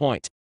at this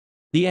point.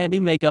 The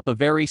Anbu make up a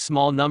very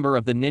small number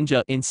of the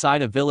ninja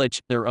inside a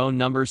village, their own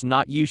numbers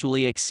not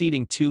usually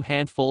exceeding 2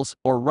 handfuls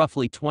or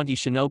roughly 20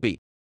 shinobi.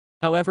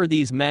 However,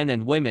 these men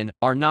and women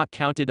are not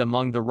counted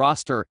among the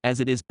roster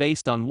as it is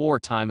based on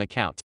wartime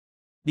account.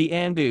 The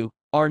Anbu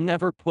are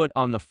never put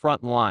on the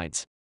front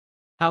lines.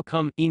 How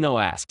come? Ino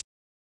asked.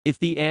 If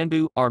the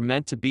Anbu are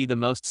meant to be the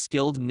most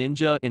skilled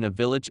ninja in a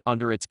village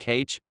under its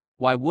cage,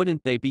 why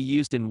wouldn't they be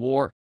used in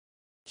war?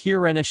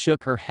 Kurena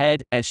shook her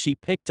head as she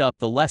picked up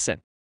the lesson.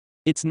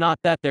 It's not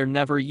that they're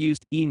never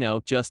used,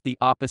 Ino, just the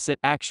opposite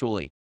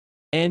actually.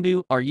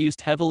 Anbu are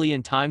used heavily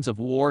in times of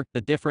war,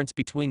 the difference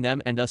between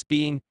them and us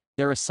being,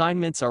 their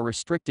assignments are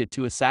restricted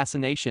to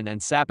assassination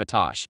and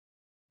sabotage.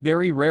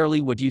 Very rarely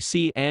would you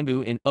see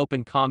Anbu in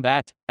open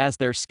combat, as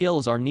their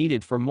skills are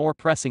needed for more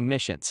pressing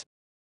missions.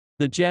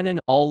 The genin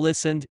all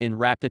listened in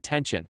rapt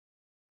attention.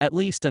 At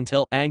least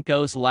until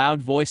Anko's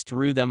loud voice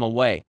drew them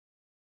away.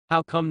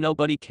 How come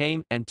nobody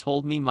came and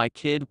told me my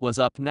kid was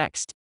up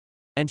next?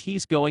 And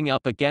he's going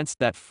up against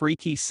that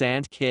freaky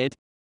sand kid?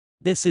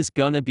 This is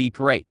gonna be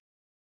great.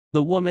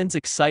 The woman's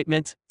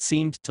excitement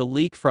seemed to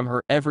leak from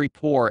her every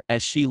pore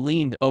as she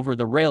leaned over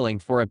the railing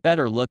for a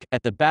better look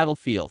at the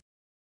battlefield.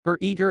 Her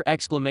eager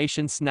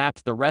exclamation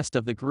snapped the rest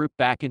of the group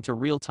back into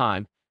real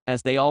time,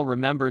 as they all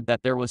remembered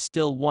that there was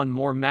still one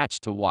more match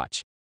to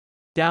watch.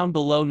 Down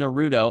below,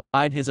 Naruto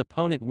eyed his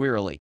opponent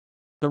wearily.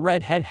 The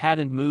redhead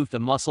hadn't moved a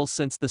muscle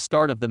since the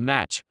start of the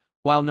match,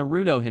 while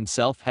Naruto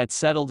himself had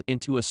settled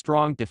into a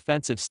strong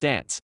defensive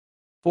stance.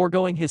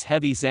 Foregoing his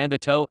heavy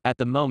Zanbato at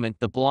the moment,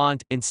 the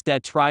blonde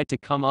instead tried to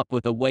come up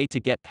with a way to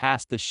get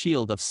past the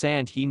shield of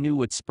sand he knew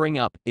would spring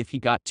up if he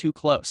got too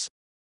close.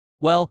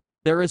 Well,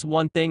 there is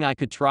one thing I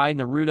could try,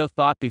 Naruto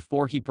thought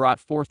before he brought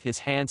forth his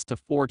hands to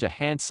forge a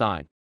hand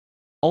sign.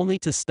 Only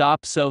to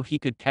stop so he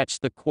could catch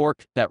the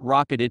cork that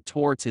rocketed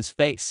towards his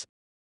face.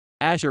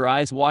 Azure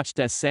eyes watched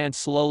as sand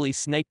slowly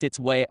snaked its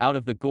way out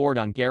of the gourd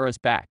on Gaara's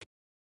back.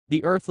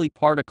 The earthly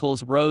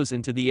particles rose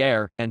into the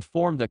air and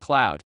formed a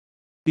cloud.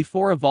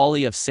 Before a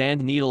volley of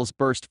sand needles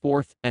burst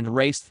forth and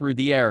raced through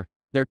the air,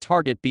 their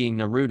target being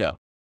Naruto.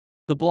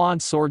 The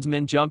blonde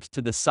swordsman jumped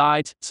to the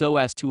sides so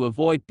as to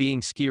avoid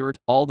being skewered,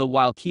 all the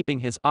while keeping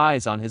his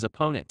eyes on his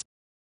opponent.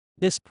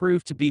 This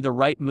proved to be the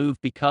right move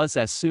because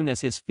as soon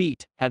as his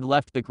feet had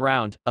left the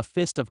ground, a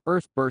fist of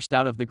earth burst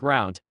out of the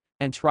ground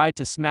and tried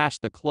to smash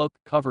the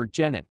cloak-covered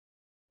genin.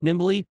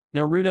 Nimbly,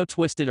 Naruto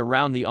twisted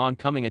around the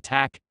oncoming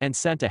attack and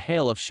sent a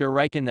hail of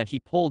shuriken that he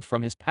pulled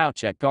from his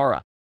pouch at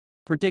Gaara.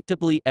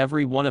 Predictably,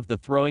 every one of the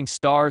throwing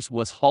stars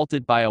was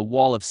halted by a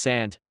wall of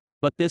sand,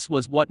 but this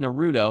was what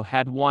Naruto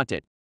had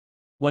wanted.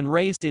 When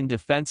raised in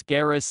defense,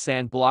 Gaara's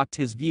sand blocked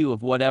his view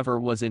of whatever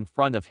was in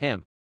front of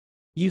him.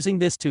 Using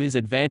this to his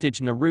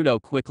advantage,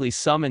 Naruto quickly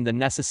summoned the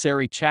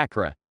necessary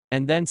chakra,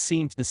 and then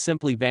seemed to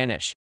simply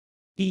vanish.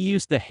 He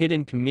used the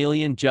hidden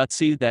chameleon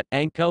jutsu that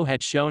Anko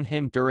had shown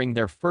him during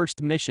their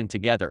first mission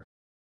together.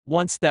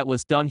 Once that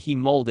was done, he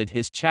molded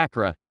his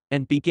chakra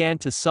and began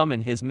to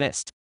summon his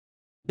mist.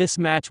 This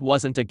match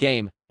wasn't a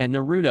game, and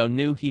Naruto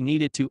knew he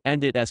needed to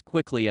end it as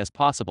quickly as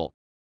possible.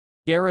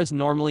 Gaara's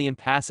normally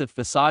impassive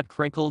facade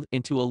crinkled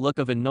into a look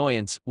of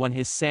annoyance when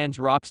his sand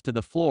dropped to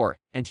the floor,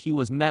 and he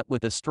was met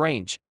with a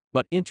strange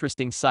but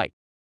interesting sight.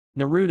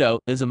 Naruto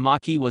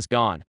Uzumaki was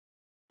gone.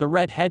 The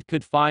redhead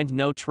could find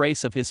no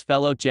trace of his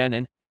fellow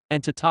genin,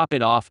 and to top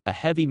it off, a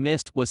heavy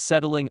mist was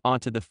settling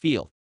onto the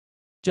field.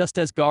 Just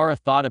as Gaara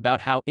thought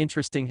about how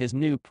interesting his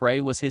new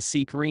prey was, his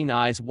sea green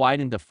eyes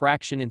widened a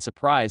fraction in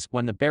surprise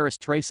when the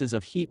barest traces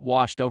of heat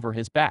washed over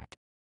his back.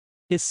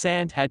 His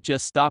sand had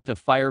just stopped a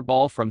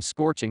fireball from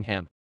scorching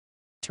him.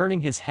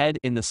 Turning his head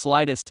in the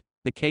slightest,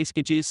 the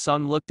Kaisuke's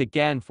son looked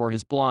again for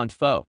his blonde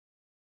foe.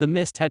 The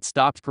mist had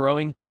stopped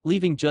growing,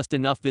 leaving just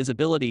enough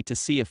visibility to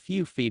see a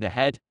few feet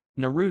ahead.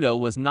 Naruto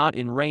was not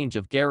in range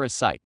of Gaara's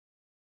sight.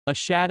 A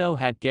shadow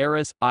had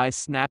Gaara's eyes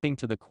snapping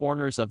to the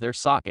corners of their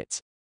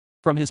sockets.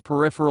 From his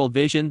peripheral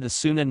vision, the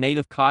Suna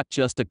native caught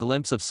just a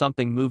glimpse of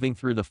something moving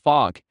through the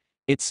fog,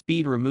 its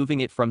speed removing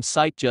it from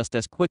sight just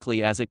as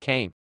quickly as it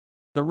came.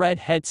 The red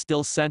head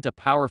still sent a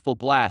powerful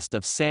blast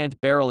of sand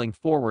barreling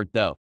forward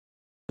though.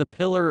 The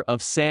pillar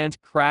of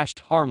sand crashed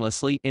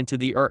harmlessly into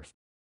the earth.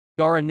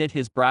 Gaara knit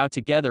his brow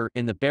together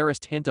in the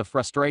barest hint of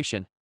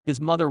frustration.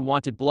 His mother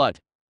wanted blood,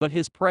 but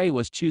his prey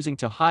was choosing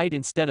to hide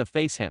instead of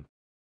face him.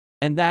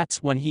 And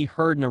that's when he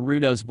heard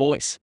Naruto's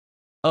voice.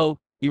 "Oh,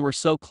 you were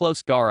so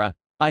close, Gaara.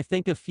 I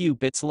think a few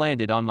bits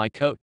landed on my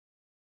coat."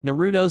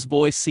 Naruto's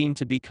voice seemed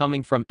to be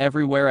coming from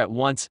everywhere at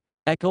once,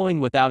 echoing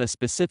without a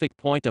specific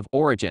point of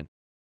origin.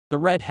 The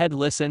redhead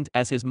listened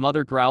as his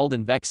mother growled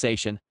in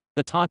vexation,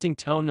 the taunting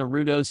tone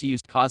Naruto's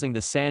used causing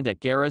the sand at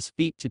Gaara's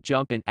feet to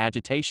jump in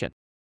agitation.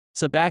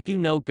 Sabaku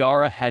no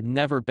Gaara had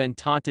never been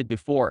taunted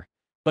before,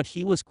 but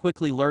he was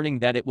quickly learning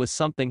that it was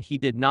something he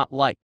did not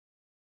like.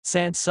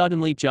 Sand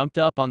suddenly jumped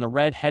up on the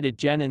red-headed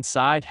Gen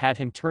inside, had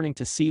him turning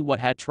to see what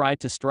had tried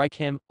to strike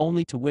him,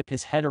 only to whip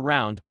his head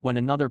around when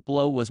another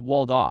blow was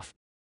walled off.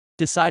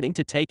 Deciding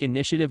to take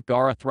initiative,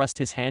 Gaara thrust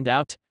his hand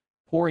out,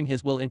 pouring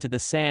his will into the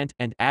sand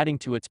and adding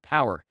to its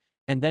power,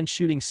 and then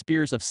shooting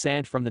spears of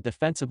sand from the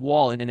defensive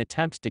wall in an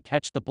attempt to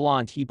catch the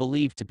blonde he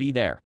believed to be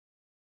there.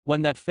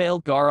 When that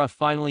failed, Gaara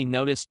finally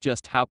noticed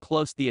just how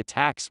close the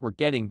attacks were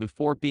getting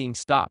before being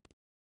stopped.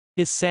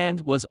 His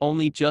sand was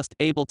only just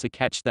able to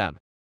catch them.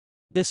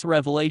 This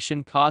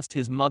revelation caused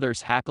his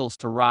mother's hackles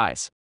to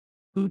rise.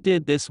 Who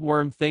did this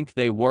worm think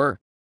they were?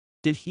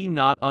 Did he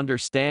not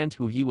understand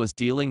who he was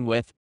dealing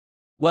with?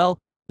 Well,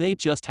 they'd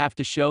just have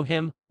to show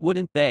him,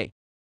 wouldn't they?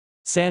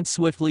 Sand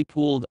swiftly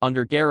pooled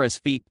under Gaara's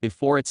feet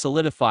before it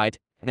solidified,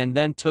 and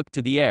then took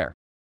to the air.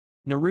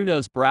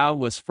 Naruto's brow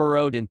was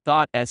furrowed in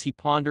thought as he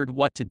pondered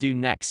what to do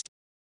next.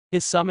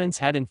 His summons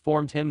had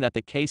informed him that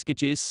the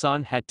Kasuke's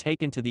son had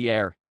taken to the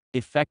air,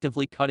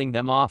 effectively cutting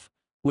them off,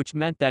 which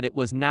meant that it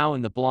was now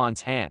in the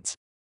blonde's hands.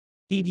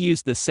 He'd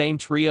used the same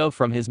trio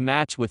from his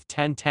match with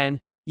 10-10,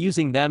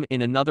 using them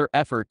in another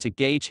effort to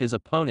gauge his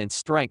opponent's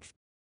strength.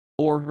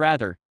 Or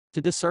rather,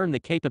 to discern the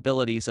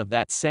capabilities of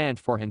that sand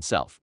for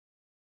himself.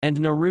 And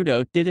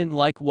Naruto didn't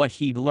like what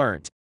he'd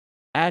learned.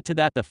 Add to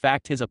that the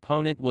fact his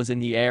opponent was in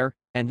the air,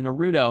 and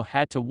Naruto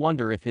had to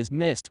wonder if his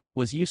mist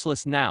was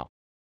useless now.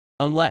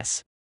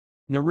 Unless.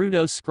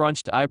 Naruto's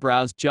scrunched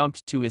eyebrows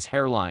jumped to his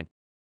hairline.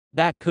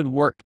 That could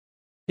work.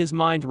 His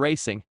mind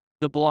racing,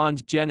 the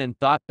blonde genin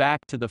thought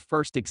back to the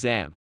first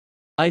exam.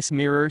 Ice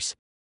mirrors?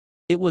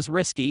 It was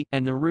risky,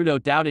 and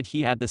Naruto doubted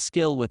he had the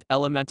skill with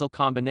elemental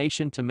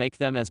combination to make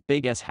them as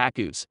big as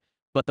Haku's,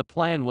 but the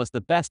plan was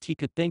the best he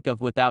could think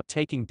of without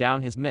taking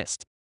down his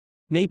mist.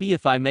 Maybe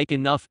if I make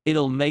enough,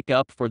 it'll make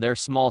up for their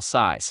small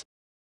size.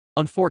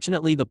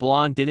 Unfortunately, the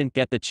blonde didn't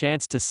get the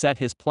chance to set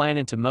his plan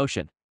into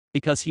motion,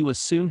 because he was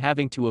soon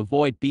having to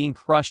avoid being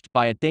crushed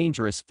by a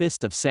dangerous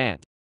fist of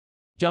sand.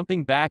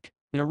 Jumping back,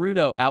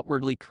 Naruto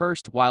outwardly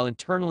cursed while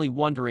internally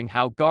wondering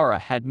how Gaara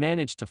had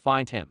managed to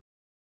find him.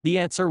 The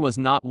answer was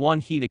not one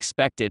he'd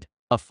expected,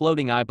 a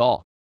floating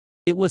eyeball.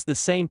 It was the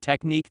same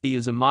technique the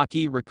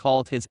Uzumaki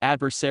recalled his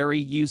adversary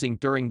using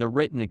during the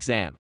written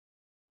exam.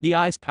 The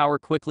eye's power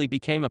quickly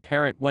became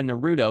apparent when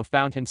Naruto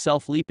found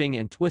himself leaping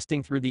and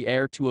twisting through the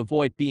air to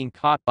avoid being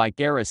caught by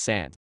Gaara's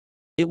sand.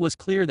 It was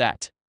clear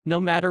that, no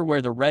matter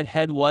where the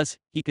redhead was,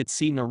 he could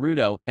see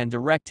Naruto and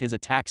direct his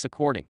attacks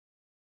according.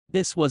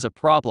 This was a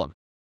problem.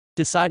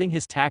 Deciding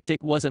his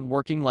tactic wasn't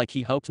working like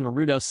he hoped,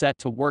 Naruto set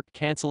to work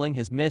canceling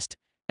his mist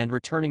and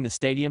returning the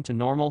stadium to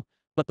normal,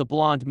 but the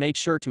blonde made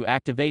sure to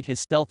activate his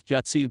stealth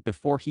jutsu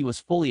before he was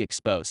fully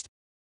exposed.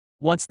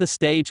 Once the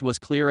stage was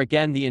clear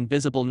again, the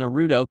invisible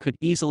Naruto could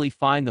easily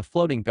find the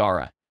floating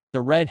Gaara,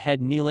 the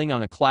redhead kneeling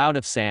on a cloud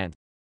of sand.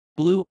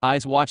 Blue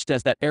eyes watched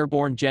as that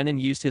airborne genin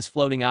used his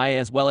floating eye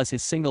as well as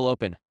his single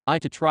open eye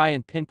to try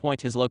and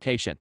pinpoint his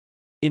location.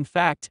 In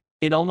fact,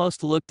 it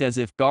almost looked as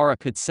if Gaara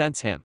could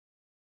sense him.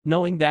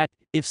 Knowing that,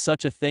 if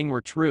such a thing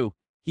were true,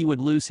 he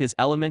would lose his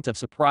element of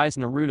surprise,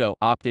 Naruto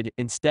opted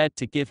instead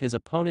to give his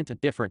opponent a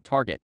different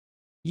target.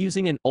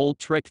 Using an old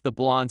trick, the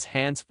blonde's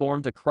hands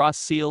formed a cross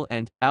seal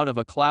and, out of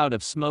a cloud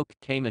of smoke,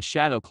 came a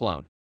shadow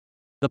clone.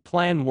 The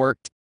plan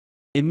worked.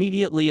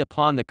 Immediately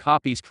upon the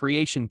copy's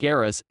creation,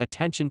 Gaara's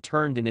attention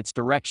turned in its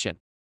direction.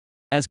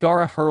 As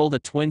Gaara hurled a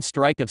twin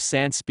strike of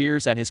sand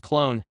spears at his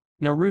clone,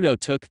 Naruto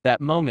took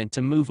that moment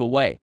to move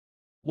away.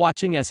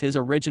 Watching as his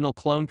original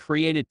clone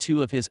created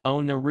two of his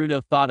own,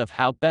 Naruto thought of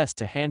how best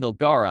to handle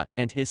Gaara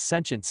and his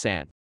sentient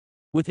sand.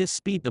 With his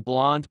speed, the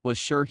blonde was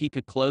sure he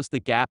could close the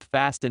gap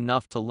fast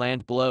enough to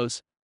land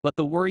blows, but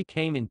the worry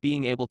came in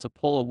being able to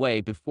pull away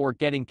before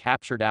getting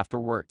captured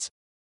afterwards.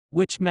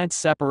 Which meant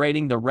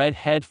separating the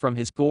redhead from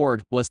his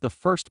gourd was the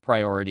first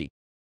priority.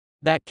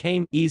 That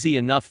came easy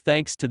enough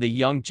thanks to the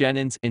young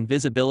genin's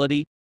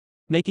invisibility.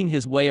 Making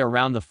his way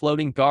around the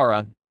floating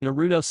Gaara,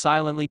 Naruto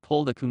silently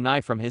pulled a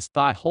kunai from his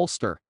thigh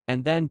holster,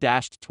 and then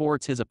dashed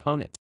towards his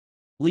opponent.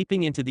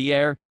 Leaping into the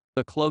air,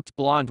 the cloaked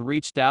blonde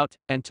reached out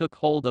and took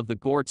hold of the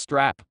gourd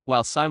strap,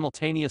 while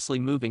simultaneously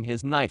moving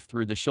his knife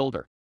through the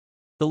shoulder.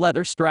 The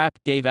leather strap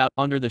gave out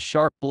under the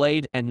sharp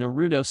blade, and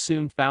Naruto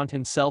soon found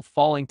himself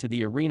falling to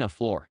the arena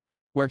floor,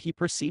 where he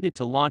proceeded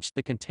to launch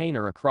the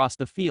container across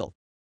the field.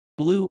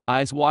 Blue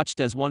Eyes watched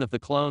as one of the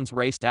clones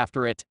raced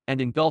after it and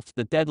engulfed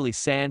the deadly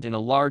sand in a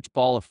large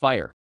ball of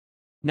fire.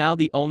 Now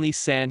the only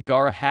sand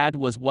Gaara had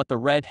was what the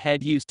red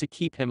head used to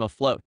keep him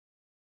afloat.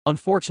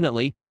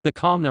 Unfortunately, the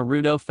calm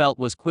Naruto felt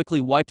was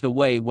quickly wiped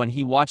away when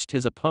he watched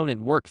his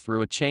opponent work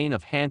through a chain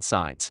of hand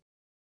signs.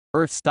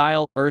 Earth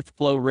Style, Earth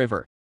Flow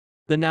River.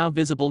 The now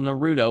visible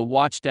Naruto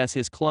watched as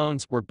his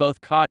clones were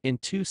both caught in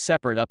two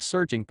separate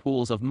upsurging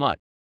pools of mud.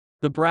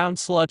 The brown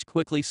sludge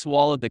quickly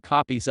swallowed the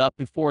copies up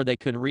before they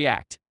could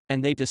react,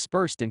 and they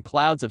dispersed in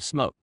clouds of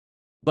smoke.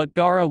 But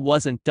Gaara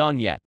wasn't done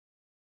yet.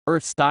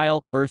 Earth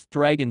Style, Earth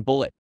Dragon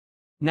Bullet.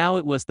 Now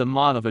it was the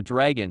maw of a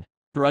dragon,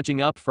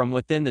 drudging up from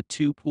within the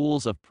two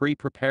pools of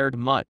pre-prepared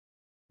mud.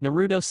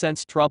 Naruto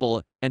sensed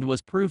trouble, and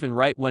was proven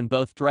right when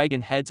both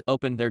dragon heads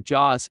opened their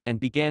jaws and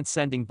began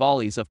sending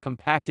volleys of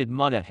compacted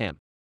mud at him.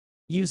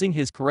 Using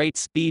his great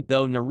speed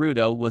though,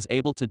 Naruto was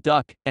able to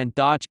duck and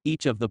dodge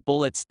each of the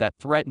bullets that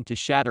threatened to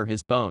shatter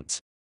his bones.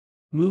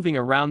 Moving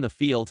around the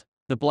field,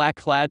 the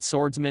black-clad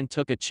swordsman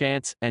took a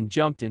chance and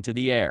jumped into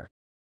the air.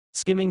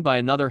 Skimming by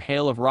another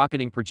hail of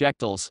rocketing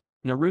projectiles,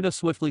 Naruto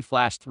swiftly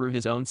flashed through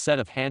his own set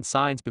of hand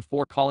signs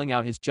before calling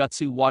out his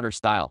jutsu water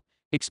style,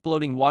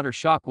 exploding water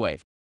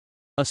shockwave.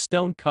 A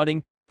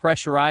stone-cutting,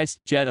 pressurized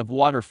jet of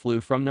water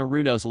flew from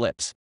Naruto's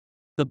lips.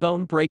 The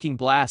bone-breaking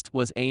blast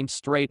was aimed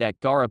straight at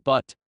Gaara,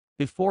 but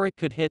before it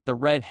could hit the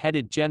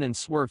red-headed genin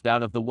swerved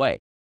out of the way.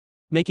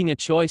 Making a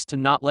choice to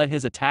not let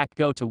his attack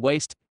go to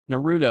waste,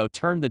 Naruto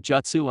turned the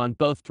jutsu on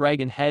both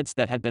dragon heads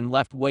that had been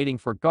left waiting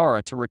for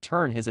Gaara to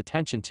return his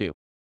attention to.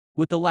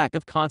 With the lack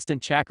of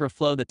constant chakra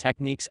flow, the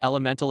technique's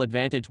elemental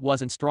advantage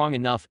wasn't strong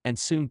enough, and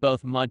soon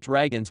both mud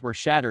dragons were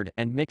shattered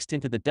and mixed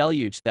into the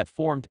deluge that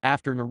formed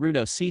after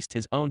Naruto ceased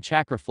his own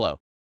chakra flow.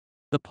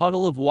 The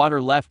puddle of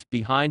water left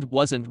behind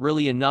wasn't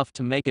really enough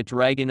to make a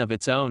dragon of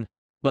its own,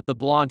 but the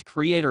blonde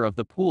creator of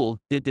the pool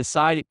did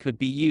decide it could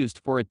be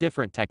used for a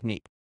different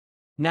technique.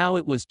 Now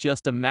it was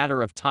just a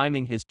matter of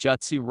timing his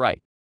jutsu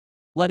right.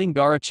 Letting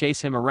Gaara chase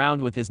him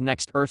around with his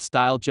next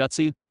Earth-style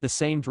jutsu, the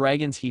same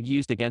dragons he'd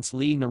used against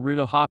Lee,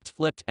 Naruto hopped,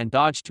 flipped, and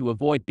dodged to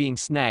avoid being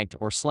snagged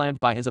or slammed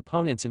by his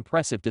opponent's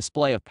impressive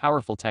display of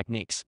powerful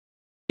techniques.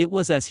 It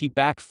was as he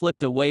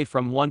back-flipped away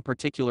from one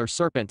particular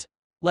serpent,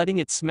 letting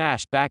it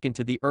smash back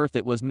into the earth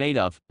it was made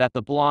of, that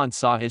the blonde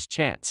saw his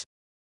chance.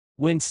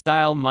 Wind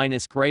style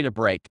minus greater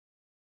break.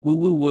 Woo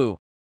woo woo.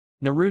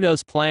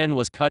 Naruto's plan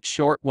was cut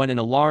short when an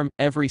alarm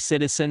every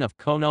citizen of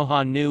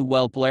Konoha knew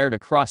well blared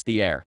across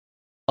the air.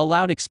 A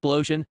loud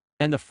explosion,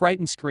 and the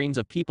frightened screams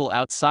of people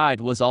outside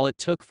was all it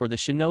took for the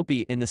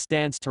shinobi in the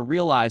stands to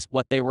realize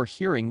what they were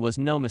hearing was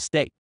no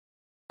mistake.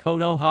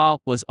 Konoha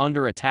was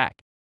under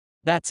attack.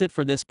 That's it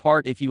for this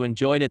part. If you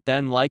enjoyed it,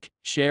 then like,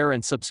 share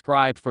and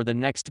subscribe for the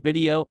next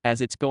video, as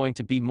it's going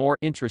to be more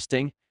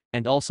interesting,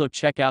 and also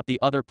check out the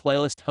other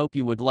playlist. Hope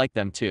you would like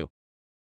them too.